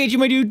appreciate you,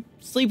 my dude.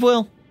 Sleep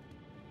well.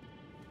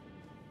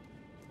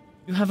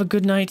 You have a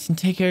good night and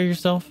take care of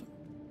yourself.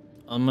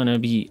 I'm gonna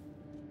be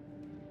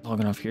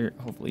logging off here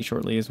hopefully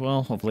shortly as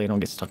well. Hopefully I don't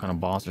get stuck on a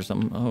boss or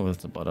something. Oh,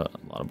 that's about a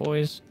lot of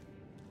boys.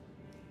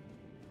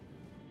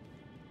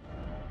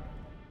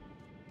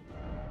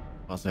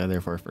 Boss out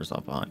there for first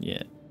off on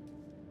yet.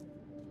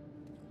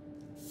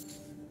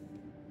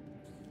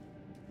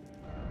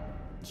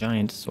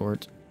 Giant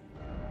sword.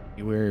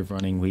 Beware of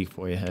running weak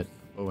for your head.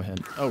 Go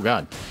ahead. Oh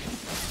god.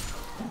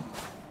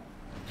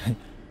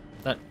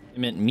 It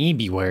meant me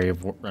be wary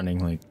of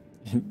running, like...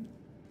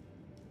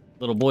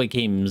 Little boy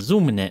came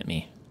zooming at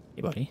me.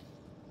 Hey, buddy.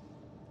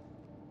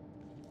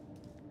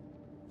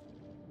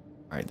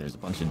 Alright, there's a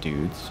bunch of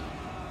dudes.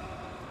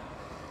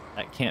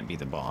 That can't be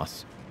the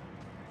boss.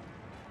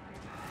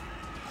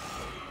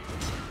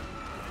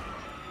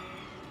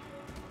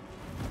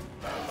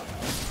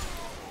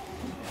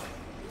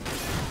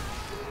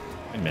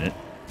 Wait a minute.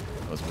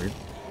 That was weird.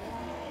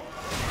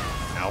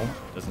 Ow.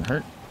 Doesn't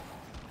hurt.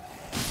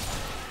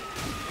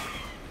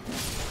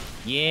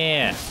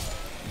 Yeah.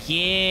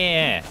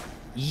 Yeah.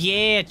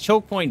 Yeah.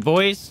 Choke point,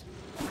 boys.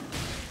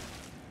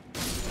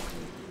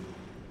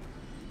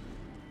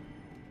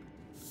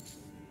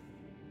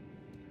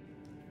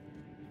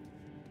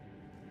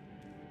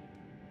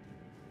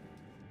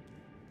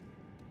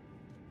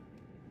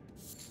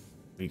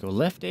 We go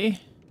left, eh?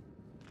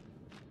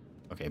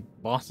 Okay,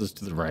 boss is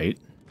to the right.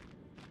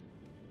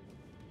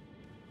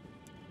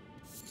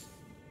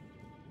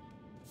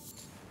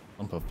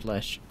 Lump of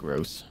flesh,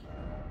 gross.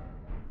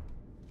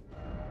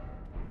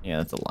 Yeah,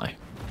 that's a lie.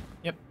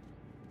 Yep.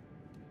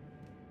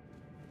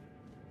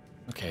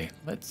 Okay,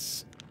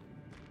 let's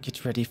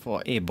get ready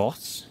for a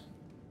boss.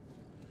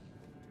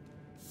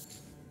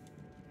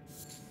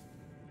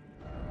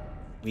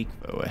 Weak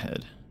foe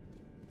ahead.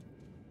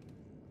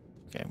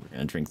 Okay, we're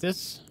gonna drink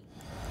this.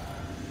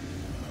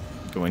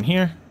 Go in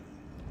here.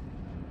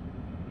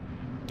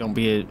 Don't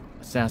be an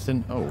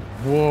assassin. Oh,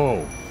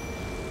 whoa.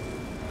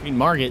 I mean,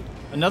 Margot.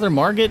 Another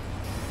Margot?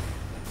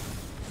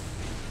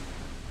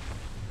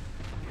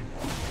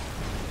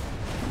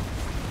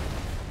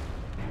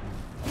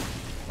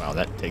 Wow,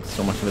 that takes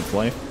so much of its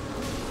life.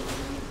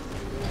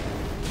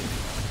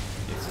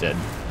 It's dead.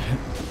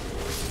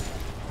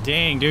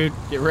 Dang, dude.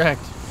 Get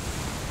wrecked.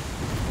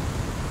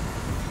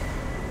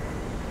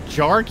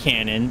 Jar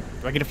cannon?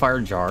 Do I get to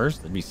fire jars?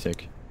 That'd be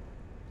sick.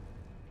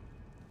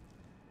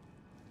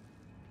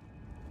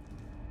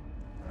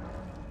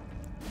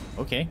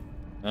 Okay.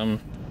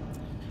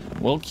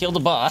 We'll kill the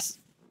boss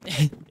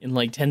in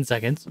like 10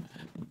 seconds.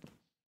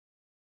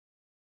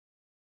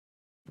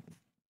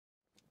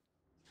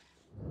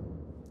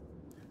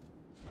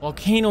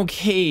 Volcano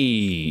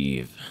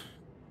Cave.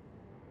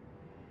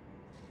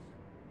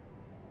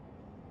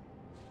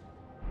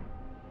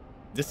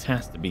 This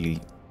has to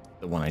be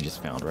the one I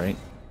just found, right?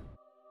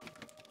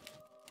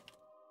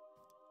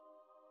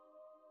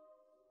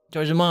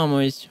 George and Mom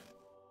was.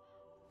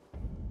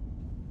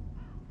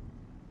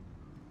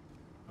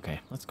 Okay,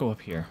 let's go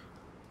up here.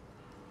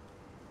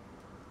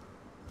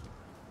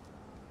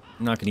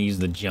 I'm not going to use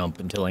the jump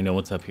until I know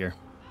what's up here.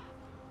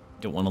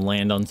 Don't want to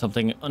land on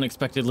something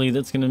unexpectedly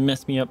that's going to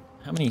mess me up.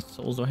 How many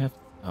souls do I have?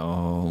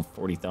 Oh,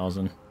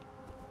 40,000. I'm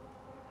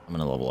going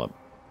to level up.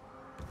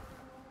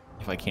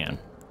 If I can.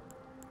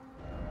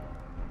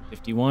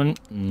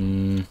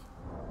 51.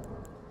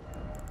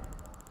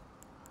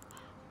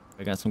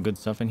 I got some good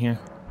stuff in here.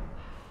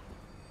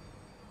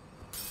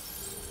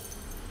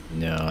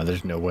 No,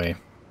 there's no way.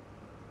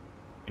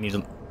 I need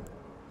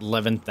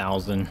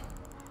 11,000.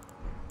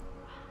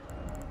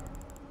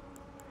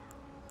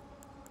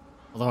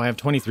 Although I have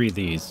 23 of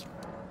these.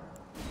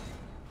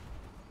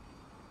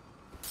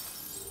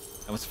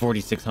 That was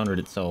 4,600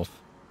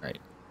 itself. Right.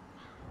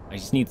 I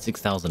just need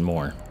 6,000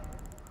 more.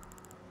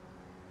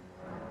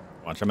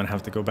 Watch, I'm gonna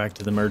have to go back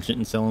to the merchant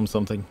and sell him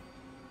something.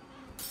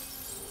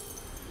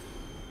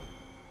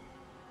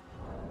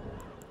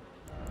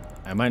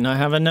 I might not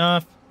have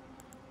enough.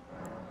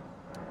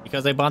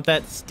 Because I bought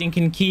that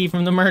stinking key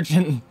from the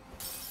merchant.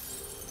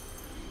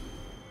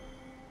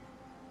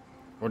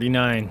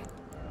 49.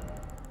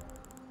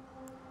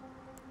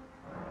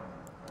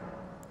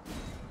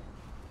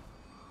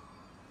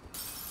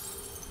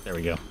 There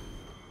we go.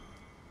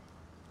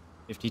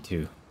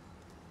 52.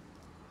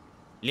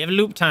 Level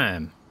loop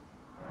time.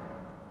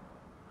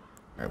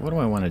 Alright, what do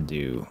I want to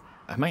do?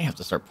 I might have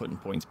to start putting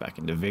points back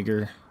into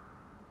vigor.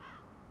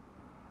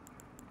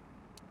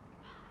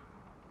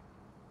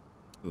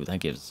 Ooh, that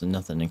gives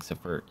nothing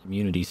except for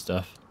immunity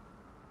stuff.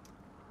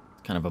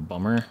 It's kind of a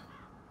bummer.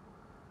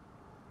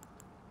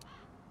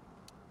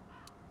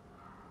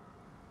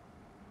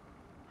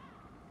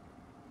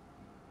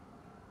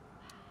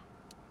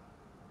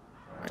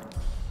 Alright.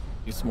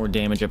 Do some more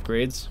damage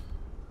upgrades.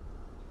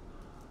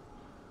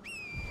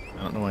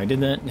 I don't know why I did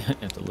that.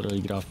 I have to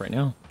literally get off right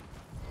now.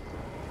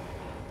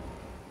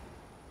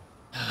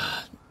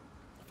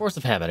 Force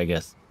of habit, I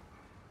guess.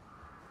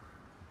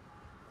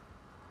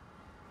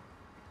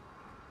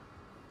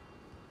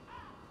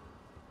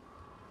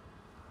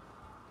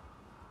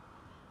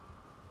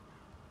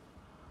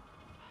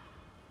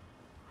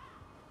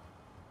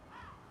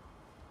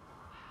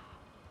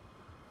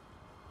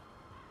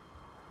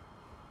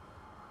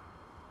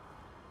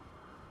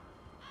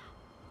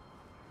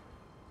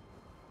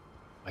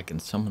 I can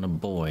summon a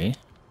boy.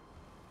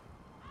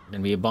 There's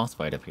gonna be a boss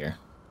fight up here.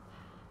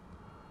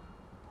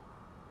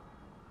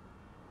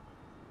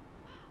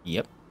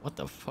 Yep. What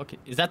the fuck?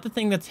 Is that the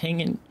thing that's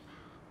hanging?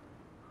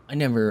 I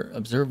never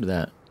observed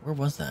that. Where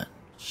was that?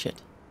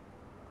 Shit.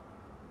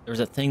 There was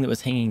that thing that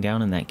was hanging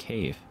down in that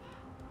cave.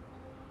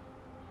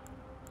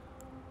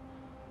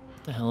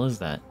 What the hell is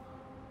that?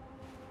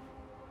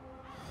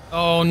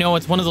 Oh no,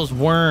 it's one of those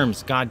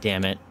worms. God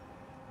damn it.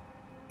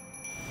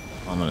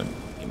 I'm gonna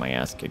get my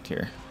ass kicked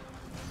here.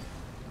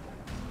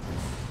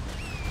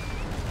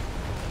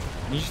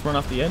 Can you just run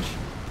off the edge?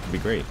 That'd be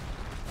great.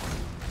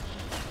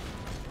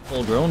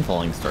 Full grown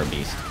Fallingstar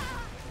beast.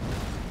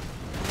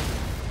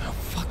 Oh,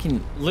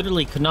 fucking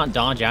literally could not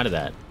dodge out of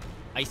that.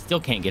 I still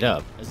can't get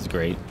up. This is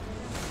great.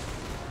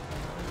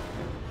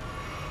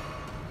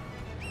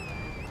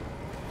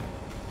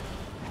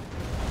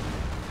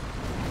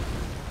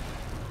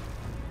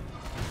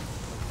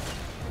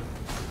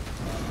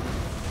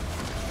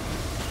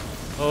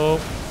 Oh,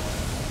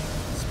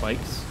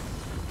 spikes.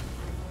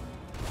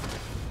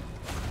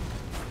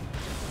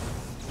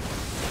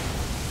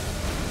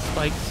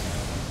 Spikes.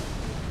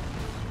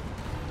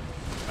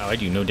 Wow, I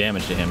do no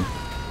damage to him.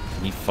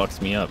 He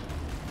fucks me up.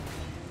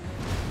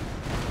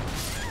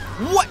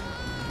 What?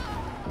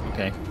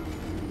 Okay.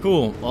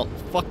 Cool. Well,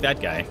 fuck that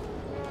guy.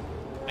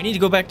 I need to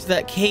go back to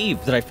that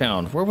cave that I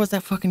found. Where was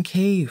that fucking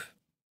cave?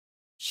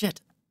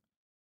 Shit.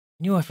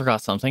 I knew I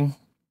forgot something.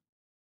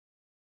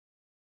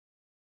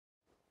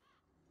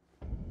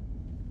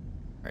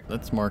 Alright,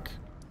 let's mark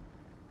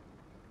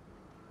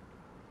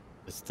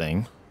this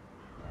thing.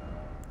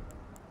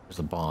 There's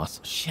a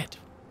boss. Shit.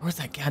 Where's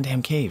that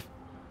goddamn cave?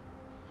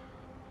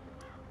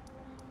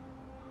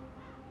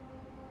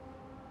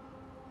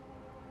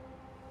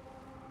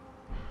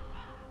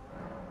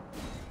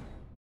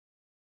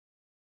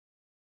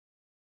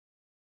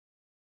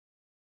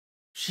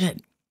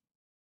 Shit.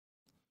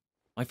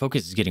 My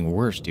focus is getting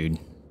worse, dude.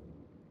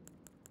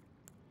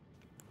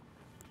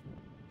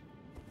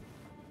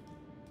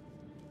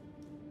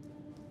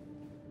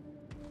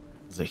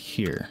 Is it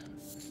here?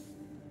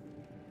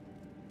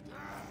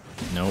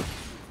 Nope.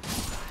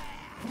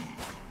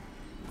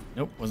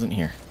 Nope, wasn't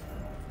here.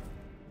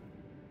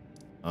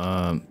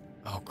 Oh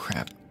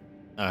crap.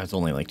 It's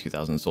only like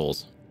 2,000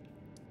 souls.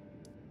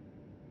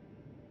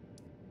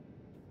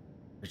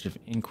 Bridge of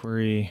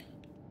Inquiry.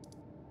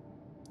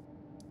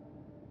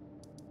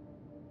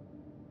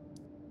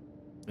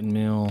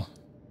 Windmill.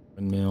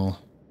 Windmill.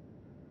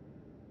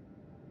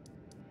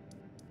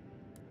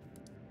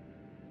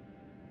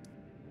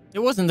 It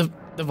wasn't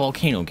the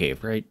volcano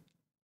cave, right?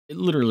 It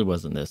literally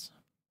wasn't this.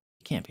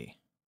 It can't be.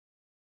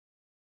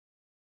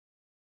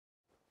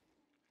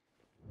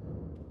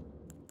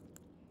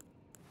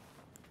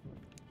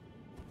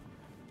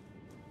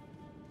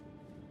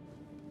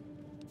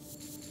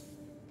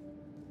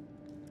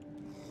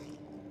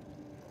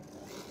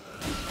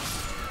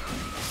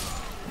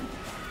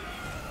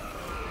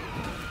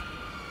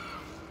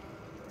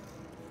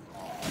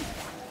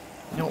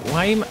 No,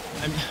 why am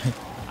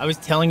I was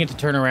telling it to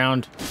turn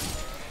around.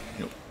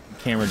 The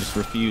camera just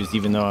refused,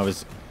 even though I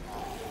was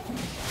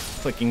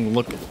clicking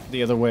look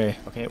the other way.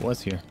 Okay, it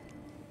was here.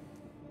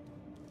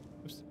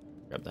 Oops,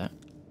 grab that.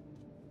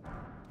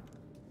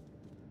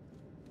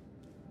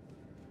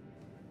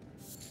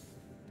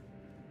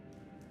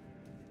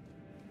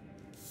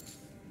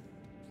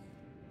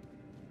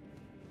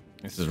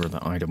 This is where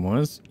the item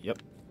was. Yep.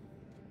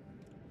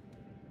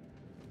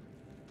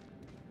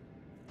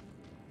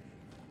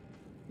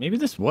 Maybe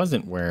this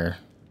wasn't where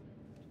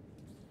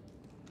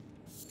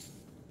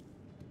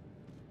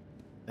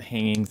the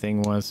hanging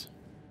thing was.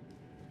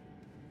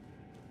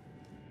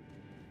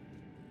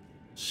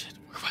 Shit,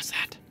 where was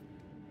that?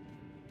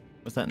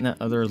 Was that in that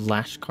other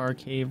Lashkar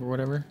cave or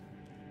whatever?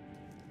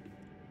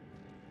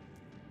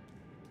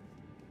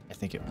 I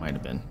think it might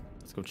have been.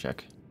 Let's go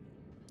check.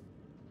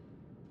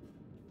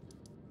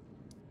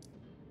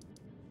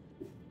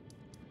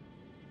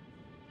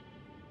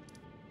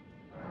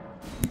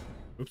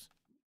 Oops.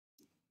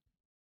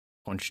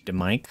 Punch the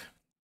mic.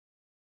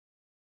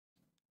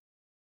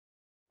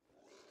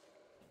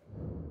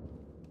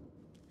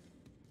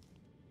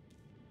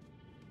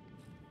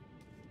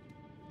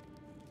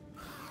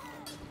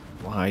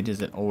 Why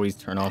does it always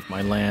turn off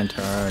my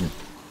lantern?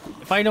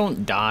 If I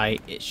don't die,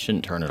 it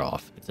shouldn't turn it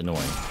off. It's annoying.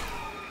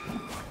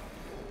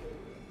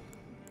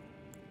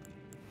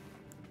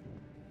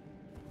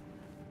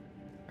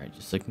 Alright,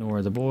 just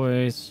ignore the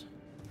boys.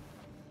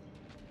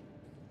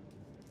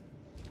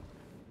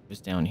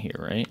 Just down here,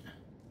 right?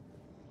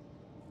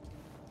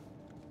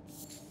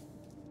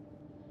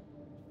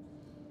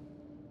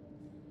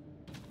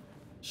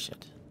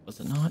 Shit. Was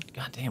it not?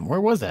 God damn,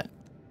 where was that?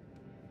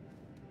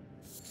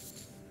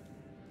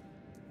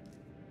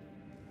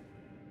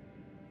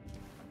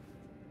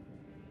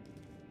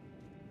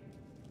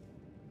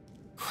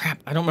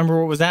 Crap, I don't remember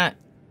what was that.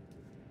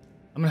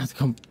 I'm gonna have to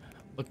come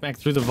look back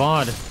through the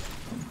VOD.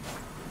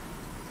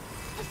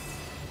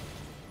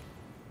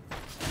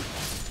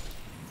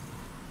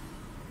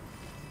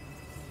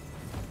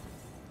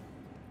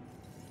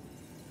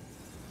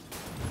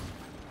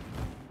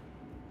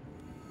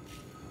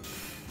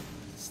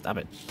 Stop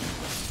it.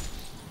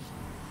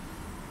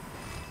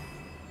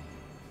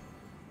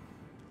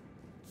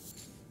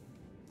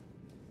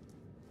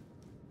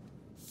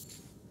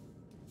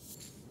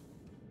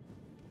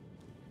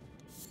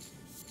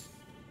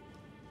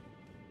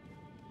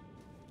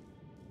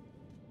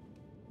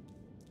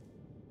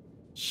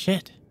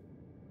 Shit.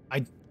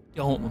 I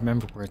don't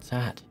remember where it's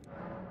at.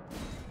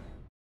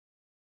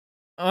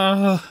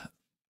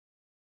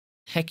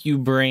 Heck you,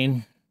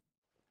 brain.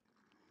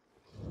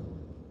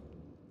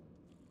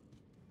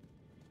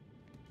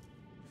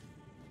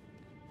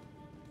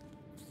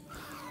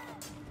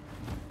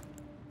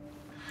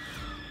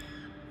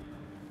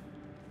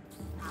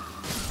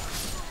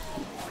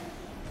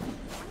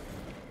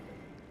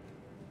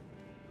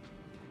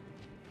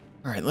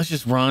 All right, let's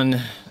just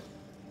run.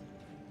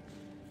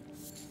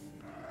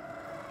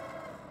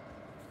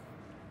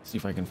 See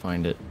if I can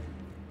find it.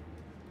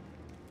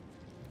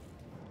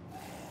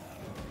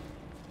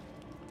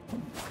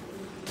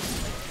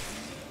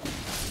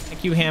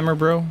 Thank you, hammer,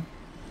 bro.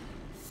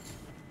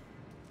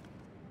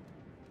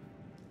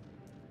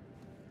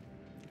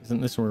 Isn't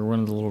this where one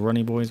of the little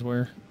runny boys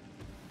were?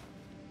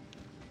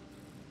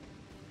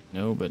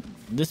 No, but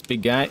this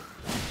big guy.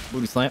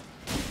 Booty slap.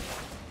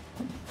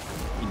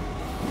 He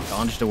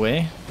dodged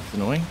away. That's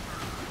annoying.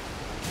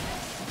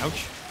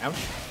 Ouch. Ouch.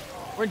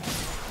 Where'd...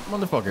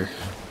 Motherfucker.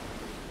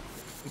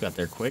 We got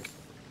there quick.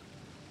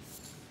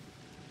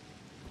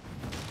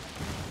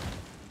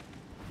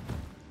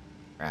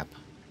 Crap.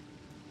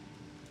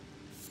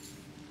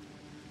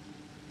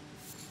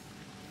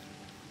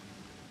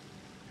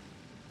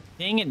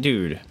 Dang it,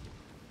 dude.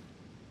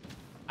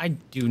 I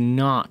do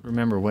not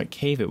remember what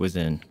cave it was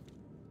in.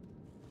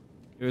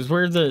 It was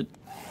where the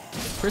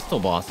crystal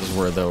bosses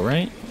were, though,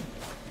 right?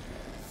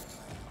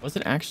 Was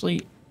it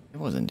actually? It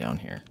wasn't down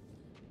here.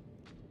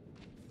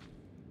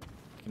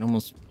 I'm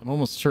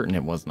almost certain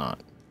it was not.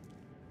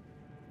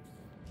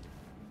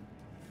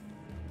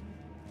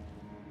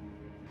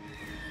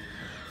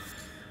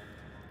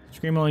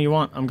 Scream all you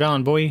want. I'm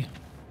gone, boy.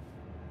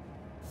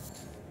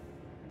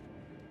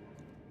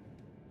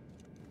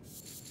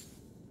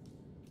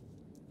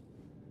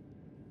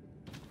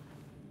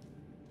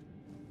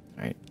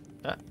 Alright.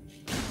 I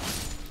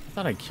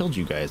thought I killed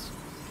you guys.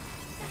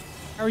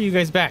 How are you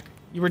guys back?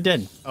 You were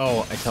dead.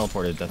 Oh, I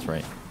teleported. That's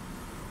right.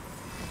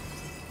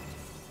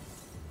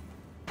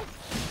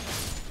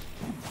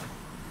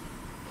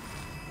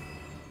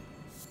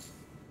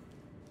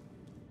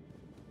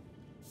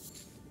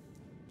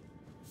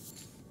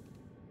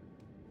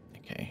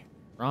 Okay.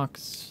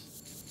 Rocks.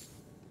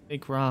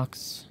 Big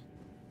rocks.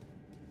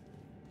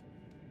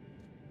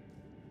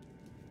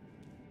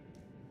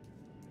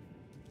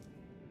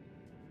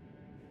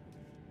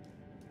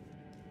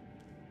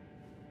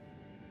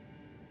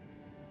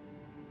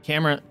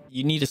 Camera,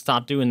 you need to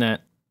stop doing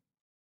that.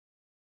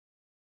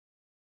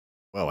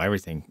 Whoa,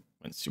 everything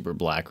went super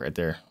black right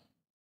there.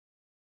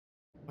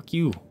 Fuck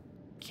you,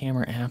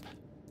 camera app.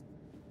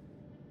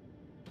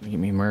 Gonna get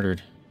me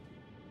murdered.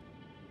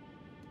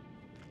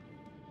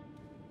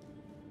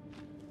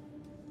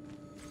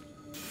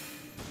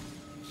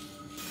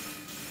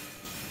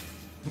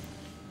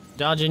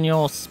 Dodging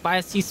your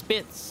spicy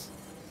spits.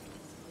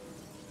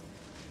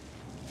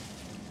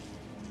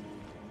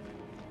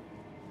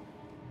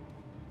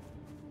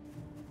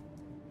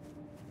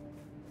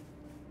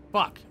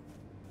 Fuck.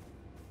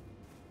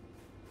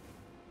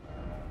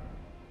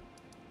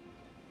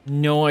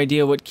 No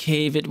idea what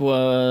cave it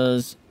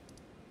was.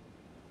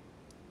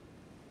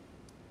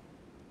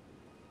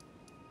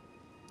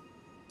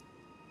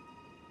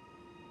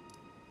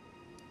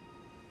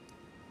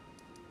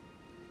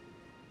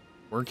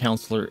 Word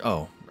counselor.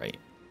 Oh, right.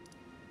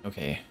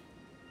 Okay.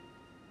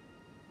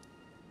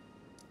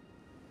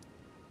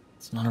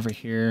 It's not over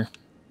here.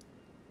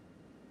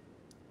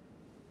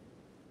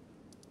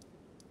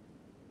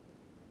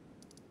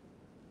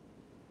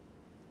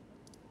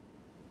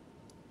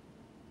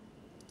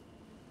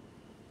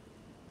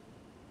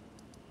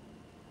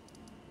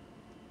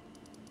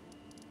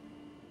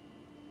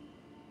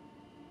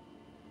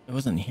 It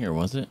wasn't here,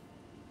 was it?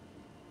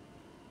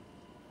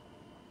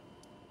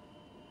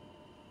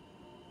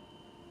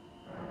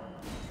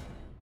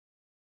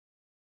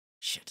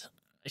 Shit.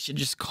 I should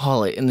just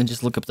call it and then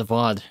just look up the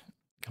VOD.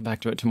 Come back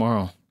to it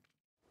tomorrow.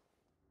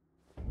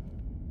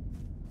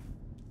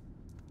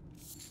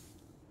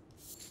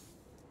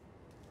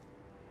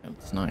 Nope,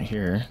 it's not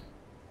here.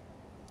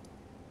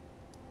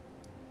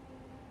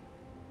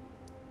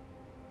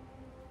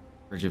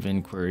 Bridge of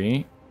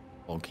Inquiry.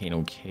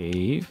 Volcano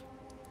Cave.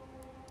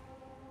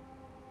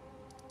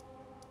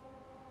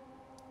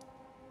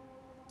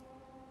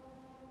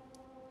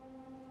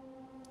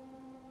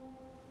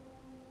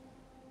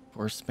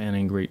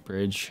 Spanning Great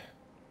Bridge.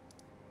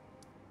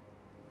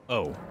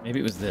 Oh, maybe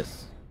it was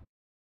this.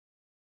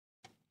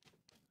 I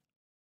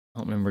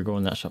don't remember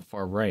going that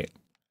far right.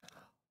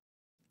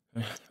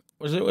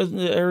 Was it in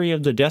the area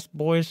of the Death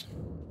Boys?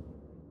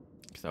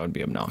 Because that would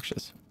be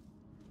obnoxious.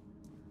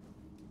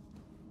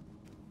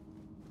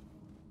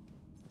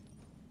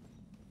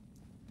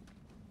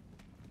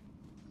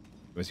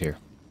 It was here.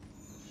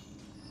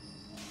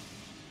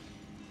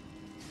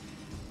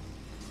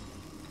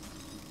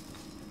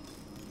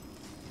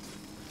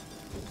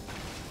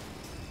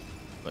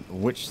 But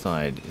which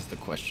side is the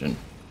question?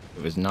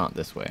 It was not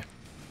this way.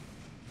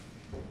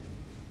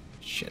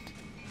 Shit.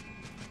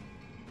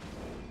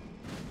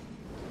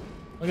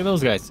 Look at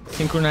those guys.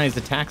 Synchronized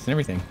attacks and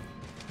everything.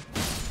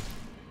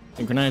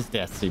 Synchronized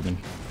deaths even.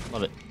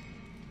 Love it.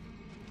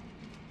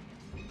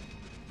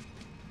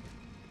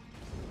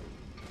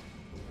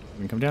 You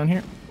can come down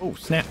here. Oh,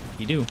 snap.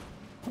 You do.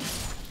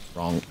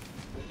 Wrong.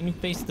 Can you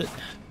face the...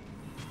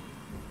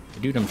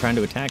 Dude, I'm trying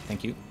to attack.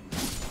 Thank you.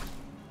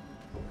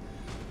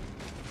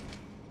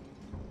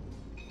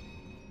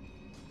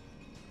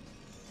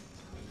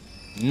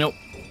 Nope.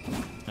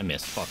 I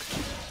missed. Fuck.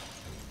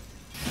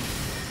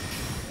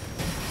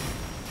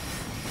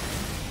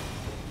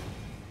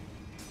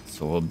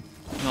 So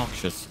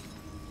obnoxious.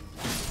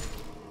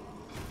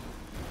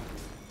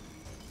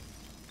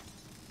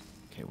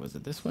 Okay, was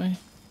it this way?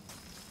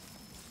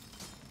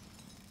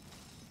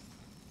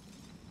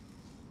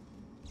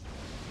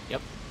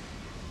 Yep.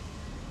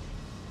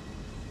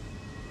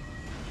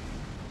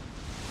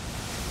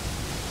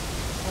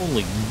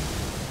 Holy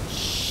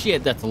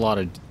shit, that's a lot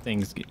of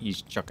things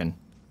he's chucking.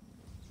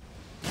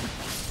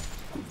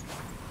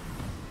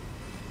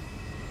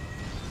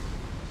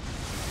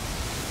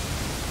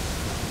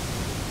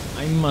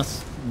 I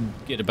must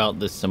get about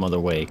this some other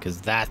way, because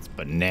that's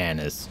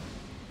bananas.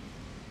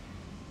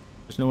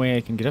 There's no way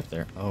I can get up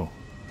there. Oh.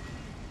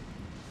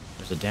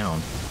 There's a down.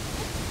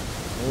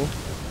 Oh.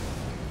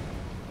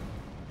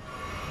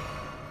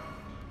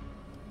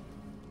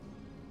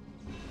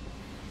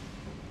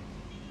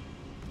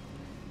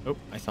 Oh,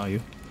 I saw you.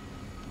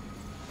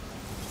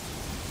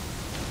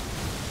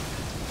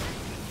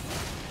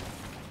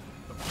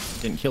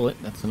 Didn't kill it.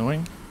 That's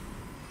annoying.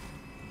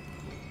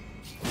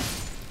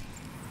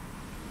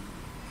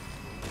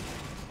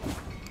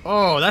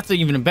 Oh, that's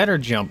even a better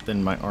jump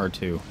than my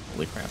R2.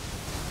 Holy crap.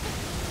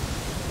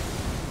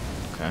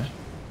 Okay.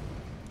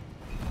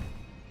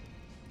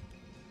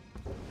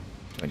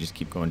 Do I just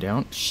keep going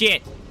down?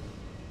 Shit!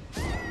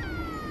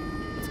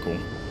 That's cool.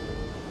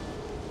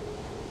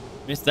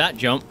 Missed that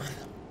jump.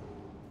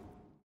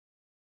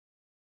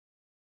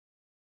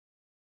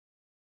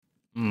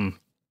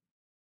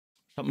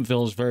 Something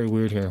feels very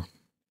weird here.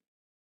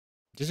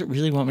 Does it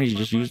really want me to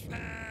just use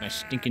my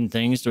stinking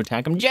things to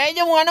attack him? Jay,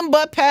 you want them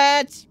butt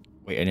pats?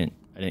 Wait, I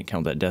didn't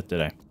count that death,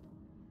 did I?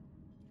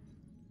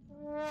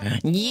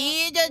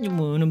 Yeah, that's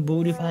one of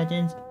booty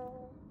patterns.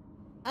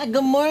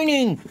 Good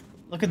morning.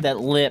 Look at that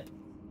lip.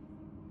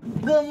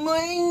 Good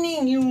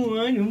morning, you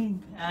want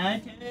them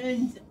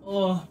patterns?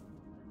 Oh,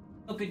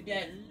 look at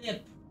that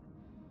lip.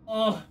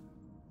 Oh,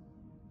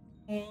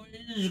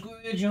 this is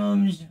great,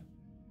 Jones.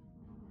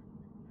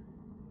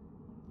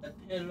 A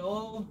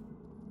pillow.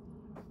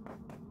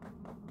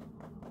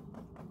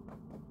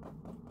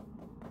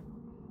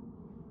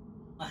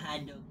 A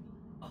hot dog.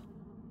 Oh.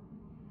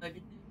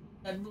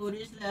 That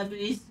booty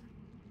slappies.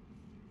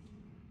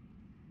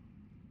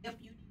 Yep,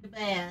 you need a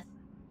bath.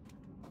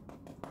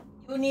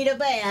 You need a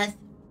bath.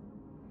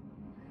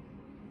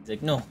 He's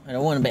like, no, I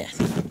don't want a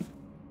bath.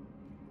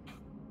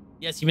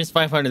 Yes, you missed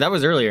 500. That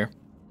was earlier.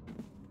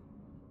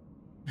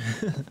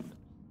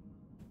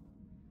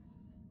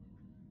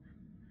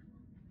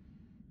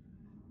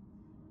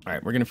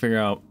 Alright, we're gonna figure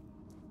out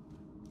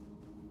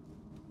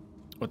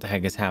what the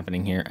heck is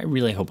happening here. I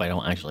really hope I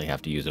don't actually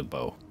have to use a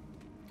bow,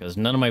 because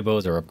none of my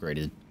bows are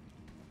upgraded.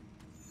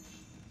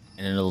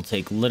 And it'll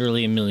take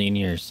literally a million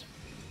years.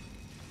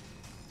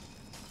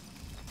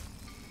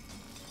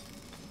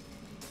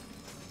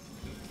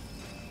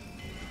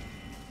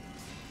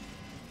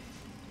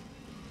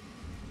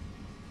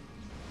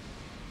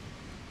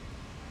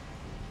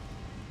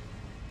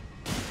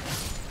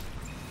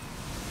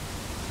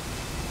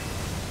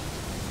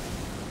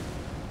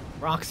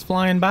 Rocks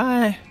flying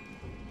by.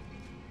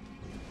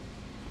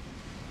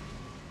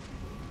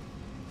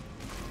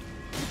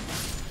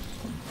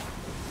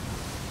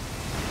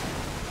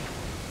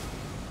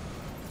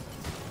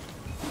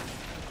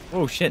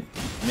 Oh shit,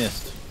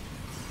 missed.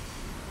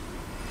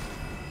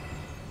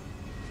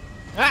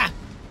 Ah!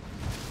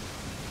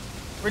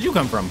 Where'd you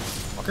come from,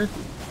 fucker?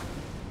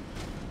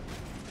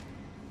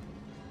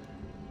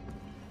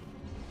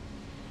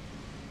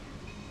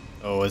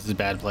 Oh, this is a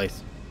bad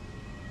place.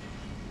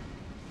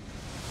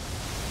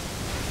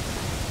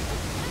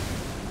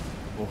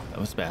 Oh, that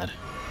was bad.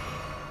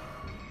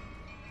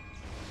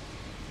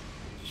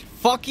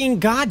 Fucking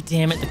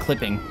goddamn it, the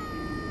clipping.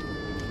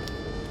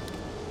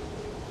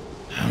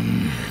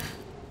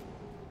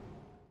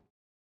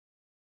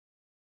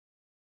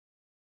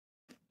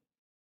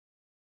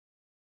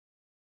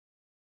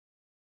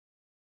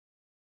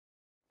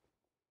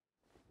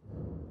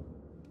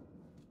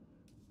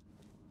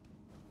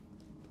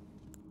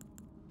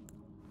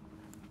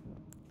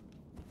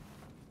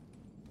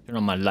 Turn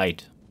on my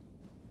light.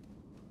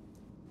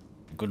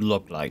 Good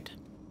luck light.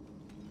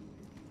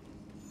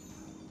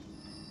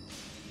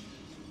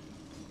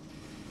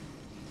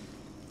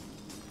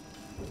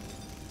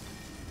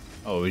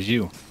 Oh, it was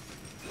you.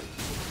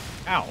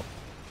 Ow.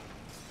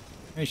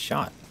 Nice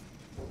shot.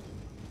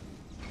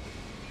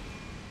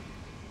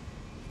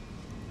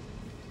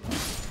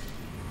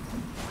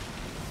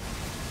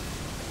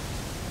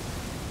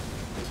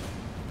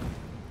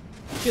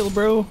 Kill,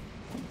 bro.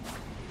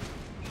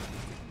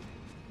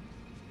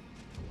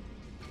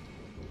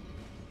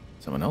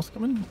 else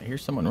coming? I hear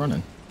someone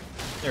running.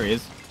 There he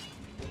is.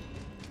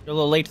 You're a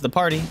little late to the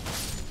party.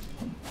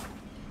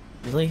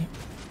 Really?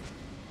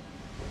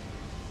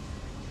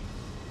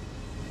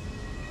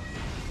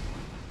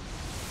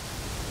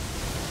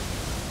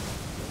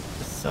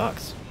 This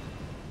sucks.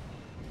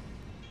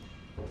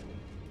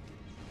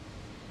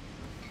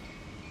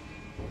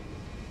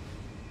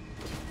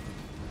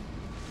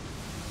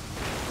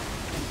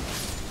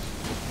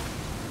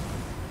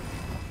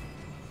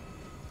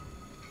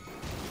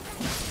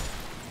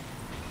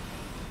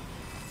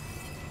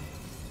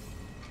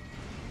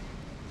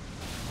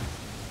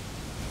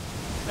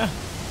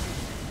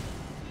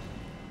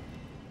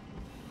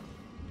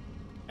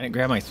 I didn't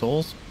grab my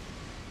souls.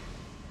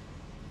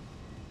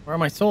 Where are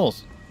my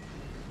souls?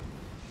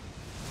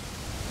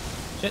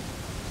 Shit.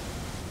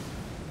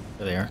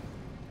 There they are.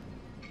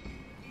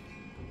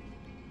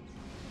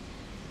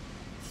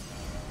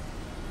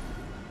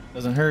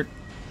 Doesn't hurt.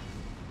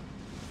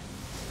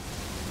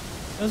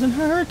 Doesn't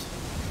hurt.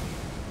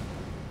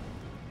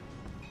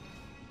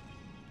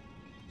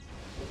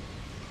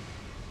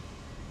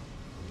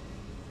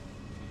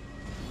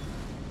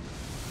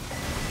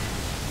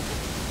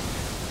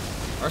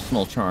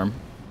 Arsenal charm.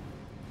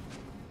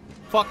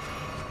 Fuck.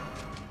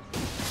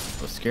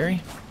 That was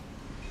scary.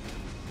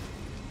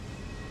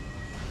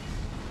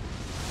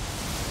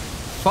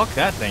 Fuck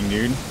that thing,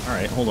 dude.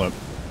 Alright, hold up.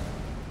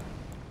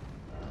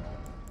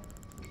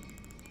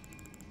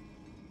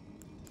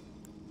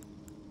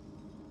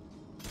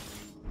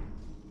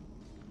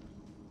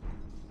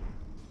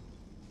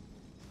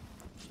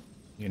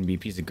 You're gonna be a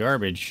piece of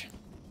garbage.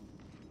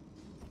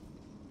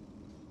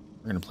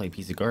 We're gonna play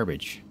piece of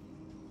garbage.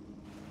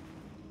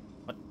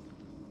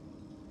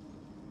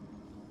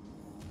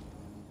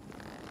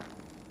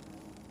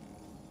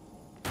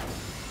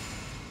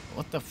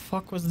 What the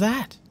fuck was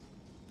that?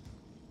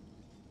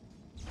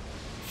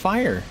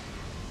 Fire.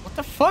 What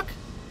the fuck?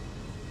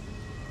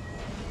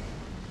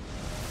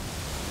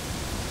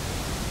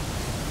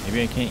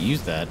 Maybe I can't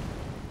use that.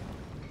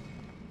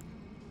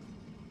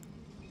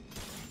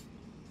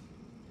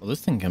 Well,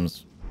 this thing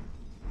comes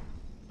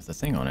with a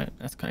thing on it.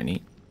 That's kind of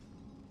neat.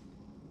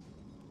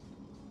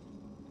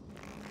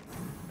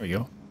 There we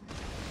go.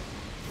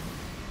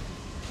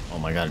 Oh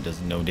my god, it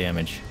does no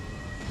damage.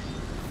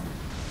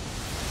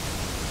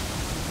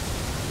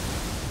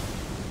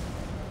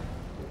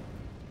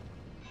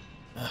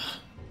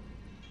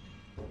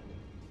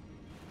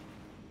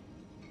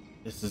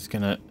 This is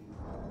gonna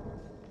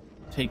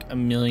take a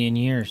million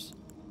years.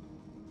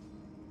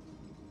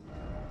 Do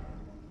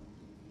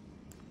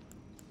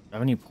I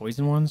have any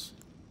poison ones?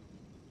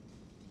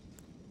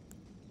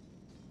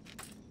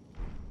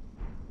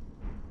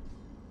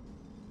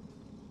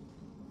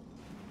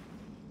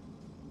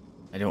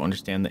 I don't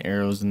understand the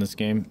arrows in this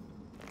game.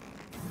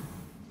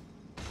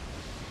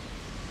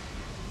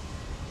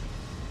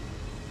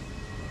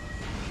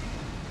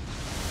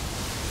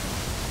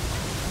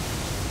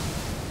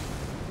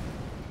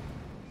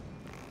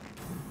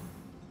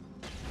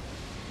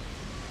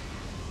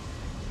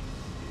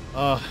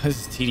 Oh,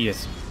 this is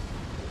tedious.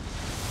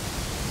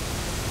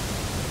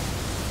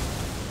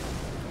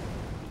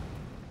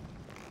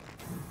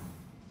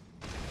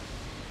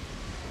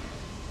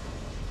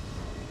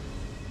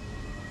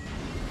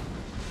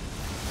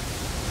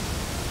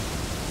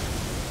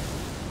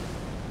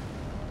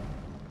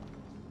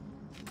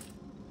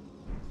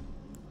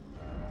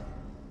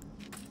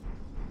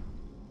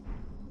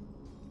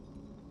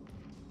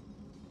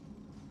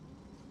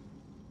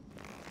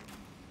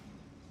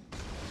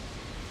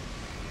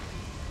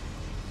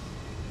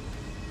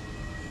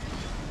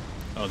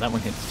 Oh, that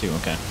one hits too,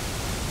 okay.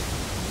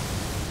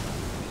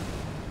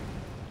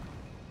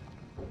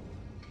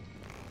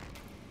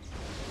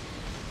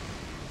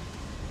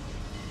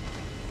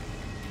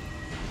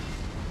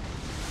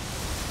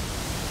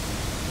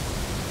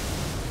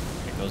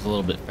 It goes a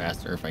little bit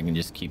faster if I can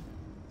just keep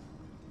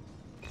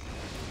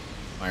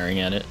firing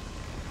at it.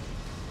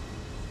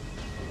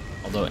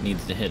 Although it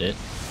needs to hit it.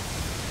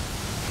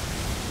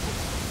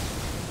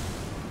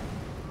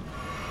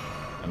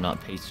 I'm not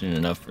patient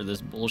enough for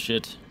this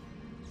bullshit.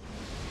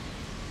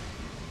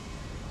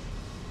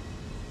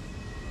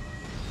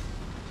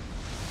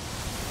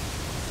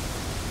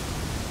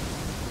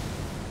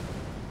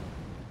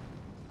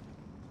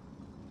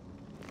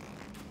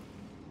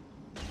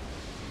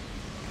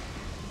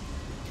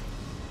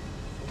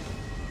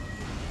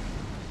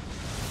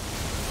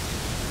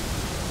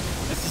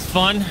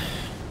 Fun.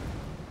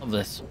 Love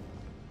this.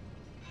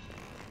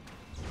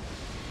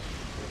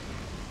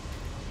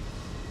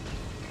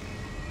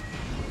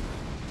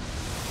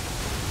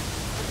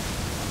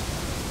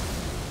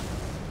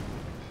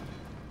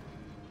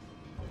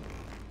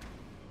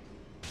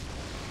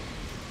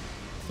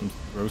 Some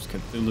gross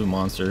Cthulhu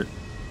monster.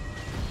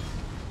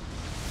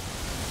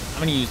 I'm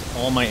gonna use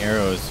all my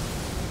arrows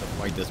to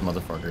fight this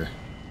motherfucker.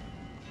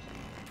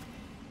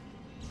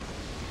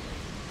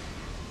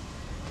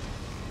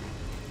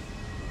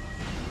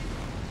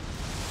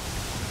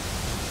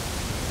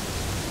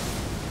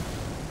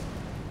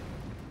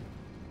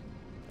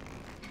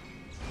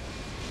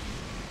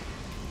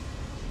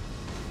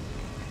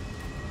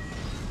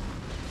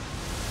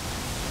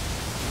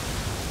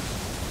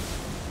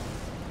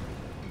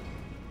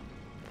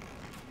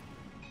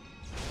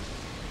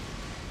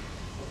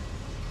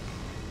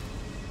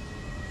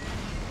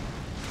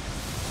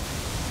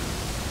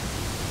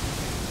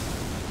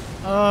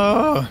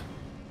 Oh,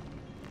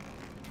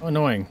 how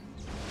annoying.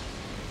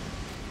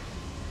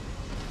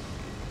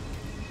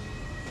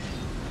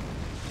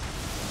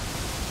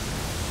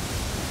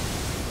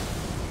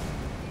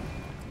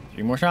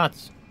 Three more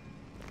shots.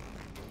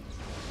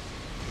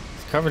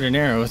 It's covered in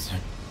arrows.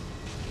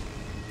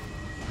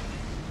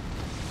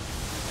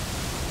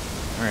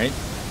 All right,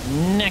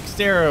 next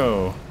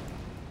arrow.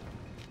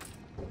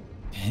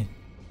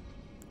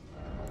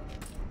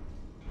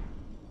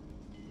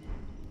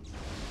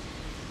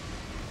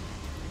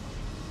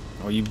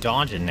 Oh, you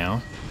dodging now.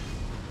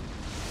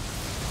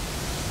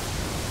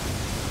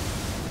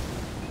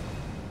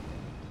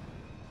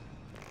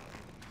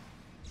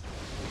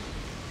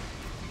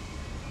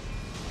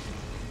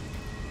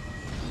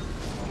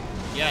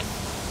 Yes.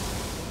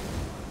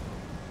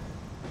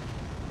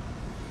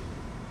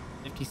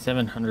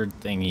 5,700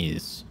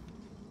 thingies.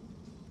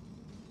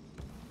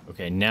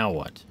 Okay, now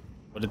what?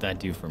 What did that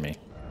do for me?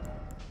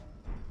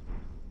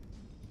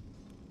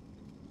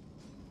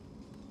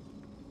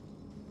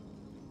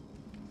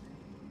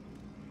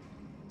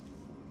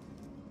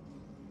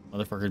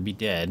 Motherfucker would be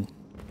dead.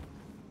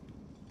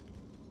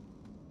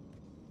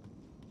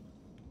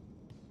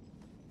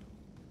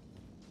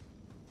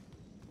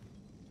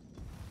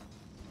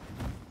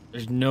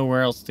 There's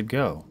nowhere else to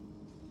go.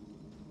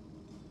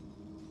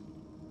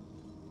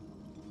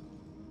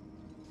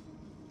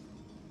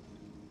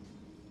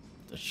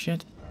 The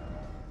shit?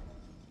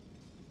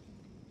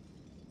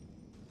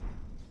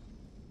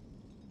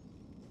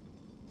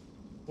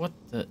 What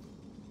the?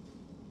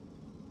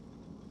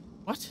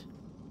 What?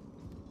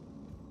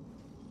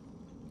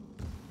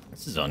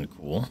 This is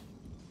uncool.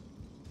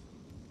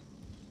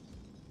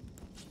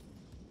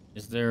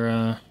 Is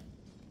there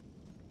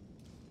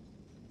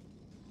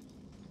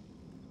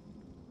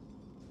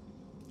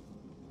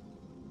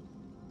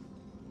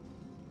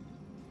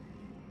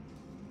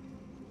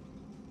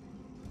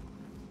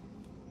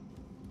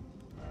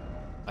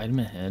item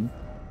ahead?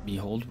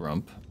 Behold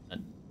rump.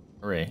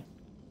 Hooray.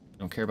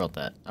 Don't care about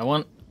that. I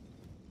want...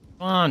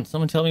 Come on,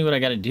 someone tell me what I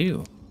gotta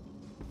do.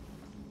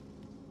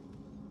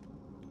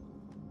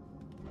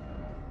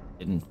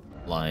 Hidden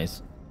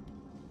flies.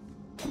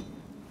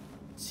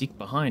 Seek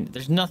behind.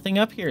 There's nothing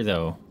up here,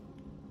 though.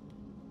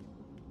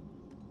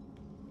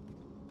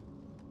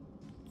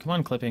 Come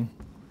on, clipping.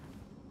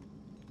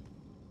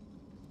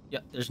 Yeah,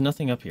 there's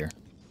nothing up here.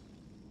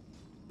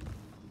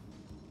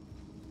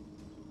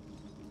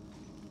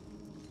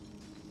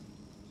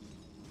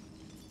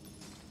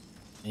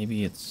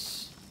 Maybe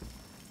it's...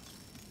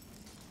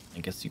 I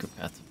guess secret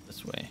path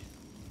this way.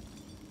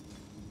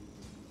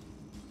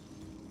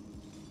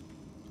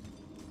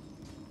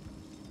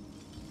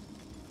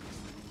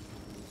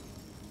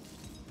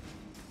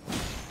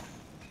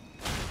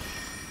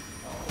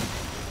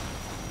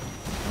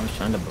 I was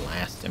trying to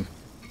blast him.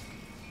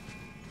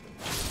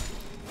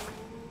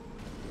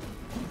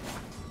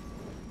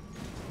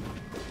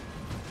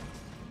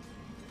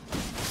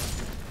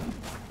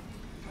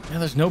 Yeah,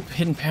 there's no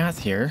hidden path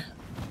here.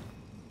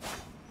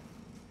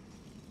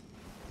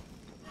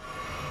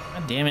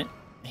 God damn it.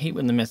 I hate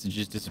when the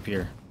messages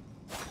disappear.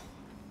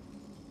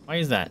 Why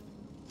is that?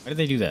 Why did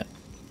they do that?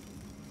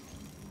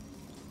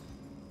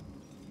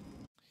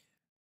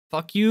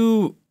 Fuck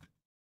you.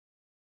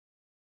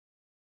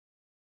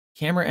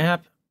 Camera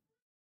app.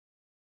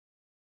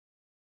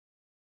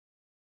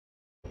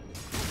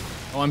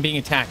 Oh, I'm being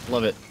attacked.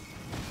 Love it.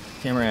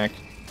 Camera app.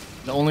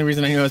 The only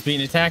reason I knew I was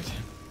being attacked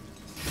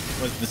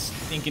was the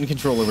stinking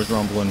controller was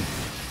rumbling.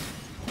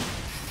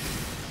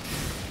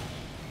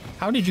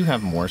 How did you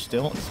have more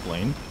still?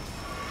 Explain.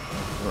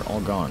 We're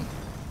all gone.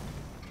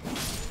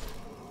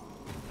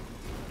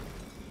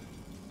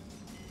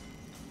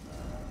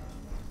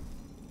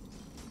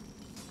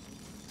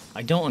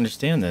 I don't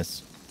understand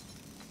this.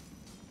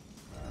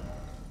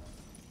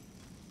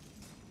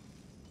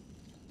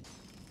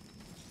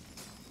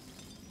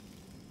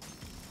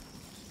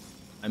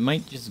 I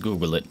might just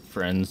Google it,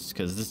 friends,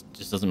 because this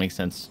just doesn't make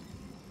sense.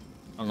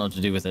 I don't know what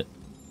to do with it.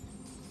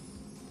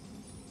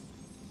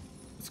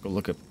 Let's go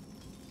look up.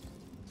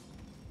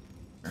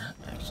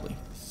 Actually,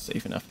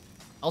 safe enough.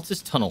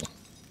 Altus Tunnel.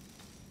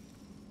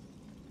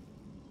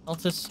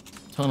 Altus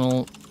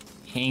Tunnel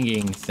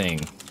hanging thing.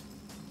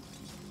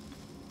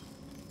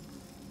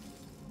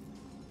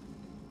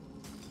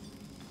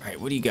 Alright,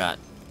 what do you got?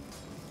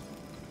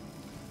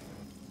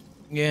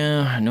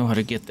 Yeah, I know how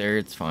to get there.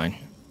 It's fine.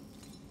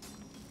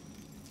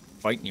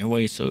 Fighting your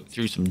way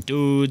through some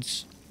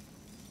dudes.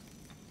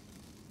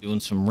 Doing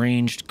some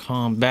ranged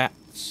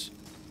combats.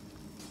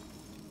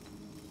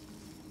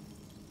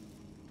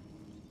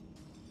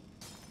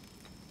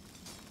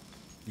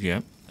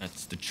 Yep,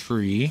 that's the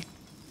tree.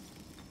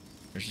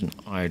 There's an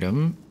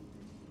item.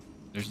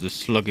 There's the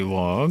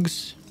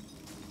sluggywogs.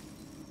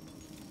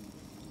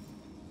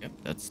 Yep,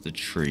 that's the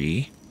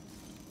tree.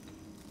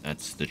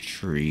 That's the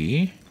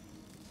tree.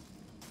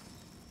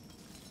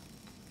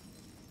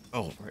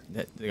 Oh,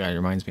 that the guy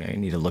reminds me I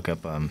need to look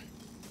up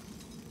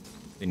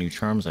the new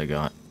charms I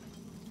got.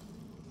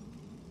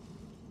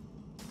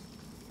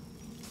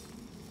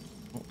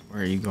 Oh,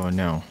 where are you going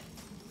now?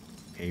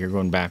 Okay, you're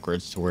going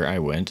backwards to where I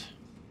went.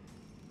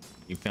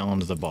 You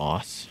found the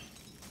boss.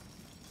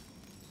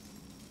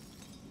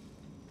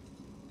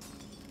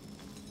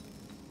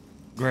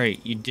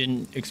 Great, you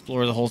didn't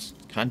explore the whole...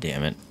 God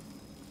damn it.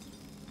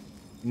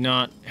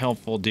 Not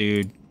helpful,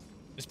 dude.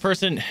 This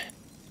person...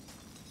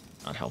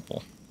 Not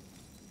helpful.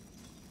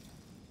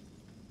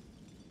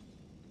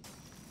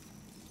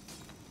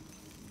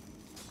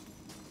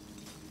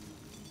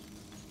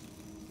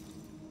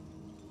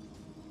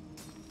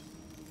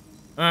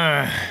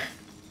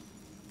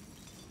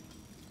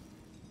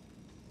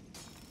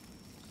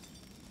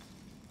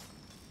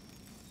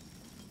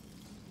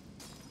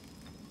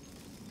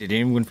 Did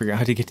anyone figure out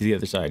how to get to the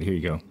other side? Here you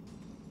go.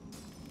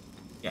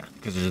 Yeah,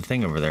 because there's a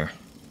thing over there.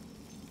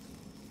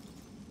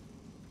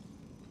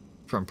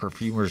 From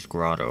Perfumer's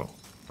Grotto,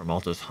 from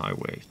Altus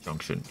Highway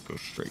Junction, go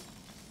straight.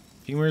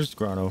 Perfumer's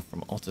Grotto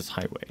from Altus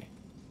Highway.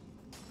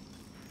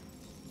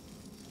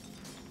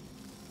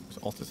 It's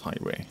Altus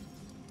Highway.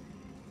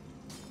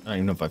 I don't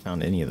even know if I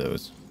found any of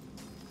those.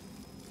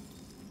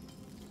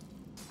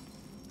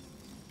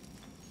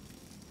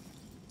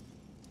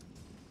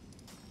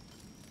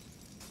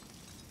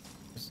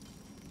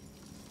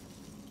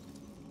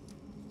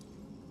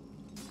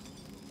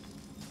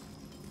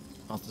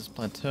 Altus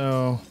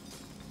Plateau.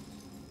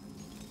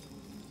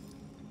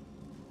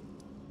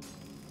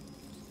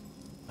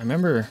 I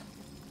remember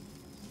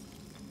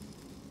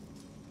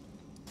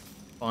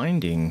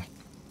finding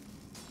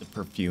the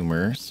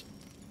perfumers.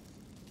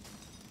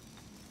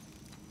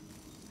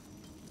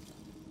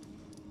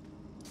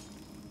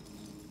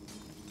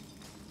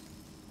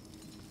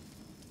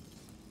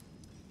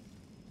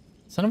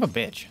 Son of a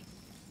bitch.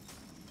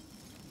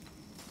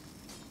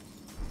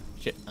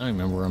 Shit, I don't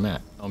even remember where I'm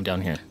at. Oh, I'm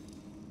down here.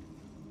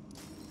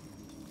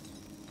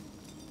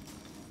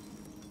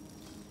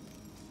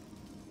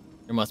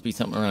 There must be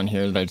something around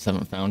here that I just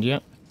haven't found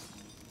yet.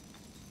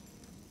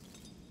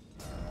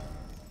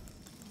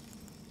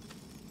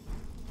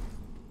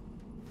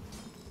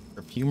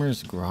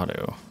 Perfumer's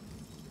Grotto.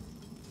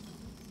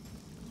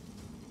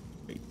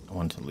 Wait, I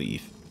want to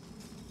leave.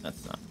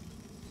 That's not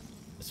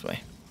this way.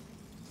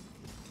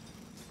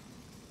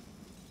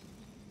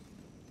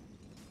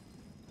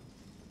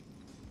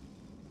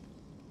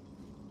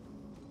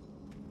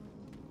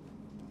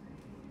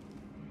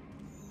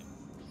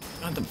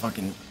 Not the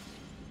fucking...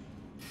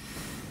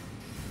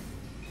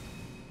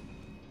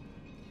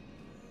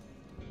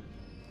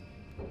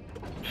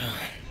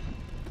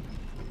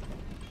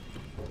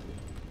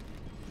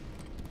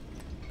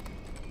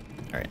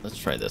 Alright, let's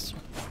try this.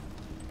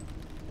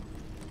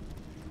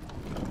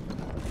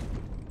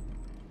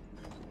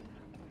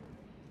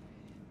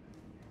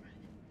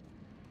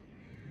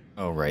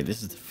 Oh, right,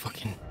 this is the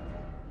fucking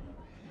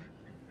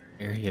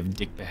area of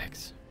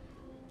dickbags.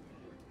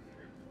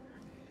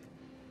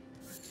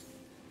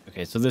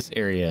 Okay, so this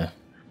area,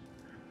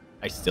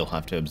 I still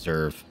have to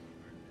observe.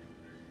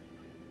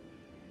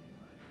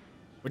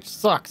 Which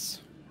sucks.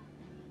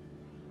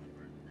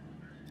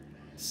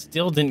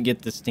 Still didn't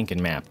get the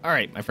stinking map. All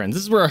right, my friends,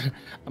 this is where I'm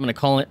going to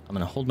call it. I'm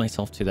going to hold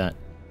myself to that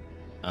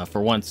for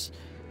once.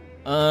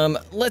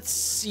 Let's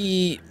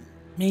see.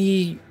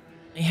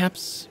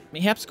 Mayhaps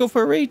go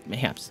for a raid?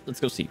 Mayhaps.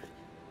 Let's go see.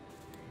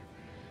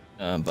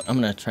 But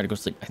I'm going to try to go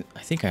sleep.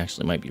 I think I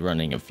actually might be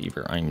running a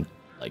fever. I'm,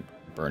 like,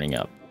 burning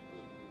up.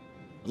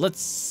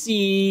 Let's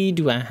see.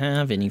 Do I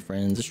have any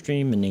friends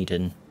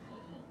streaming?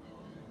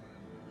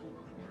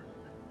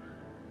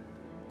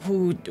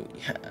 Who do we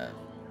have?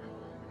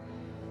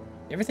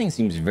 Everything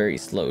seems very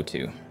slow,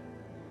 too.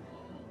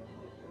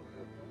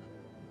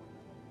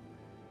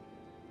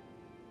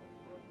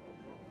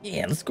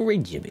 Yeah, let's go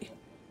raid Jibby.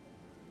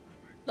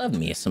 Love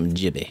me some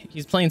Jibby.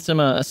 He's playing some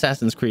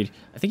Assassin's Creed.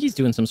 I think he's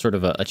doing some sort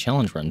of a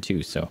challenge run,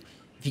 too. So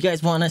if you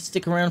guys want to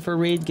stick around for a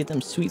raid, get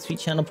them sweet, sweet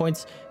channel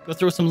points, go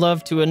throw some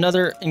love to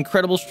another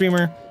incredible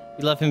streamer.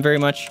 We love him very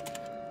much.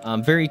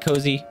 Very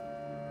cozy.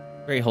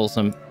 Very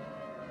wholesome.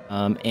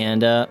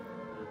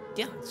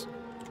 Yeah,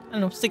 I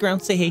don't know, stick around,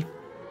 say hey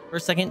for a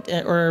second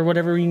or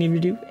whatever you need to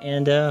do,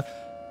 and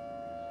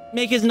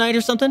make his night or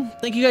something.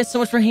 Thank you guys so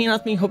much for hanging out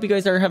with me. Hope you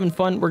guys are having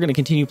fun. We're going to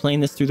continue playing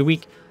this through the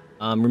week.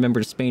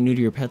 Remember to spay and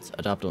neuter your pets,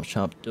 adopt, don't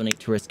shop, donate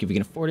to risk if you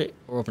can afford it,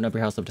 or open up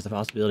your house up to the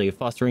possibility of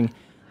fostering.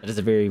 That is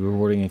a very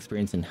rewarding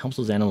experience and helps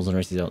those animals and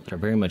races out that are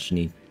very much in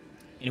need.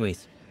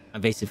 Anyways,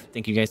 I'm Vaesive.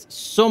 Thank you guys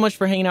so much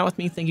for hanging out with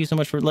me. Thank you so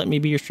much for letting me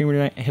be your streamer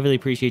tonight. I heavily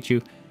appreciate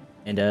you,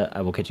 and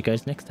I will catch you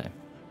guys next time.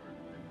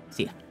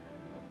 See ya.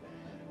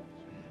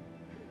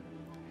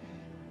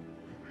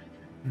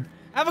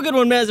 Have a good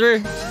one,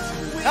 Mesmer.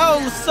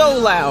 Oh, so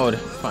loud.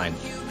 Fine.